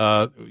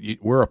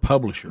 We're a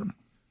publisher.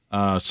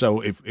 So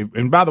if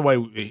and by the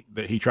way,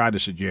 he tried to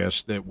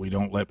suggest that we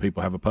don't let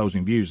people have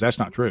opposing views. That's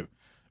not true.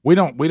 We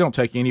don't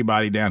take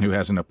anybody down who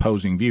has an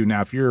opposing view. Now,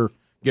 if you're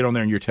get on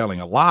there and you're telling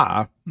a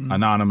lie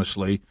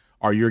anonymously,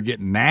 or you're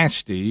getting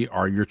nasty,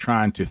 or you're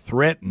trying to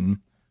threaten,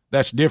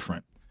 that's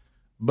different.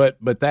 But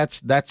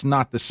that's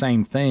not the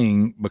same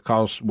thing,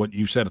 because what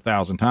you've said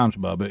 1,000 times,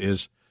 Bubba,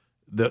 is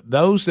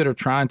those that are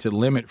trying to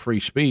limit free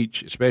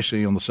speech,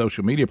 especially on the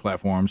social media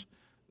platforms,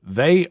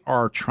 they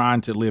are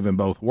trying to live in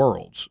both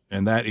worlds.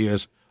 And that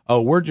is,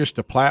 we're just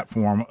a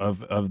platform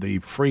of the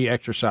free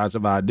exercise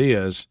of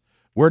ideas.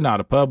 We're not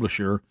a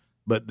publisher,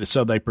 but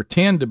so they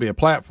pretend to be a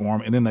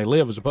platform, and then they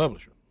live as a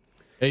publisher,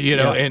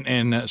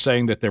 and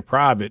saying that they're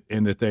private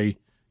and that they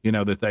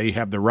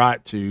have the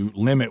right to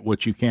limit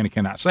what you can and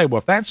cannot say. Well,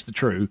 if that's the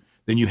truth,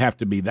 then you have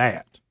to be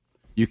that.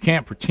 You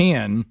can't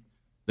pretend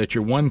that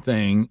you're one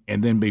thing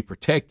and then be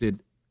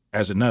protected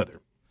as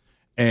another.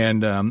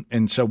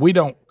 And so we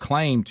don't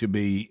claim to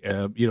be,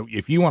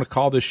 if you want to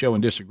call this show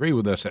and disagree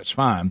with us, that's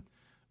fine,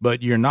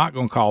 but you're not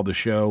going to call the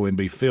show and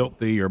be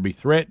filthy or be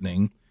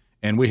threatening,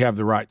 and we have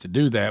the right to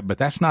do that. But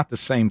that's not the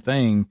same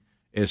thing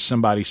as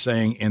somebody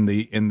saying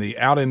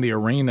out in the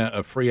arena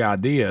of free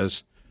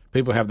ideas,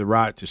 people have the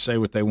right to say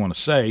what they want to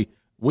say.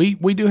 We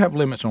do have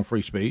limits on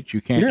free speech.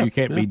 You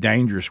can't be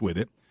dangerous with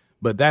it,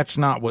 but that's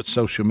not what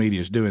social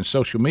media is doing.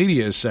 Social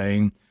media is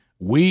saying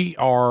we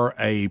are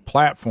a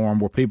platform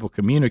where people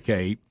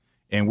communicate,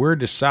 and we're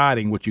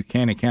deciding what you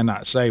can and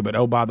cannot say. But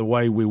oh, by the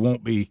way, we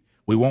won't be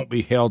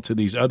held to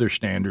these other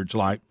standards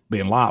like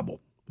being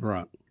liable.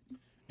 Right.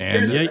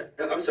 And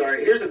I'm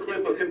sorry. Here's a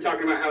clip of him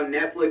talking about how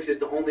Netflix is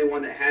the only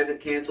one that hasn't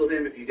canceled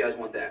him. If you guys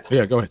want that.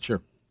 Yeah, go ahead.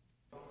 Sure.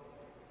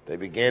 They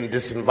began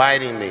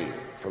disinviting me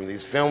from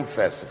these film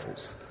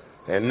festivals.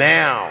 And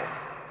now,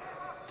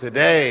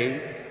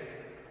 today,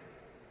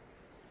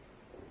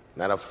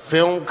 not a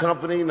film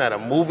company, not a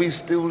movie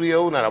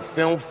studio, not a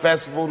film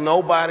festival,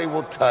 nobody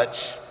will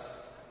touch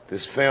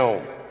this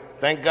film.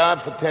 Thank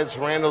God for Ted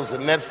Sarandos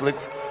at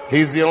Netflix.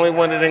 He's the only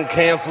one that didn't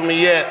cancel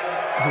me yet.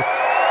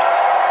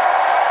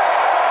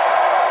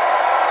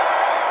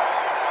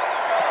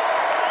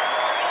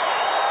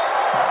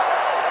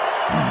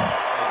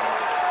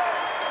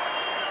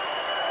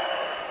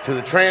 To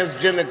the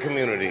transgender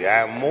community,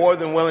 I am more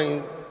than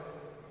willing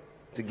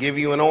to give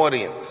you an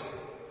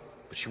audience,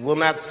 but you will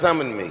not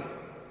summon me.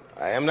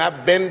 I am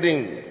not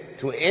bending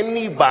to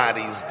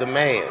anybody's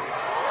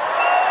demands.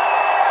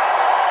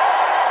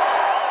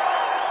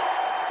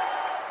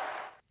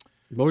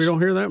 Boy, you don't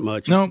hear that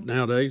much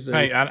nowadays.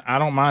 Hey, I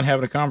don't mind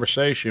having a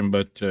conversation,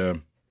 but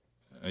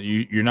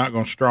you're not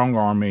going to strong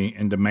arm me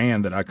and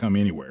demand that I come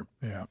anywhere.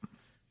 Yeah.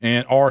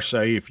 And or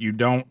say if you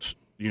don't,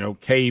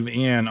 cave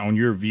in on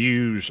your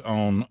views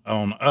on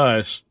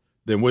us,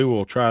 then we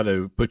will try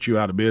to put you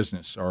out of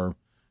business or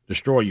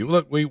destroy you.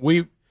 Look,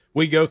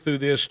 we go through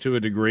this to a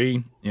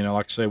degree.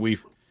 Like I say,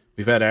 we've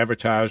had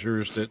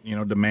advertisers that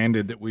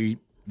demanded that we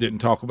didn't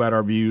talk about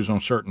our views on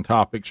certain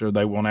topics, or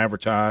they won't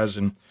advertise,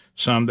 and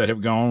some that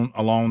have gone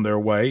along their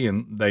way,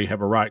 and they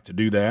have a right to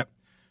do that.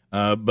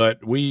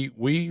 But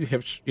we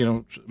have,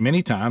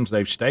 many times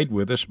they've stayed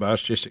with us by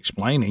us just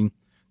explaining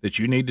that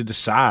you need to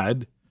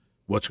decide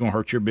what's going to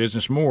hurt your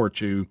business more,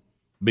 to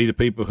be the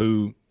people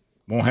who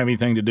won't have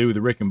anything to do with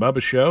the Rick and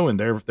Bubba show and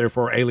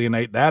therefore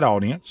alienate that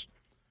audience,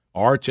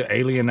 or to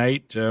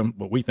alienate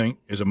what we think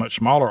is a much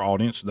smaller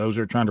audience, those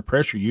that are trying to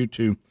pressure you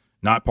to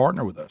not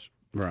partner with us.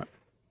 Right.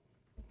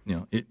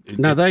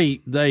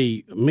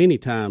 They many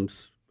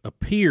times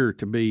appear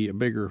to be a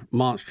bigger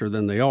monster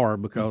than they are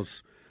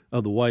because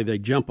of the way they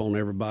jump on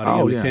everybody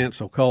in the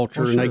cancel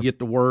culture, and they get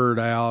the word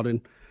out,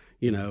 and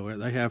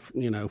they have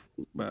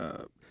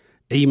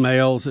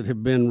emails that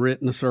have been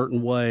written a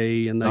certain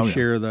way, and they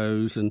share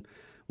those and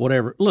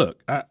whatever.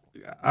 Look,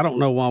 I don't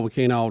know why we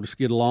can't all just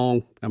get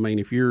along. I mean,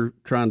 if you're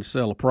trying to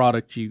sell a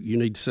product, you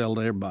need to sell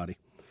to everybody,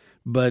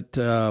 but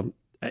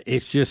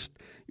it's just.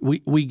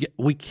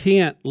 We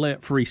can't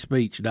let free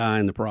speech die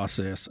in the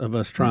process of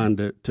us trying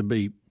to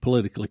be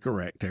politically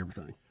correct to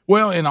everything.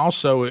 Well, and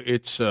also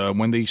it's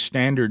when these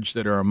standards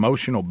that are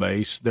emotional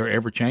based, they're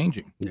ever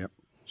changing. Yep.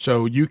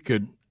 So you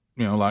could,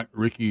 like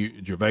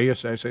Ricky Gervais, I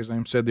say his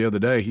name, said the other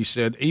day, he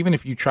said, even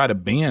if you try to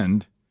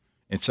bend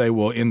and say,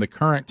 well, in the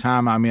current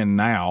time I'm in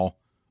now,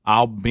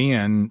 I'll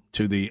bend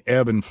to the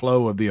ebb and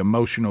flow of the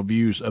emotional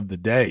views of the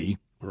day.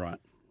 Right.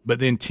 But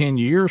then 10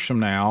 years from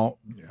now,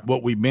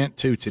 what we bent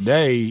to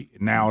today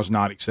now is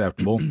not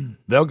acceptable.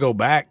 They'll go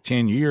back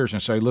 10 years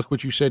and say, look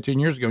what you said 10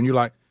 years ago. And you're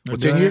like, well,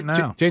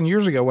 10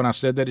 years ago when I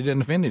said that, it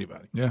didn't offend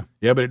anybody. Yeah.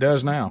 Yeah, but it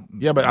does now.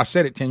 Yeah, but I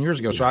said it 10 years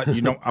ago, so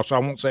I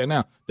won't say it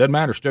now. Doesn't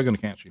matter. Still going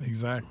to cancel you.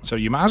 Exactly. So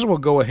you might as well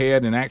go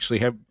ahead and actually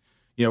have,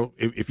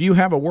 if you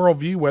have a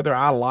worldview, whether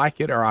I like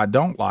it or I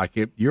don't like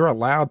it, you're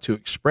allowed to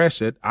express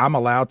it. I'm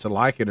allowed to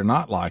like it or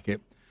not like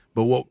it.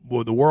 But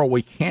what the world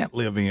we can't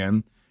live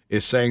in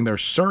is saying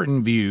there's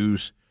certain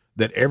views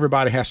that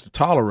everybody has to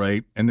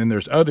tolerate, and then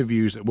there's other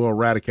views that we'll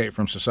eradicate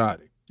from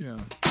society. Yeah.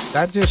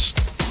 That just,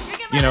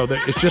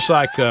 it's just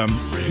like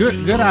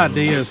good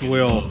ideas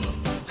will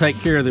take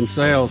care of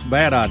themselves.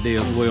 Bad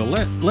ideas will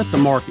let the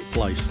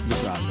marketplace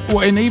decide that.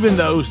 Well, and even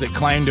those that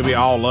claim to be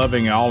all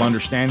loving and all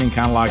understanding,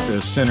 kind of like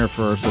the Center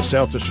for the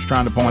Celtics is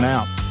trying to point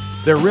out,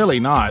 they're really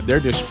not.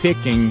 They're just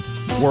picking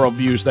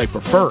worldviews they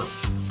prefer,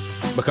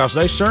 because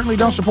they certainly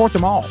don't support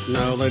them all.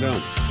 No, they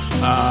don't.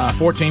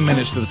 14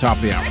 minutes to the top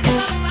of the hour.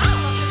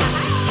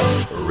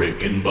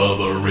 Rick and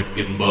Bubba, Rick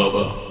and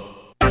Bubba.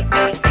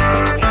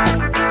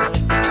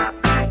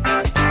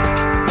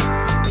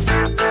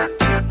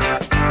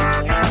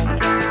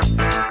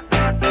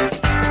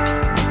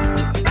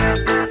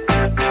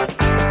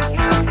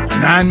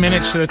 Nine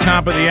minutes to the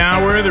top of the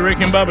hour, the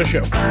Rick and Bubba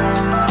Show.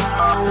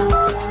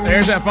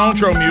 There's that phone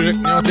troll music.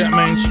 You know what that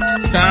means.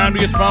 Time to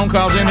get the phone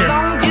calls in here.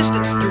 Long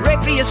distance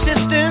directory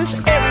assistance,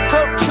 every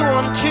quote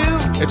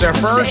 212. It's our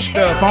first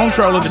phone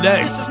troll of the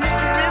day.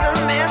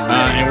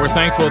 And we're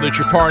thankful that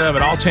you're part of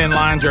it. All 10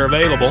 lines are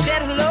available.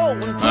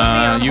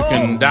 You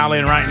can dial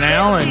in right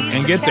now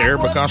and get there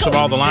because of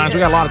all the lines. We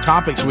got a lot of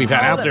topics we've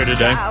had out there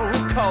today.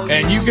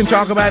 And you can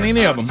talk about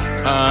any of them.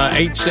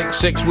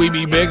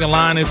 866-WE-BE-BIG. A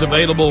line is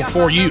available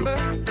for you.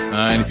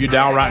 And if you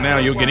dial right now,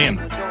 you'll get in.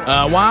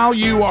 While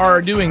you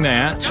are doing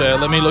that,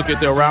 let me look at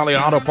the O'Reilly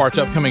Auto Parts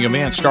upcoming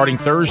event starting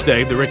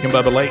Thursday, the Rick and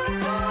Bubba Lake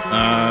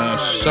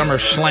Summer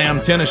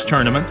Slam Tennis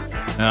Tournament.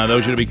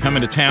 Those are to be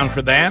coming to town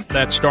for that.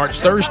 That starts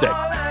Thursday.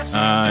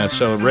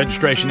 So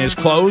registration is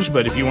closed,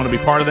 but if you want to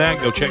be part of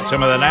that, go check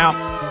some of that out.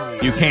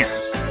 You can.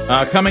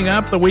 Coming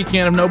up the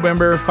weekend of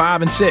November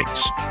 5 and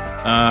 6,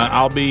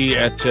 I'll be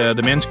at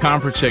the men's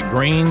conference at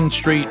Green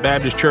Street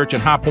Baptist Church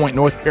in High Point,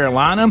 North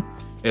Carolina,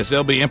 as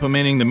they'll be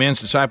implementing the men's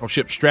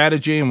discipleship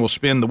strategy, and we'll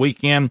spend the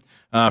weekend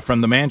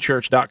from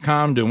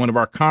themanchurch.com doing one of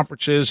our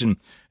conferences and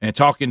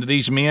talking to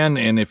these men.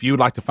 And if you would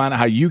like to find out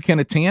how you can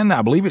attend,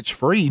 I believe it's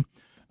free.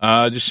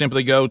 Just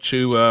simply go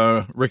to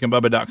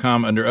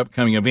rickandbubba.com under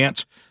upcoming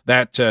events.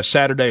 That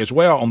Saturday as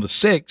well, on the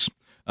 6th,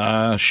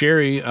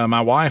 Sherry,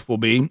 my wife, will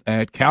be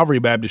at Calvary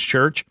Baptist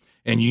Church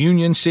in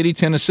Union City,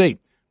 Tennessee,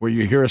 where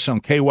you hear us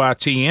on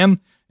KYTN,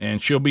 and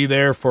she'll be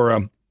there for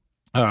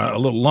a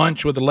little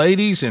lunch with the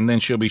ladies, and then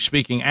she'll be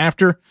speaking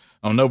after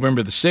on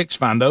November the 6th.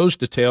 Find those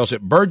details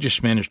at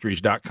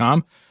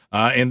burgessministries.com.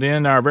 And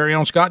then our very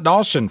own Scott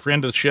Dawson,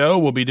 friend of the show,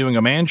 will be doing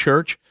a man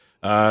church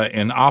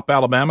in Opp,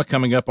 Alabama,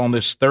 coming up on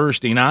this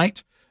Thursday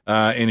night.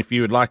 And if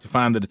you would like to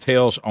find the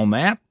details on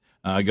that,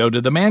 go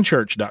to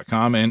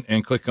themanchurch.com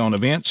and click on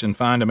events and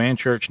find a man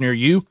church near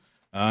you.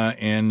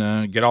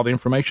 and get all the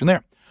information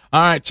there.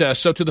 All right,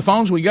 so to the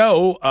phones we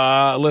go.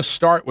 Let's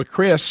start with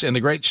Chris in the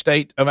great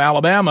state of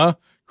Alabama.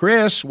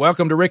 Chris,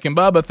 welcome to Rick and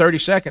Bubba. 30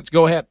 seconds.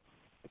 Go ahead.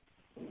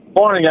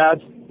 Morning, guys.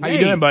 How you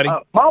doing, buddy?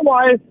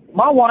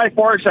 My wife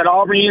works at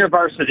Auburn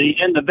University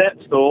in the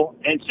vet school,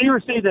 and she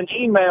received an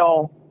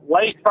email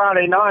late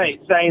Friday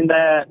night saying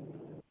that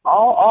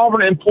all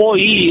Auburn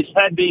employees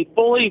had to be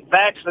fully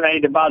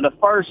vaccinated by the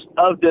 1st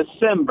of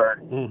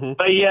December. Mm-hmm.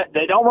 But yet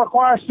they don't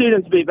require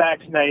students to be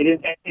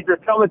vaccinated, and if you're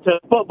coming to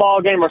a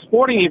football game or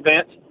sporting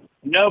events,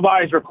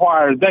 nobody's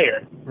required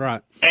there.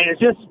 Right. And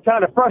it's just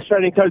kind of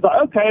frustrating because,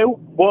 okay,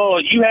 well,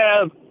 you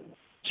have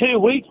 2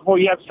 weeks before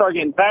you have to start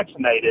getting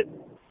vaccinated.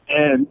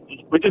 And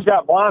we just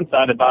got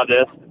blindsided by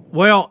this.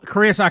 Well,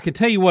 Chris, I can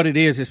tell you what it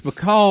is. It's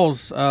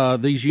because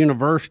these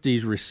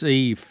universities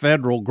receive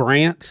federal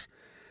grants,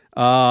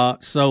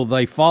 so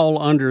they fall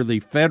under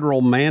the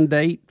federal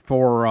mandate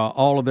for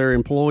all of their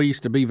employees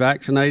to be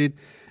vaccinated.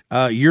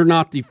 You're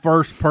not the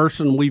first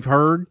person we've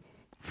heard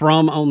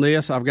from on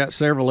this. I've got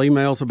several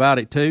emails about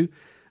it too.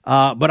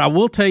 But I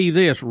will tell you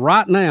this,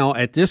 right now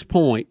at this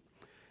point,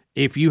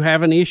 if you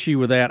have an issue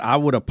with that, I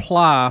would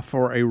apply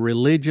for a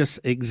religious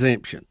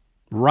exemption.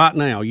 Right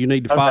now, you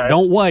need to file. Okay.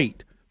 Don't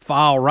wait.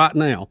 File right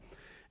now.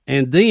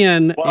 And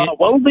then... Well,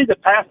 what would be the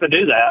path to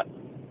do that?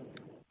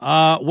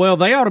 Well,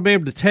 they ought to be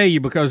able to tell you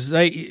because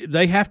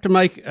they have to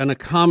make an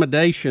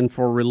accommodation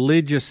for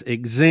religious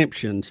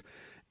exemptions.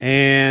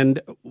 And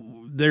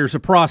there's a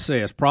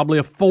process, probably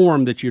a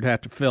form that you'd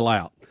have to fill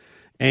out.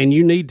 And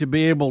you need to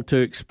be able to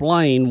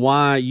explain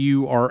why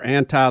you are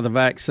anti the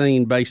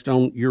vaccine based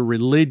on your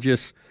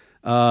religious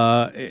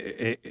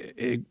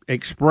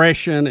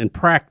expression and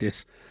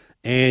practice.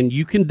 And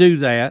you can do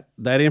that.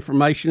 That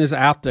information is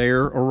out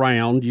there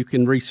around. You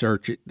can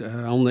research it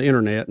on the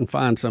internet and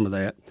find some of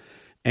that.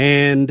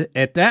 And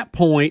at that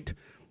point,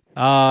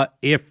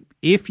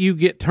 if you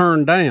get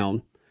turned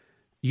down,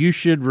 you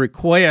should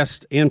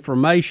request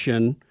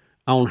information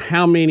on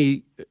how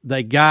many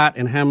they got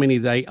and how many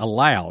they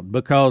allowed.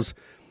 Because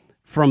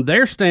from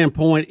their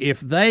standpoint,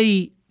 if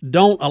they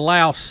don't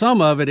allow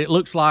some of it, it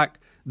looks like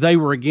they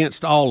were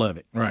against all of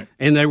it. Right.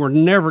 And they were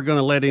never going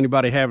to let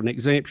anybody have an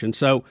exemption.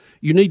 So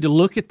you need to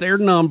look at their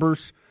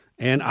numbers.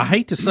 And I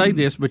hate to say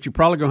this, but you're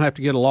probably going to have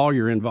to get a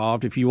lawyer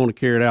involved if you want to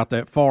carry it out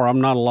that far. I'm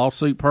not a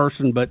lawsuit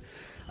person, but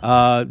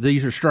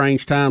these are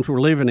strange times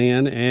we're living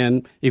in.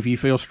 And if you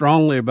feel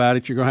strongly about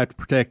it, you're going to have to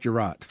protect your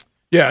rights.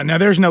 Yeah, now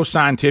there's no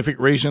scientific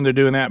reason they're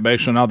doing that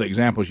based on all the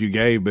examples you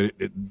gave, but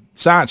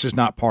science is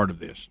not part of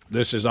this.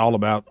 This is all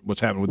about what's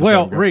happening with the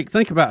Well, Rick,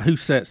 think about who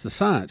sets the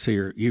science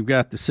here. You've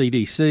got the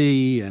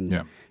CDC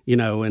and, you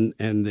know, and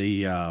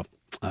the,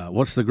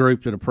 what's the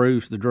group that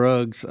approves the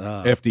drugs?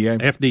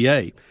 FDA.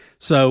 FDA.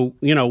 So,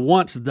 you know,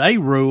 once they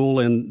rule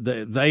and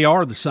they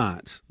are the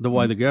science, the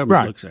way the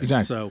government looks at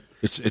exactly.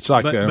 it. So it's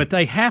like, but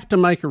they have to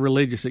make a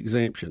religious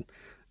exemption.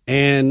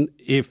 And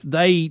if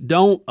they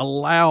don't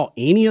allow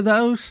any of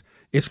those,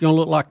 it's going to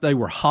look like they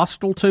were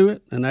hostile to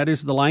it, and that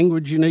is the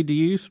language you need to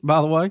use,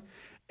 by the way.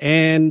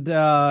 And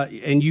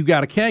you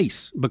got a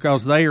case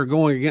because they are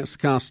going against the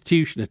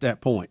Constitution at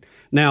that point.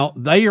 Now,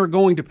 they are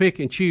going to pick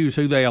and choose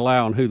who they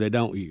allow and who they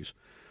don't use.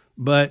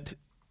 But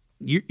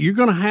you're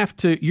going to have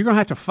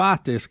to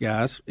fight this,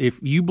 guys, if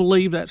you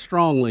believe that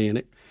strongly in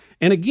it.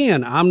 And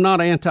again, I'm not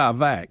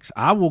anti-vax.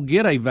 I will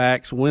get a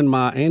vax when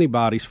my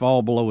antibodies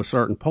fall below a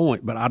certain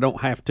point, but I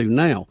don't have to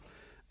now.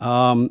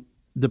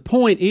 The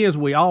point is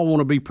we all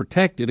want to be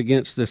protected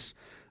against this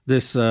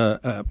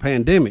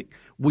pandemic.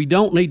 We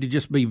don't need to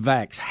just be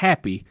vax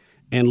happy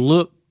and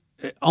look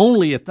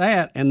only at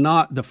that and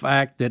not the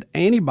fact that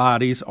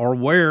antibodies are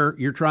where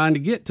you're trying to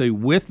get to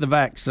with the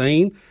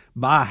vaccine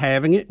by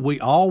having it.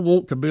 We all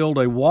want to build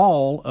a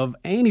wall of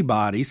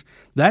antibodies.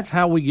 That's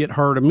how we get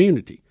herd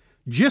immunity.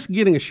 Just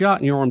getting a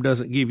shot in your arm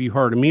doesn't give you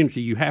herd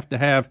immunity. You have to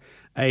have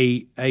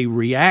a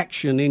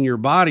reaction in your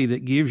body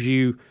that gives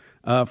you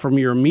from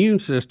your immune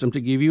system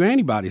to give you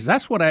antibodies.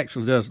 That's what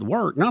actually does the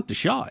work, not the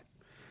shot.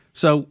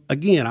 So,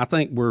 again, I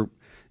think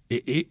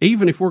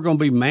even if we're going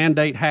to be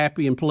mandate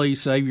happy, and please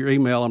save your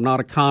email, I'm not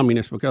a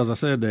communist because I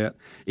said that.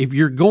 If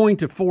you're going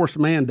to force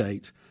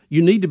mandates,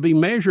 you need to be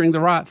measuring the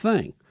right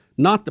thing,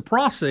 not the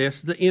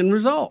process, the end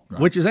result,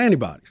 which is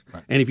antibodies.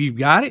 Right. And if you've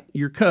got it,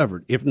 you're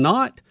covered. If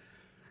not,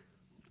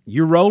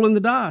 you're rolling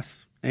the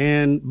dice.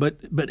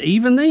 But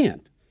even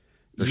then,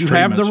 you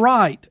have the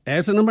right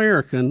as an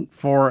American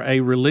for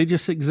a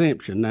religious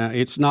exemption. Now,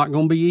 it's not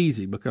going to be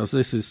easy because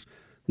this is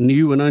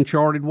new and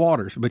uncharted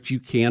waters, but you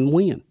can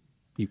win.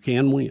 You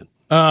can win.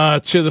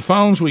 To the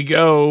phones we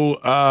go.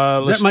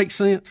 Does that make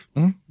sense?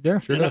 Mm-hmm. Yeah,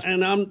 sure does.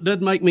 And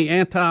doesn't make me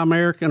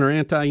anti-American or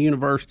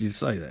anti-university to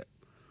say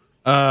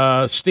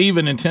that.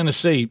 Stephen in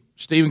Tennessee.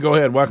 Stephen, go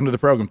ahead. Welcome to the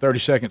program. 30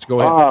 seconds.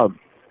 Go ahead.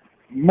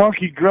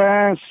 Monkey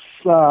grass,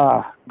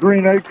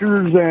 Green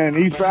Acres, and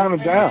Eastbound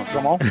and Down.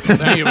 Come on.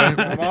 Thank you,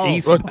 man.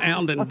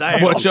 Eastbound and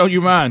Down. What's on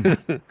your mind?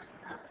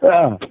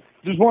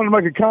 Just wanted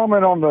to make a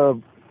comment on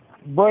the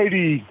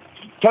Brady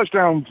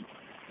touchdown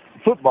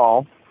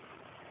football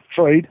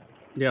trade.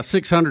 Yeah,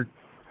 600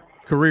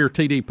 career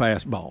TD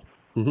pass ball.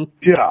 Mm-hmm.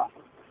 Yeah.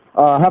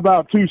 How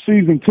about 2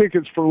 season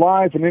tickets for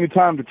life, and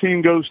anytime the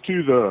team goes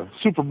to the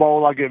Super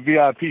Bowl, I get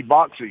VIP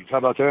box seats. How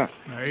about that?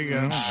 There you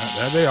go.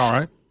 That'd be all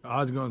right.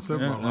 I was going to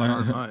Super Bowl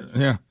last night.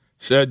 Yeah.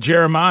 So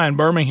Jeremiah in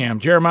Birmingham.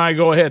 Jeremiah,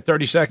 go ahead.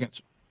 30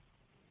 seconds.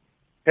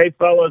 Hey,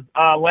 fellas.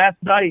 Last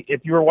night,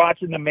 if you were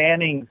watching the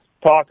Mannings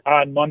talk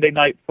on Monday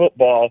Night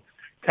Football,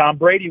 Tom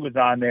Brady was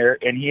on there,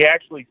 and he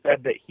actually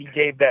said that he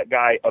gave that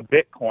guy a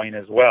Bitcoin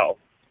as well.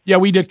 Yeah,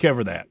 we did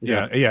cover that.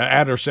 Yeah.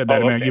 Adler said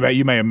that a minute. Okay.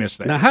 You may have missed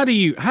that. Now, how do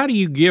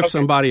you give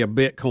somebody a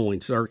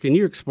Bitcoin, sir? Can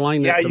you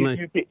explain that to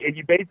me?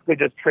 You basically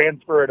just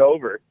transfer it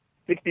over.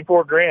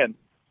 $64,000.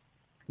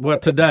 Well,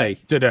 today.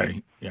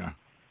 Yeah.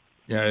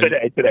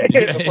 Today.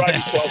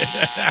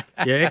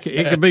 Yeah,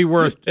 it could be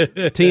worth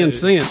 10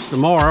 cents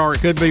tomorrow, or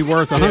it could be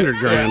worth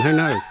 $100,000. Who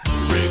knows?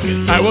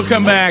 All right, we'll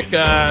come back.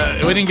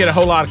 We didn't get a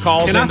whole lot of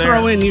calls in there. Can I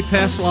throw in new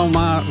Tesla on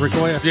my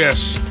request?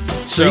 Yes.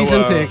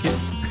 Season ticket.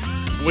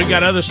 We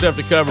got other stuff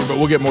to cover, but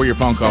we'll get more of your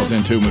phone calls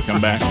in, too, when we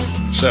come back.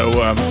 So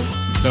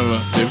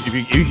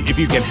if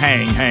you can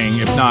hang.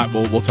 If not,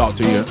 we'll talk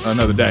to you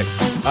another day.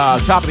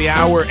 Top of the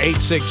hour,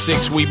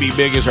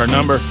 866-WE-BE-BIG is our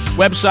number.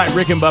 Website,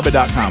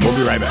 rickandbubba.com. We'll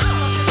be right back.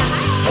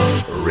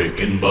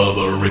 Rick and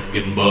Bubba, Rick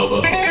and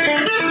Bubba.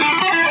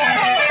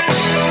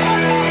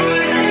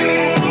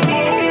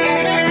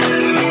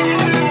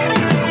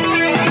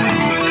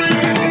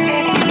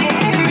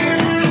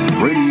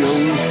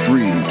 Radio's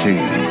Dream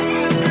Team.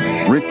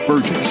 Rick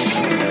Burgess,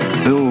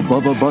 Bill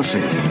Bubba Bussey,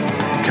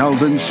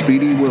 Calvin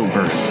Speedy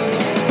Wilburn,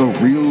 The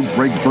Real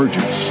Greg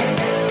Burgess,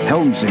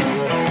 Helmsy,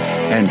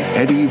 and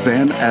Eddie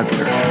Van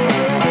Adler.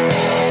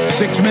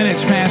 6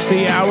 minutes past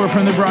the hour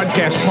from the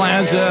broadcast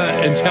plaza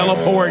and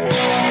teleport.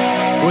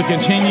 We'll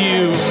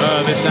continue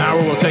this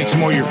hour. We'll take some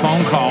more of your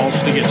phone calls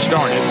to get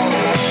started.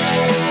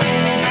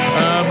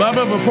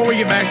 Bubba, before we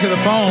get back to the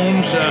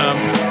phones,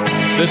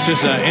 this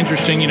is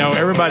interesting. You know,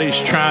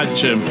 everybody's tried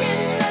to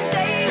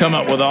come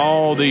up with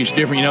all these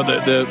different,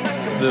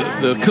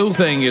 the cool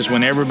thing is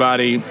when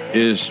everybody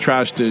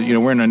tries to,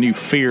 we're in a new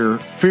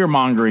fear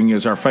mongering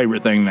is our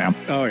favorite thing now.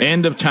 Oh, yeah.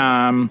 End of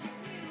time,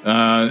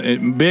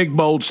 big,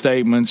 bold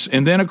statements.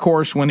 And then, of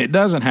course, when it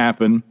doesn't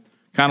happen,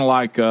 kind of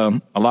like a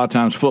lot of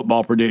times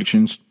football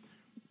predictions.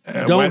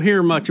 Don't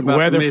hear much about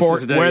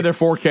weather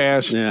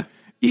forecast. Yeah.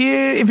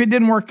 Yeah, if it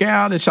didn't work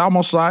out, it's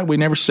almost like we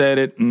never said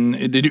it.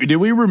 And do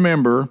we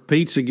remember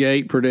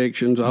Pizzagate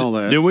predictions, all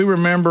that? Do we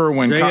remember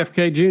when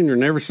JFK Jr.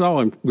 never saw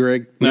him?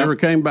 Greg never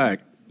came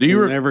back.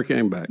 Never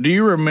came back. Do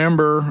you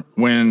remember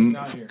when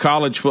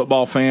college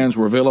football fans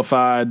were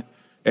vilified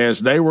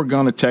as they were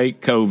going to take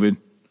COVID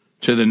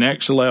to the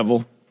next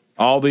level?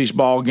 All these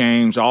ball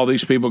games, all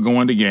these people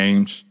going to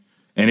games,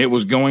 and it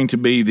was going to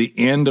be the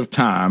end of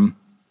time.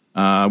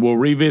 We'll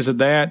revisit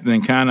that and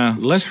then kind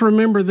of... Let's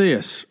remember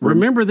this.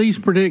 Remember these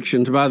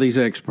predictions by these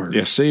experts.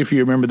 Yes, see if you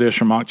remember this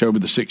from October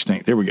the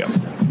 16th. Here we go.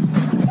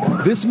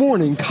 This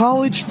morning,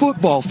 college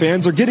football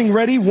fans are getting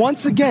ready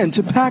once again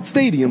to pack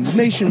stadiums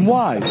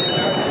nationwide.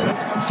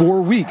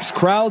 For weeks,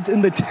 crowds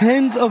in the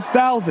tens of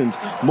thousands,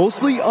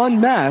 mostly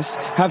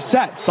unmasked, have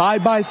sat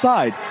side by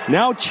side,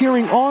 now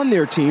cheering on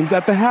their teams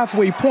at the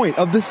halfway point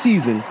of the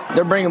season.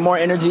 They're bringing more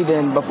energy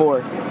than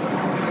before.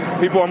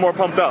 People are more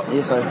pumped up.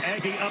 Yes, sir.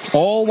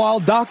 All while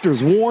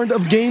doctors warned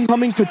of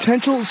game-coming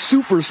potential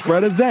super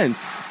spread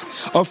events.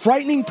 A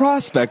frightening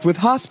prospect with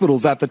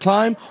hospitals at the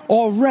time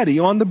already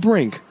on the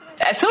brink.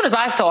 As soon as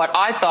I saw it,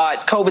 I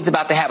thought COVID's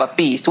about to have a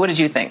feast. What did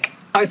you think?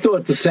 I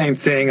thought the same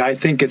thing. I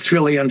think it's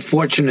really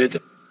unfortunate.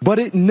 But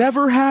it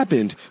never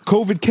happened.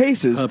 COVID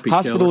cases,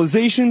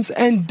 hospitalizations,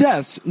 and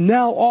deaths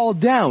now all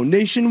down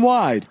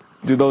nationwide.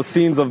 Do those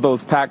scenes of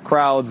those packed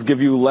crowds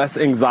give you less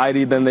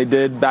anxiety than they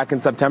did back in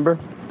September?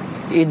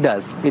 It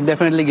does. It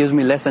definitely gives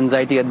me less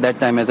anxiety at that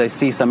time as I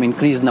see some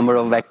increased number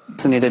of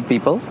vaccinated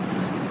people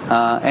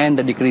and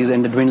the decrease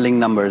in the dwindling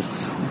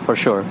numbers, for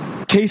sure.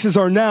 Cases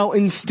are now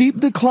in steep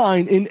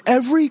decline in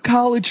every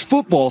college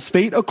football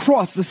state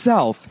across the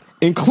South,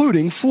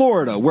 including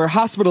Florida, where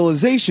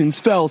hospitalizations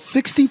fell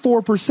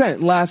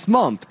 64% last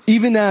month,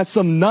 even as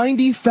some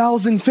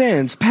 90,000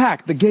 fans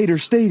packed the Gator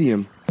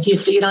Stadium. You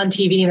see it on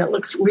TV and it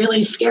looks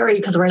really scary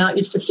because we're not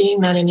used to seeing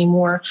that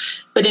anymore.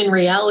 But in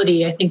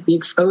reality, I think the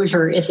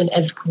exposure isn't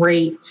as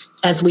great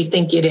as we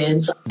think it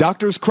is.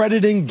 Doctors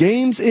crediting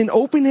games in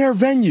open-air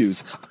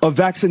venues, a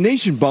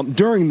vaccination bump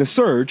during the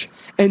surge,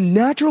 and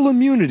natural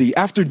immunity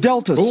after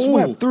Delta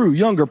swept through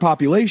younger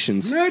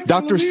populations.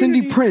 Dr.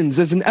 Cindy Prinz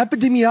is an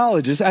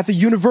epidemiologist at the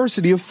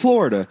University of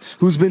Florida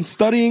who's been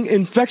studying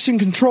infection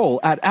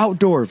control at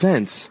outdoor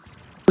events.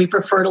 We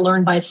prefer to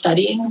learn by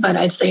studying, but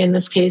I'd say in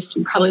this case,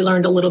 we probably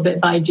learned a little bit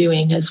by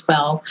doing as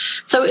well.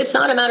 So it's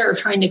not a matter of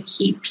trying to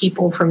keep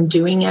people from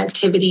doing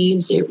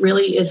activities. It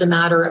really is a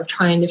matter of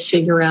trying to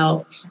figure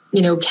out,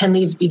 can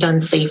these be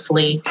done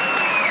safely?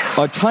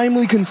 A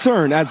timely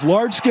concern as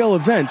large-scale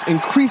events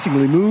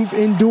increasingly move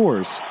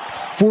indoors.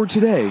 For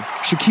today,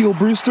 Shaquille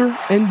Brewster,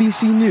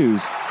 NBC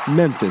News,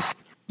 Memphis.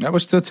 That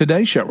was the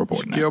Today Show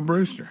reporting. Shaquille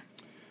Brewster.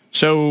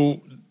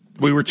 So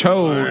we were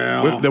told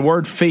the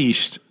word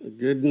feast.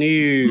 Good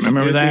news.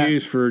 Remember Good that?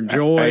 news for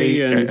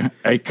Joy and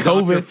a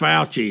COVID Dr.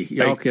 Fauci.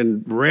 Y'all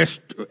can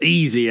rest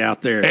easy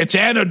out there. It's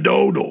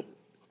anecdotal.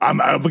 I'm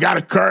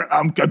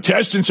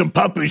testing some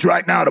puppies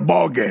right now at a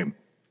ball game.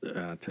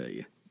 I tell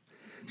you.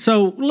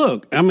 So,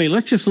 look, I mean,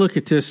 let's just look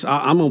at this.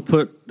 I'm going to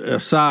put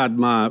aside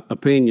my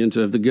opinions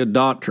of the good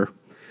doctor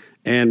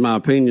and my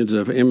opinions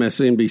of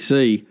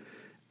MSNBC.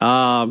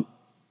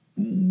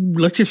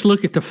 Let's just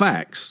look at the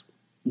facts.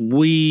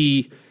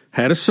 We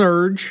had a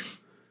surge.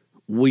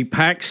 We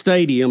packed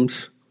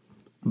stadiums.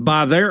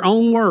 By their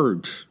own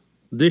words,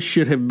 this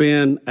should have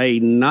been a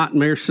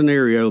nightmare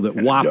scenario that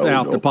wiped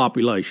out the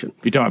population.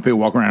 You talking about people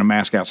walking around in a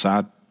mask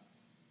outside?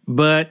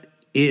 But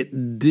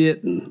it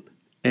didn't.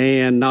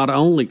 And not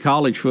only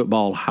college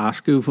football, high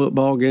school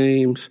football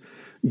games,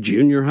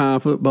 junior high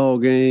football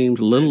games,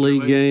 little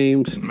league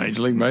games,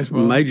 Major League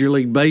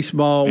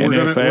Baseball,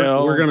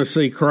 NFL. We're going to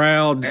see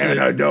crowds.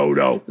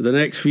 The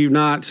next few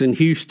nights in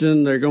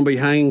Houston, they're going to be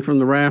hanging from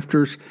the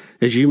rafters,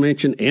 as you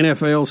mentioned.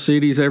 NFL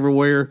cities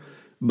everywhere,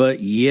 but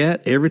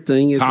yet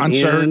everything is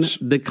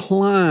in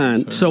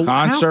decline. So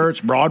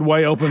concerts,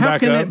 Broadway open back up. How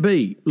can that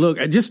be? Look,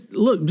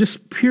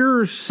 just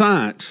pure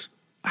science.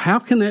 How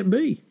can that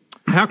be?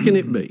 How can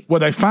it be? Well,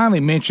 they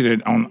finally mentioned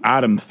it on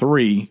item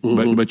 3,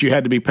 but you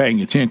had to be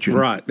paying attention.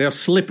 Right. They'll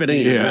slip it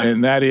in. Yeah,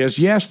 and that is,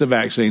 yes, the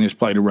vaccine has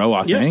played a role,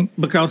 I think.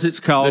 Because it's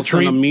caused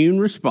an immune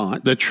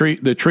response.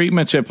 The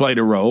treatments have played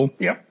a role.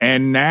 Yep.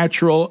 And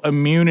natural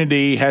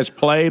immunity has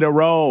played a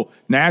role.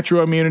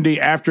 Natural immunity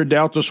after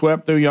Delta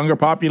swept through younger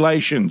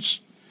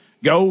populations.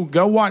 Go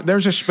watch.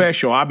 There's a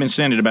special. I've been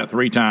sending it about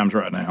 3 times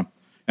right now,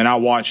 and I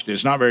watched it.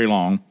 It's not very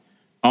long,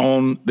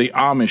 on the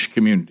Amish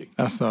community.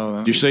 I saw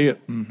that. Did you see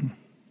it? Mm-hmm.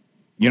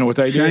 You know what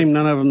they did? Shame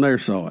none of them there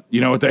saw it. You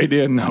know what they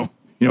did? No.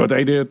 You know what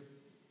they did?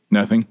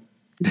 Nothing.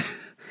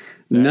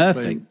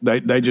 Nothing.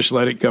 They just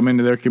let it come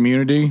into their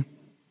community,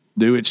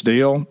 do its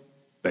deal.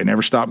 They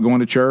never stopped going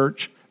to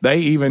church. They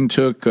even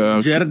took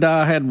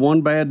Jedediah had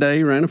one bad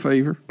day, ran a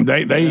fever.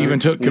 They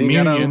even took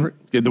communion.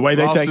 The way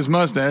they lost take his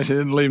mustache, he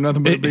didn't leave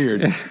nothing but a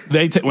beard.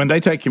 When they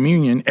take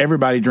communion,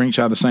 everybody drinks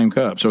out of the same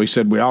cup. So he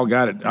said, we all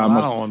got it. I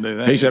don't want to do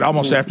that. He said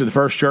almost after the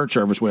first church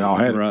service, we all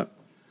had it.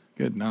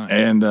 Good night.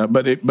 And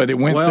but it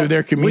went through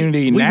their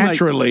community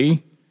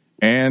naturally,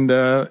 and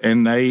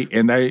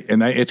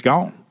it's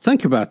gone.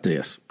 Think about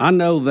this. I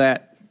know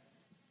that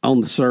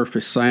on the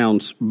surface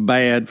sounds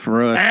bad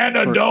for us.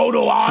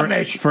 Anecdotal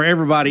Amish. For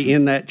everybody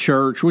in that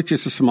church, which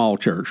is a small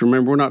church.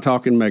 Remember, we're not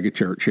talking mega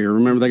church here.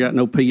 Remember, they got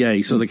no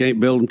PA, so they can't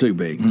build them too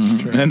big.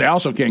 Mm-hmm. And they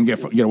also can't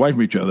get away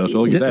from each other.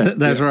 So look at that.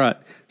 That's right.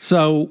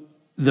 So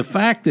the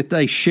fact that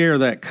they share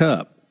that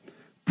cup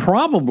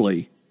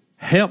probably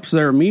helps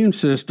their immune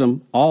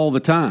system all the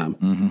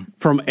time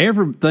from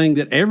everything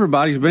that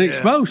everybody's been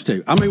exposed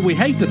to. I mean, we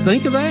hate to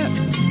think of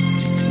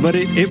that, but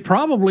it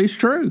probably is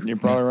true. You're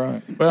probably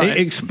right. Well,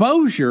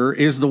 exposure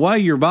is the way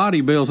your body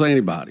builds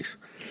antibodies.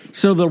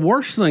 So the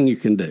worst thing you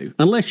can do,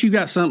 unless you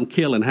got something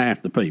killing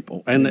half the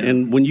people,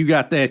 and when you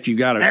got that, you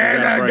got to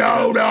break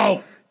it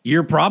up.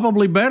 You're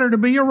probably better to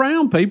be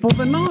around people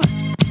than not,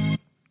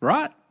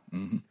 right?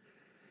 Mm-hmm.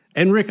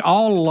 And Rick,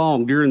 all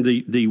along during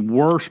the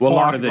worst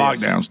part of this,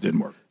 lockdowns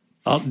didn't work.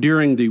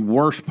 During the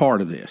worst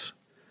part of this,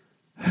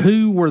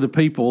 who were the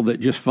people that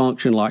just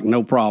functioned like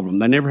no problem?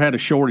 They never had a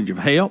shortage of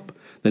help.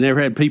 They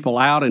never had people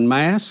out en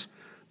masse.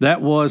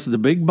 That was the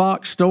big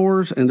box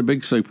stores and the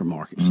big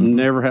supermarkets.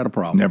 Never had a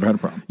problem. Never had a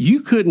problem.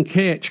 You couldn't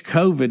catch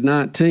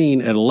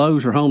COVID-19 at a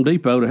Lowe's or Home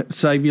Depot to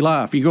save your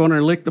life. You go in there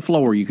and lick the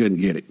floor, you couldn't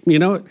get it. You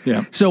know?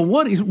 Yeah. So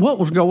what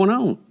was going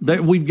on?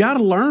 We've got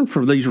to learn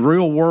from these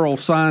real-world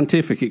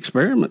scientific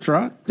experiments,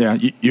 right? Yeah.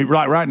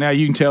 Right now,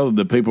 you can tell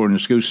the people in the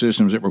school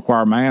systems that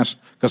require masks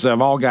because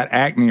they've all got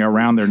acne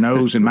around their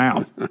nose and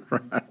mouth.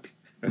 Right.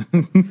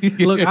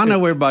 Look, I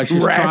know everybody's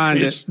just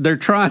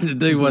trying to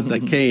do what they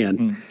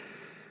can.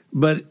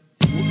 But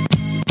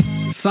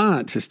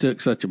science has took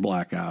such a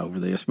black eye over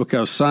this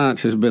because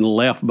science has been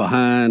left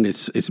behind.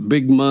 It's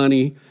big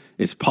money,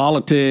 it's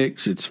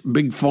politics, it's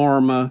big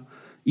pharma.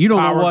 You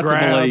don't know what to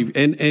believe.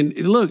 And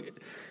look,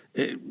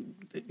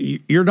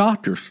 your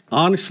doctors,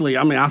 honestly,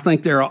 I mean, I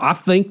think they're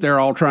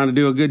all trying to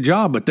do a good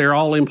job, but they're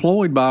all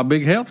employed by a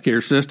big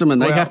healthcare system, and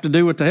they have to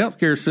do what the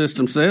healthcare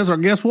system says. Or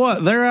guess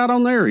what? They're out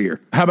on their ear.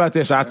 How about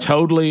this? I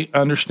totally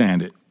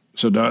understand it.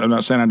 So I'm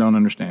not saying I don't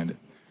understand it.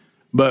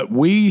 But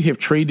we have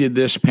treated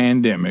this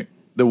pandemic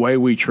the way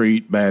we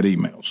treat bad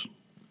emails.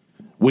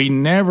 We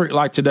never,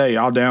 like today,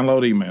 I'll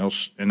download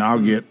emails and I'll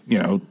get,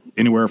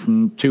 anywhere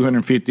from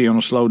 250 on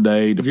a slow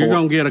day to you're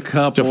going to get a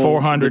couple to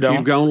 400.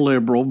 You've gone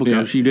liberal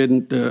because you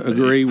didn't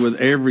agree with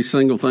every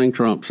single thing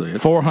Trump said.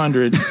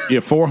 400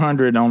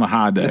 on a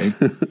high day.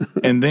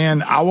 And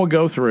then I will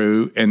go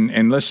through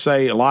and let's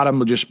say a lot of them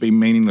will just be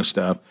meaningless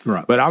stuff.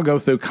 Right. But I'll go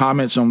through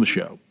comments on the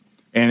show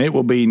and it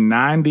will be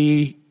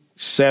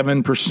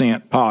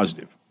 97%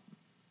 positive.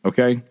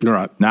 Okay?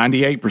 Right.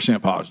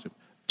 98% positive.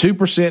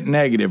 2%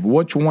 negative.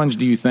 Which ones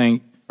do you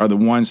think are the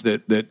ones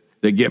that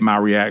get my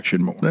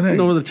reaction more? Those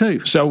are the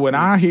two. So when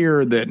I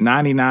hear that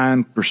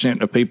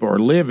 99% of people are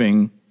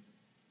living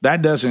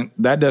That doesn't.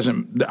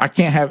 I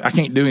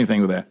can't do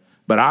anything with that.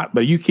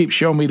 But you keep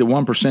showing me the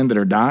 1% that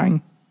are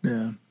dying.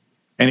 Yeah.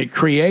 And it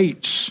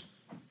creates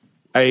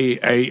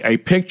a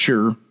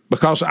picture,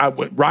 because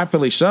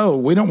rightfully so,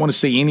 we don't want to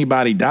see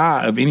anybody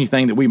die of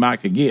anything that we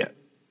might could get.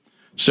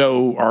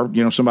 So,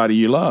 or somebody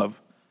you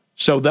love.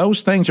 So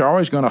those things are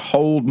always going to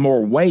hold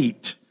more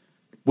weight.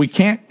 We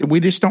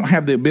just don't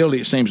have the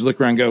ability, it seems, to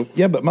look around and go,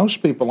 yeah, but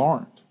most people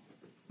aren't.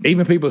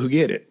 Even people who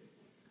get it.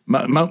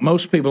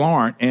 Most people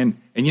aren't. And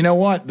you know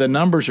what? The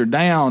numbers are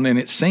down, and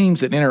it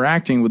seems that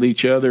interacting with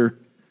each other,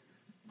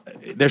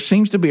 there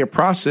seems to be a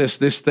process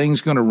this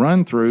thing's going to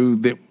run through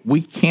that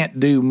we can't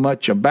do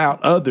much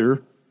about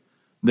other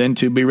than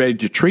to be ready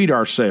to treat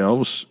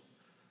ourselves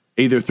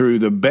either through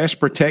the best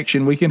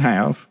protection we can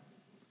have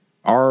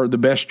or the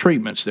best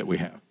treatments that we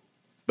have.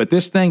 But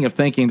this thing of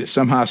thinking that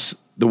somehow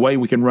the way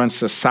we can run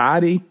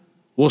society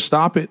will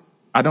stop it,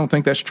 I don't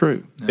think that's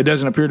true. No. It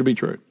doesn't appear to be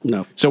true.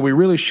 No. So we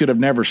really should have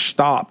never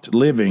stopped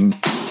living,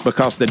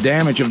 because the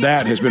damage of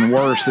that has been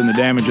worse than the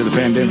damage of the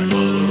pandemic.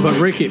 But,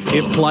 Rick,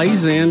 it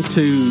plays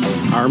into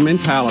our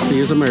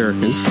mentality as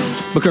Americans,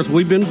 because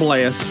we've been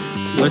blessed,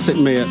 let's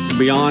admit,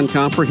 beyond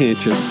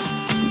comprehension.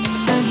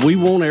 We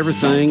want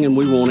everything, and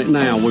we want it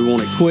now. We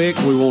want it quick.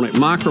 We want it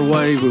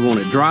microwave. We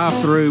want it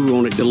drive-through. We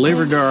want it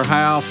delivered to our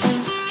house.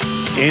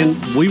 And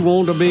we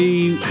want to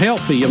be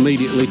healthy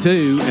immediately,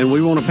 too. And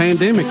we want a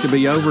pandemic to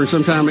be over, and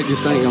sometime it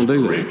just ain't going to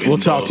do that. We'll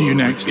talk to you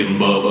next. Rick and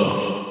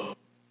Bubba.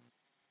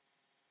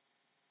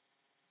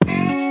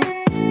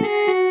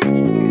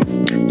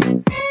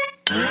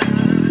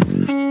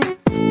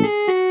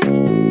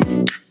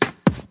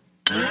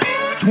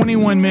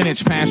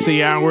 Minutes past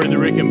the hour of the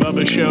Rick and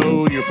Bubba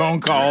Show. Your phone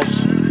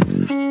calls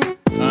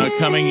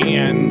coming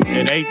in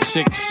at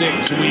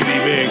 866 We Be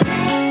Big.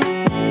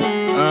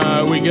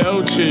 We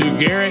go to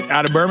Garrett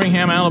out of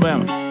Birmingham,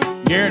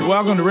 Alabama. Garrett,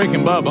 welcome to Rick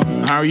and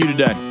Bubba. How are you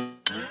today?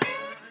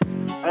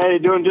 Hey,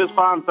 doing just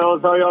fine,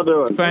 fellas. How y'all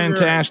doing?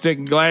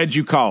 Fantastic. Glad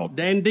you called.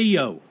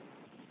 Dandio.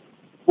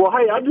 Well,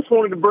 hey, I just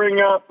wanted to bring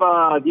up,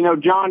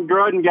 John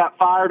Gruden got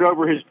fired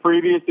over his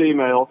previous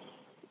emails.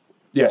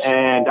 Yes.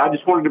 And I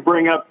just wanted to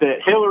bring up that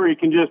Hillary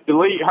can just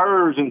delete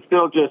hers and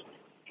still just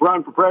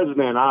run for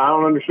president. I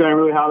don't understand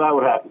really how that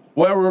would happen.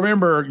 Well,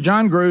 remember,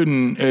 John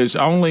Gruden is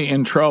only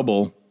in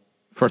trouble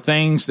for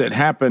things that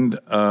happened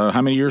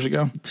how many years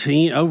ago?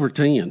 Over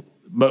 10.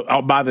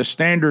 But by the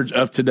standards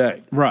of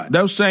today. Right.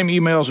 Those same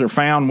emails are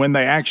found when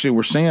they actually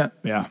were sent.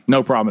 Yeah.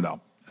 No problem at all.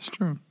 That's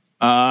true.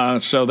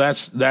 So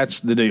that's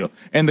the deal.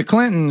 And the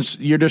Clintons,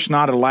 you're just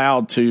not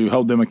allowed to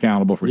hold them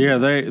accountable for. Yeah,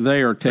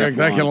 they are Teflon.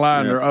 They can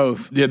lie on their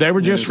oath. Yeah, they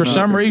were just for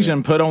some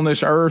reason put on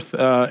this earth,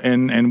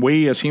 and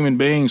we as human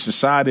beings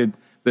decided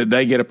that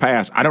they get a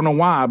pass. I don't know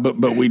why, but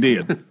we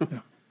did.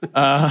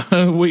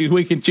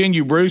 We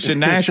continue. Bruce in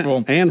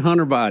Nashville and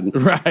Hunter Biden.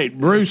 Right,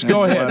 Bruce,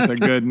 go ahead. That's a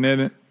good one,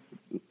 isn't it?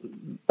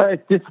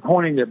 It's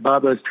disappointing that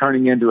Bubba's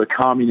turning into a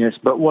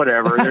communist, but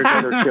whatever. There's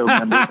other show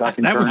members I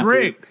can That was turn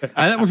Rick.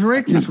 That was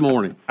Rick this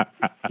morning.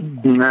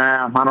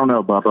 Nah, I don't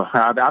know, Bubba.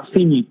 I've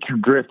seen you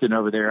drifting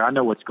over there. I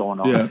know what's going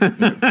on.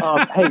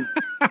 Yeah. Hey,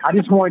 I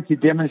just wanted to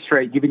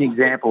give an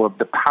example of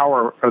the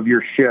power of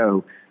your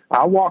show.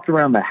 I walked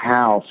around the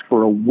house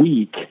for a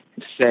week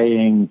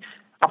saying,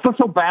 I feel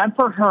so bad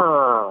for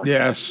her.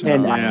 Yes.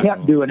 And I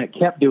kept doing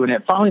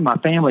it. Finally, my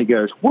family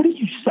goes, what do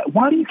you say?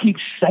 Why do you keep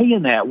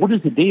saying that? What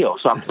is the deal?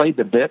 So I played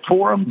the bit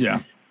for them. Yeah.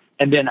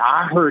 And then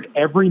I heard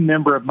every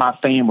member of my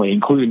family,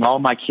 including all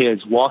my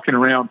kids, walking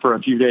around for a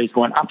few days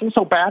going, I feel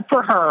so bad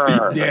for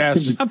her.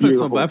 Yes. I feel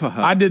so bad for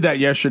her. I did that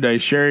yesterday.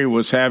 Sherry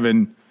was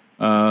having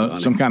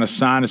some kind of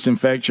sinus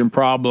infection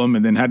problem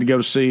and then had to go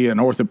to see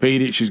an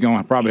orthopedic. She's going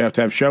to probably have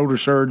to have shoulder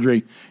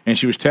surgery. And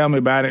she was telling me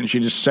about it, and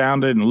she just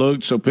sounded and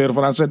looked so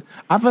pitiful. And I said,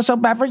 I feel so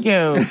bad for you.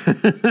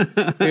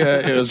 Yeah,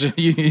 it was.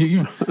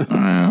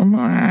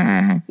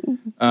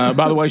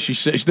 By the way, she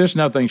said, this is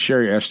another thing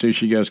Sherry asked too.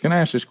 She goes, can I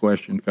ask this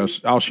question?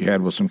 Because all she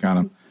had was some kind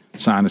of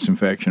sinus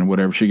infection or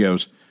whatever. She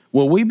goes,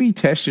 will we be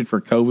tested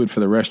for COVID for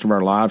the rest of our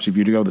lives if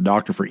you go to the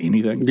doctor for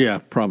anything? Yeah,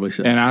 probably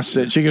so. And I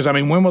said, she goes, I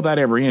mean, when will that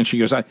ever end? She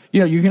goes,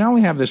 you can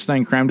only have this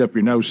thing crammed up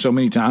your nose so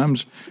many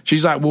times.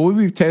 She's like, well, we'll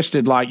be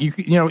tested like,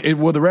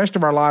 will the rest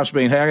of our lives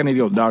be, hey, I need to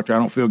go to the doctor. I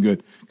don't feel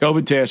good.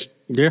 COVID test.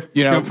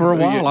 Yeah, for a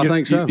while, I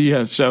think so.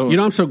 Yeah, so.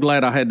 I'm so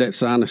glad I had that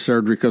sinus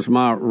surgery because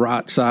my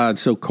right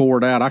side's so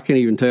cored out, I can't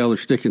even tell they're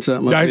sticking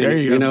something up there.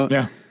 You go.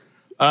 Yeah.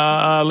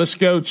 Let's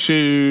go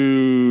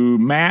to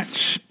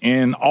Matt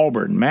in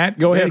Auburn. Matt,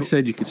 go ahead. He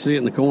said you could see it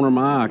in the corner of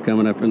my eye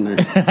coming up in there.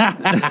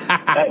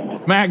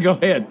 Matt, go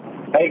ahead.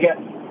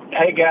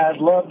 Hey guys,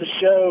 love the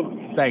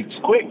show. Thanks.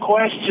 Quick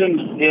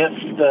question: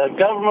 if the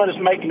government is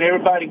making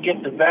everybody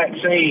get the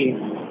vaccine,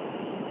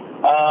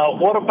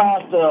 what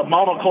about the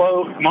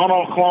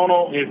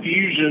monoclonal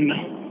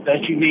infusion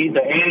that you need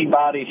the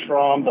antibodies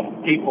from the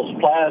people's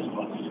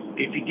plasma?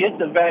 If you get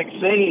the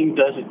vaccine,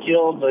 does it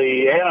kill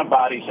the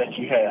antibodies that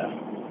you have?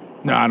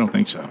 No, I don't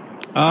think so.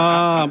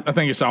 I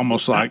think it's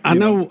almost like I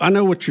know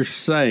what you're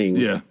saying.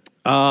 Yeah.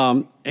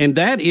 And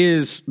that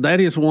is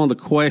one of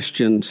the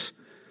questions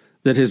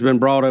that has been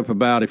brought up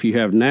about if you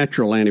have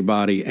natural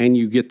antibody and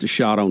you get the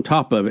shot on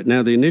top of it.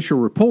 Now, the initial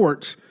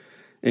reports,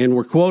 and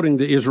we're quoting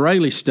the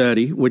Israeli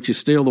study, which is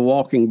still the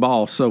walking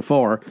ball so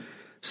far,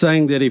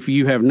 saying that if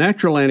you have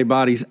natural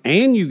antibodies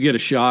and you get a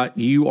shot,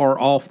 you are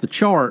off the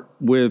chart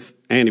with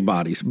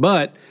antibodies.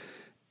 But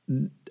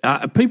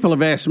people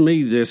have asked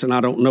me this, and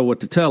I don't know what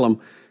to tell them.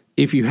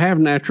 If you have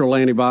natural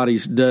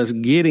antibodies, does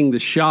getting the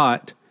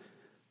shot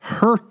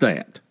hurt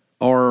that?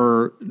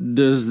 Or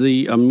does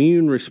the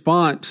immune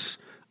response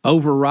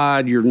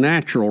override your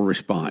natural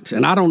response?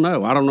 And I don't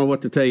know. I don't know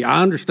what to tell you.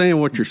 I understand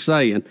what you're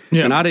saying,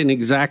 and I didn't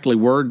exactly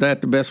word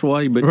that the best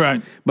way,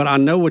 but I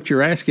know what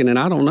you're asking, and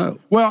I don't know.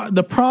 Well,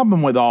 the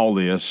problem with all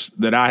this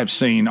that I have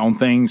seen on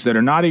things that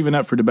are not even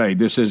up for debate,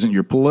 this isn't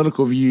your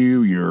political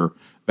view, your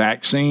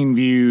vaccine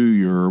view,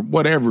 your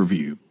whatever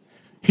view.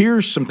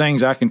 Here's some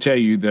things I can tell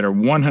you that are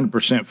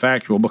 100%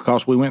 factual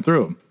because we went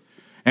through them.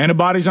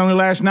 Antibodies only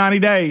last 90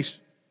 days.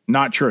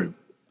 Not true.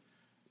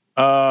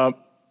 Natural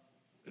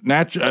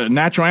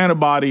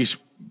antibodies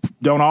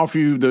don't offer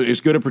you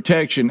as good a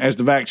protection as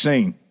the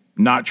vaccine.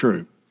 Not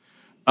true.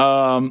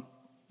 You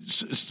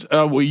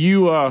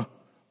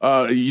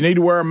need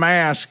to wear a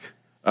mask,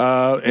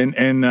 and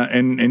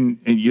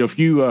if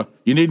you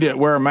need to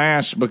wear a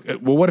mask.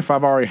 But, well, what if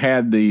I've already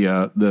had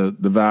the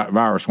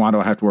virus? Why do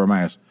I have to wear a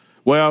mask?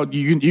 Well,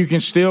 you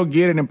can still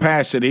get it and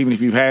pass it even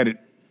if you've had it.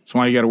 That's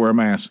why you got to wear a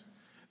mask.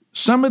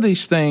 Some of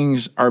these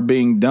things are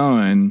being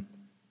done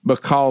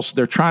because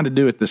they're trying to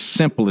do it the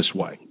simplest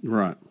way.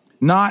 Right.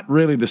 Not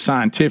really the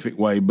scientific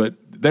way, but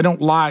they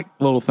don't like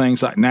little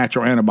things like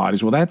natural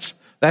antibodies. Well,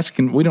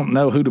 we don't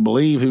know who to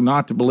believe, who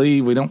not to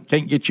believe.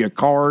 Can't get you a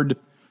card.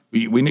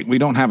 We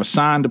don't have a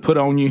sign to put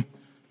on you.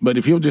 But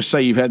if you'll just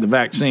say you've had the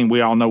vaccine,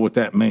 we all know what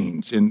that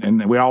means. And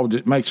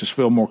it makes us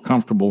feel more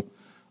comfortable.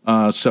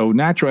 So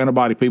natural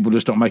antibody people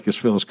just don't make us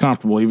feel as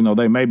comfortable, even though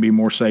they may be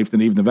more safe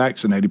than even the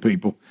vaccinated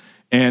people.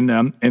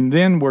 And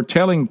then we're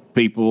telling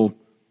people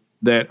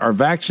that are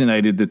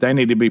vaccinated that they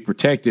need to be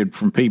protected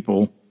from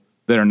people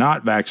that are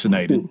not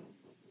vaccinated.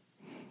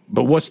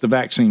 But what's the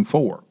vaccine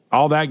for?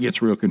 All that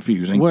gets real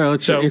confusing. Well,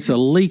 it's a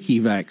leaky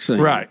vaccine.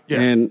 Right.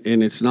 Yeah. And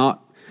it's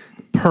not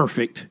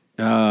perfect,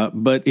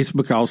 but it's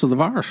because of the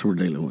virus we're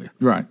dealing with.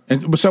 Right.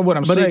 And so what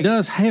I'm saying. But it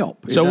does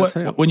help.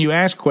 When you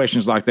ask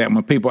questions like that,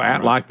 when people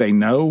act like they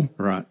know,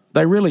 right,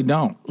 they really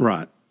don't.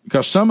 Right.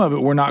 Because some of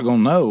it we're not going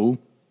to know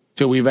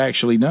till we've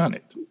actually done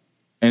it.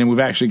 And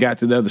we've actually got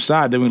to the other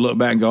side. Then we look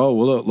back and go, oh,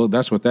 well, look,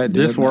 that's what that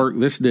did. This worked,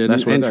 this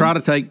didn't. And try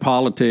to take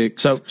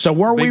politics. So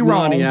were we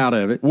wrong? Money out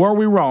of it. Were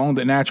we wrong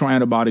that natural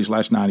antibodies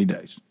last 90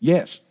 days?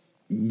 Yes.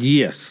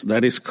 Yes,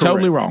 that is correct.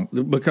 Totally wrong.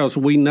 Because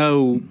we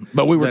know.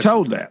 But we were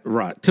told that.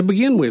 Right. To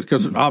begin with,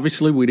 because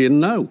obviously we didn't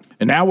know.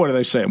 And now what are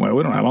they saying? Well,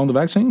 we don't know how long the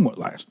vaccine will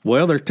last.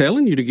 Well, they're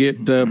telling you to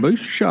get a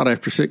booster shot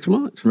after 6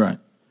 months. Right.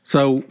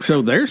 So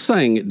they're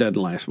saying it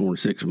doesn't last more than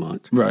 6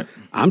 months. Right.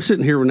 I'm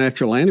sitting here with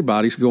natural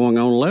antibodies going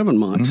on 11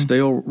 months,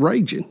 still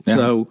raging. Yeah.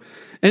 So,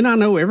 and I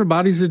know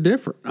everybody's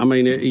different. I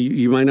mean,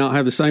 you may not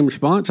have the same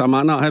response. I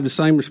might not have the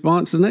same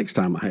response the next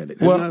time I had it.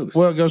 Who knows?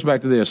 Well, it goes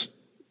back to this.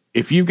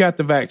 If you've got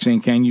the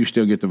vaccine, can you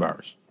still get the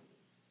virus?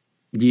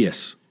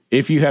 Yes.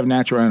 If you have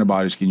natural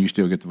antibodies, can you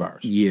still get the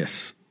virus?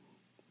 Yes.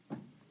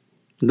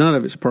 None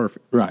of it's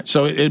perfect. Right.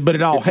 So, but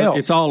it all helps.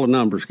 It's all a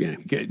numbers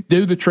game.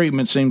 Do the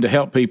treatments seem to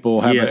help people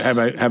have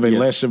a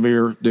less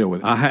severe deal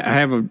with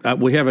it?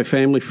 We have a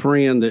family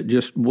friend that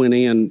just went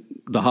in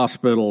the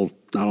hospital,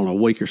 I don't know, a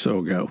week or so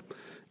ago.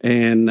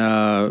 And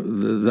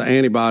the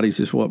antibodies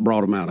is what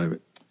brought him out of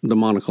it, the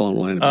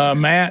monoclonal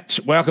antibodies. Matt,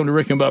 welcome to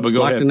Rick and Bubba.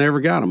 Go ahead. Like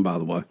never got them, by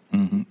the way.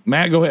 Mm-hmm.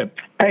 Matt, go ahead.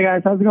 Hey,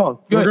 guys. How's it going?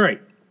 Good.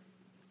 Great.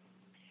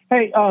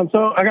 Hey,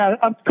 so I got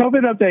a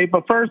COVID update,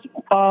 but first,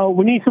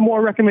 we need some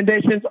more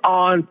recommendations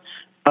on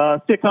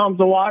sitcoms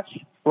to watch.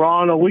 We're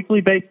on a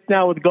weekly basis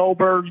now with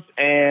Goldbergs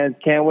and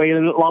can't wait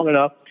long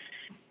enough.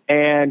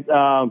 And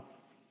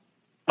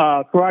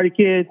Karate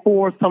Kid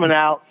 4 is coming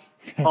out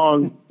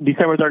on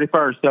December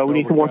 31st, so we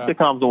need some more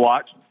sitcoms to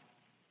watch.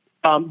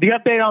 The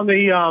update on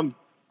the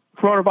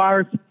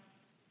coronavirus,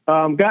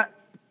 got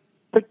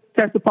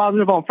tested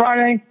positive on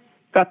Friday,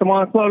 got the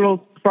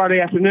monoclonals Friday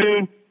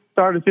afternoon.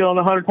 Started feeling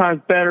 100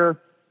 times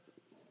better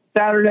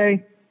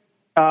Saturday.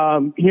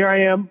 Here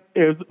I am.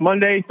 It was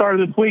Monday,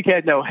 started this week,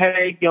 had no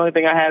headache. The only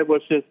thing I had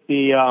was just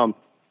the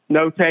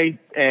no taste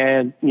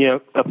and,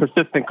 a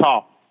persistent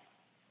cough.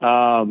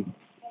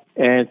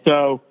 And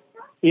so,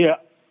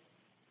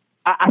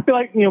 I feel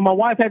like, my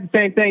wife had the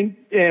same thing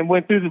and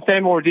went through the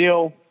same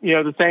ordeal,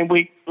 the same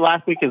week,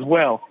 last week as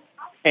well.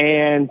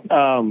 And,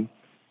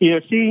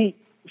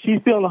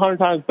 she's feeling 100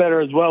 times better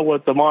as well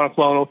with the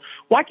monoclonal.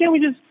 Why can't we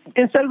just,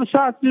 instead of the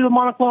shots, do the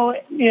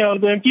monoclonal,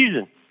 the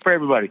infusion for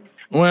everybody?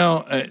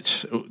 Well,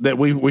 it's that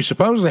we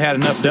supposedly had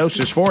enough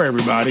doses for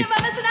everybody.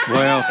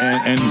 Well,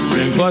 and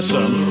plus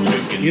some.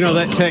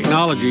 That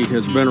technology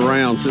has been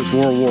around since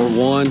World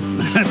War I.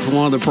 That's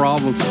one of the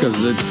problems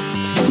because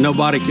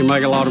nobody can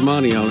make a lot of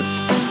money on it.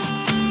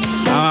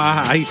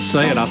 I hate to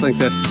say it. I think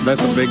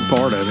that's a big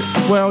part of it.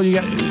 Well, it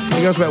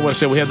goes back to what I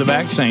said. We have the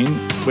vaccine,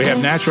 we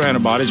have natural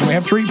antibodies, and we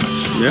have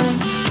treatments. Yeah.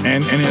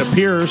 And it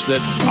appears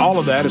that all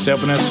of that is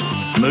helping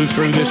us move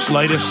through this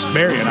latest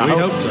variant. I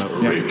hope so.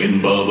 Rick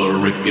and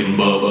Bubba, Rick and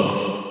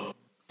Bubba.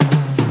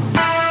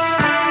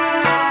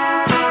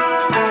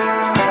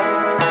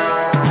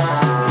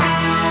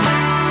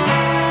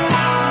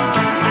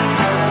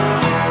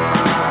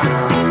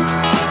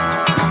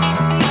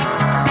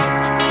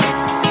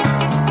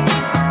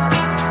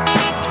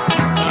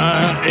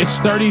 It's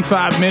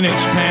 35 minutes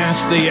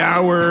past the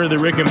hour of the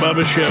Rick and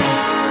Bubba show.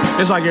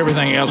 It's like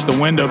everything else. The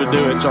window to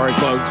do it's already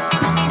closed.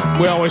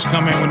 We always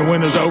come in when the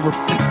window's over.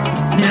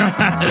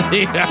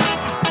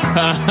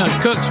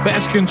 Cook's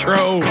Pest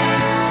Control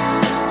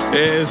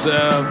is,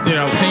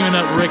 teaming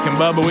up Rick and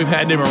Bubba. We've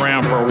had them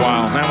around for a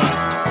while.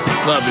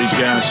 Love these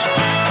guys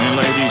and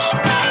ladies.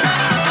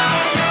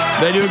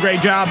 They do a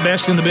great job,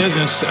 best in the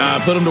business.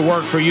 Put them to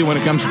work for you when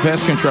it comes to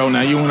pest control.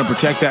 Now, you want to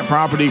protect that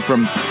property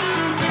from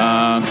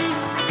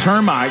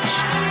termites,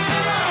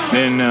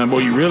 then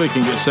you really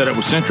can get set up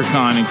with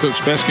Centricon and Cook's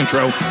Pest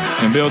Control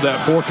and build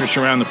that fortress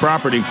around the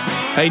property.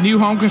 Hey, new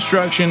home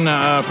construction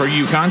for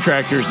you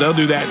contractors, they'll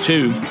do that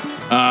too.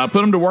 Put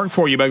them to work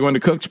for you by going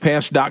to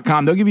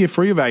cookspest.com. They'll give you a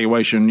free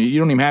evaluation. You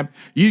don't even have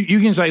you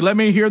can say, let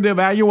me hear the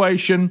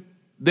evaluation,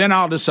 then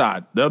I'll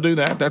decide. They'll do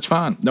that. That's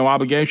fine. No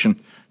obligation.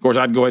 Of course,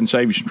 I'd go ahead and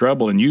save you some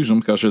trouble and use them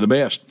because they're the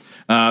best.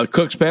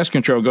 Cook's Pest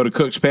Control. Go to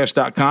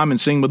cookspest.com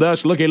and sing with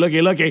us. Looky,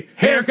 looky, looky.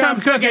 Here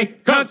comes Cookie.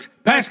 Cook's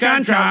Pest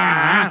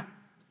Control.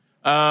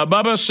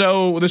 Bubba,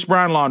 so this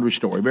Brian Laundrie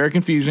story, very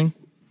confusing.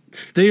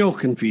 Still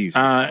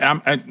confusing.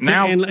 I'm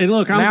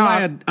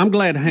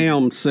glad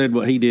Helms said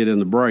what he did in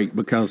the break,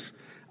 because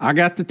I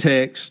got the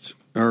text,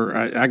 or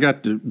I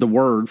got the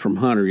word from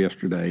Hunter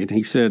yesterday, and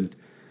he said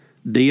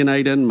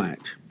DNA doesn't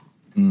match.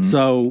 Mm-hmm.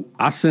 So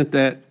I sent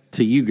that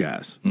to you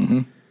guys.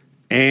 Mm-hmm.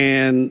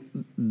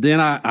 And then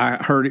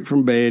I heard it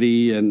from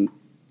Betty, and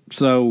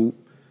so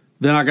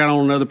then I got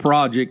on another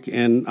project,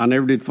 and I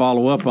never did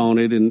follow up on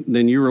it. And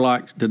then you were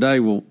like today,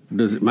 well,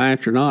 does it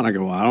match or not? I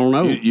go, well, I don't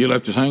know. You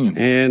left us hanging.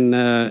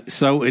 And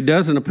so it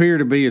doesn't appear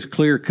to be as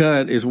clear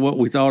cut as what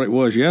we thought it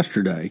was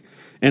yesterday.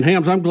 And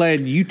Hams, I'm glad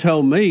you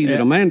told me that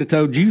Amanda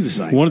told you the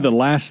same. One of the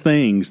last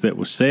things that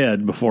was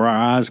said before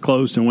our eyes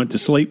closed and went to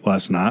sleep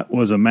last night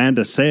was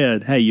Amanda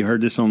said, hey, you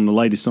heard this on the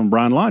latest on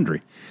Brian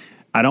Laundrie.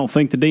 I don't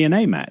think the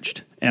DNA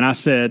matched. And I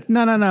said,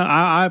 no.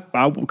 I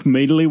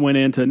immediately went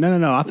into,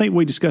 no. I think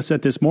we discussed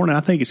that this morning. I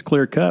think it's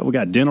clear cut. We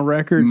got dental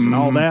records and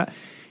all that.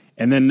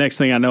 And then next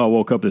thing I know, I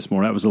woke up this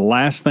morning. That was the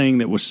last thing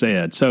that was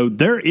said. So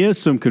there is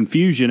some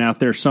confusion out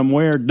there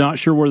somewhere. Not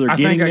sure where they're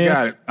getting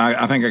this.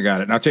 I think I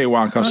got it. And I'll tell you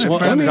why. Because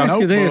let me ask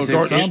you this.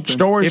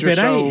 Stories if it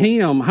ain't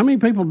him, how many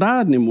people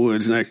died in them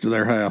woods next to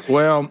their house?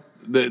 Well,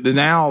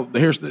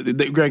 here's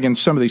Greg, and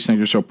some of these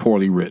things are so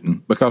poorly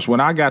written. Because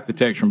when I got the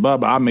text from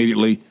Bubba, I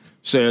immediately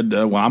said,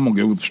 I'm going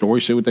to go with the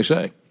story, see what they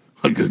say.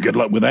 Good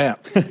luck with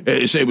that.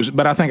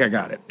 But I think I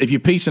got it. If you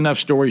piece enough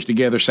stories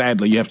together,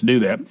 sadly, you have to do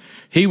that.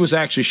 He was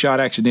actually shot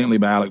accidentally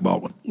by Alec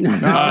Baldwin. No,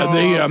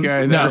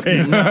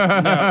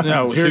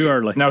 too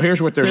early. No,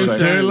 here's what they're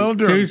saying.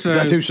 Too soon. Is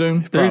that too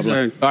soon?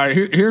 Soon. All right,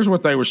 here's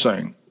what they were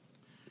saying.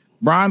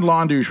 Brian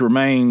Laundrie's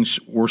remains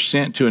were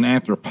sent to an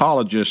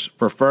anthropologist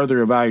for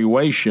further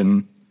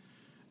evaluation.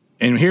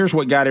 And here's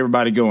what got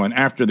everybody going.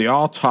 After the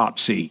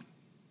autopsy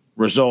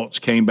results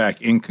came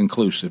back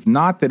inconclusive.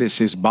 Not that it's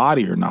his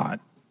body or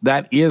not.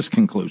 That is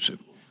conclusive.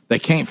 They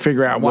can't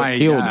figure out what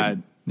killed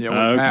him.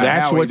 Yeah,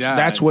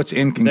 that's what's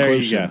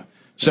inconclusive.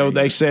 So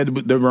they said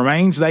the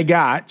remains they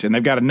got, and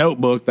they've got a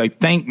notebook they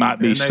think might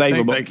be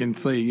savable. They can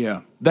see,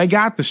 yeah. They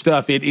got the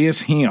stuff. It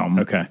is him.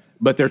 Okay.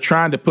 But they're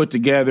trying to put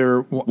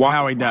together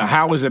how he died.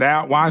 How was it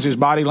out? Why is his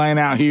body laying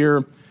out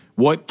here?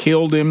 What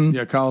killed him?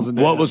 Yeah, cause of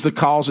death. What was the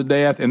cause of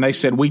death? And they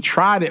said, we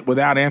tried it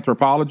without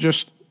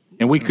anthropologists,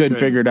 and we couldn't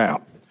figure it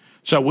out.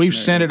 So we've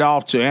sent it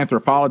off to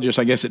anthropologists,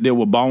 I guess, that deal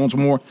with bones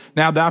more.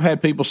 Now, I've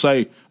had people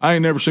say, I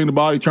ain't never seen a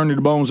body turn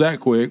into bones that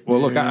quick. Well,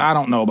 look, I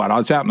don't know about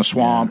it. It's out in the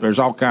swamp. Yeah. There's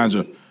all kinds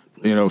of,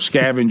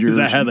 scavengers. Is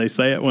that how they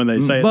say it when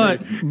they say it?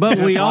 But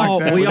we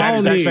all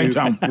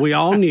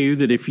knew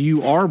that if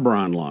you are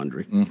Brian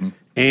Laundrie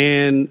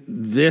and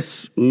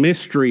this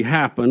mystery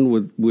happened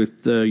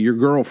with your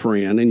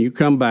girlfriend and you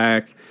come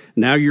back,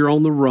 now you're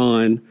on the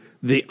run,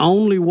 the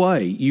only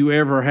way you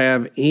ever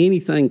have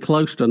anything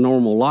close to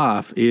normal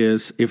life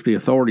is if the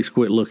authorities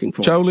quit looking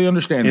for it. Totally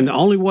understand. And the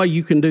only way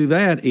you can do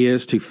that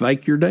is to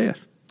fake your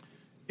death.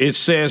 It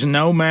says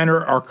no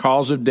manner or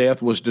cause of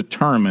death was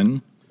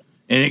determined.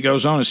 And it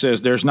goes on, it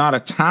says there's not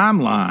a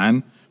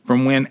timeline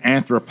from when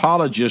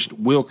anthropologists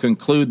will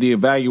conclude the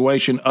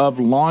evaluation of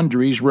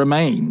Laundrie's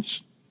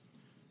remains.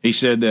 He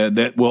said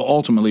that will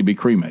ultimately be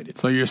cremated.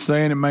 So you're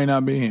saying it may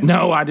not be him?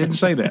 No, I didn't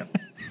say that.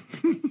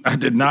 I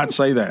did not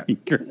say that.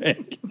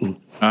 Correct.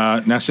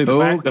 Now, see the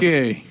fact.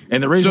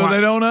 And the reason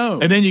they don't know.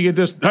 And then you get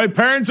this, hey,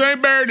 parents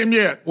ain't buried him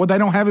yet. Well, they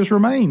don't have his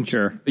remains.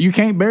 Sure. You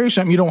can't bury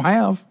something you don't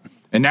have.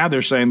 And now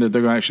they're saying that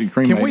they're going to actually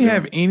cremate. Can we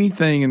have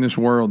anything in this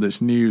world that's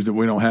news that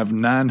we don't have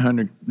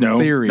 900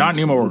 theories? Not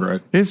anymore,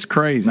 Greg. It's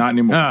crazy. Not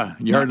anymore.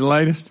 You heard the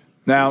latest?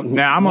 Now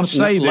I'm going to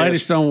say this.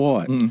 Latest on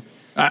what?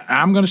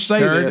 I'm going to say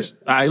this.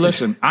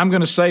 Listen, I'm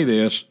going to say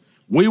this.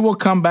 We will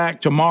come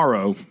back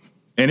tomorrow,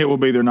 and it will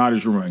be their night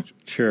as remains.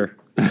 Sure.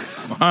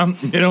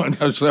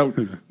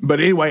 But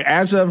anyway,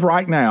 as of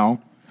right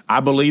now, I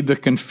believe the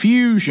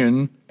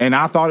confusion, and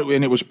I thought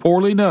it was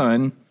poorly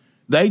done.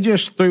 They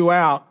just threw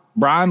out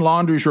Brian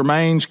Laundrie's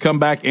remains come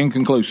back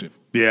inconclusive.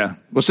 Yeah.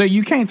 Well, see,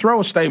 you can't throw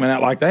a statement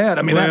out like that.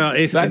 I mean,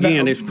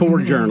 it's poor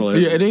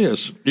journalism. Yeah, it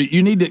is.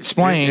 You need to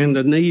explain. And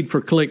the need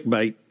for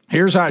clickbait.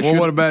 Here's how it should.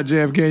 What about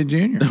JFK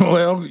Jr.?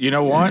 Well, you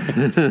know what?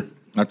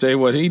 I'll tell you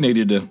what he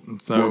needed to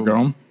work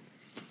on.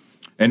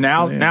 And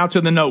now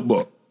to the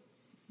notebook.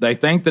 They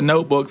think the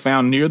notebook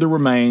found near the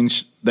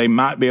remains, they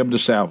might be able to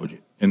salvage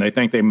it. And they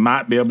think they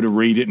might be able to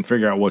read it and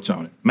figure out what's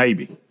on it.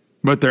 Maybe.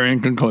 But they're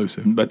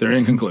inconclusive.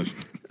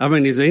 I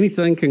mean, is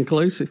anything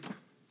conclusive?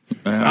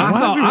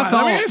 I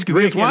thought Rick,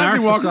 why is he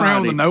walking society,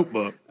 around with a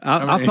notebook?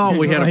 I thought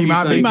we had a he few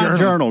might things. be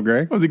journal,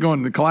 Greg. Was he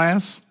going to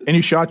class?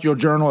 Any shot your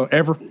journal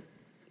ever?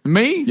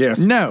 Me? Yes.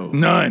 No.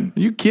 None. Are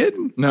you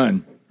kidding?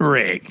 None.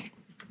 Rick.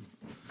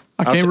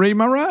 I can't read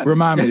my writing.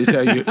 Remind me to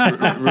tell you.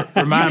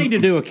 You need to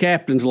do a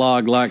captain's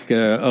log like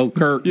old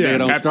Kirk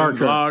did on Star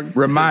Trek.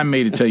 Remind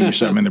me to tell you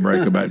something in the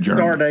break about journaling.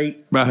 Star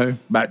date. About who?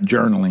 About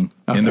journaling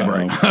in the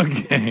break.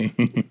 Okay.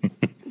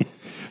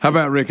 How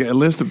about, Rick, a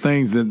list of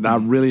things that I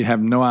really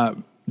have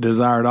no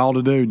desire at all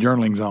to do?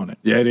 Journaling's on it.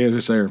 Yeah, it is.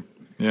 It's there.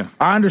 Yeah.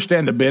 I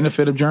understand the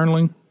benefit of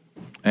journaling.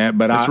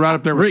 But it's right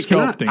up there with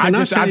sculpting. I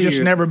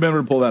just never been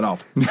able to pull that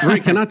off.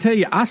 Rick, can I tell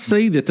you, I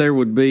see that there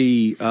would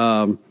be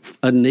a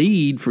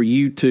need for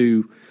you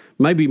to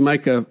maybe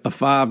make a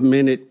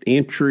 5-minute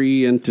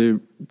entry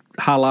into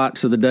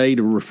highlights of the day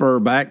to refer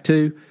back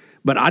to,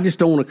 but I just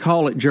don't want to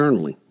call it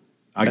journaling.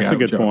 That's a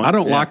good point. I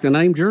don't like the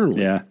name journaling.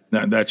 Yeah.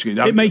 No, that's good.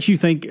 It makes you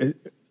think.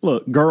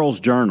 Look,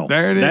 girls' journal.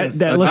 There it is.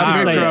 Let's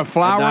just say a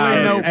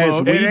flowery notebook.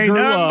 As we it ain't grew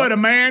nothing up, but a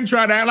man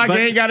trying to act like he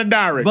ain't got a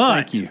diary. But,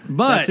 Thank you.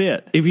 But that's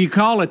it. If you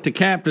call it the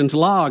captain's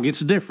log, it's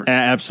different.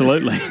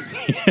 Absolutely.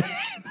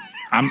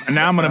 I'm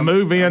going to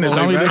move in as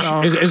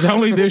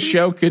only this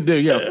show could do.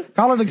 Yeah,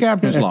 call it the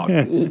captain's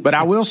log. But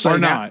I will say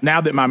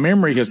now that my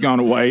memory has gone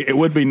away, it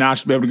would be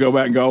nice to be able to go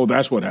back and go, oh,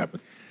 that's what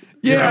happened.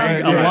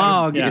 Yeah, a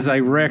log is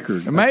a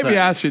record. Maybe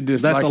I should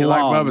just, like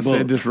Bubba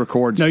said, just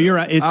record stuff. No, you're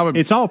right.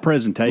 It's all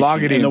presentation.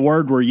 Log it in. And the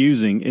word we're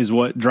using is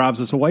what drives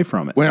us away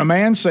from it. When a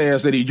man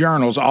says that he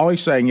journals, all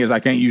he's saying is,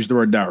 I can't use the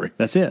word diary.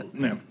 That's it.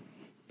 Yeah.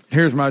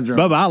 Here's my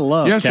journal. Bubba, I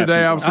love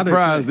Yesterday, I was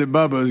surprised that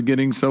Bubba is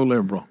getting so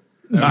liberal.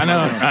 I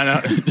know.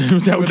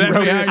 Is that what you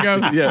wrote? How it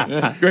goes?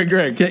 Yeah.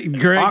 Greg's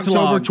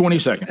October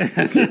 22nd.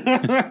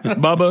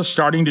 Bubba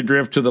starting to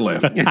drift to the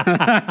left.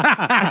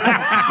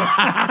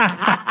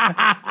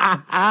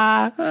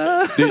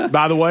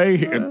 By the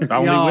way,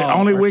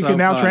 only we can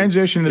now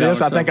transition to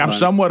this. I think I'm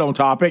somewhat on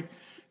topic.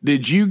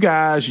 Did you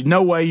guys,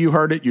 no way you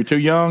heard it. You're too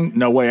young.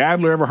 No way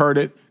Adler ever heard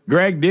it.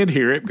 Greg did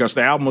hear it because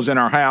the album was in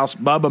our house.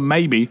 Bubba,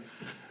 maybe.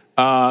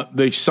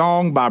 The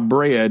song by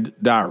Bread,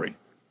 Diary.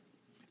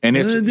 And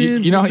it's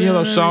you know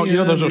those songs,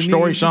 those are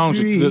story songs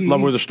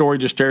where the story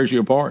just tears you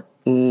apart.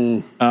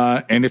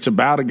 And it's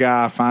about a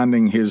guy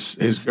finding his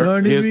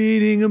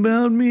reading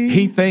about me.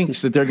 He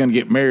thinks that they're going to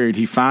get married.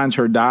 He finds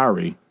her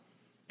diary,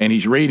 and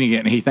he's reading it,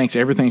 and he thinks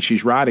everything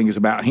she's writing is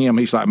about him.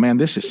 He's like, man,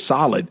 this is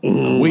solid.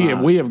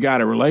 We have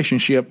got a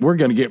relationship. We're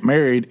going to get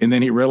married. And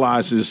then he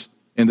realizes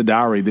in the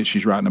diary that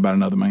she's writing about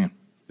another man.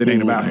 It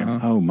ain't about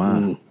him. Oh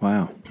my!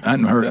 Wow! I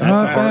hadn't heard it.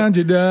 I found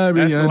your diary.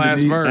 That's the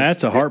last verse.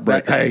 That's a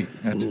heartbreaker.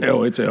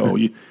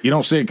 You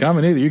don't see it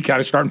coming either. You kind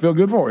of starting to feel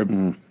good for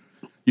him.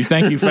 You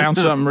think you found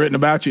something written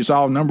about you. It's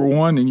all number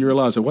one, and you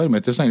realize, wait a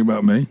minute, this ain't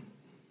about me.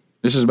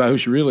 This is about who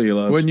she really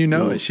loves. Wouldn't you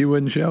know it? She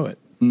wouldn't show it.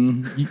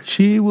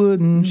 She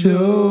wouldn't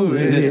show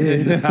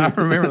it. I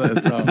remember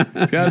that song.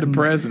 It's kind of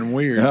depressing and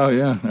weird. Oh,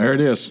 yeah. There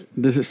it is.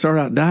 Does it start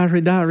out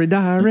diary, diary,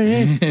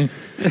 diary?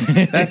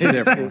 That's a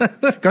different one.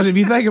 Because if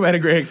you think about it,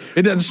 Greg,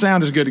 it doesn't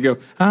sound as good to go,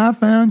 I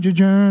found your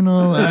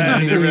journal.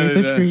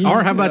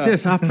 Or how about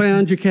this? I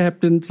found your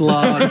captain's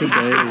log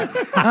today.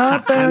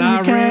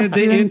 I read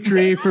the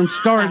entry from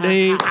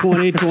Stardate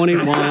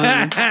 2021.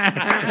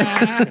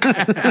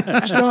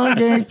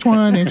 Stardate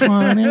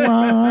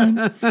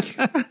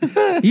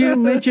 2021. You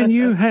mentioned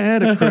you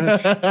had a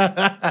crush,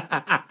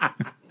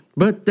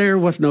 but there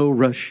was no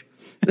rush.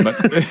 But,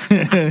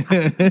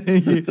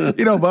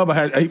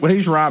 Bubba when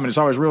he's rhyming, it's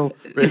always real.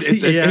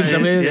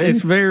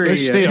 It's very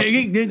stiff.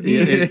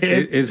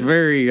 It's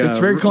very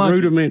clunky.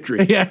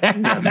 Rudimentary. Yeah,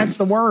 that's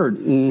the word.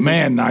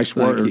 Man, nice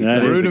word.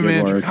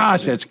 Rudimentary.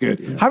 Gosh, that's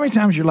good. How many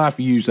times in your life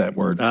you use that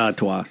word?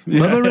 Twice.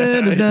 Bubba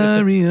read a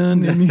diary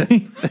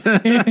underneath.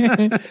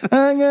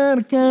 I got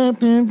a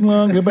captain's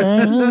log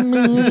about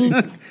me.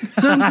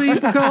 Some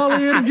people call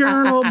it a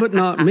journal, but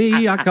not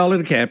me. I call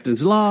it a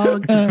captain's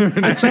log.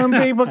 Some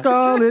people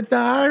call it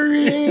diary.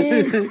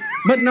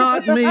 But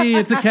not me.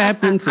 It's a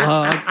captain's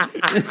log.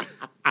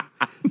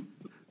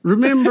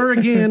 Remember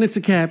again, it's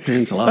a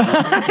captain's log.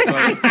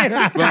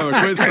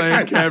 Bubba, quit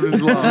saying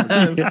captain's log.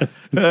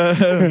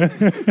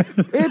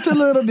 It's a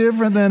little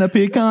different than a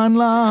pecan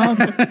log.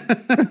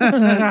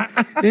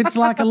 It's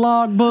like a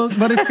log book,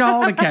 but it's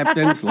called a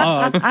captain's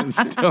log.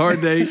 Star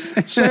date.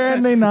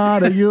 Certainly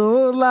not a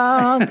Yule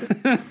log.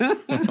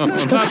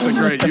 That's a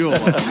great Yule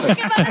log.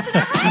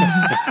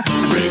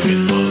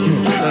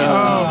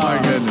 Oh, my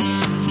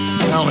goodness.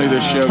 Only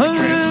this show.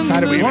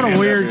 What a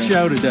weird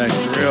show today.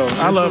 Real.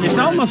 I love it. It's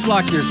almost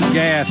like there's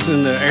gas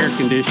in the air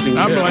conditioning.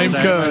 I blame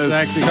Cuz.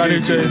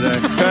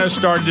 Cuz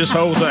started this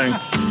whole thing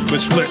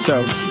with split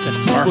toe.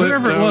 Or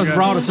whoever it was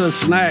brought us those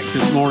snacks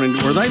this morning.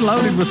 Were they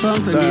loaded with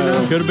something?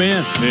 Could have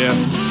been.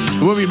 Yes.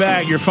 We'll be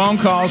back. Your phone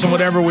calls and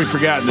whatever we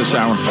forgot this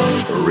hour.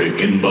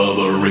 Rick and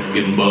Bubba, Rick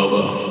and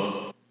Bubba.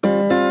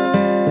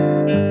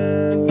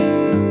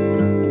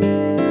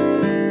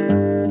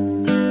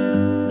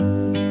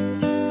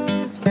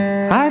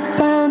 I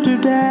found her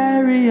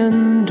diary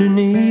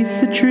underneath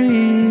the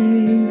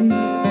tree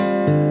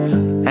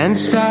and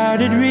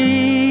started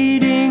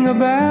reading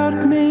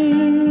about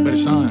me. But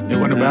it's not. It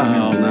wasn't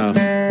about him. No.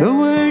 The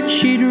words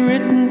she'd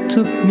written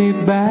took me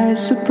by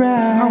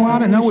surprise. Oh, I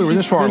didn't know we were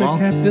this far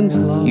along.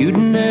 You'd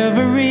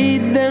never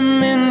read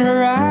them in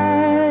her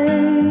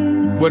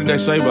eyes. What did they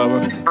say,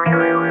 Bubba?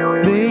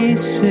 They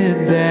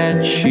said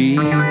that she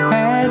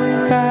had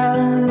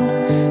found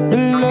the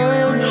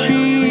love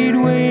she'd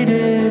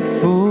waited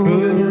for.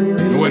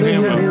 It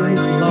wasn't him,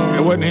 Bubba.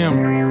 It wasn't him.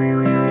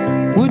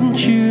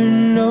 Wouldn't you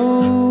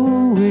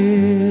know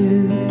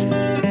it?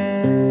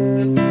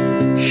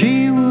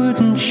 She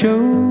wouldn't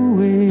show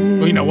it.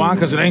 Well, you know why?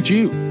 Because it ain't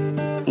you.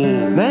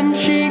 Then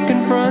she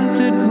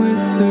confronted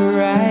with the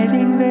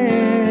writing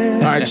there.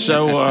 All right,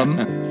 so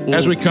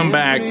as we come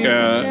back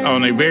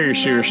on a very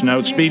serious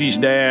note, Speedy's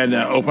dad,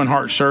 open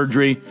heart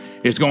surgery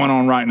is going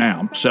on right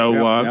now.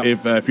 So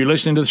if you're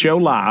listening to the show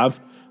live,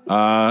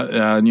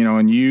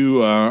 and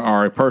you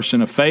are a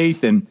person of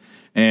faith and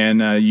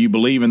you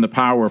believe in the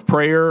power of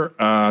prayer,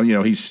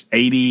 he's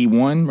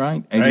 81,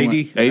 right?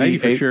 80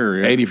 for sure.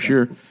 Yeah. 80 for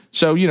sure.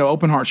 So,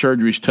 open heart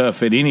surgery is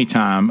tough at any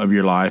time of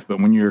your life,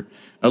 but when you're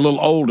a little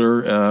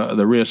older,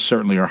 the risks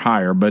certainly are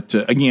higher. But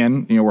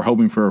again, we're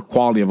hoping for a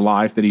quality of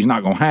life that he's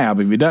not going to have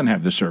if he doesn't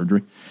have the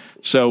surgery.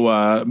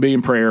 So be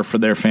in prayer for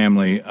their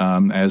family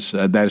as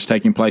that is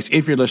taking place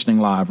if you're listening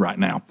live right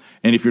now.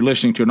 And if you're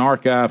listening to an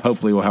archive,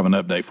 hopefully we'll have an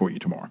update for you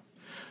tomorrow.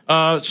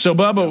 So,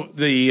 Bubba,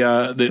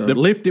 the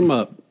lift him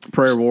up,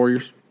 prayer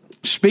warriors.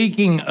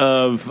 Speaking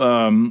of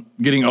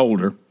getting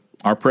older,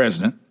 our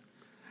president,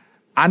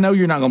 I know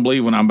you're not going to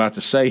believe what I'm about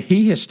to say.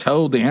 He has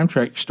told the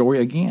Amtrak story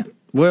again.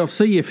 Well,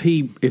 see if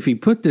he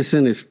put this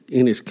in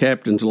his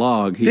captain's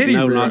log, he'd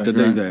know not to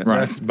do that. Right.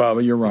 That's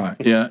Bubba, you're right.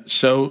 Yeah.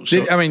 So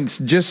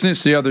just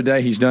since the other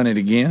day, he's done it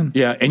again.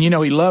 Yeah, and he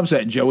loves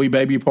that Joey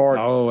Baby part.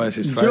 Oh, that's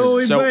his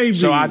favorite. Joey Baby.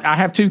 So I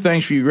have two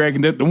things for you, Greg.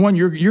 And the one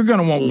you're going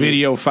to want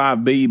video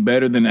 5B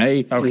better than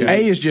A. Okay. A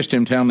is just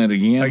him telling it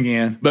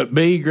again. But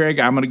B, Greg,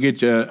 I'm going to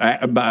get you.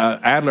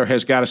 Adler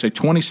has got us a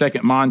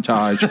 20-second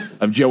montage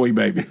of Joey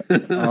Baby.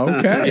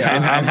 Okay. Yeah,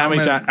 and how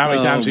many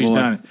times he's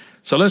done it.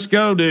 So let's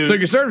go to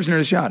Secret Service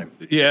nearly shot him.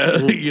 Yeah,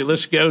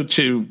 let's go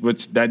to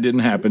which that didn't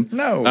happen.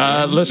 No,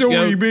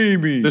 Joey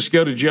Baby. Let's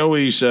go to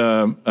Joey's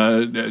Joe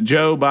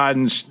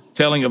Biden's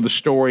telling of the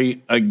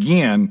story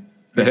again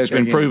that has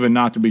been proven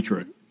not to be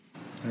true.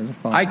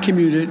 I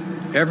commuted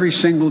every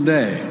single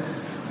day,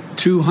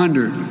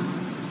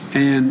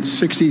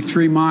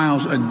 263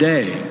 miles a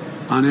day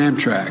on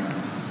Amtrak.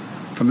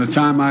 From the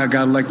time I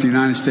got elected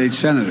United States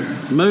Senator.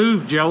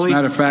 Move, Joey. As a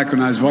matter of fact,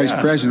 when I was vice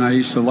president, I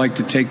used to like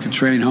to take the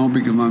train home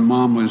because my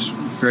mom was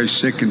very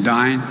sick and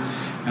dying.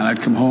 And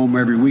I'd come home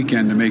every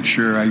weekend to make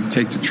sure I'd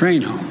take the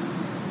train home.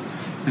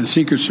 And the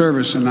Secret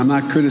Service, and I'm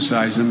not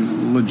criticizing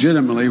them,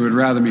 legitimately would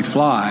rather me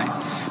fly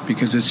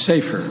because it's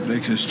safer,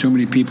 because too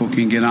many people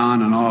can get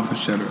on and off,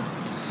 etc.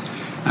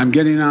 I'm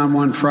getting on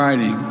one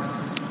Friday,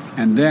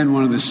 and then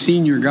one of the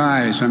senior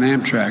guys on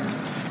Amtrak,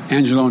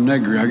 Angelo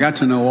Negri. I got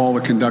to know all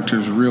the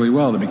conductors really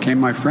well. They became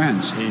my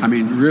friends. I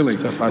mean, really,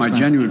 my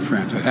genuine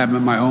friends. I'd have them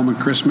at my home at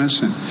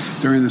Christmas and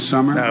during the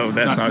summer. No,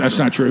 that's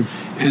not true.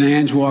 And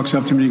Ange walks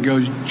up to me and he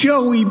goes,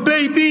 "Joey,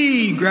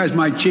 baby!" Grabs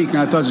my cheek, and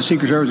I thought the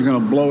Secret Service was going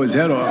to blow his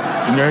head off.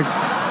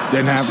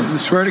 Didn't happen. I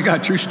swear to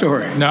God, true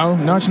story. No,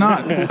 it's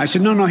not. I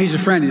said, no, he's a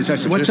friend. I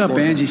said, "What's up,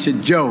 Ange?" He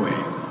said, "Joey,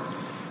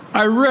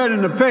 I read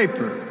in the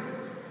paper.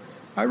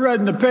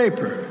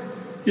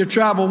 You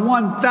travel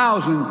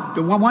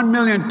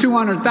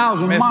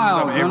 1,200,000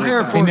 miles on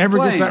Air Force He never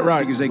planes gets that right.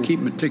 because they keep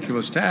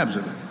meticulous tabs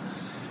of it."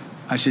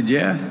 I said,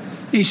 "Yeah."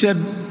 He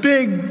said,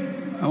 "Big,"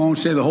 I won't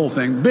say the whole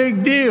thing,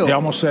 "big deal." He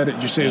almost said it.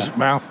 Did you see his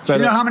mouth? You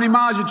know how many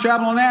miles you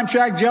travel on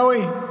Amtrak,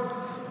 Joey?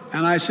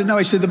 And I said, "No."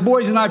 He said, "The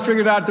boys and I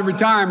figured out the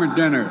retirement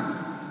dinner."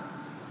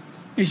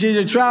 He said,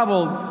 "You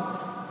traveled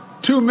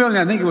 2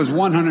 million, I think it was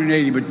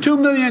 180, but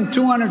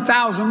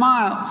 2,200,000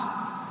 miles.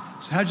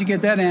 So how'd you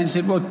get that, Ann? He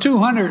said, "Well,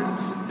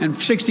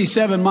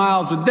 267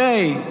 miles a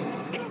day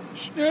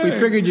We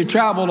figured you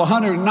traveled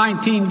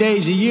 119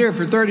 days a year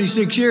for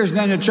 36 years, and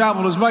then you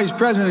traveled as vice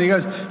president. He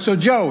goes, so,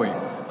 Joey,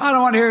 I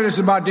don't want to hear this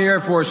about the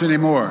Air Force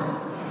anymore.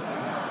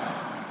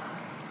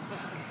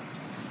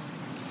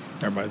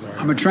 Everybody's all right.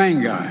 I'm a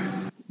train guy.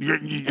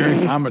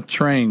 I'm a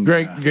train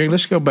guy. Greg,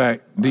 let's go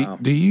back.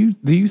 Do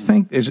you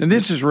think and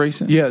this is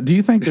recent? Yeah. Do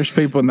you think there's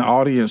people in the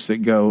audience that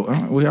go,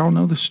 we all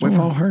know the story. We've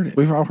all heard it.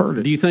 We've all heard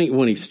it. Do you think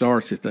when he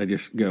starts it, they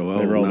just go,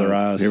 They roll their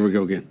eyes. Here we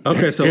go again.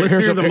 Okay, so let's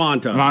hear the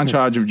montage.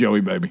 Montage of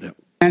Joey Baby. Yep.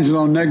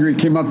 Angelo Negri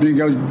came up and he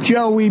goes,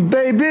 Joey,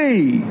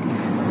 baby.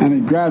 And he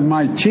grabbed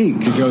my cheek.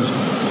 He goes,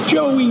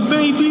 Joey,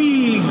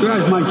 baby. He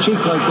grabs my cheek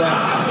like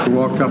that. He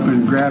walked up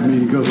and grabbed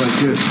me. He goes like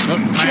this.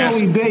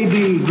 Joey,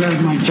 baby. He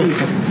grabs my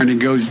cheek. And he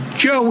goes,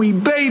 Joey,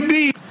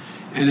 baby.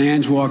 And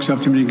Ange walks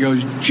up to me and he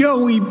goes,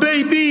 Joey,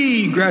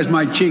 baby. He grabs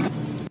my cheek.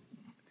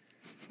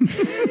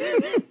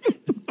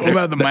 What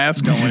about the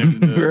mask on?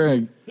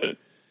 Greg.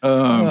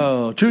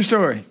 True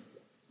story.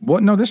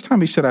 What? No, this time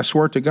he said, I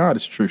swear to God,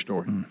 it's a true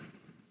story.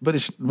 But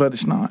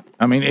it's not.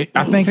 I mean,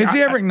 I think. Has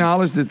he ever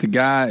acknowledged that the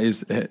guy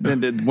is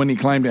when he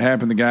claimed it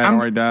happened, the guy had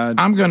already died?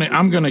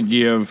 I'm gonna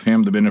give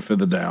him the benefit of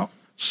the doubt.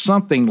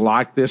 Something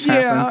like this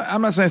happened. Yeah,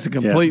 I'm not saying it's a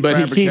complete, but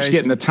he keeps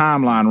getting the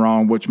timeline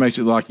wrong, which makes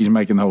it like he's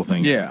making the whole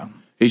thing. Yeah,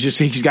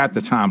 he's got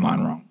the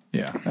timeline wrong.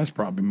 Yeah, that's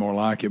probably more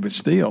like it, but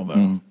still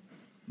though.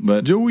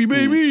 But Joey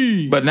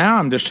baby. But now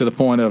I'm just to the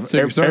point of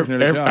and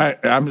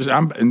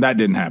that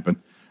didn't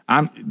happen.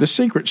 The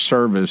Secret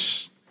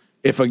Service.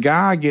 If a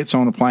guy gets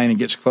on a plane and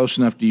gets close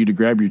enough to you to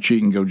grab your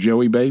cheek and go,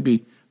 Joey,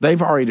 baby,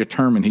 they've already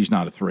determined he's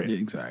not a threat. Yeah,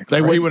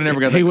 exactly. He would have never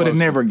got. He would have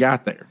never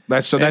got there.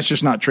 That's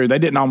just not true. They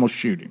didn't almost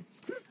shoot him.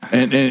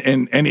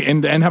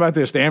 And how about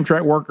this? The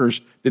Amtrak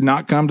workers did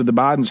not come to the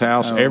Biden's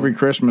house every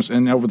Christmas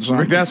and over the summer.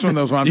 Rick, that's one of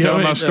those when I'm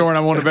telling my story and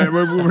I want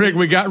to. Rick,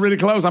 we got really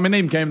close. I mean, they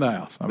even came to the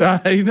house.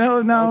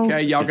 No.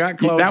 Okay, y'all got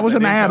close. That was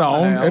an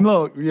add-on. And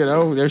look,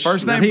 there's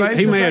first name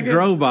basis. He may have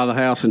drove by the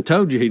house and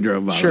told you he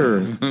drove by. Sure,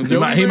 the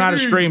house. he might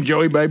have screamed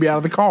Joey baby out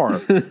of the car,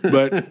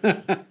 but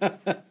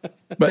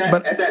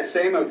at that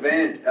same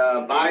event,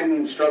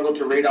 Biden struggled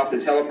to read off the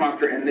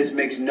teleprompter, and this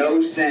makes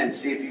no sense.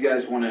 See if you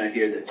guys want to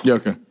hear this.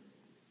 Okay.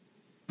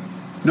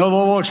 No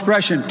little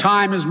expression,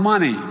 time is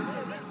money.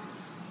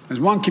 As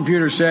one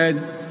computer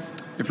said,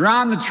 if you're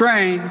on the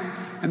train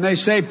and they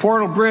say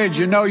Portal Bridge,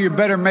 you know you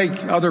better make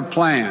other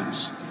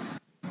plans.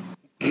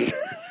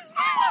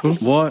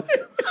 What?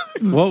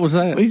 What was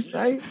that?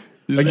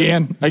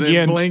 Again,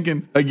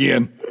 blinking.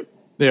 Again.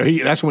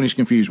 There, that's when he's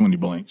confused when he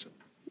blinks.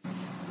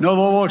 No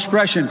little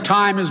expression,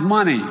 time is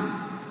money.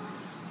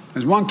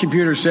 As one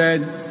computer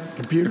said,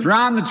 if you're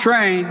on the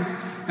train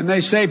and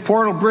they say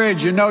Portal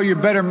Bridge, you know you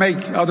better make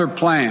other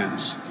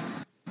plans.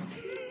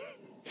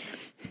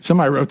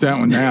 Somebody wrote that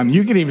one down.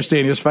 You can even see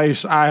in his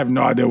face, I have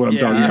no idea what I'm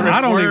talking about. I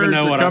don't even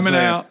know what I'm saying.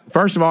 Out.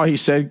 First of all, he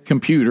said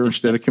computer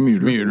instead of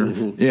commuter.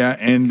 Mm-hmm. Yeah,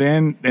 and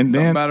then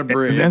about a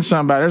bridge. And then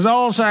somebody, there's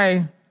all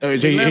say.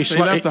 He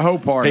left the whole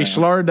part. He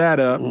slurred that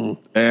up,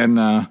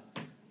 and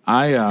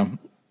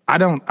I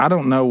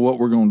don't know what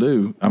we're going to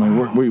do. I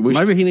mean, we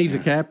maybe he needs a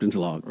captain's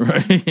log.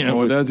 Right?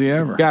 Well, does he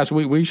ever? Guys,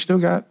 we still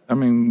got. I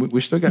mean, we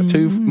still got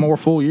 2 more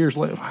full years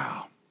left.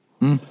 Wow.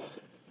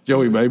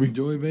 Joey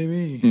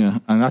baby. Yeah,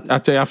 and I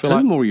tell you, I feel 2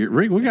 like more years.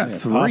 Rick, we got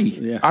 3.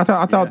 Yeah. I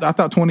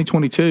thought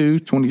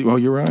 2022. Well,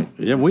 you're right.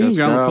 Yeah, we ain't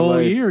got a full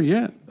year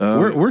yet.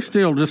 We're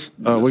still just.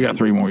 We got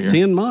 3 more years.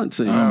 10 months.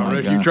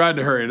 Rick, you tried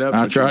to hurry it up.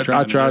 I tried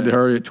to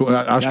hurry it.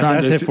 I was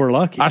trying to. If we're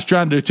lucky, I was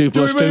trying to do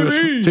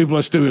 2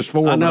 plus 2 is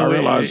 4. I know. I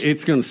realized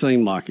it's going to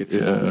seem like it's.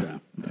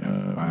 Wow,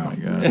 my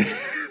God.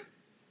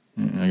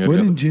 I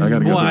got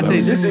to go. I tell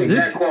you, this is the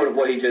exact quote of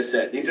what he just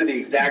said. These are the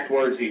exact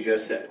words he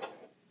just said.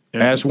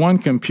 As one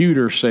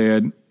computer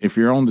said, if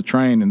you're on the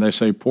train and they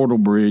say Portal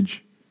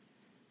Bridge,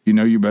 you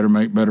know you better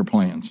make better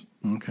plans.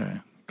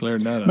 Okay.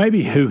 Cleared that up.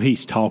 Maybe who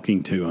he's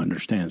talking to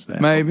understands that.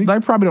 Maybe. They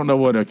probably don't know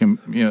what a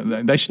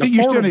they still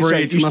you still need to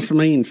say must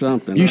mean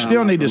something. You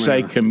still need to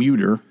say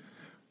commuter,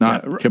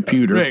 not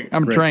computer. Rick,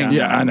 I'm a train guy.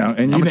 Yeah, I know.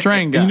 And I'm a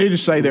train guy. You need to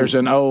say there's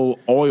an old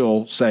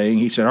oil saying.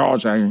 He said,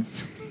 saying.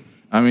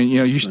 I mean,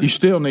 you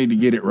still need to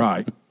get it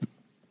right.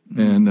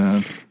 And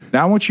now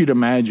I want you to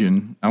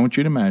imagine,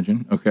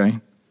 okay,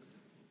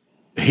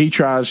 he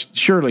tries,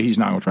 surely he's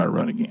not going to try to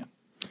run again.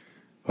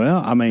 Well,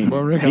 I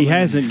mean, he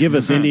hasn't given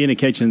us any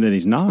indication that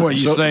he's not. What,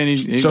 you saying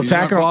he's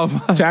tack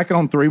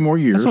on 3 more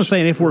years. That's what I'm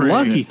saying. If we're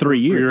lucky, 3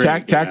 years.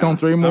 Tack on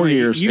 3 more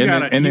years,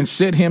 and then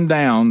sit him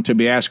down to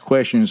be asked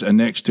questions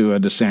next to a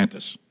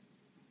DeSantis.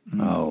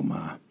 Oh,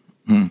 my.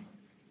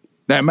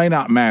 That may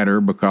not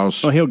matter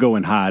because... Well, he'll go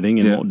in hiding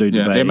and won't do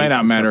debates. It may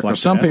not matter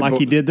because some people... Like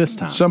he did this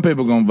time. Some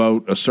people are going to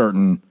vote a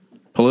certain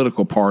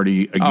political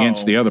party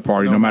against the other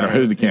party, no matter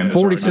who the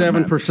candidates are.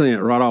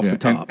 47% right off the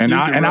top. And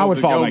I would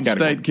fall in that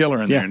category. State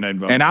killer in there, and they'd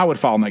vote. And I would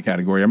fall in that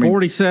category. I mean,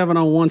 47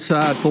 on one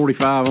side,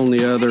 45 on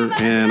the other,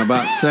 and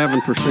about 7%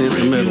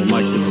 in the middle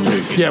make the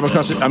decision. Yeah,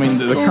 because I mean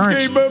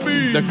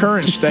the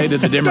current state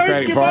of the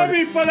Democratic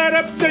Party. For that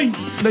update.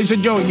 They said,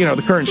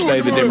 the current state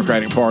of the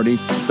Democratic Party,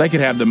 they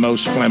could have the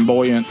most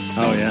flamboyant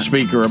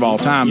speaker of all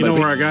time. You know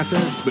where I got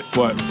that?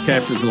 What?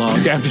 Captain's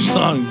Lung. Captain's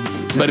Lung.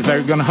 But if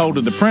they're going to hold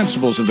to the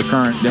principles of the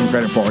current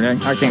Democratic Party,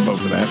 I can't vote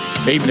for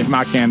that, even if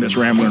my candidate's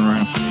rambling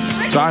around.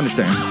 So I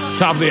understand.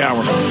 Top of the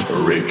hour.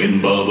 Rick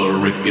and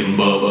Bubba, Rick and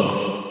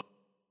Bubba.